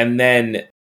 And then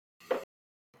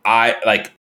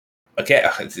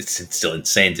it's still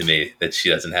insane to me that she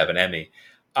doesn't have an Emmy.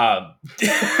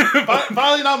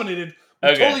 Finally nominated.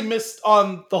 We totally missed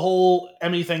on the whole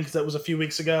Emmy thing because that was a few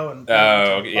weeks ago. And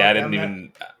I didn't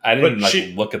even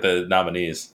look at the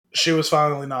nominees. She was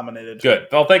finally nominated. Good.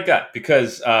 Well, thank God,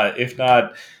 because if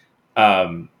not,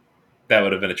 that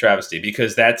would have been a travesty,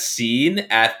 because that scene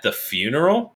at the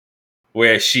funeral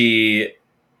where she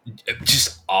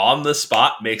just on the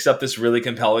spot makes up this really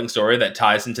compelling story that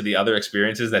ties into the other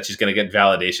experiences that she's going to get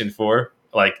validation for.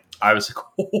 Like, I was like,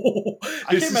 oh,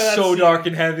 this is so dark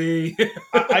and heavy.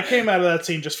 I came out of that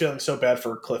scene just feeling so bad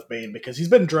for Cliff Bain, because he's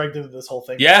been dragged into this whole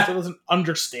thing. Yeah. He still doesn't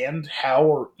understand how,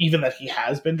 or even that he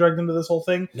has been dragged into this whole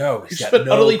thing. No, he's just been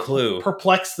utterly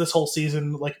perplexed this whole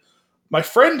season. Like, my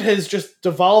friend has just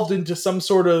devolved into some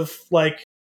sort of like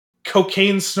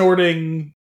cocaine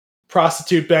snorting,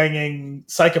 prostitute banging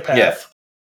psychopath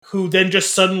who then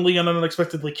just suddenly and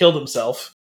unexpectedly killed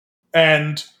himself.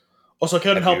 And also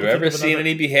couldn't help. Have you ever seen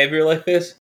any behavior like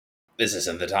this? This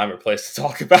isn't the time or place to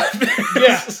talk about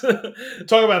this. Yeah.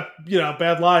 Talk about,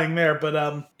 bad lying there, but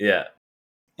yeah.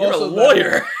 You're also a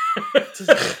lawyer.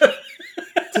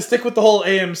 To stick with the whole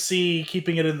AMC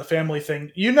keeping it in the family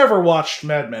thing, you never watched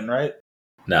Mad Men, right?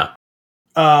 No.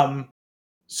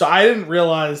 So I didn't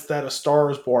realize that A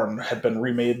Star Is Born had been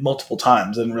remade multiple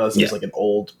times. I didn't realize it was like an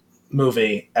old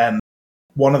movie. And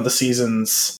one of the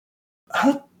seasons, I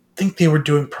don't think they were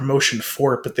doing promotion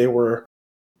for it, but they were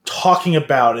talking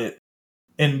about it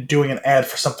and doing an ad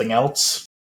for something else.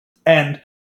 And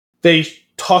they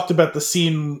talked about the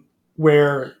scene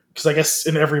where because I guess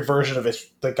in every version of it,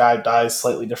 the guy dies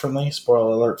slightly differently.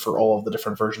 Spoiler alert for all of the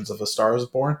different versions of A Star Is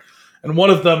Born. And one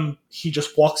of them, he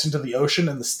just walks into the ocean,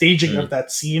 and the staging of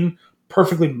that scene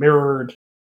perfectly mirrored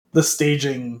the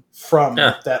staging from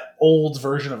that old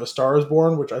version of A Star Is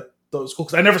Born, which I thought was cool,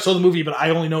 because I never saw the movie, but I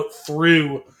only know it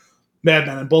through Mad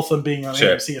Men, and both of them being on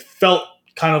AMC. It felt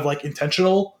kind of like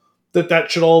intentional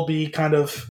that should all be kind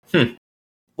of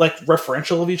like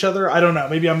referential of each other. I don't know.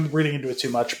 Maybe I'm reading into it too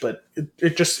much, but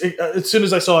it just as soon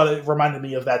as I saw it, it reminded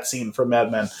me of that scene from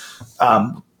Mad Men,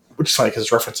 which is funny because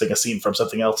it's referencing a scene from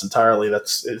something else entirely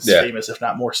that's famous, if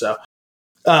not more so.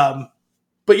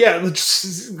 But yeah,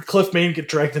 just Cliff Main get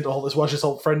dragged into all this, watch his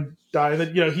old friend die, and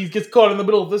then he gets caught in the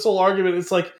middle of this whole argument.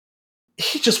 It's like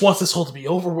he just wants this whole to be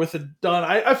over with and done.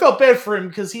 I felt bad for him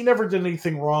because he never did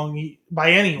anything wrong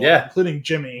by anyone, including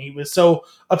Jimmy. He was so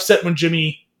upset when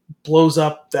Jimmy blows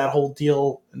up that whole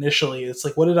deal initially. It's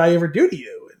like, what did I ever do to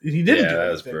you? He didn't do anything.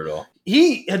 That was brutal.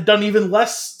 He had done even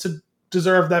less to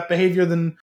deserve that behavior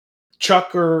than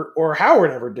Chuck or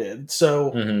Howard ever did.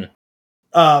 So,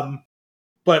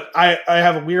 but I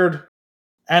have a weird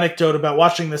anecdote about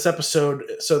watching this episode.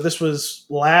 So this was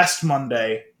last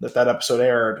Monday that episode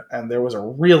aired, and there was a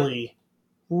really,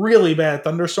 really bad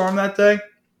thunderstorm that day,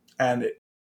 and it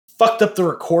fucked up the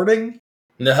recording.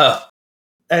 No.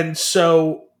 And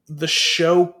so the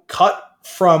show cut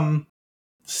from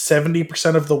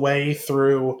 70% of the way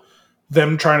through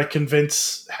them trying to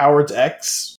convince Howard's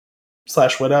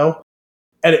ex/widow,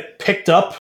 and it picked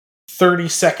up 30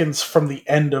 seconds from the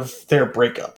end of their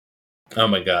breakup. Oh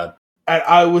my God. And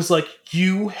I was like,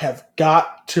 you have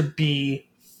got to be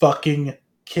fucking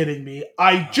kidding me.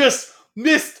 I just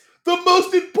missed the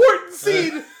most important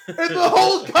scene in the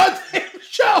whole goddamn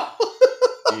show.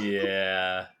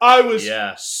 Yeah. I was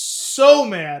so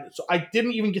mad. So I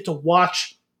didn't even get to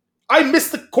watch. I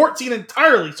missed the court scene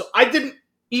entirely. So I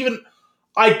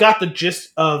got the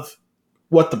gist of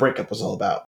what the breakup was all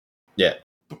about. Yeah.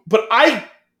 But I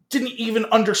didn't even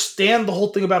understand the whole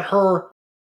thing about her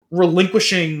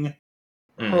relinquishing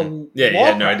her you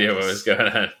had no idea what was going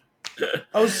on.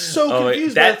 I was so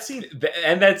confused by that scene.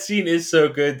 And that scene is so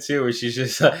good, too, where she's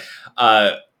just,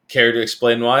 care to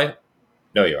explain why?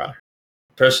 No, Your Honor.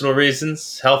 Personal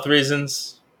reasons? Health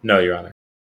reasons? No, Your Honor.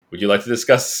 Would you like to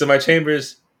discuss this in my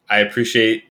chambers? I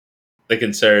appreciate the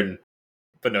concern,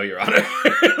 but no, Your Honor.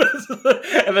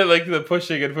 And then the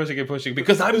pushing and pushing and pushing,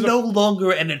 because I'm no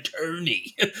longer an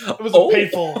attorney. It was a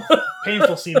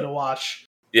painful scene to watch.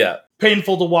 Yeah.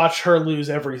 Painful to watch her lose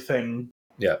everything.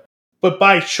 Yeah. But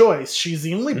by choice, she's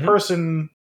the only person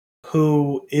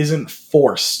who isn't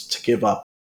forced to give up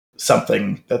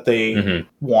something that they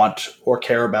want or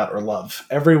care about or love.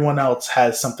 Everyone else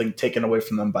has something taken away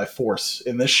from them by force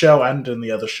in this show and in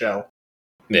the other show.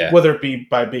 Yeah. Whether it be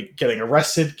by getting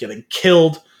arrested, getting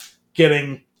killed,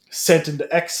 getting sent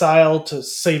into exile to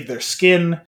save their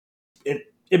skin,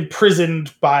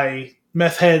 imprisoned by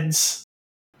meth heads.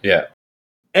 Yeah.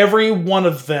 Every one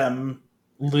of them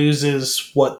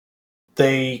loses what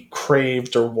they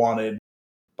craved or wanted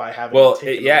by having it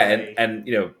taken away.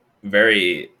 and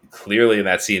very clearly in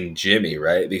that scene, Jimmy,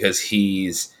 right? Because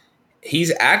he's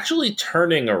actually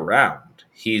turning around.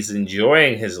 He's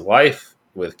enjoying his life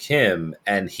with Kim,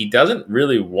 and he doesn't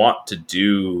really want to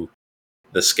do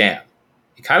the scam.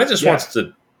 He kind of just wants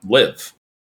to live.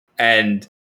 And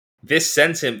this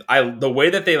sends him, the way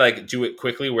that they do it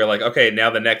quickly, where okay, now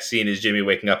the next scene is Jimmy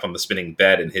waking up on the spinning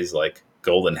bed in his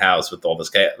golden house with all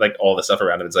this all the stuff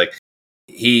around him. It's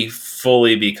he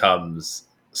fully becomes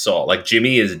Saul.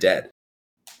 Jimmy is dead.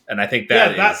 And I think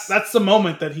that's the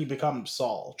moment that he becomes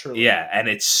Saul, truly. Yeah, and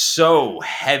it's so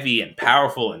heavy and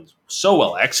powerful and so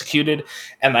well executed.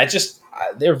 And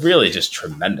they're really just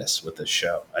tremendous with this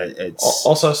show. It's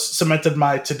also cemented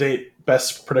my to-date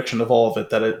best prediction of all of it,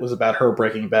 that it was about her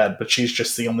breaking bad, but she's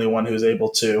just the only one who's able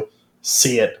to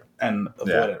see it and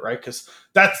avoid it, right? Because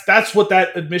that's what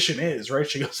that admission is, right?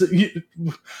 She goes,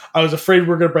 I was afraid we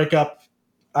were going to break up.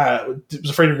 I was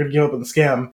afraid we were going to give up on the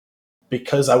scam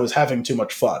because I was having too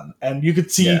much fun. And you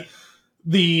could see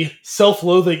the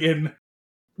self-loathing in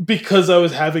because I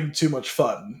was having too much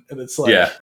fun. And it's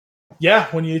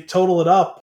when you total it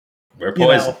up, we're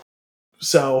poison.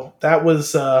 So that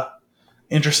was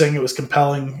interesting. It was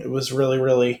compelling. It was really,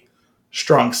 really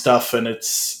strong stuff. And it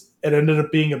ended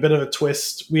up being a bit of a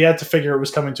twist. We had to figure it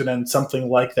was coming to an end, something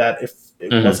like that, if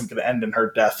it wasn't going to end in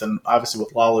her death. And obviously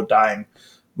with Lalo dying,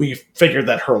 we figured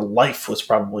that her life was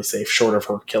probably safe, short of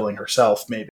her killing herself,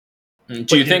 maybe.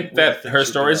 Do you think that her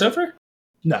story's over?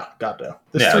 No, God no.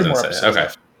 There's 3 more episodes. Okay.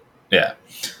 Yeah.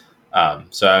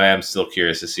 So I am still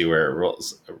curious to see where it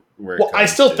rolls. I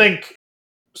still think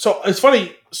So it's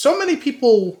funny. So many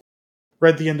people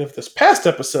read the end of this past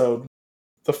episode.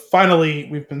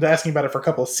 We've been asking about it for a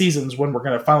couple of seasons when we're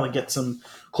going to finally get some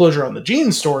closure on the Jean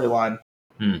storyline.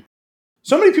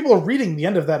 So many people are reading the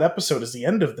end of that episode as the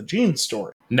end of the Jean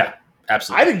story. No,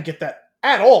 absolutely. I didn't get that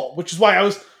at all, which is why I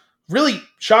was really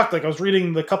shocked. Like, I was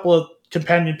reading the couple of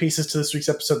companion pieces to this week's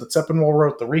episode that Sepinwall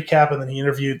wrote, the recap, and then he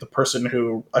interviewed the person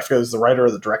who, I forget, is the writer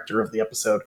or the director of the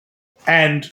episode.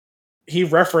 And he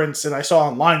referenced, and I saw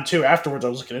online too, afterwards I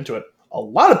was looking into it, a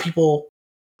lot of people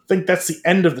think that's the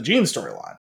end of the Jean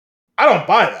storyline. I don't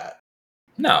buy that.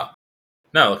 No,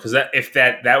 because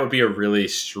that would be a really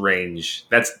strange.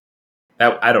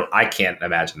 I can't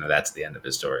imagine that that's the end of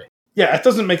his story. Yeah, it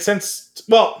doesn't make sense.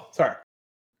 Well, sorry.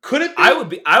 Could it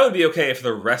be? I would be okay if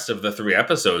the rest of the 3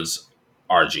 episodes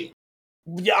are Jean.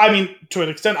 Yeah, I mean, to an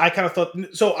extent, I kind of thought.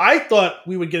 So I thought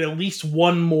we would get at least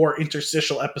one more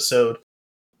interstitial episode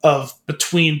of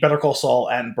between Better Call Saul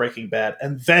and Breaking Bad,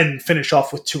 and then finish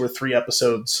off with 2 or 3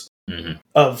 episodes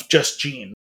of just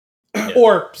Jean. Yeah.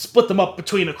 Or split them up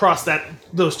across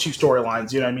those 2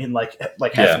 storylines, you know what I mean? Like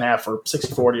half and half, or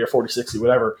 60-40 or 40-60,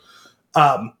 whatever.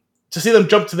 To see them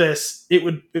jump to this,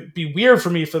 it'd be weird for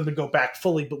me for them to go back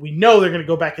fully, but we know they're going to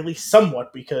go back at least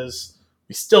somewhat because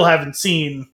we still haven't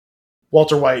seen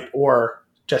Walter White or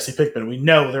Jesse Pinkman. We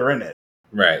know they're in it.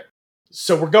 Right.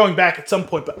 So we're going back at some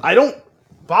point, but I don't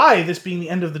buy this being the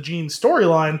end of the Jean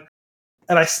storyline,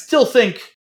 and I still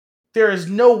think there is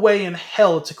no way in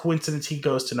hell it's a coincidence he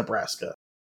goes to Nebraska.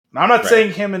 Now, I'm not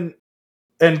saying him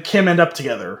and Kim end up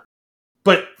together,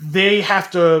 but they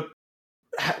have to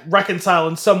reconcile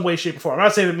in some way, shape, or form. I'm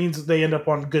not saying it means that they end up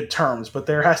on good terms, but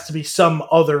there has to be some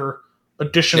other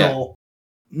additional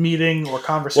meeting or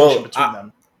conversation between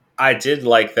them. I did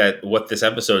like that. What this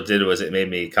episode did was it made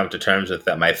me come to terms with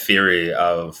that. My theory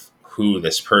of who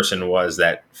this person was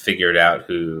that figured out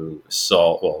who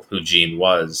Jean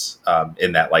was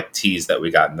in that like tease that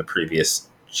we got in the previous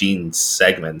Jean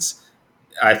segments.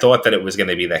 I thought that it was going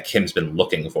to be that Kim's been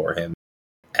looking for him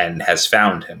and has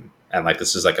found him. And like,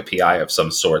 this is like a PI of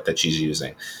some sort that she's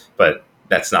using, but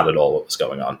that's not at all what was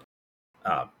going on.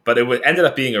 But it ended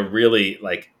up being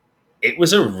it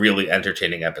was a really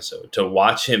entertaining episode to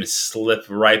watch him slip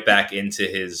right back into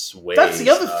his ways. That's the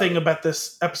other thing about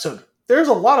this episode. There's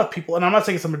a lot of people, and I'm not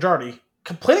saying it's a majority,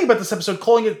 complaining about this episode,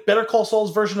 calling it Better Call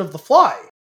Saul's version of The Fly.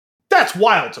 That's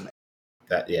wild to me.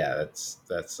 That's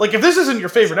like, if this isn't your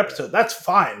favorite episode, that's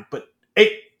fine, but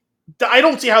I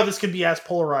don't see how this could be as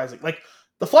polarizing. Like,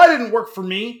 The Fly didn't work for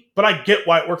me, but I get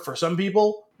why it worked for some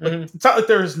people. Like, it's not like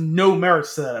there's no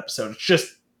merits to that episode. It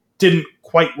just didn't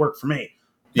quite work for me.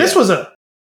 This was a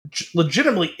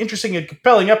legitimately interesting and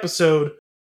compelling episode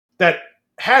that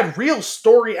had real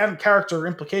story and character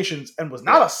implications and was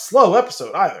not a slow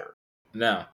episode either.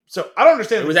 No. So I don't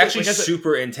understand. It was actually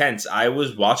super intense. I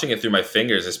was watching it through my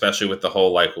fingers, especially with the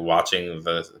whole like watching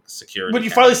the security. When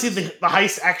you finally see the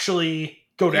heist actually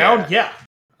go down,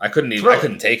 I couldn't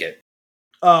take it.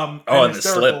 And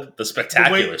the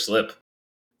spectacular slip.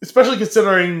 Especially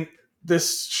considering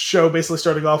this show basically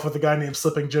starting off with a guy named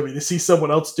Slipping Jimmy, to see someone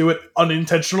else do it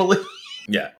unintentionally.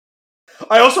 Yeah.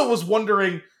 I also was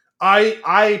wondering,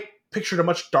 I pictured a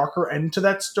much darker end to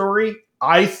that story.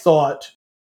 I thought,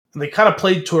 and they kind of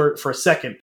played to it for a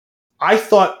second, I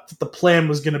thought that the plan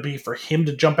was going to be for him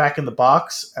to jump back in the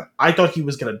box, and I thought he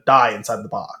was going to die inside the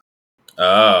box.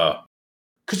 Oh.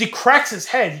 Because he cracks his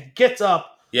head, he gets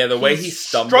up. Yeah, the way he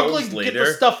stumbles struggling to later. Get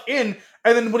the stuff in,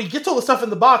 and then when he gets all the stuff in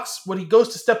the box, when he goes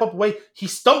to step up away, he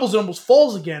stumbles and almost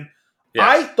falls again. Yeah.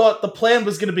 I thought the plan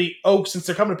was going to be, since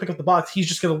they're coming to pick up the box, he's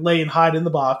just going to lay and hide in the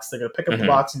box. They're going to pick up the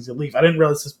box and he's going to leave. I didn't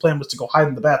realize his plan was to go hide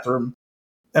in the bathroom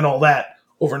and all that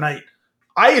overnight.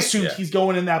 I assumed he's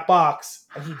going in that box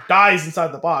and he dies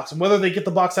inside the box. And whether they get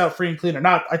the box out free and clean or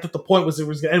not, I thought the point was it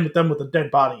was going to end with them with a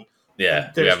dead body. Yeah.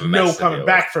 And there's no coming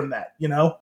back from that, you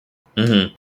know?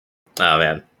 Mm-hmm. Oh,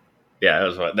 man. Yeah,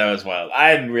 that was wild.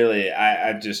 I'm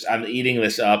eating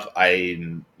this up.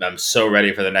 I'm so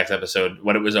ready for the next episode.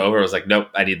 When it was over, I was like, nope,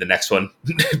 I need the next one.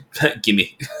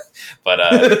 Gimme. But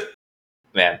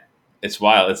man, it's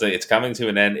wild. It's coming to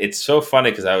an end. It's so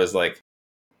funny because I was like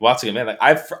watching it, man. Like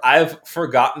I've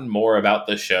forgotten more about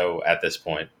the show at this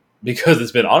point because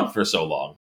it's been on for so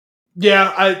long.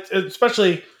 Yeah,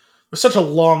 especially with such a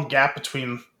long gap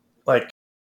between like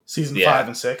season 5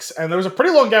 and 6, and there was a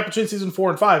pretty long gap between season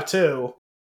 4 and 5 too.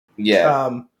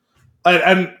 Yeah.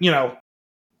 And you know,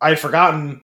 I had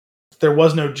forgotten there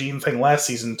was no Gene thing last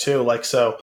season too. Like,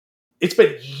 so it's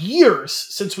been years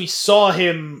since we saw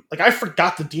him. Like, I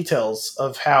forgot the details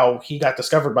of how he got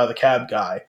discovered by the cab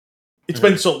guy. It's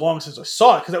been so long since I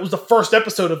saw it because that was the first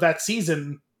episode of that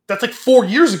season. That's like 4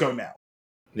 years ago now.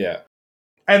 Yeah.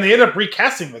 And they ended up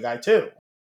recasting the guy too.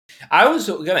 I was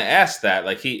gonna ask that.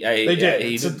 Like They did.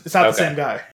 It's not the same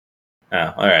guy.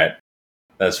 Oh, all right.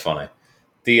 That's funny.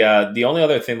 The only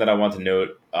other thing that I want to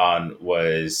note on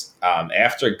was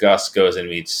after Gus goes and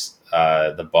meets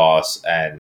the boss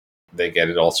and they get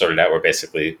it all sorted out, where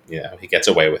basically, he gets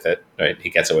away with it, right? He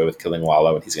gets away with killing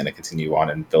Wallow, and he's going to continue on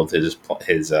and build his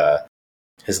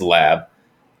lab.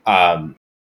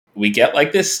 We get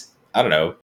like this, I don't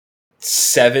know,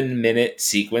 7-minute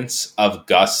sequence of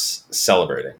Gus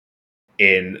celebrating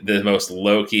in the most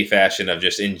low-key fashion of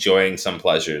just enjoying some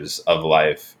pleasures of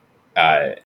life,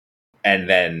 and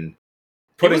then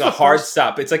putting a hard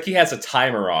stop. It's like he has a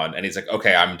timer on, and he's like,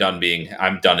 "Okay, I'm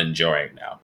done enjoying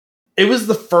now." It was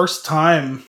the first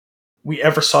time we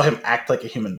ever saw him act like a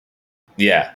human.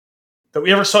 Yeah. That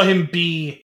we ever saw him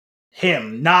be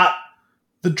him, not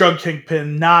the drug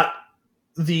kingpin, not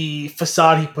the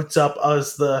facade he puts up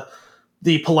as the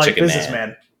polite Chicken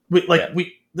businessman.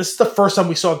 This is the first time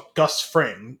we saw Gus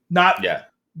Fring, not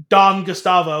Don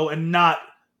Gustavo and not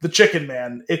the Chicken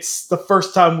Man. It's the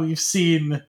first time we've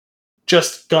seen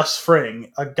just Gus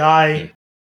Fring, a guy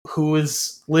who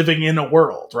is living in a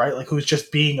world, right? Like, who's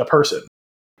just being a person.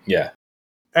 Yeah.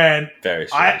 And very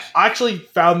strange. I actually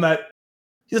found that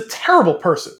he's a terrible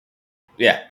person.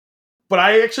 Yeah. But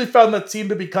I actually found that scene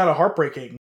to be kind of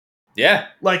heartbreaking. Yeah.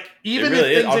 Like, even it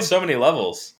really if is, on so many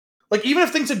levels. Like, even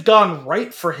if things had gone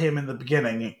right for him in the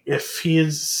beginning, if he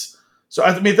is... So,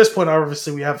 I mean, at this point,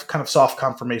 obviously, we have kind of soft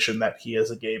confirmation that he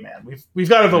is a gay man. We've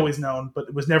kind of always known, but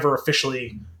it was never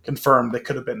officially confirmed. It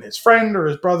could have been his friend or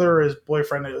his brother or his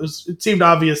boyfriend. It seemed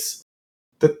obvious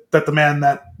that the man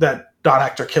that Don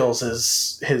Hector kills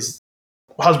is his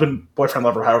husband, boyfriend,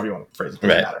 lover, however you want to phrase it.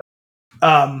 Doesn't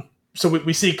matter. So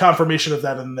we see confirmation of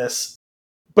that in this.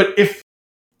 But if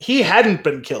he hadn't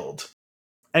been killed,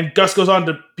 and Gus goes on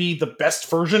to be the best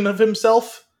version of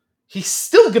himself, he's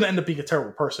still going to end up being a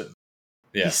terrible person.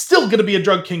 Yeah. He's still going to be a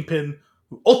drug kingpin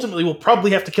who ultimately will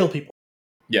probably have to kill people.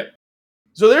 Yep.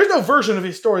 So there's no version of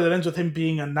his story that ends with him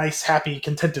being a nice, happy,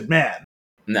 contented man.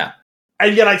 No.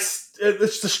 And yet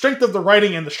it's the strength of the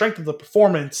writing and the strength of the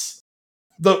performance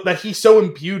that he so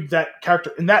imbued that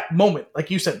character in that moment, like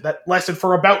you said, that lasted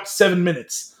for about 7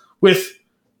 minutes with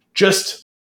just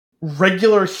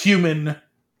regular human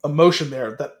emotion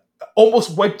there that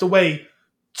almost wiped away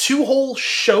 2 whole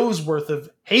shows worth of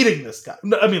hating this guy.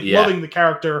 I mean, loving the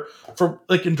character for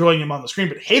like enjoying him on the screen,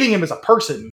 but hating him as a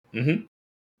person. Mm-hmm.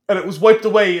 And it was wiped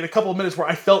away in a couple of minutes where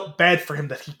I felt bad for him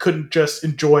that he couldn't just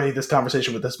enjoy this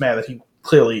conversation with this man that he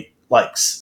clearly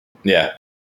likes. Yeah.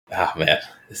 Oh man,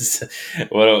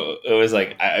 it was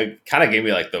like, it kind of gave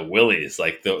me like the willies,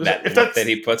 like that look that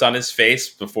he puts on his face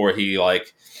before he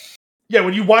like. Yeah,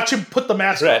 when you watch him put the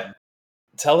mask on.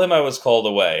 Tell him I was called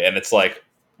away, and it's like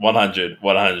 100,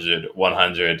 100,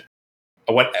 100.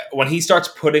 When he starts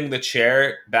putting the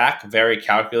chair back, very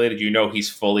calculated, he's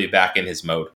fully back in his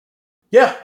mode.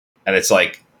 Yeah, and it's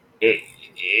like it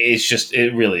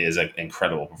really is an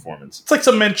incredible performance. It's like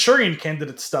some Manchurian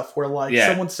Candidate stuff where like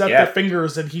someone snapped their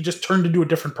fingers and he just turned into a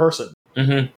different person.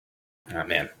 Mm-hmm. Oh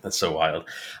man, that's so wild.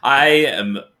 I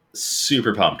am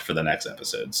super pumped for the next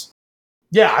episodes.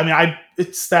 Yeah, I mean,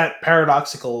 it's that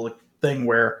paradoxical thing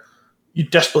where you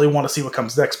desperately want to see what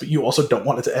comes next, but you also don't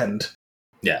want it to end.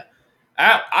 Yeah,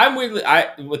 I'm weirdly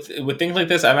with things like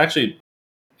this. I'm actually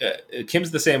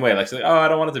Kim's the same way. Like, I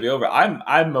don't want it to be over.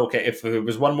 I'm okay. If there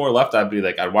was one more left,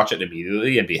 I'd watch it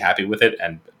immediately and be happy with it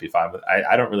and be fine with it.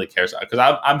 I don't really care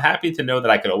because I'm happy to know that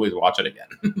I could always watch it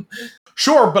again.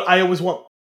 Sure, but I always want.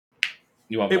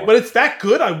 You want more. But it's that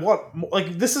good. I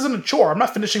want this isn't a chore. I'm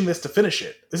not finishing this to finish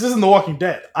it. This isn't The Walking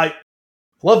Dead. I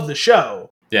love the show.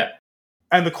 Yeah,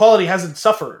 and the quality hasn't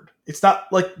suffered. It's not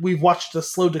like we've watched a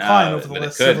slow decline over the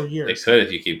last several years. It could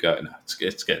if you keep going. No,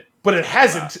 it's good. But it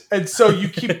hasn't. Wow. And so you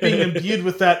keep being imbued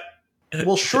with that.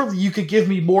 Well, surely you could give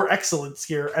me more excellence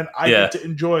here and I get to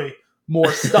enjoy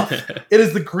more stuff. It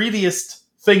is the greediest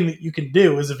thing that you can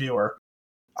do as a viewer.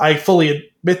 I fully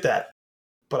admit that.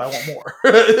 But I want more.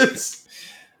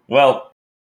 Well,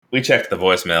 we checked the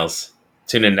voicemails.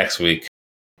 Tune in next week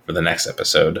for the next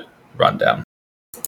episode rundown.